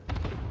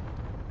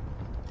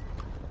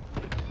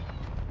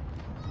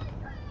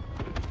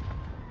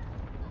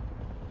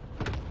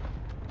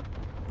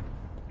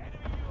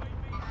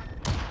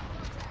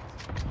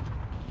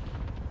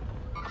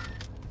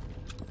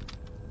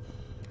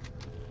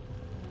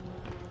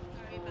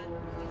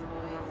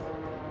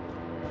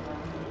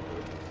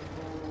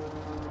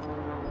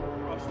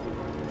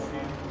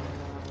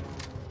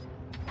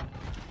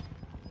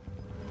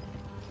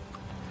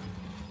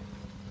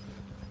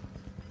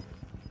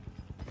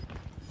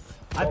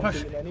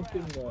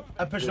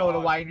 I pushed over the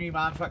winery,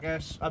 man, fuck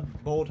this. I'm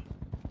bored.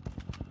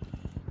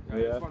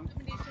 Yeah.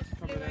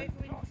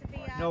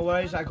 No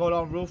worries, I got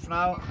on roof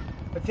now.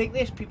 I think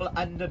there's people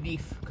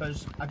underneath,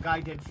 because a guy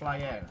did fly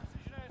in.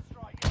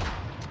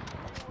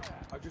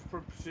 I just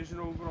put precision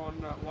over on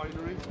that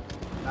winery.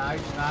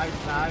 Nice,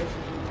 nice, nice.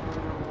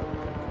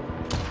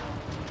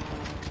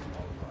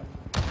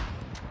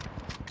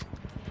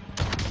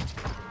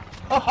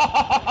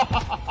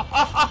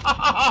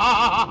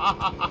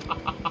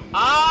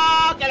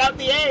 Ah, get out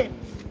the air!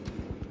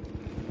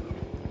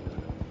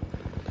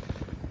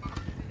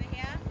 Over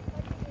here.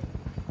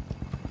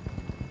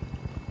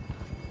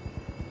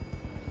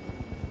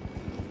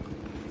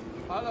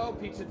 Hello,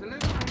 pizza delivery.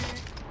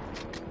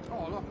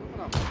 Oh, look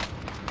at that.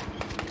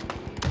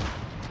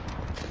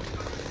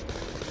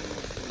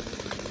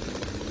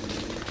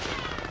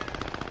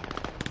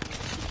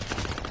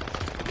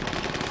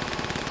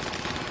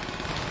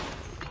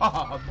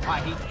 Oh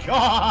my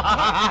god!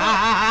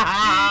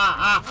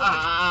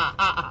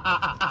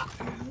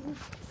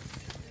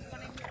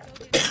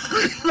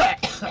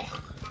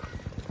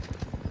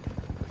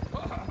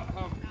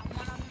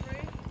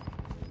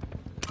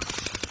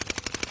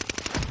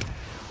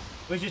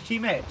 Where's your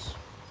teammates?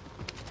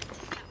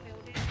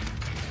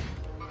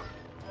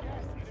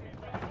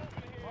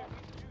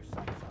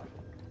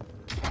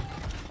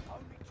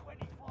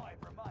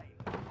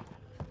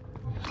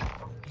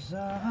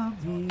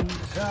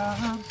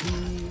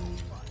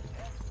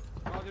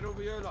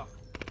 trailer.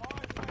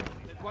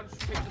 Once you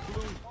take the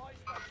balloon.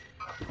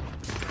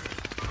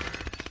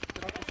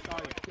 Get out the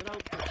sky. Get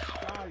out the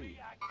sky.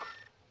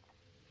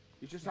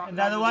 You just have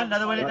Another one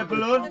in the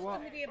balloon.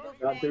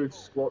 That dude's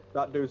squad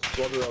on the red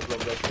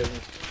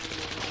thing.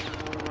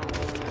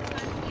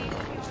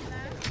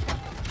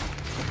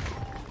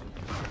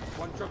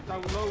 One jump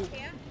down low.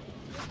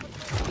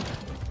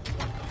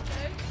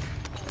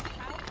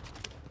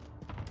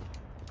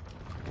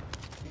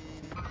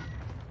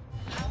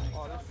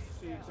 Oh, let's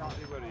see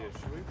exactly where he is,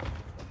 shall we?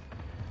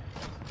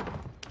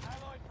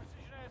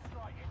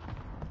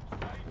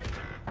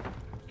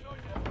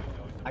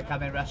 I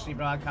come in, Rusty,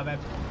 bro. I come in.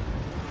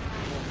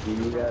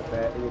 Yeah,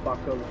 mate. We're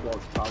back on the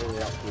squad. Power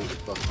absolutely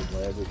fucking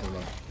lasers, isn't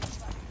it?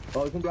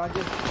 Oh, he's behind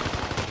you.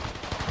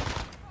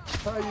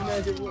 Oh, you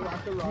made it look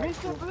like a right.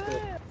 Mr.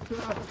 Blair!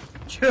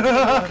 There's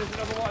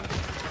another one.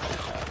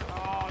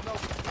 Oh, no.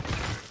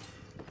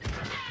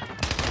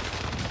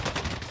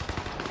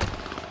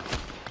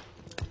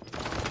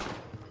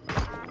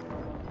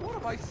 What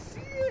am I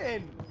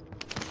seeing?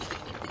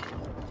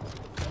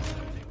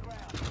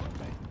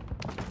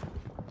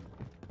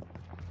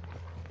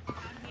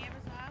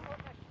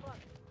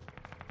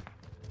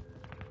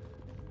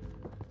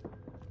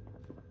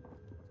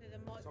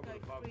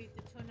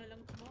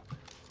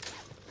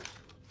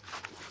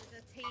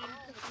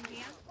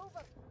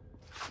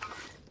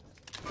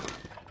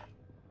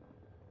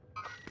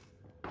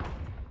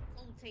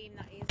 Team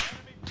that is. Enemy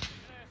precision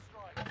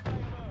airstrike. Stay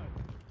alert.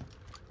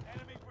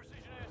 Enemy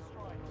precision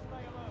airstrike.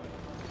 Stay alert.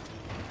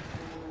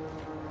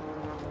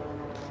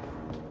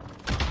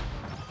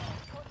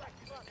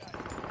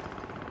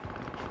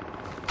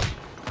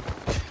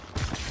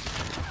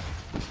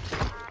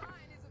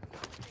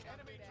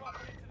 Enemy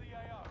dropping into the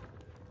AO.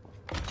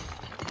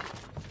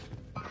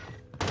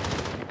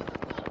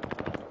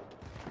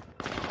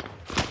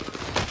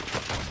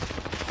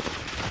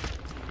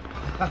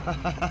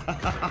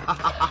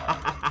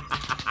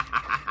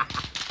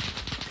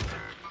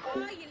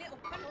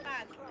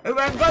 It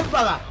went good,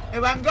 brother.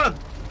 It went good.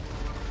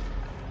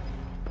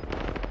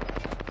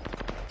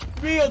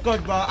 Real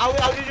good, bro.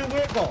 How did you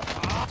work, bro?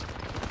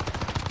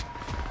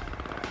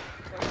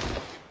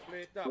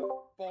 Played that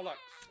bollocks.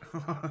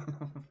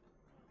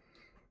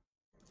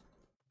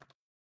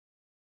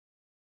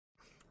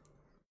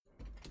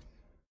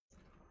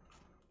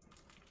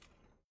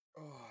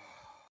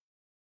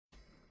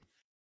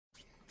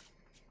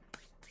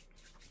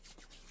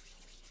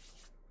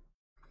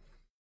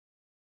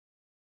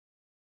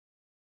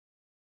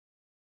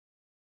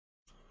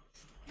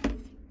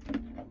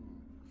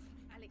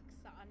 Alex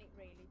sat on it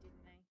really,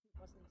 didn't he? It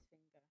wasn't his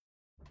finger.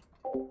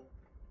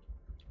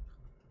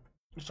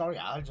 Sorry,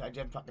 Alex, I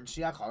didn't fucking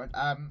see that comment.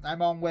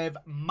 I'm on with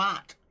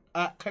Matt,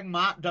 King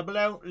Matt, Double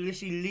L,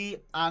 Lissy Lee,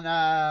 and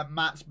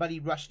Matt's buddy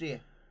Rusty.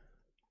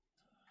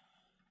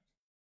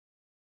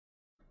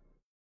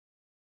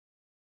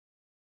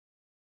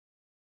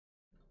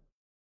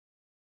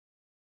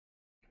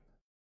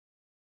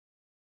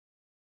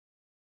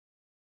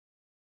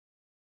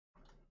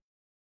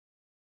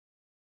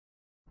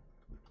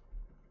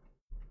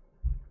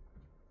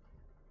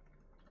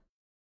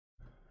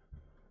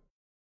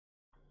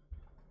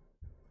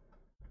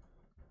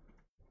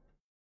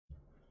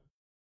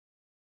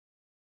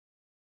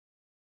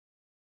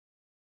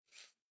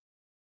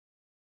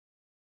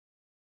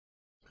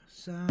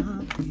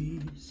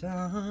 Zombie,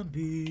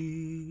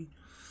 zombie.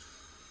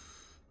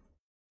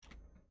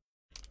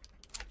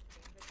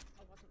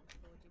 I wasn't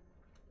recording.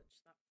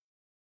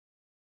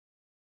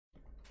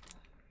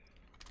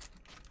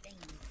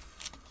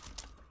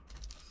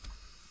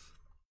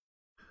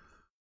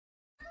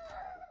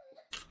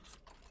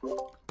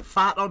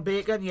 Fat on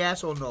bacon,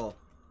 yes or no? What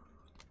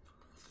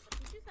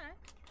did you say?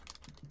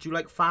 Do you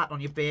like fat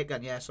on your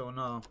bacon, yes or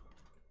no?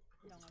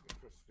 No.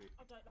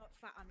 I don't like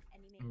fat on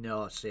any meat.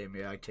 No, same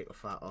here. I take the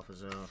fat off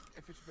as well.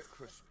 If it's a bit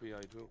crispy,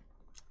 I do.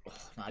 Oh,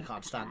 no, I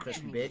can't stand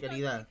crispy bacon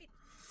either.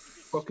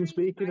 Fucking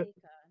speaking of...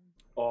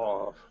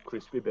 Oh,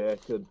 crispy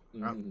bacon.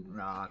 No,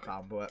 I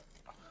can't do it.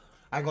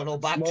 I got no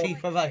back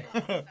teeth, have I?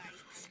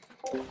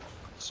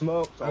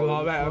 Smoked.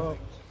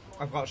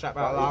 I've got to set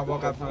my alarm,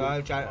 walk up from the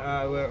house,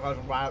 work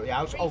right out the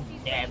house. Oh,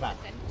 never.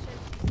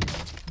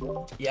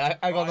 Yeah,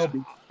 I got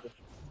no...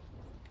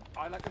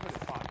 I like a bit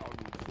of fat on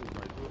food,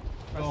 I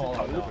do.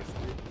 Oh, no.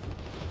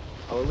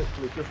 I was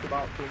literally just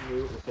about to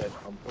unmute and said,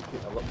 I'm fucking,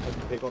 I look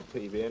big on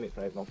TV and it's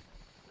right now.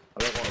 I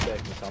don't want a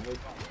bacon sandwich.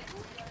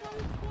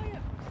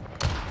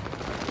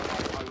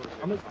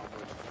 I'm a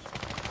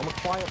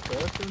quiet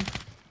person.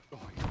 Oh,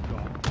 he's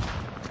gone.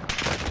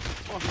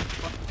 Oh, he's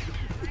gone.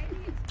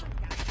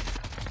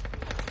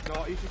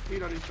 No, he's just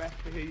been on his best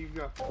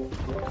behaviour.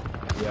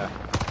 Yeah.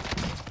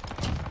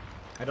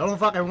 I don't know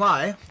fucking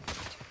why.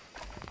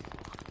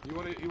 You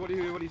want to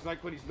hear what he's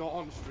like when he's not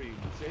on stream,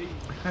 see?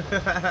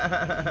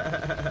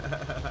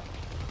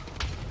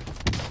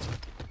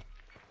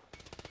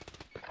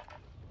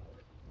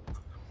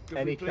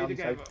 Any chance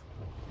I...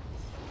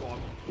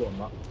 Go on,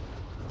 Matt.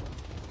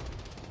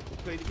 we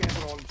play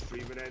together on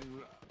stream and then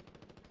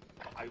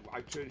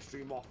I turn the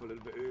stream off a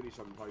little bit early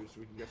sometimes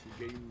so we can get some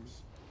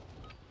games.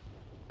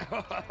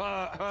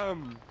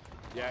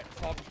 Yeah,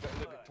 Tom's a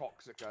little bit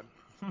toxic then.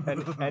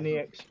 Any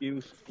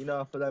excuse, you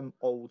know, for them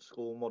old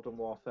school Modern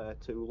Warfare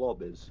 2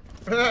 lobbies.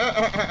 Any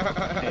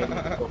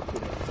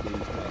fucking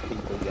excuse that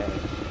people get.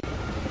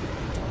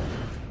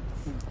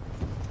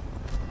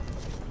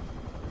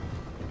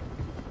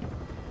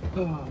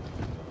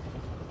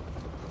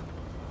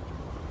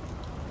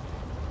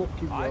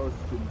 Fucking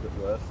Roastons at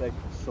worst, they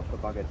can suck a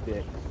bag of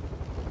dicks.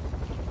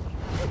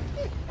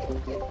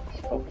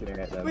 Fucking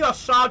hate them. We are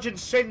Sergeant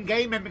Sin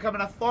Gaming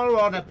becoming a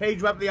follower on a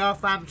page web the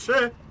R-Fam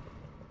too.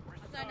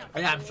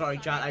 I'm sorry,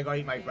 chat, I gotta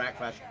eat my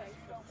breakfast.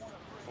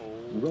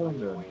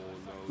 Ronan,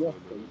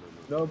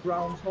 no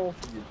brown sauce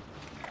for you.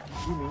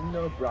 You mean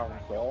no brown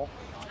sauce?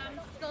 I'm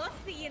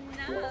saucy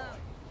enough.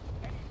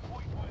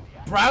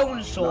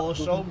 Brown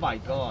sauce, oh my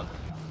god.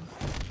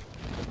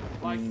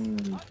 Like,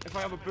 if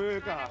I have a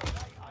burger,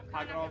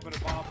 I can have a bit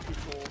of barbecue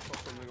sauce or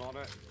something on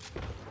it.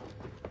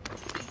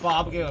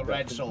 Barbecue and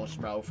red sauce,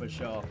 bro, for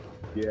sure.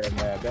 Yeah,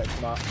 man,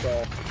 that's my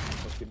sauce.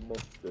 Fucking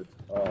mustard.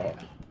 Oh.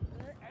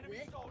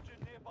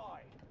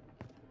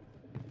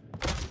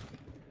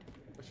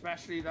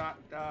 Especially that,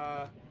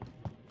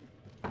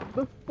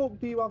 The fuck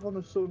do you have on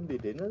a Sunday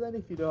dinner then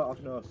if you don't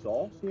have no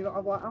sauce? You don't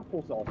have like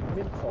applesauce,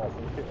 mint sauce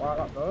and shit like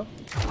that, no?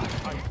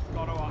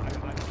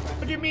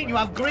 What do you mean? You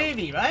have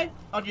gravy, right?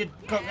 On your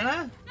cooking,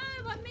 huh? No,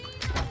 I mean,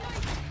 I'm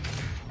like,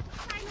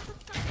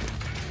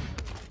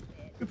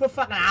 You put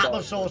fucking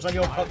applesauce on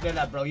your cooked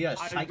dinner, bro. You're a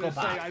I was gonna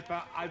psychopath. say,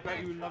 I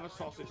bet you love a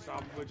sausage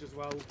sandwich as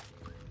well.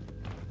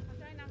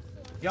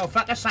 Yo,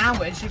 fuck a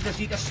sandwich, you just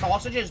eat the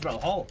sausages, bro.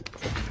 Oh.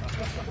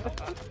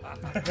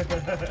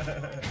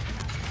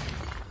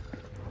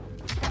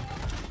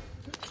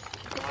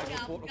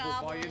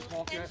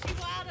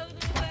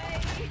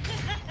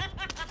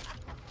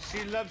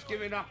 She loves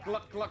giving that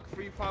gluck gluck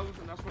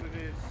 3000, that's what it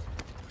is.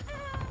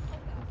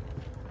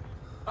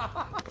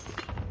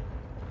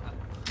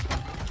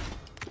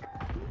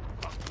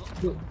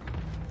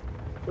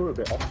 They were a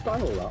bit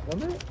hostile, that,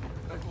 wasn't it?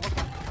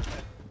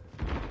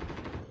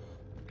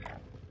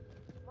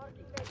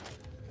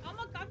 oh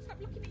my god, stop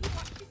looking at your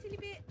watch, you silly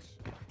bitch.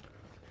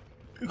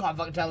 You can't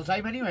fucking tell the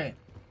time anyway.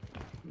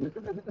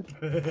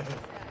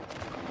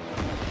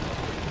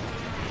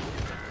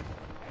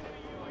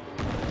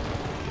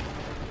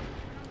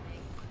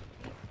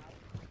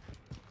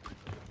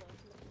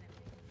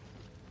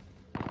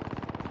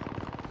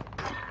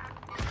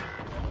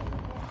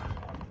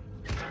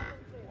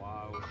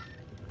 Wow.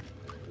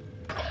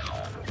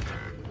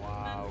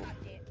 Wow.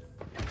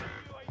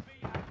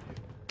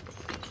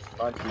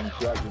 I've been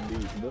dragging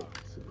these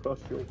nuts across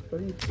your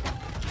face.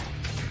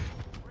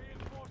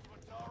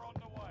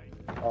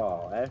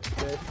 Oh,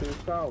 FJ too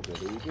crowded,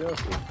 are you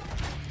joking?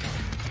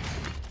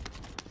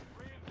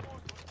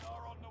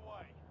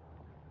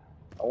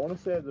 I want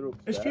to say they're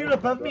upstairs. Is people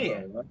above me?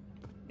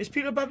 Is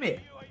people above me?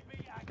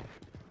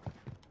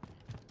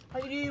 How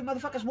you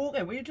motherfuckers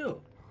walking? What are you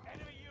doing?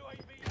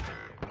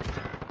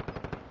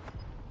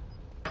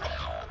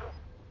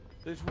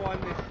 There's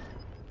one right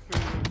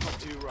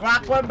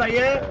Crack one by you.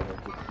 Yeah,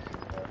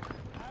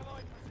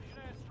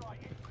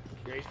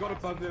 he's got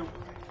above him.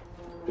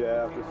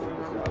 Yeah, I've just seen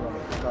this now.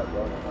 It's not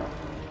going now.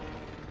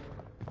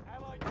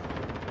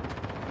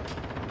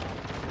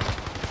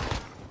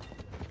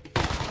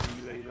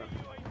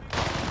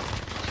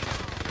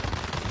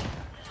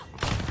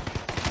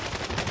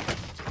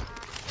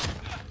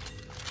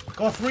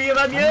 Got 3 of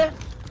them, yeah?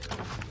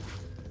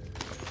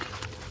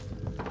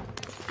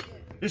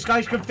 This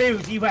guy's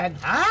confused. He went,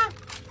 huh?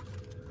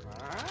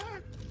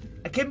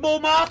 Akimbo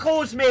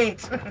Marcos,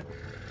 mate.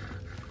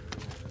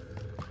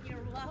 You're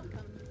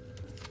welcome.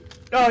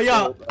 Oh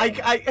yeah,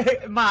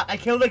 Matt, I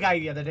killed a guy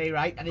the other day,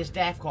 right? And his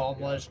DEFCON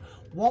was,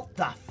 what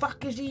the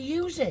fuck is he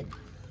using?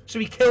 So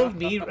he killed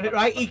me,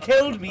 right? He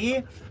killed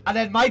me, and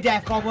then my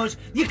DEFCON was,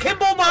 you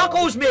Kimbo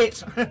Marcos, mate.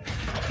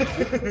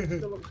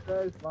 Still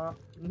upstairs, Matt.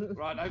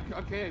 Right,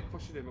 okay, I'm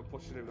pushing him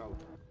now.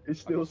 He's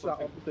still sat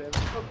on the same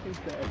fucking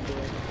stairs.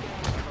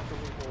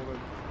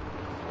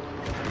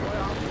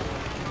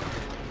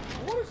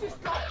 What is this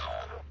guy?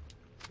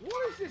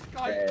 What is this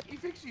guy? He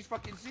thinks he's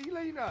fucking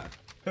Z-Laner.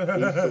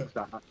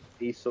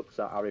 He sucks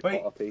at Harry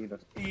Potter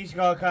penis. He's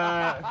gonna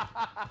come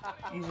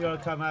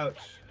out.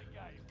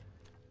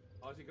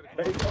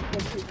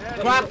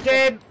 Cracked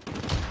him!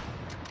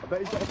 I bet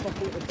he's got a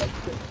proper little bed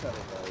sit set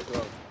there as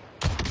well.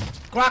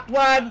 Cracked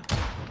one!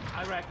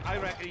 I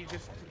reckon he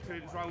just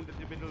turns round in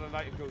the middle of the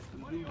night and goes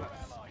Lunas.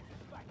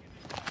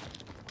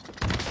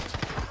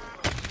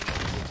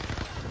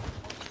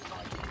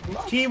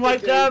 Team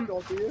wiped them!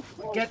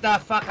 Get the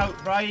fuck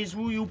out, Bryce.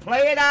 Will you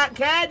play that,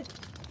 kid?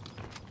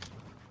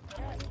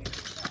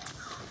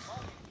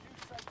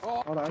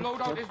 Oh,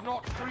 loadout is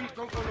not free.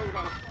 Don't go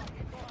loadout.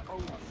 Oh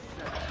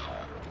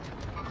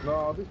shit.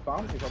 No, this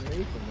bounty's on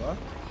me somewhere.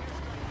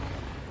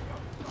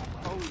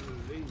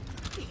 Holy.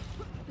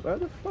 Where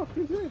the fuck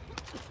is it?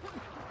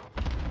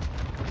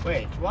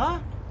 Wait,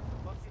 what?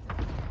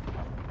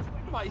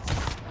 My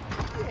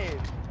shit.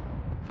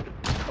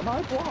 Am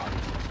I black?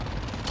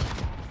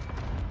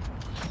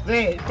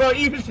 There, bro,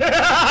 he was.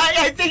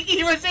 I think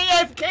he was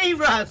AFK,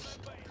 Russ.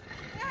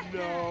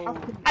 No.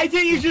 I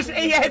think he's just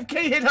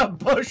AFK in a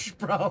bush,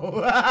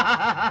 bro.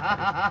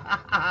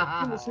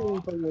 I didn't see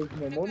anything with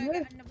my mum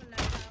there.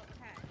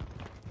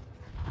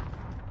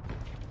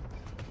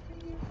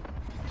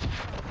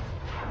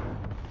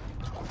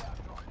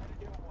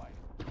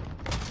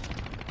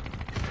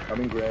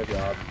 I'm in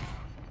graveyard.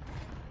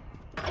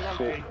 They're on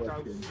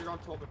gatehouse. They're on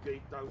top of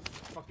gatehouse.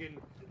 Fucking.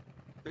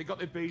 They got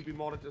their baby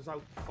monitors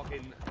out.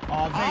 Fucking.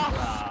 Oh,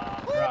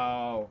 they.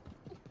 Bro.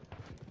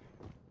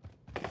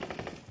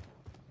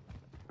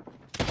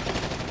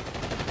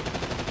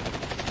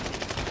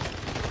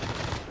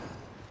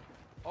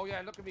 Oh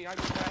yeah, look at me. I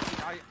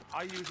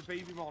use a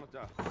baby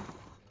monitor.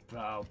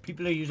 Bro,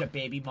 people who use a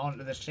baby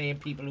monitor are the same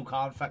people who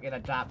can't fucking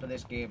adapt to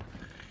this game.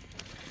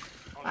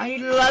 I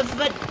love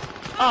it.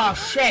 Oh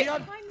shit.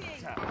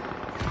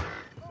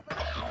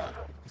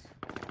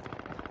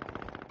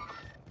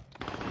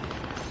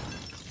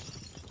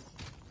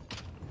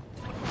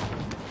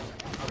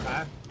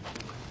 Okay.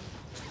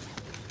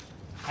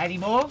 Any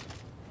more?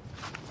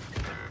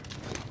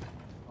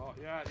 Oh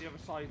yeah, the other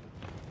side.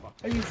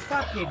 Are you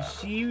fucking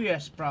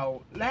serious,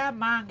 bro? Let a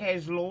man get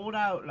his load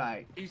out,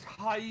 like. He's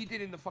hiding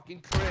in the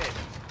fucking crate.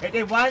 Hit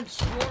it once.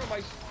 What am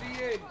I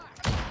seeing?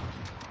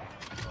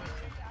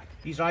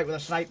 He's right with a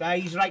sniper.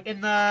 He's right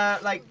in the,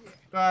 like,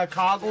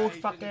 cargo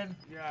fucking.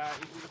 Yeah,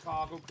 he's in the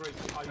cargo crate.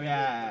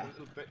 Yeah.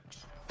 Little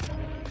bitch.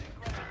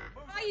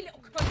 Oh, you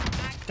little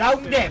cunt.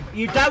 Downed him.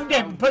 You downed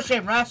him. Push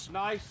him, Russ.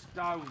 Nice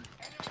down.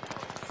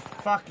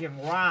 Fucking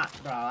rat,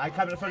 bro. I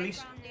come in for at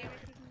least.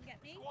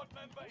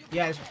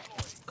 Yeah, it's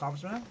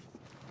comms, man.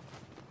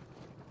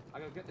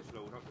 I'm gonna get this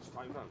load out this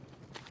time round.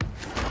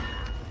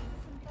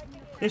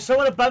 There's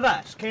someone above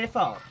us.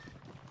 Careful.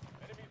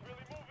 Enemies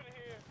really moving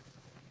here.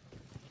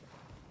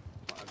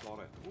 I got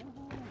it.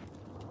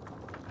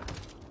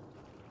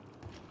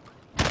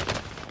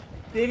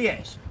 There he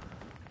is.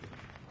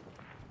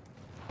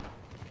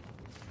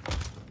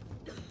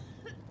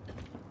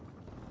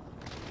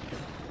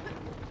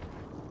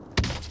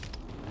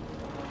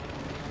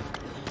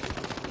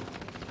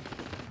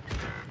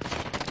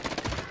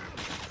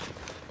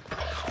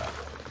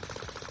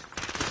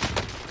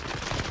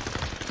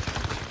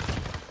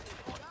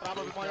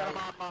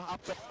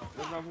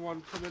 There's another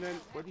one coming in.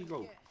 Where'd he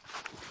go?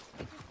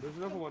 There's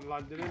another one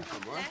landing in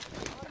somewhere.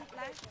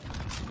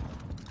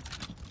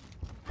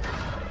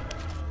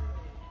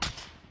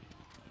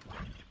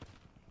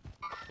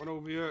 One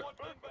over here. One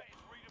member is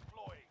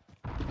redeploying.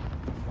 An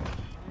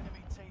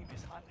enemy team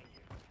is hunting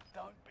you.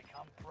 Don't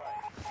become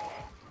prey.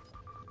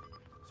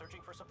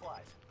 Searching for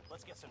supplies.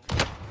 Let's get some.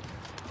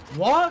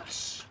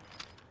 What?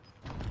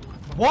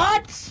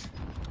 What?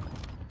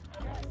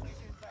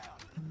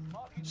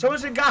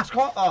 Someone's in gas.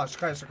 Oh,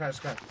 it's okay.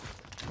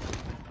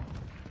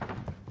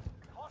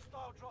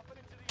 Hostile dropping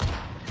into the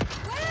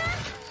air.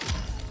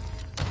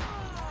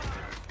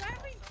 Where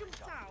we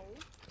jumped out?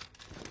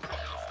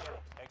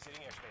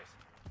 Exiting airspace.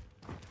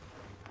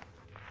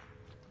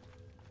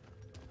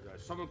 Yeah,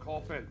 someone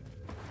coughing.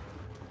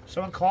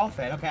 Someone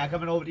coughing. Okay, I'm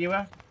coming over to you.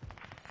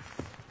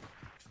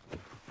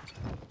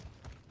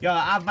 Yeah,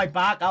 I have my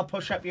back. I'll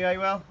push up you. I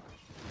will.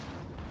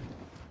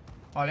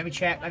 Oh, let me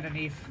check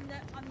underneath.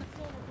 On the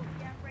floor above,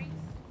 yeah, Grace.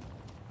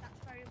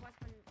 That's where it was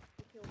when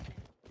we killed him.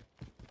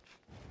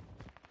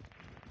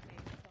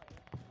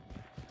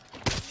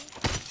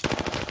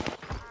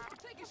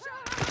 Take a shot!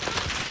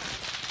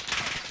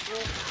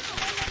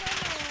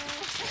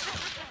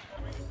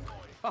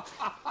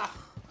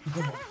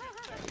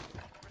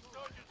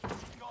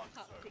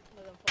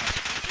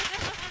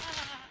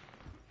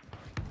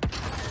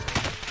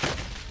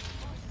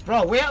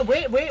 Bro,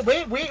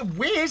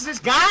 where is this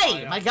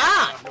guy? My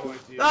God!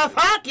 Oh,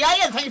 fuck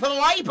yeah, thank you for the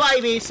light,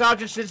 baby.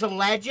 Sergeant Sin's a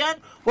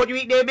legend. What do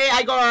you eat there, mate?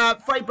 I got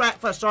a fried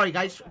breakfast. Sorry,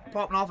 guys,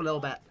 popping off a little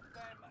bit.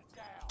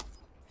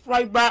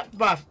 Fried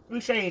breakfast.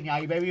 You saying,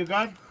 yeah, baby, you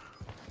good?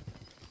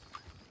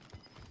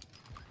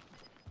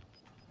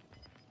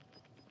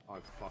 Oh,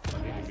 fuck,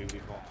 I need a mini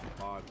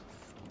box hard.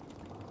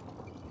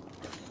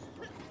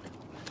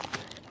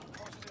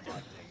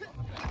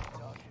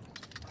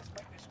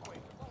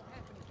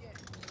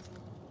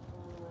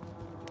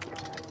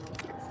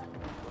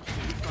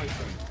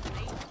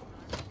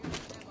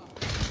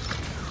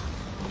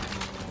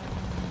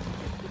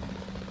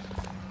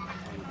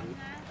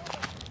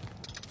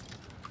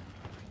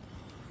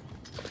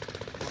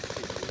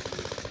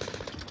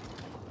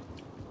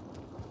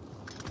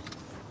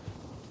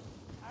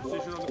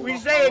 We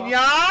saying,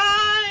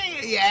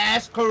 yeah?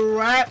 Yes,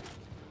 correct.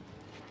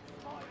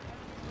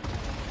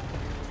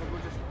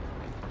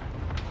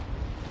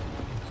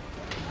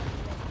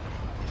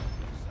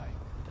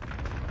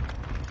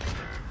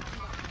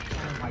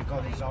 Oh my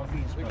God, these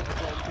zombies. We got the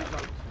zombies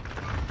out.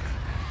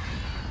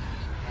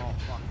 Oh,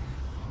 fuck.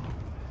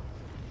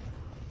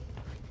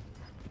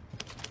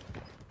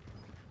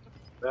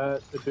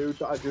 The dude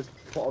that I just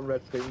put on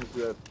red pings,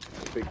 the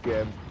big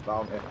game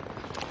bounty.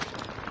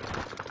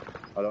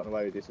 I don't know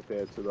where he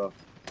disappeared to though.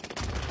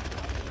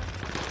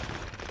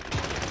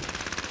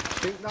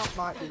 think that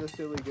might be the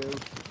silly goose.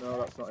 No,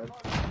 that's not him.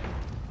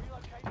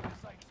 Relocating the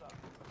safe zone.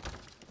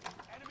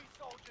 Enemy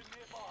soldier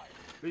nearby.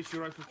 At least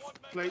you're right for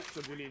plates,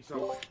 or do you need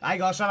some? I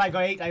got some, I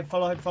got 8. I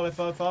follow. I'm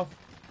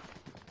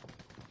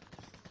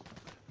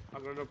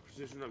gonna know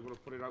precision, I'm gonna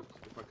put it out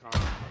if I can.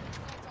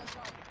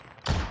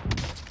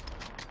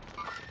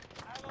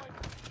 Allied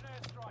precision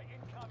airstrike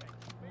incoming.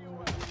 Be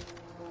aware.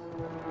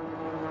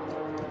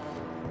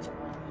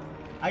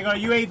 I got a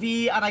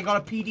UAV and I got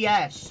a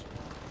PDS.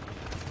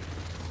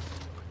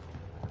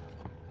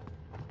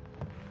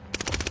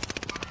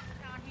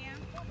 Down here.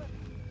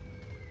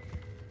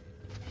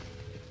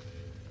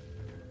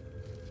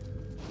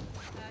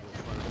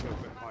 A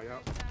bit higher.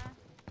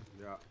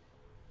 Yeah.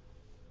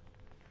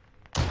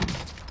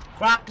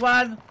 Cracked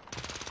one.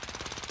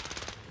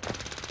 I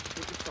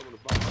think there's someone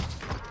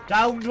above.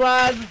 Downed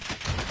one.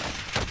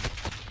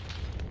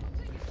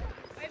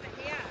 Over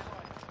here.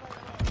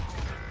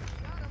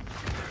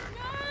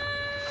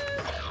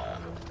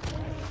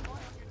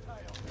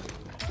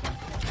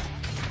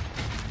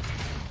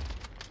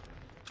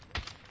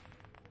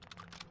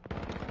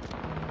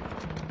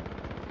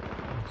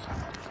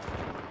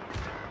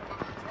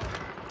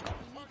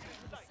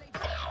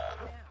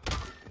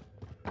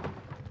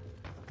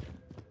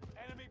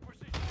 Enemy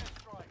precision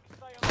airstrike.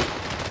 Stay alert.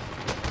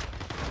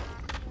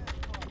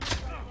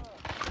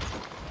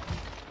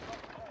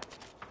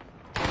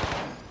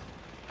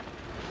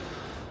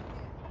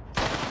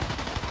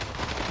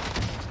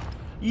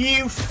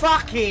 You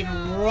fucking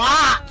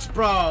rat,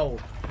 bro.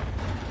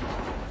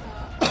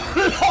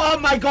 Oh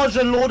my god, it's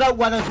a loadout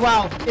one as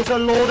well. It's a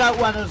loadout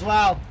one as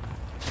well.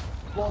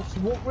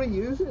 What were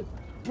you using?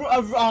 Bro,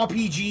 a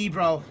RPG,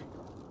 bro.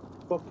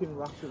 Fucking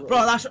ratchet.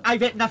 Bro, that's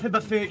I've hit nothing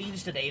but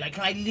 13s today. Like,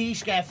 can I at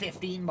least get a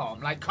 15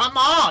 bomb? Like, come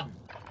on!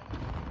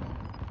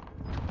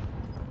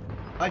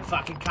 I'd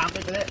fucking camp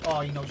it with it.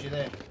 Oh, he knows you're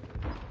there.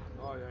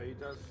 Oh yeah, he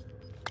does.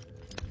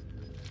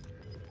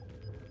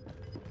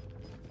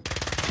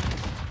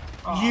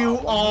 You,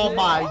 oh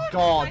my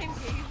god. Same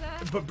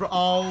geezer. Bro,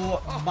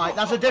 oh my,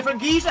 that's a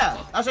different geezer.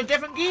 That's a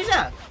different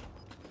geezer.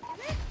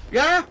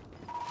 Yeah?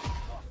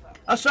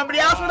 That's somebody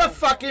else with a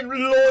fucking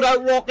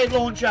loadout rocket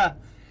launcher.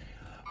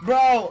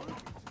 Bro,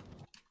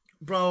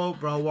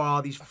 what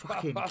are these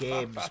fucking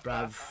games,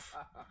 bruv?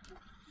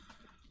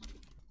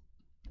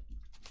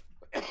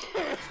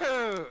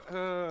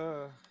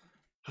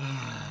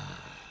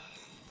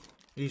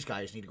 These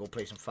guys need to go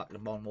play some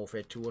fucking Modern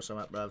Warfare 2 or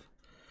something, bruv.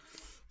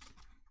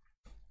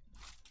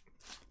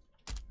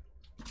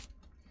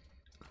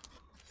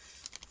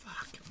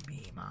 Fuck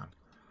me, man.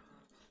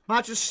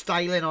 Imagine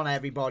styling on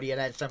everybody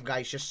and then some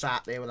guys just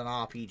sat there with an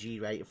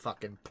RPG ready to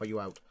fucking put you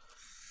out.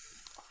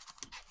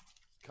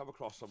 Come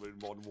across someone in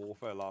Modern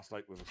Warfare last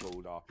night with a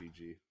gold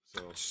RPG.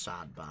 So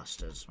sad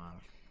bastards,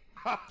 man.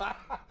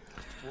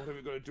 What are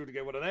we gonna do to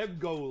get one of them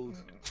gold?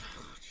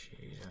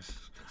 Jesus.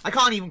 I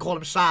can't even call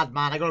him sad,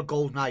 man. I got a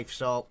gold knife,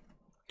 so.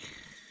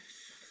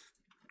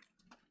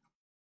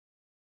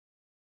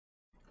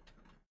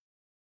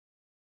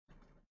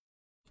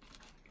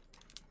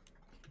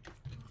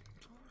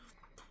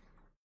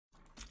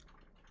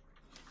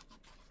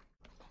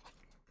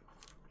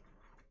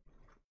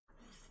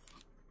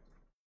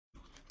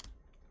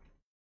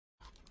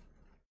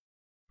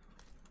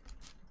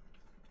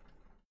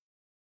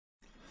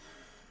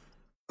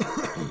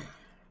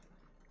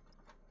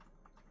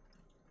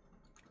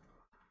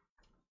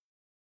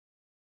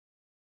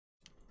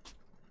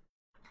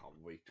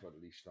 Wait to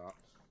unleash that.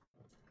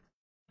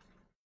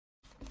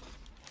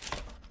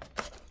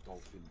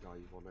 Dolphin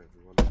dive on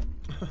everyone.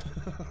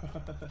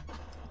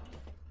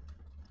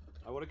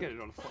 I want to get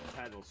it on a foot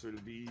pedal so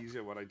it'll be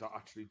easier when I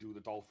actually do the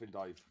dolphin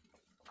dive.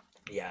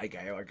 Yeah, I go.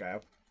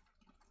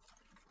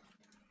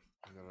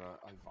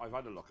 I've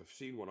had a look. I've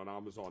seen one on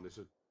Amazon. It's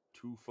a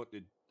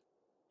 2-footed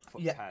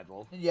foot Yeah.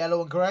 pedal.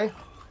 Yellow and grey?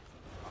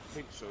 I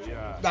think so,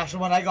 yeah. That's the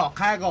one I got.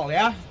 Kegel,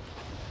 yeah?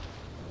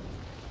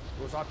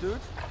 What's that, dude?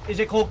 Is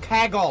it called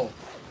Kegel?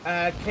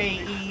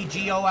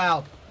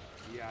 Kegol.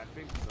 Yeah, I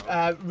think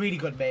so. Really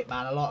good, mate,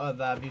 man. A lot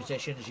of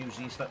musicians use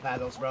these foot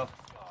pedals, bro.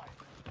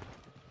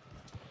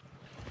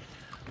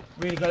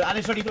 Really good. And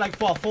it's only like,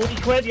 what, 40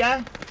 quid,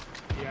 yeah?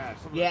 Yeah,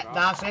 something Yeah, like that.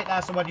 that's it.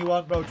 That's the one you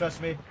want, bro.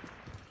 Trust me.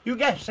 You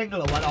get a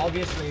singular one,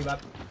 obviously,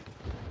 but...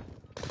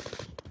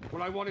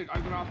 Well, I'm gonna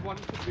have one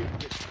to be a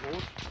bit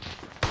short.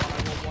 And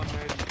I want one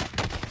then to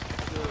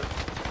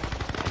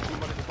do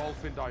one in the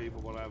dolphin dive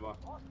or whatever.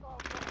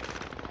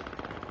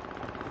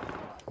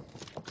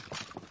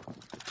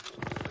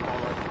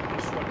 Alright,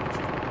 this one, which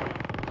is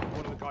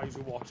one of the guys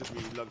who watches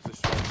me loves this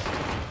one.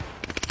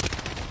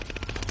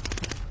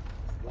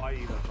 Why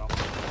he loves that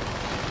one?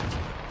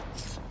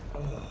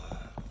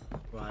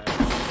 Right.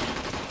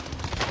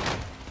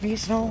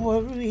 Please no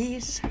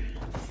worries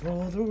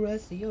for the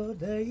rest of your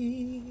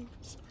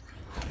days.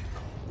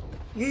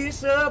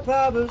 It's a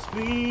problems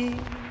free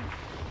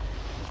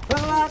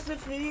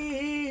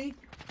philosophy.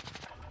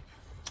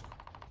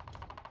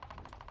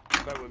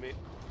 Bear with me.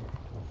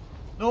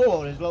 No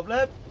worries, lovely.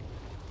 Enemies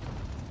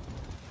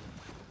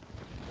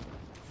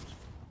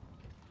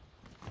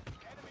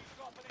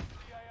dropping into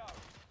the AO.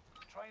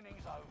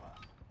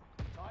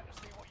 to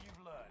see what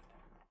you've learned.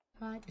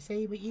 Hard to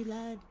say what you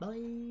learned,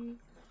 boy.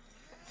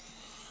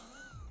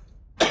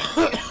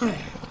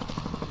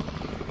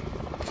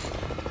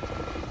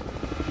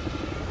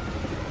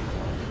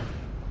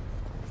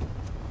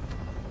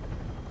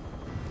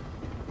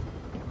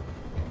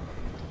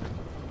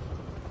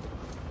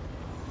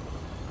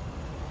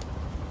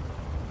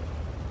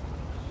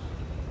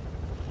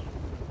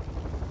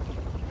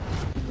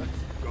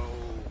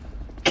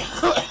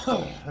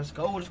 Let's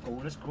go, let's go,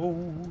 let's go.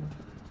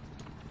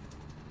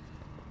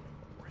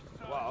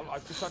 Well,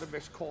 I've just had a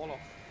missed call off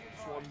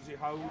Swansea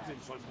Housing,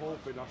 so I'm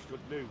hoping that's good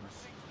news.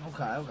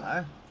 Okay,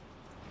 okay.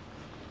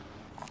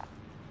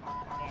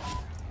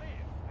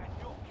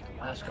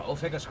 Let's go,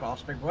 fingers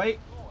crossed, big boy.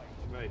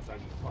 Mate,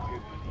 I'm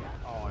fucking...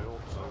 Oh, I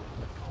hope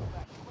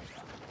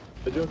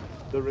so.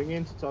 They're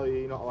ringing to tell you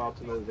you're not allowed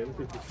to move in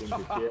because you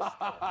think you're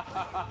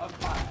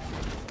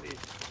shit.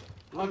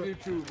 Love you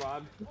too,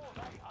 man.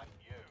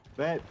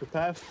 Mate,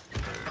 prepare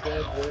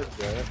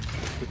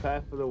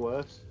for the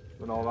worst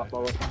and all that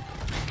bollocks.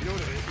 You know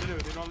what it is, you know,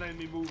 they're not letting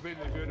me move in,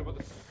 they've heard about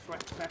the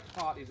sex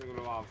parties I'm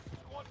gonna have.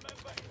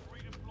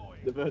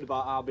 They've heard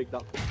about how big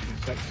that fucking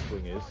sex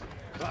swing is.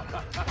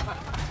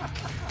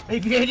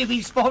 If you're going to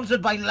be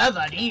sponsored by Love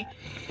Honey.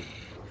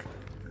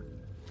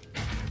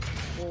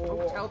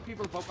 Don't tell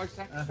people about my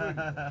sex swing.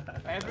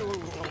 Everyone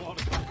will want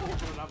to come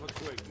over and have a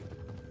swing.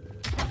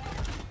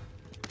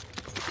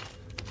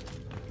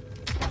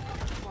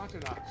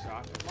 Imagine that,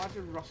 chat.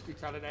 Imagine Rusty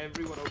telling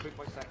everyone how big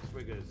my sex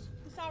swing is.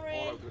 Sorry.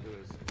 All I'm gonna do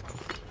is.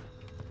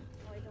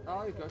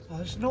 Oh, you got. Oh,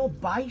 there's no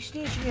buy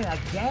station here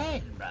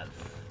again, bruv.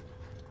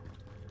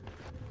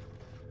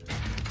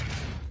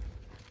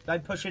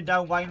 I'm pushing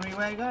down Winery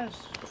Way, guys.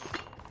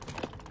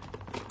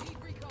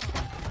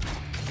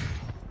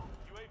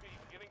 UAV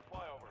beginning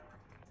flyover.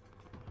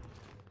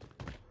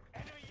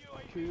 Enemy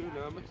UAV.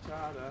 Kuna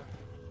Matata.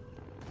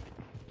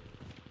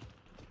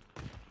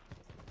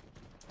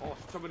 Oh,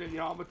 someone in the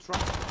armored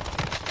truck.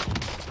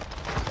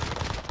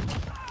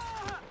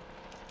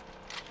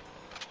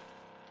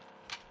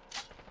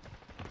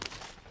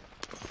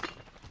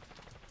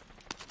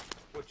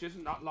 Which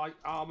isn't that light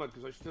armor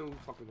because I still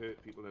fucking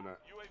hurt people in it.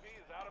 UAV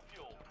is out of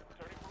fuel.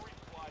 Returning for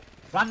resupply.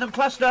 Random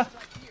cluster.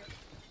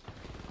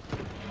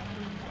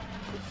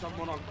 There's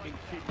someone on in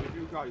keep with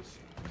you guys.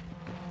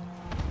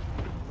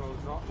 No,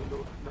 it's not.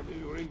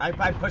 You're in.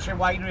 I'm pushing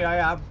Winery, I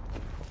am.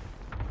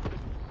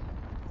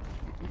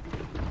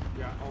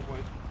 Yeah, oh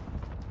wait.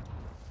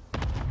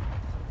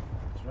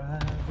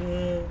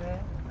 Driving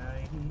at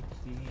night,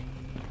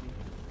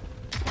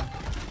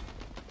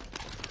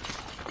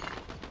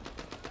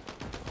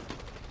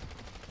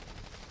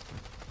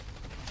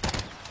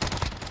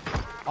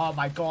 oh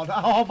my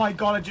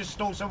god, I just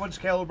stole someone's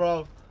kill,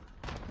 bro.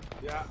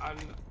 Yeah,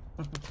 and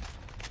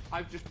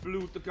I've just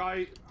blew the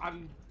guy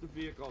and the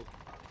vehicle.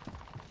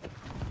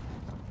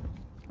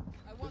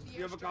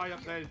 The other guy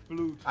up there is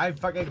blued. I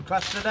fucking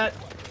clustered it.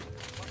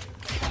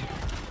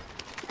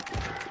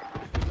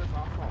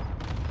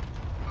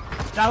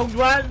 Downed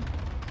one.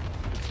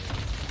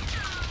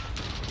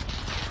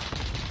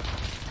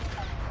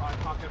 I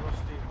can't get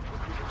Rusty.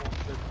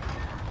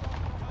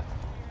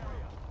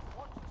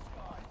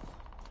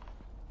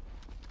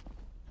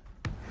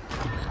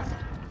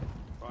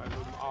 Right,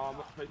 with my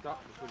armor, take that,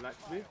 if it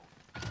lets me.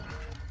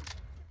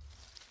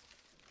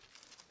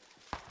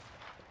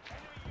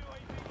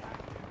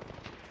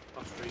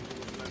 That's strange, it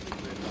wouldn't let me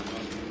play that.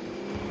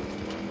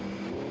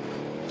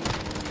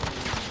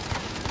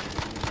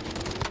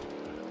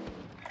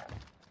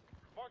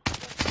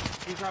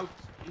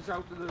 He's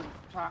out of the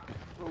attack.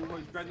 Oh,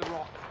 he's behind the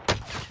rock.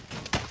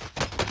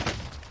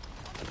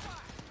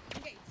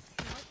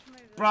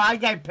 Bro, I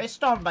get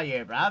pissed on by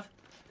you, bruv.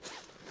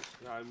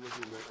 Yeah, I'm with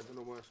you, mate. I don't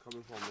know where it's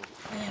coming from,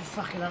 though. There's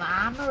fucking an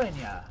armor in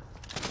ya.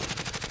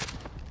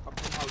 Up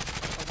the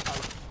house, up the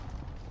house.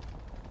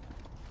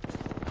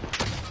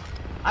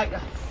 I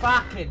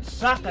fucking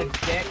suck a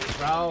dick,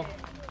 bro.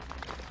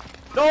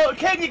 No,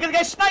 King, you're gonna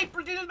get sniped. A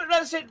little bit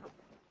reticent.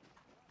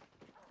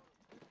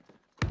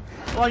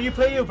 Go on, you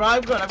play you, bro.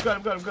 I'm good.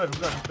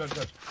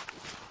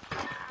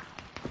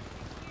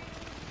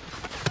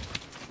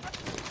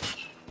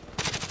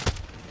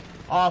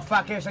 Oh,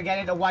 fuck this. I get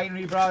into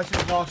Winery, bro.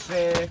 This is not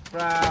safe, bro.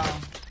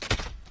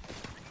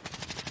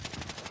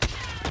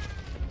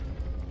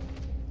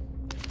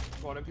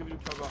 Go on, I'm giving you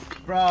cover.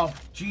 Bro,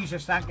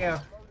 Jesus, thank you.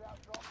 Allied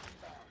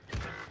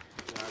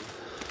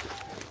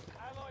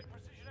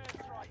precision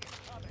airstrike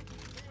incoming.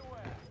 Be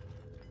aware.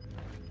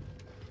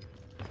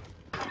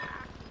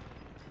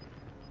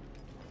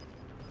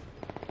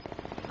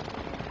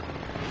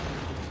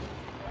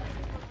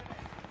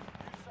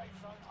 Safe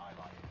zone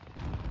highlighted.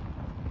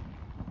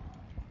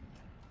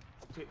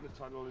 Taking the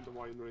tunnel into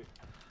Winery.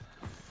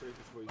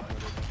 Safest way to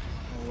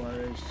No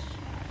worries.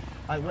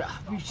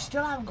 We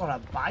still haven't got a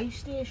buy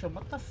station.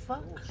 What the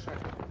fuck? Oh, shit.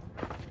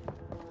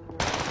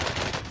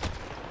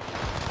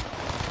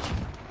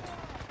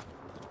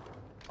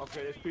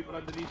 Okay, there's people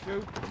underneath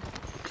you.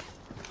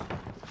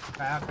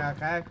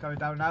 Okay. Going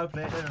down now.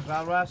 Play it in as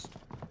well, Russ.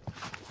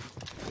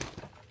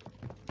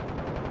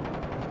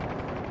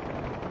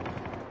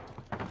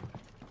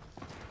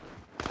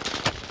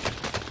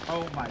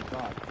 Oh my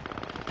god.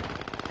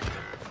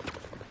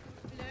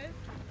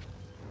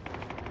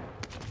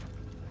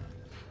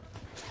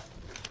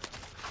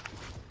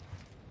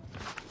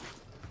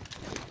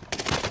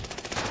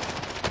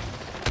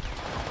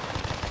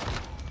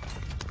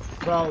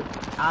 Bro,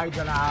 I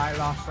don't know how I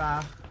lost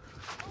that.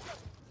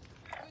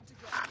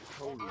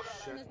 Holy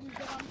shit.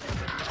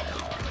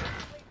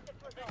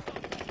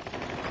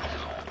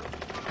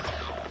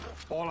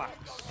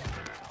 Bollocks.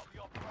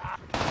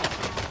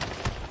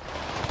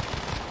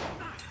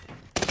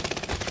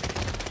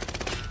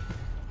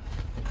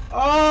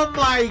 Oh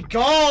my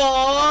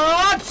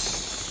god!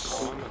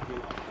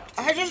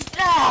 I just,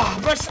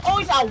 there's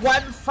always that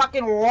one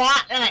fucking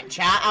rat in it,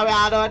 chat.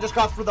 I just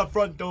got through the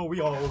front door.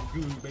 We all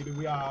good, baby.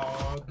 We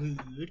all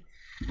good.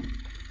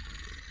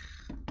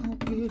 Oh,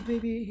 good,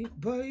 baby,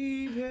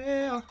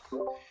 baby.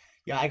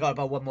 Yeah, I got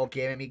about one more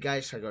game in me,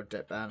 guys. I got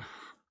dip, man.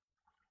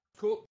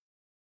 Cool.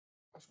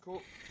 That's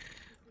cool.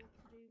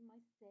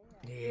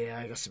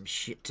 Yeah, I got some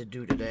shit to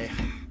do today.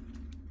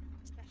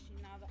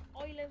 Especially now the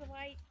oil is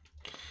away.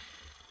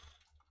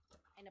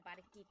 Ain't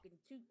nobody keeping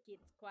 2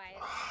 kids quiet.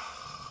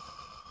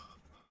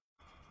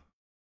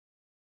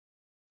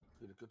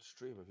 Been a good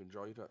stream. I've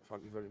enjoyed it.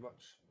 Thank you very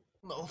much.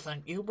 No,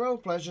 thank you, bro.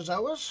 Pleasure's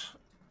ours.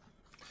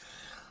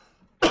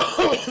 You do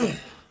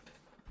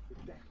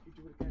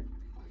it again.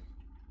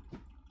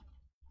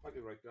 Thank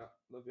you, right, that.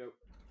 Love you.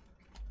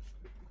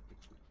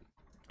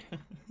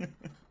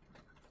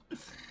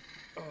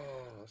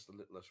 Oh, that's the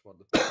littlest one.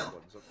 The big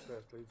one's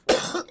upstairs playing for.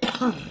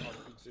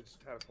 I've been since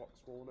 10 o'clock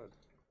this morning.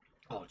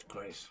 Oh, it's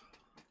great.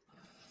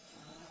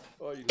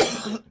 Oh, you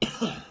love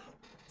it.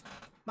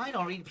 Mine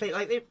don't really play,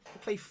 like, they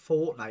play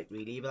Fortnite,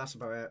 really, but that's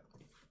about it.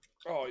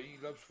 Oh, he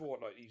loves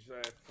Fortnite. He's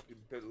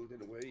fucking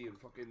building away and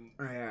fucking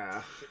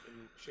yeah.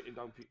 shitting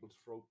down people's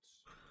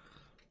throats.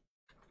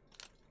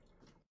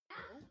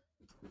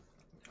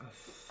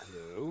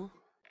 Hello?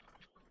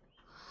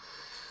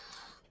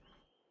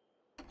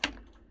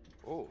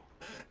 Oh.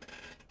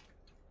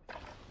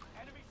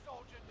 Enemy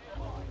soldier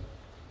nearby.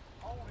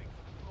 Holding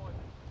for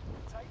deployment.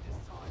 Take this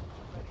time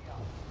to ready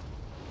up.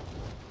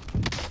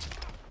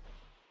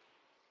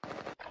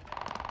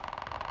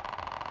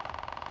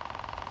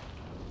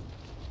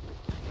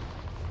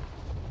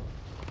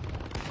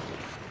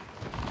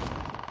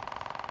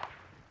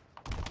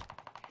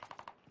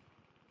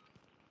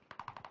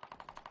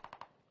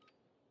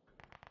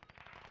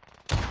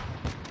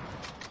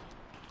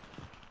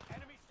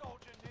 Enemy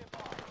soldier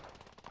nearby.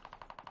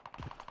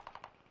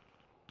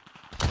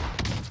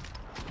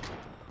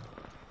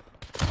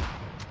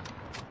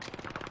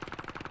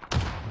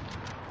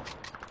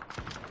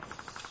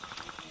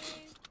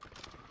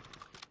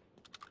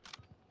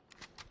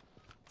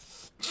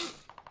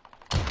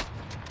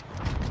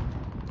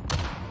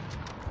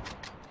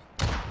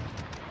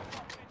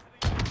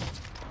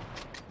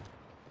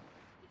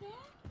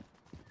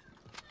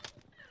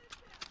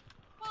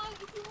 Well, if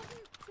you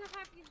wasn't to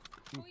have your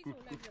toys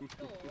all over the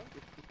floor,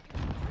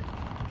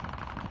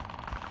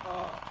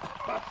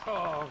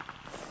 Oh.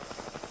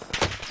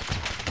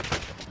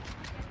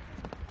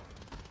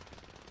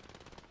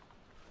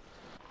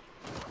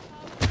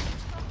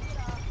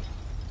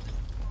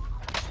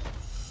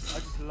 I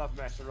just love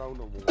messing around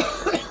on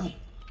walls.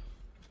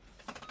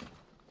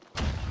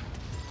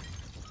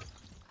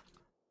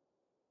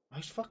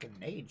 Nice fucking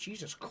nade,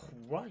 Jesus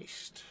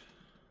Christ.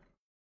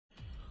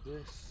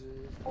 This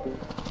is...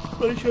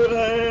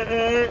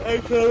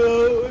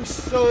 It's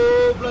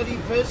so bloody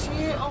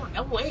busy. Oh,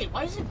 no, wait,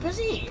 why is it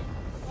busy?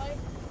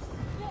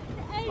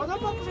 Why the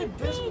fuck is it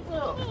busy,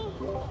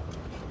 though?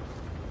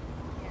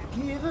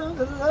 Give him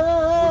the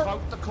love.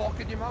 Without the cock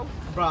in your mouth?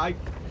 Right.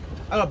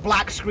 I got a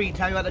black screen,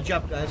 tell you how to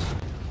jump, guys.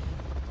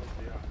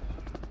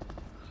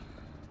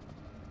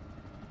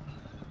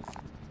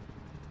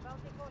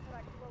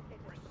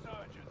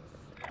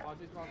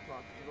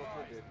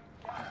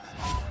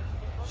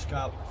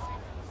 Scout.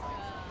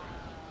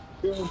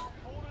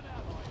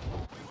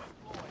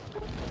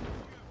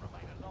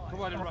 Come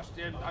on,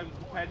 Rusty, I'm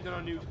depending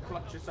on you to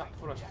clutch this up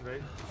for us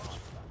today.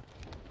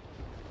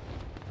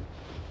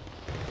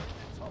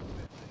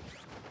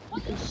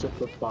 You can suck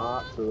the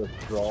fart through the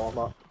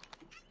drama.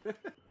 Thank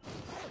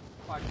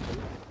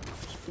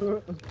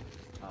you.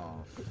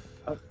 Oh.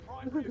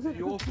 If it's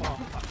your fault,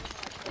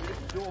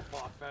 if it's your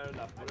fault, fair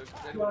enough, but if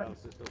it's anyone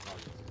else's, no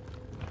thanks.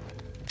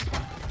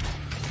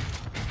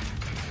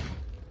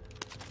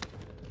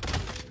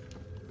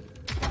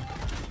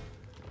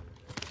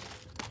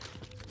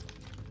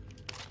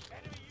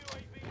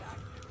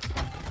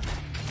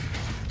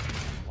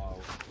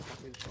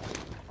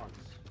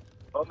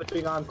 The only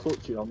thing I'm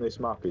clutching on this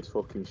map is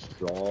fucking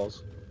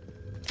straws.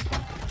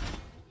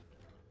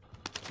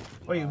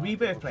 Wait,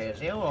 Rebirth players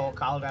here or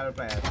Caldera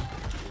players?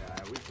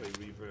 Yeah, we play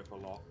Rebirth a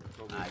lot.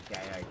 I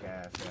guess,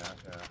 yeah.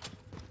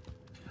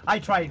 I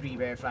tried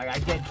Rebirth, like, I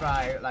did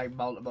try it, like,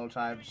 multiple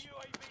times.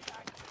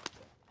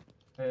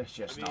 It's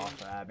just not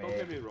for me. Don't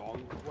get me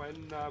wrong,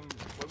 when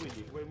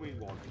we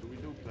want to, we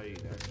do play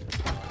it.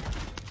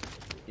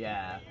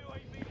 Yeah.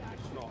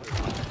 It's not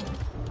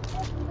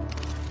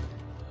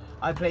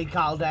I played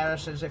Caldera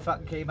since it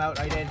fucking came out,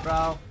 I did,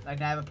 bro. I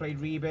never played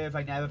Rebirth,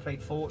 I never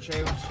played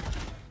Fortunes.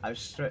 I was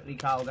strictly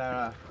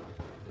Caldera.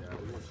 Yeah,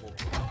 we won't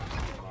talk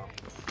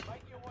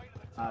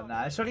about that.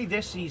 And it's only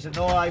this season.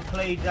 No, I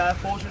played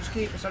Fortune's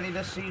Keep. It's only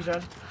this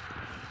season.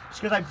 It's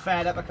because I'm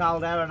fed up with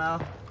Caldera now.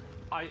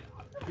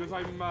 Because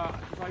I'm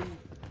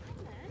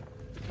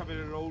becoming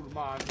an old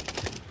man.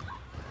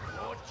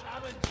 More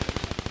challenge.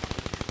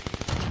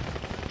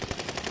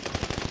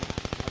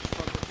 I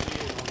started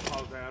playing on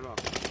Caldera.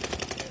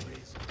 There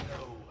is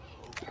no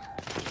hope.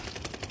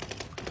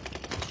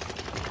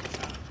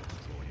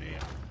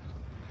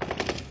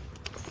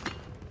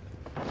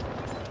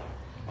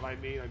 And I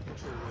mean, I'm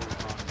picturing an old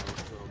man now,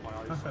 so my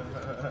eyes.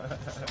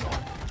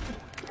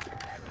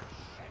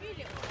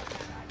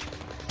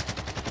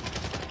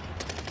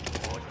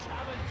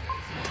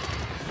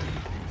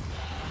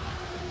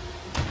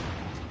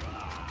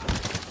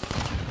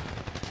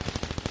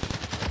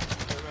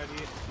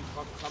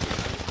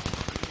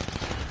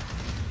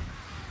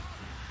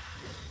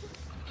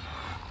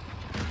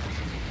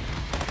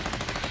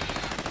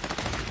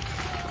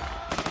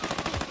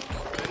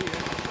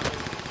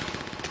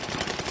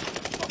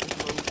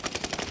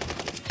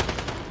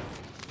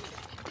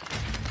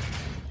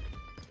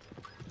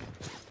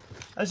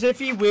 As if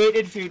he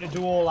waited for you to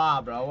do all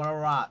that, bro. What a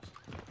rat.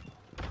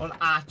 What an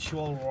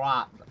actual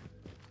rat.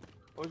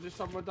 Oh, is there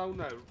someone down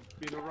there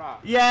being a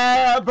rat?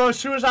 Yeah, bro. As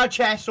soon as our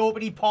chest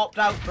opened, he popped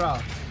out, bro.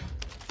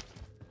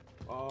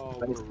 Oh,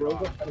 And he's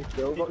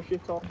still got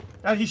shit on.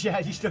 Oh, he's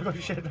still got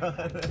shit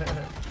on.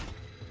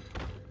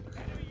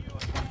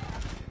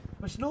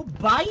 There's no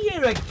buy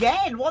here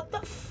again. What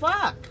the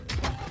fuck?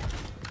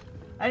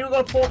 Anyone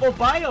got a portable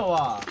buy or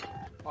what?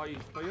 Oh, he's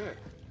by it.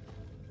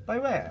 By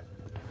where?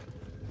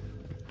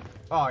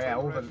 Oh yeah,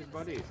 over.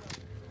 Buddy.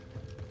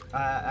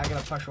 I'm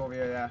gonna push over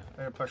here. Yeah, I'm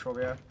gonna push over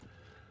here.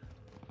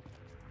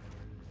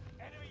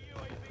 Enemy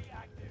UAV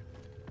active.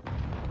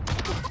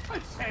 I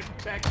sent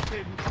text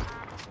him.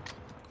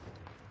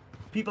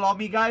 People on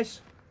me,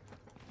 guys.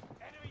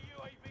 Enemy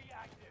UAV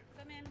active.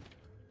 Come in.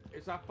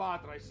 Is that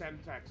bad that I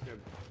sent text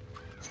him?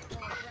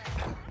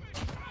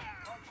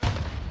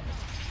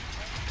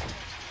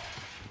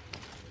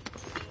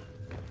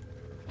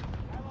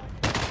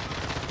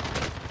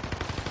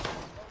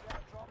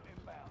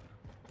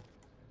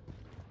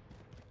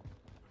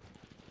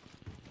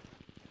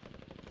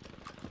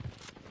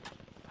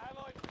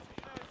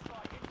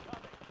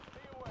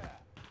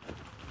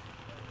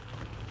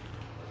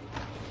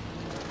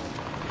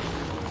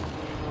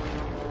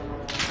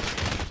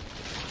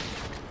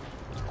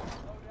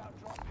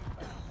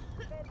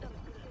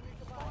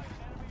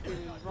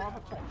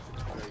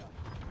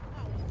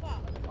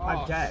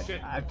 I'm dead.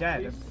 Shit. I'm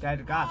dead. I'm dead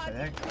of gas, I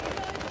think.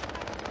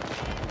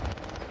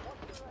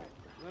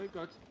 Very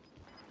good.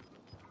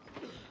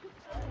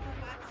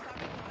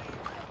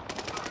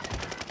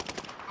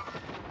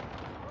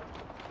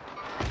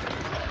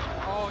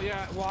 Oh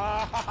yeah,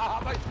 wow!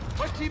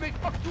 My teammate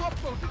fucked you up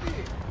though, didn't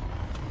he?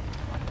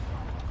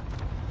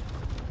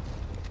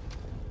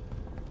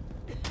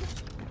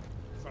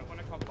 So when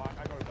I come back,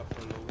 I got enough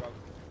for a loadout.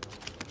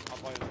 I'll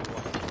buy another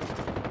one.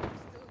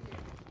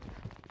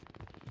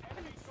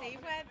 See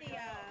where the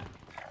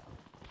circle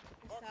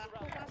was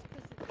because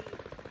of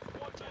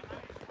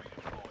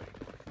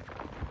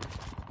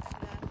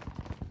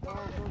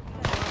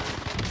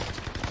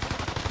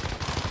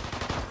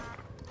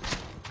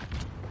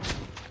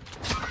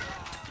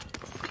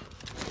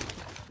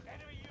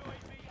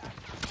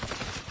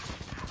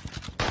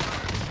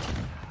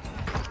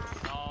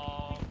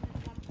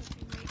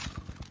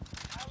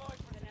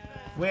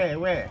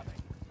Where?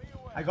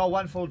 I got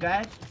one full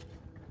dead.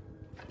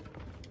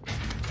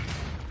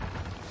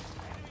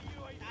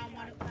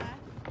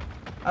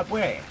 Up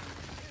where?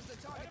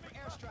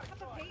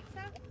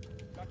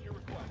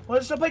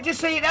 What's somebody just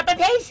saying up a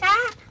pizza?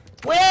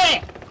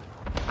 Where?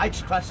 I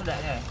just clustered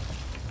it there.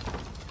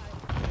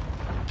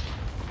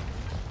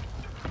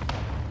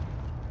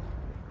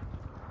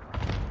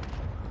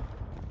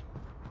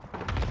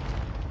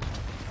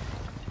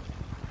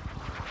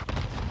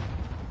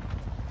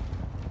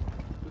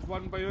 There's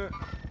one by it.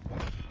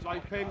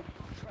 Light pin.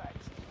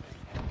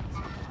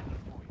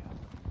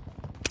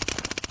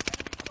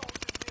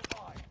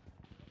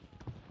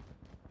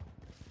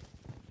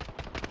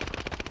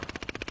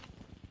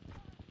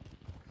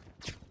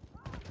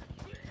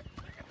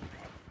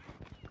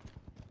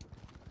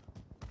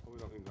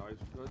 Guys,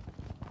 good.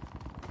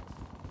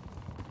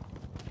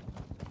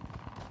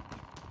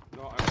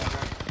 No, I'm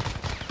not.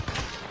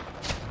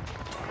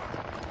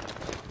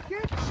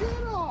 Get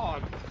shit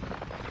on!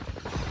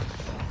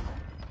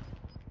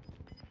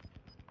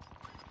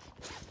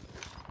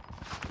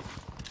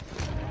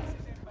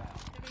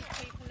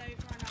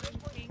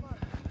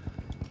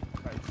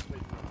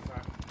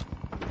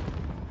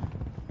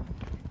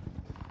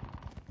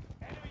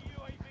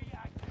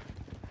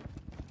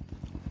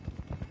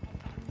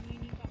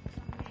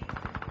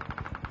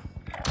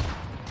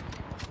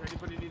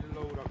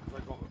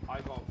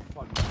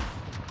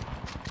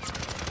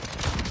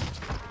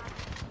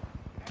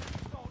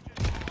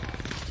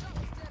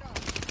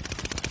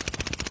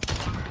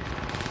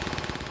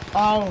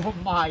 Oh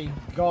my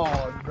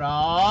god, bro.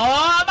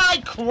 Am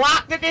I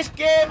cracked at this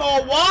game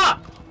or what?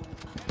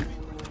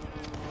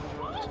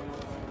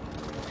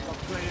 Got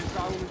players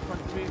down in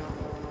front of me.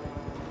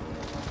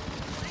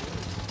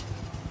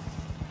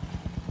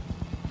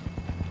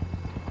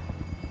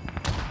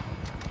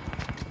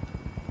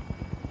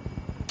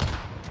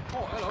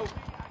 Oh, hello.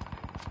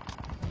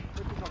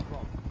 Where'd you come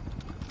from?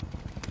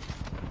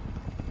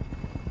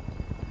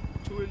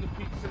 Two in the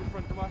peaks in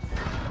front of us.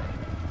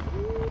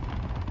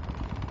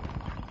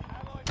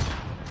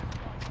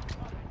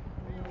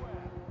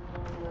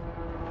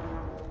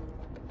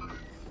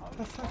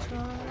 The fuck's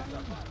going on?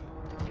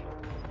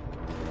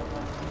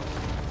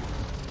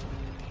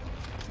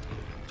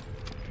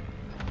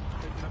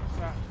 Picking up a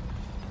sack.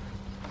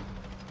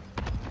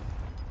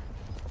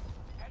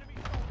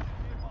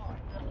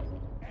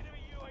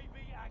 Enemy UAV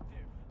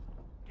active.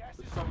 Gas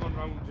There's someone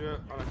round here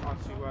and I can't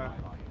see where.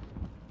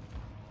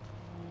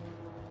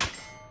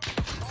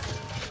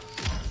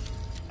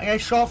 I get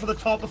shot for the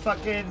top of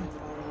fucking...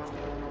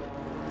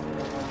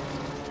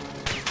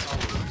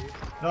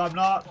 No, I'm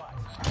not.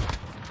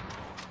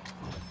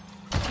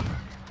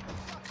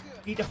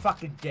 Eat a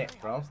fucking dick,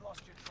 bro.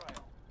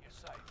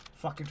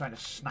 Fucking trying to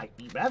snipe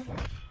me, bruv.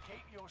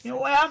 You know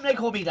what I am? They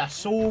call me the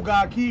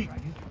Soga King.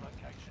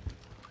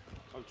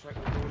 I'm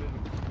checking going in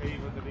the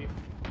cave underneath.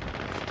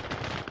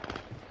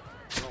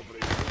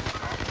 Nobody.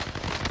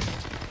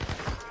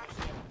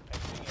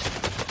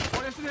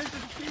 What is this?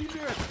 There's a team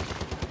here.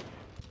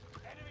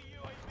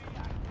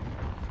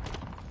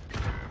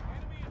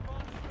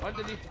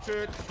 Underneath the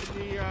church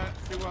in the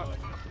sewer.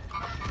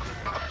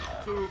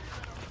 Two.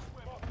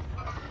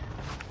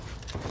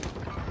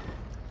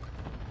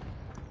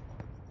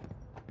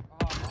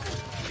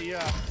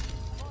 Yeah.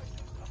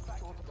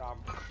 God damn.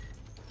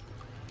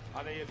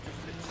 And they have just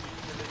literally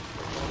finished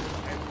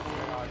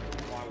everywhere.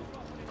 Wow.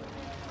 I'm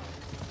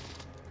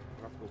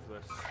gonna have to go for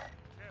this.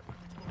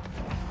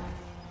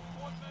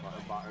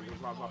 Back. I'm gonna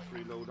grab that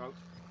free loadout.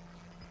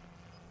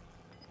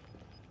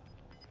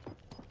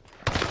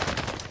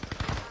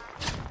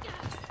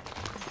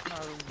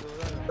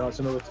 That's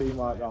another team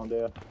right round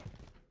here.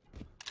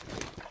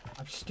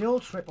 I'm still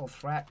triple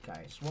threat,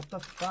 guys. What the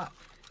fuck?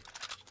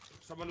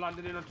 Someone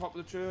landed in on top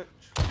of the church.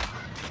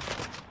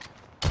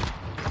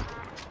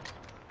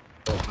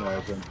 That's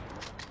amazing.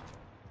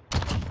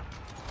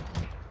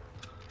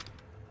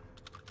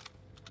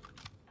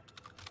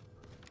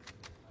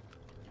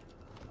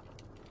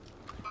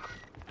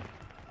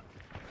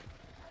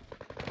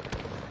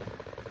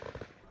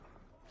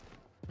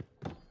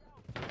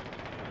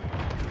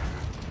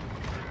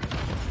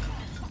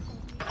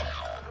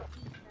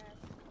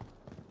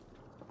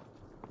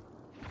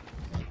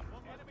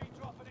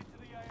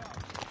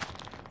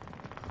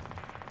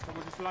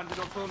 Someone just landed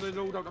on front of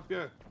the loadout up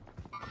here.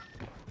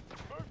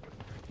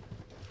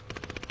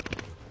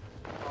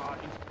 Ah,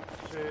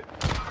 he's shit.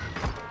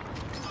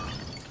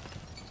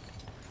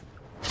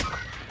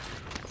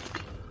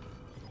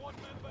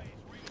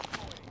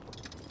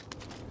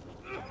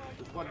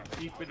 There's one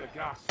deep in the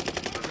gas. Then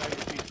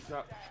he beats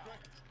up.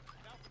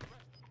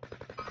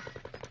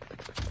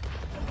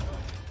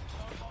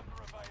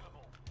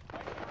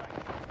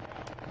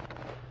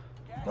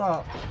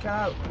 Bro, get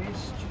out,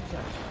 please.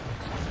 Jesus.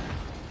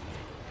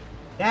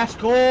 Let's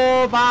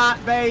go,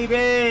 Matt,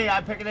 baby!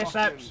 I'm picking this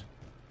up.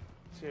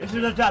 This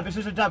is a dub, this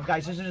is a dub,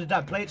 guys. This is a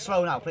dub. Play it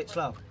slow now, play it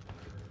slow.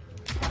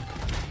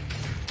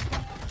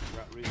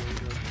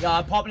 Yeah,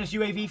 I'm popping this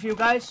UAV for you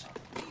guys.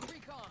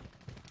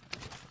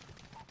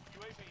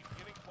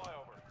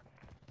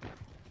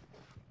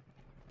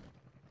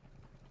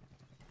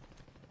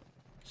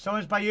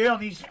 Someone's by you on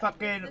these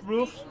fucking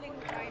roofs.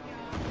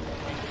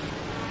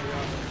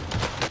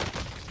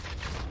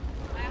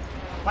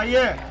 By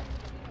you.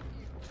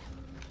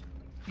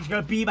 He's got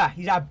a beamer.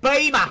 He's a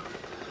beamer.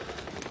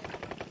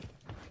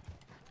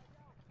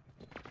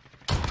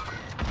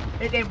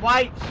 Hit them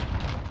whites.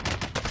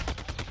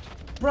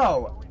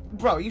 Bro,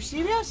 you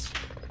serious?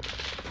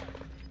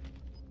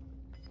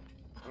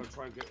 I'm gonna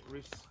try and get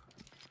Reese.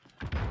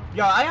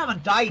 Yo, I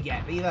haven't died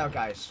yet either,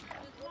 guys.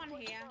 There's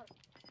one here.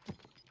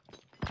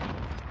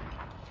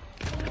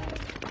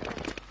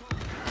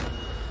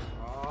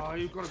 Oh,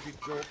 you've got to be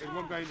joking.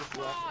 One guy in this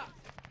rock.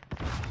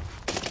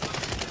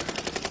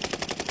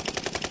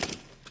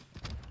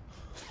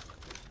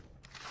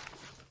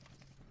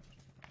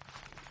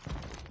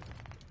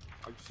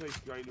 I'm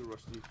safe behind you,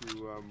 Rusty, if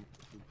you,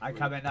 I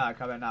come in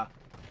now.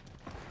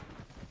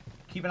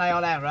 Keep an eye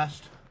on there,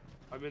 Rust.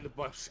 I'm in the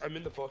bush.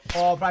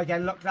 Oh, bro,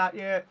 get looked at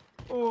you.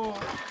 Oh.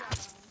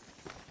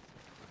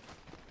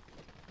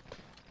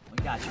 We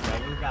got you,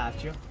 bro. We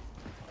got you.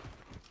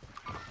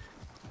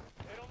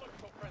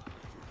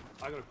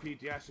 I got a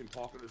PDS in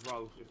pocket as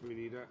well, if we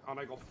need it. And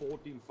I got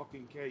 14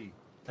 fucking K.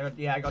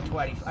 I got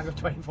 20. I got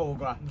 24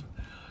 grand.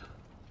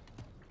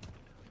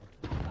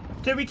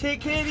 Did we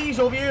take care of these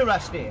over here,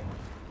 Rusty?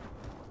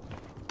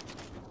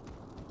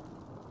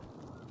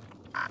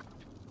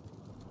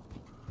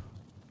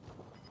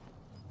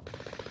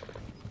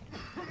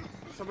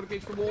 Someone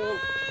against the wall.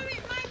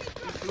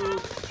 He's blue.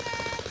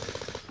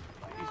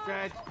 He's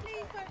dead.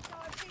 Please don't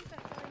die. Please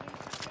don't die.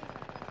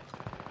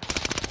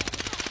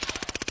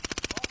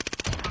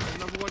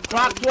 Another one.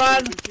 Cracked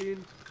down, one.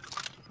 17.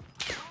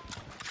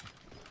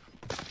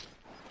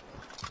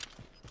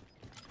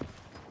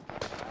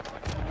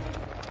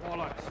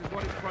 Bollocks, there's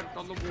one in front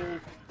on the wall.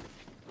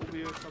 Over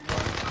here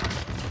somewhere.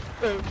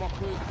 Oh, my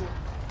purple.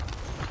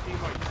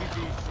 Teammate,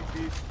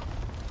 GG's.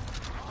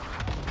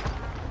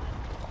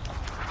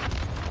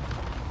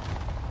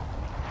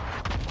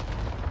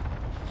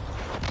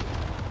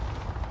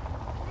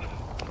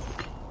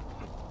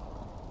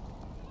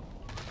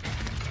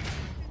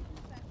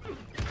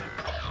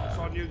 It's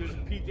on you, there's a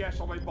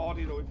PDS on my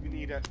body though if you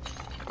need it.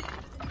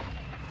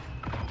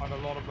 And a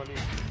lot of money.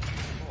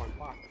 Oh, I'm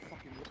back.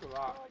 Fucking look at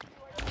that.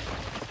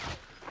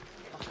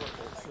 That's what I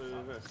call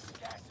service.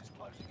 Gas is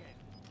closing in.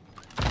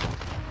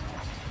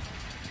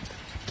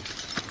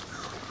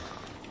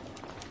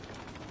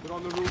 They're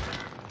on the roof.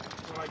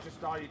 Oh, I just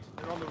died.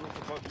 They're on the roof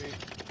above me.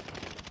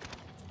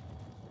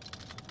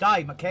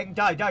 Die, my king.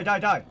 Die.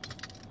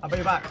 I'll bring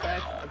you back.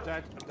 I'm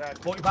dead.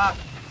 Brought you back.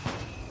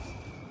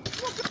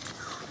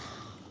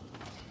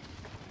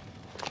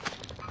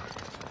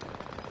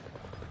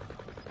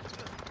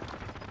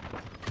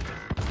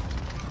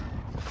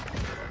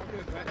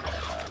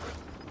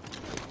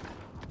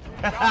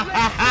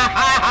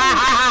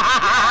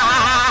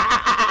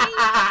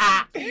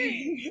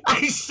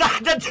 I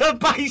sat at the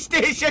buy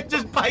station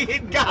just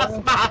buying gas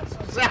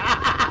masks. I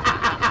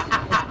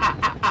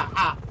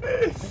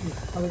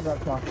think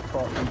that's like a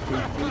fucking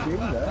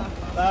GG there.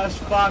 Let's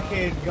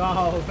fucking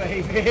go,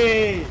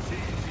 baby.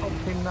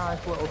 Something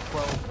nice little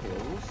 12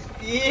 kills.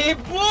 Yeah,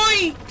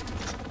 boy.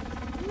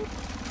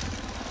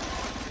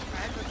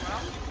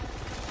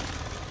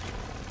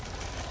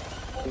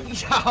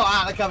 Yo,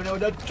 Alec coming over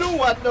the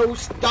 2-1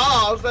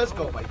 stars. Let's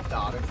go, my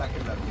darling. Thank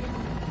you, love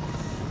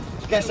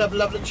you. Guess I've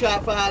loved the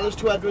chat for Alice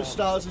 200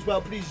 stars as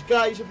well, please,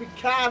 guys, if we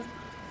can.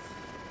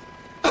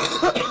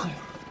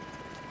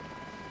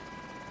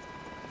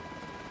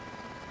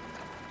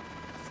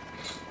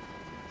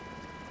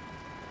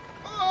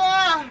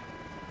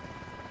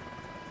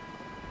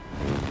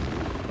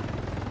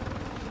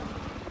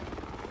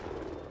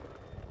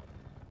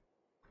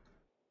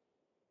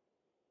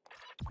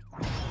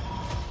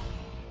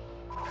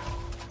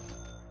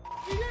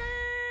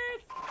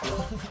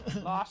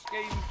 Last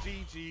game,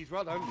 GG's.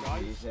 Well done,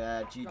 guys.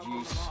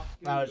 GG's.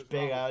 That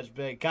was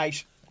big.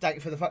 Guys, thank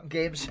you for the fucking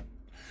games.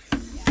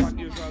 Thank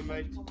you as well,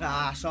 mate.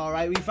 Nah, it's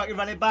alright. We fucking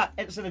run it back.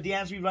 Into the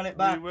DMs, we run it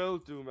back. We will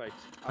do, mate.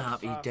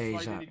 Happy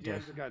days, happy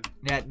days. again.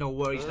 Yeah, no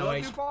worries, no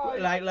worries. You, bye.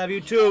 Right, love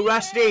you too.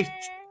 Rusty.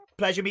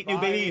 Pleasure meeting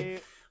Bye. you,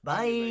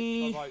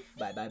 baby.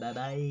 Bye. Bye-bye.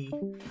 Bye.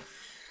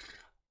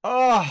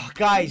 Oh,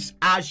 guys,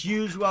 as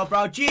usual,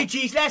 bro.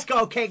 GG's, let's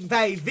go, King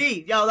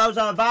Baby. Yo, that was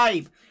a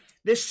vibe.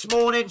 This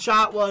morning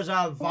chat was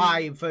a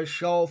vibe, for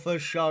sure,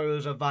 it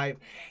was a vibe.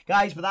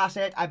 Guys, but that's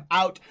it, I'm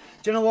out.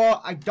 Do you know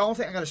what? I don't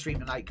think I'm going to stream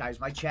tonight, guys.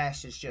 My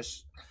chest is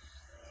just...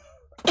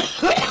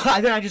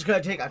 I think I'm just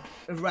going to take a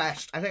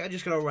rest. I think I'm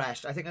just going to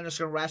rest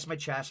rest my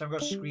chest. I'm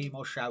going to scream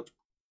or shout.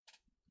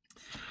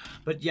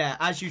 But yeah,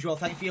 as usual,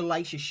 thank you for your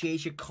likes, your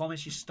shares, your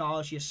comments, your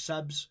stars, your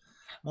subs.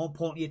 More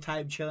importantly, your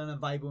time chilling and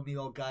vibing with me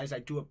all, guys. I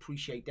do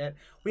appreciate that.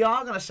 We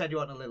are going to send you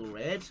out in a little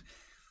raid.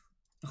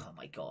 Oh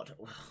my god.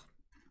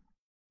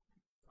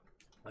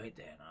 Right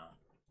there now.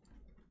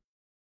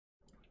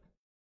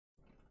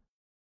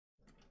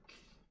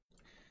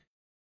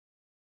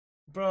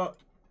 Bro,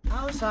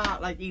 how is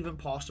that like even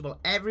possible?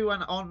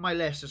 Everyone on my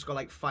list has got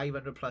like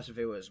 500 plus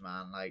viewers,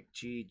 man. Like,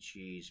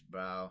 GG's,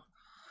 bro.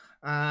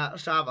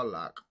 Let's have a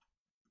look.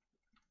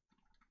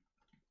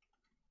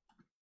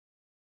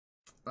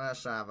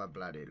 Let's have a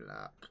bloody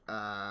look.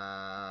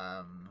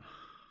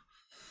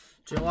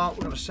 Do you know what?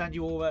 We're going to send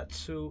you over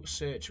to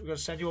Surge. We're going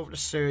to send you over to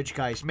Surge,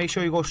 guys. Make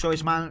sure you go show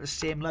his man the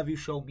same love you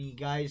show me,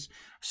 guys.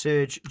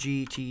 Surge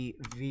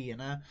GTV, you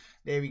know?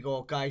 There we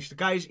go, guys. The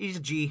guys, he's a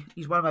G.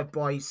 He's one of my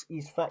boys.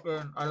 He's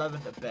fucking, I love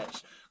him to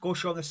bits. Go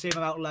show him the same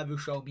amount of love you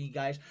show me,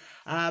 guys.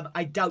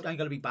 I doubt I'm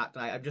going to be back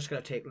tonight. I'm just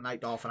going to take the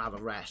night off and have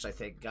a rest, I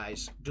think,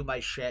 guys. Do my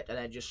shit and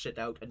then just sit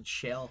out and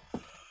chill.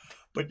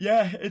 But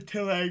yeah,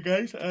 until then,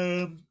 guys.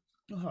 Oh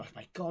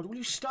my god, will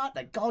you start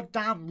that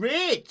goddamn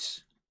raid?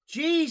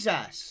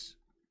 Jesus.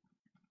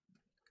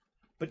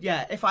 But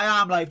yeah, if I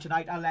am live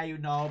tonight, I'll let you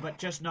know. But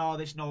just know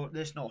there's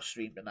no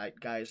stream tonight,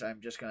 guys. I'm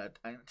gonna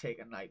take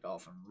a night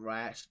off and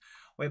rest.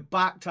 We're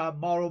back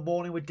tomorrow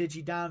morning with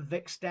DigiDan,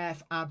 Vic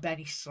Steph, and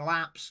Benny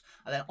Slaps.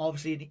 And then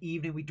obviously in the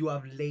evening we do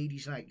have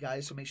ladies night,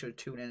 guys. So make sure to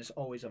tune in. It's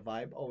always a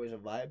vibe, always a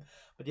vibe.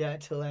 But yeah,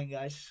 until then,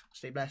 guys,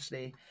 stay blessed,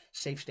 stay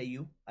safe, stay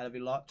you. I love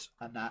you lots,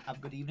 and have a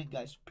good evening,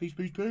 guys. Peace,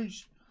 peace,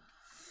 peace.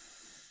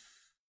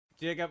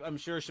 Jacob, I'm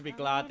sure she'll be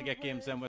glad to get games in with